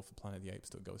Dunkirk to War for Planet of the Apes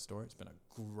to A Ghost Story, it's been a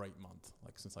great month.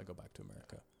 Like since I go back to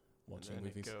America, watching and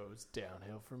then movies. it goes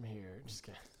downhill from here. Just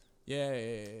kidding.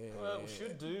 Yeah. Well, we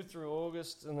should do through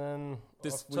August and then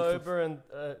This week October and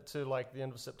to like the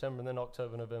end of September, and then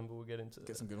October, November we'll get into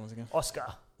get some good ones again.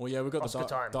 Oscar. Well, yeah, we've got Oscar the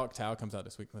time. Dark Tower comes out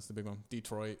this week. That's the big one.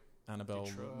 Detroit, Annabelle,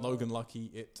 Detroit. Logan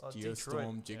Lucky, It, Detroit.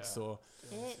 Geostorm, Jigsaw.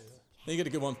 It. Then you get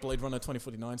a good one. Blade Runner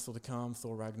 2049 still to come.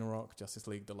 Thor Ragnarok, Justice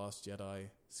League, The Last Jedi,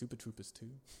 Super Troopers 2,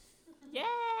 Yay!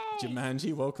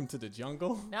 Jumanji, Welcome to the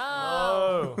Jungle, No!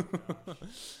 Oh,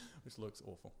 which looks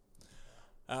awful.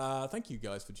 Thank you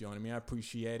guys for joining me. I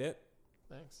appreciate it.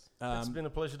 Thanks. it's been a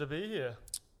pleasure to be here.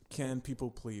 Can people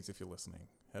please, if you're listening,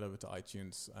 head over to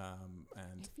iTunes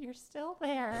and If you're still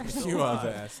there. if you are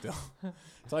there still,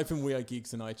 type in We Are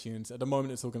Geeks in iTunes. At the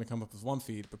moment, it's all going to come up as one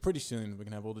feed, but pretty soon we're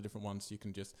going to have all the different ones. So you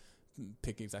can just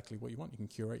pick exactly what you want. You can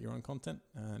curate your own content.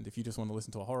 And if you just want to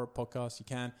listen to a horror podcast, you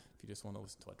can. If you just want to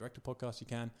listen to a director podcast, you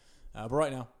can. But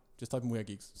right now, just type in We Are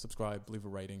Geeks, subscribe, leave a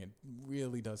rating. It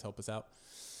really does help us out.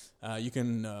 You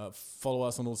can follow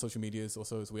us on all social medias.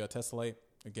 Also, as We Are Tessellate.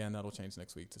 Again, that'll change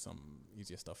next week to some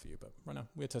easier stuff for you. But right now,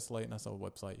 We Are Tessellate, and that's our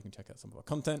website. You can check out some of our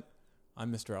content.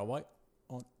 I'm Mr. Al White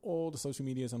on all the social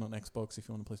medias and on Xbox if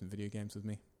you want to play some video games with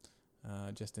me.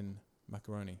 Justin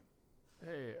Macaroni.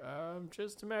 Hey, I'm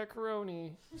just a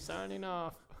macaroni signing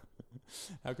off.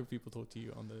 How can people talk to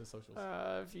you on the socials?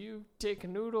 If you take a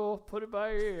noodle, put it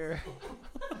by your ear,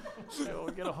 it'll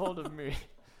get a hold of me.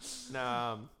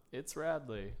 Nah, it's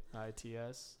Radley.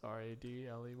 ITSRADLEY.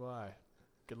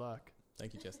 Good luck.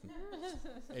 Thank you, Justin.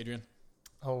 Adrian.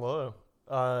 Hello.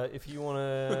 If you want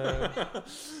to,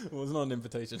 It was not an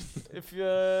invitation. if you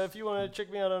want to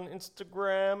check me out on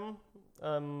Instagram,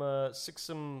 I'm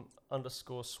Sixum_Suave.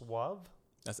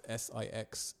 That's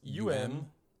SIXUM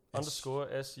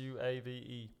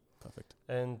 _SUAVE. Perfect.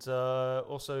 And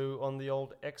also on the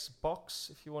old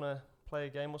Xbox, if you want to play a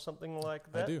game or something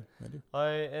like that. I do. I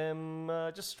am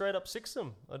just straight up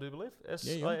Sixum, I do believe.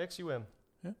 SIXUM.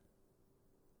 Yeah.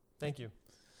 Thank you.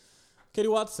 Katie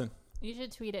Watson. You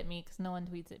should tweet at me because no one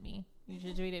tweets at me. You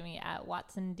should tweet at me at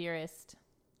Watson Dearest.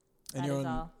 And That you're is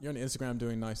on, all. you're on Instagram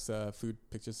doing nice food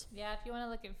pictures. Yeah, if you want to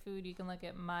look at food, you can look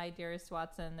at My Dearest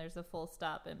Watson. There's a full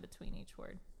stop in between each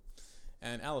word.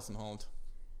 And Alison Holland,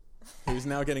 who's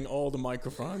now getting all the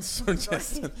microphones from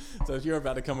Justin. So if you're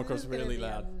about to come across really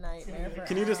loud,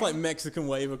 can you just like Mexican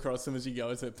wave across them as you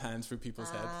go so it pans through people's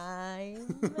heads?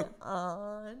 I'm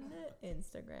on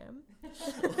Instagram.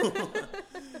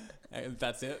 And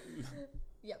that's it.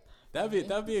 Yep.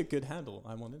 That'd be a good handle.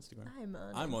 I'm on Instagram.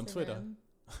 I'm on Twitter. Instagram.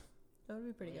 That would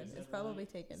be pretty good. It's probably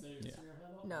taken. Yeah.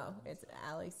 No, it's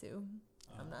Ali Sue.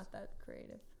 I'm not that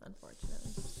creative,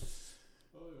 unfortunately.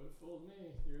 Oh, you fooled me.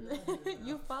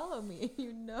 You follow me,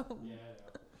 you know. Yeah.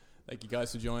 Thank you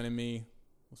guys for joining me.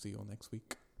 We'll see you all next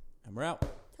week. And we're out.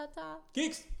 Ta-ta.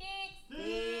 Geeks!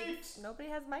 Geeks! Nobody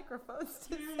has microphones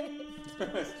to say.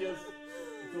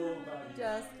 It's all about you.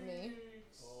 Just me.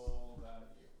 All about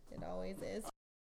you. It always is.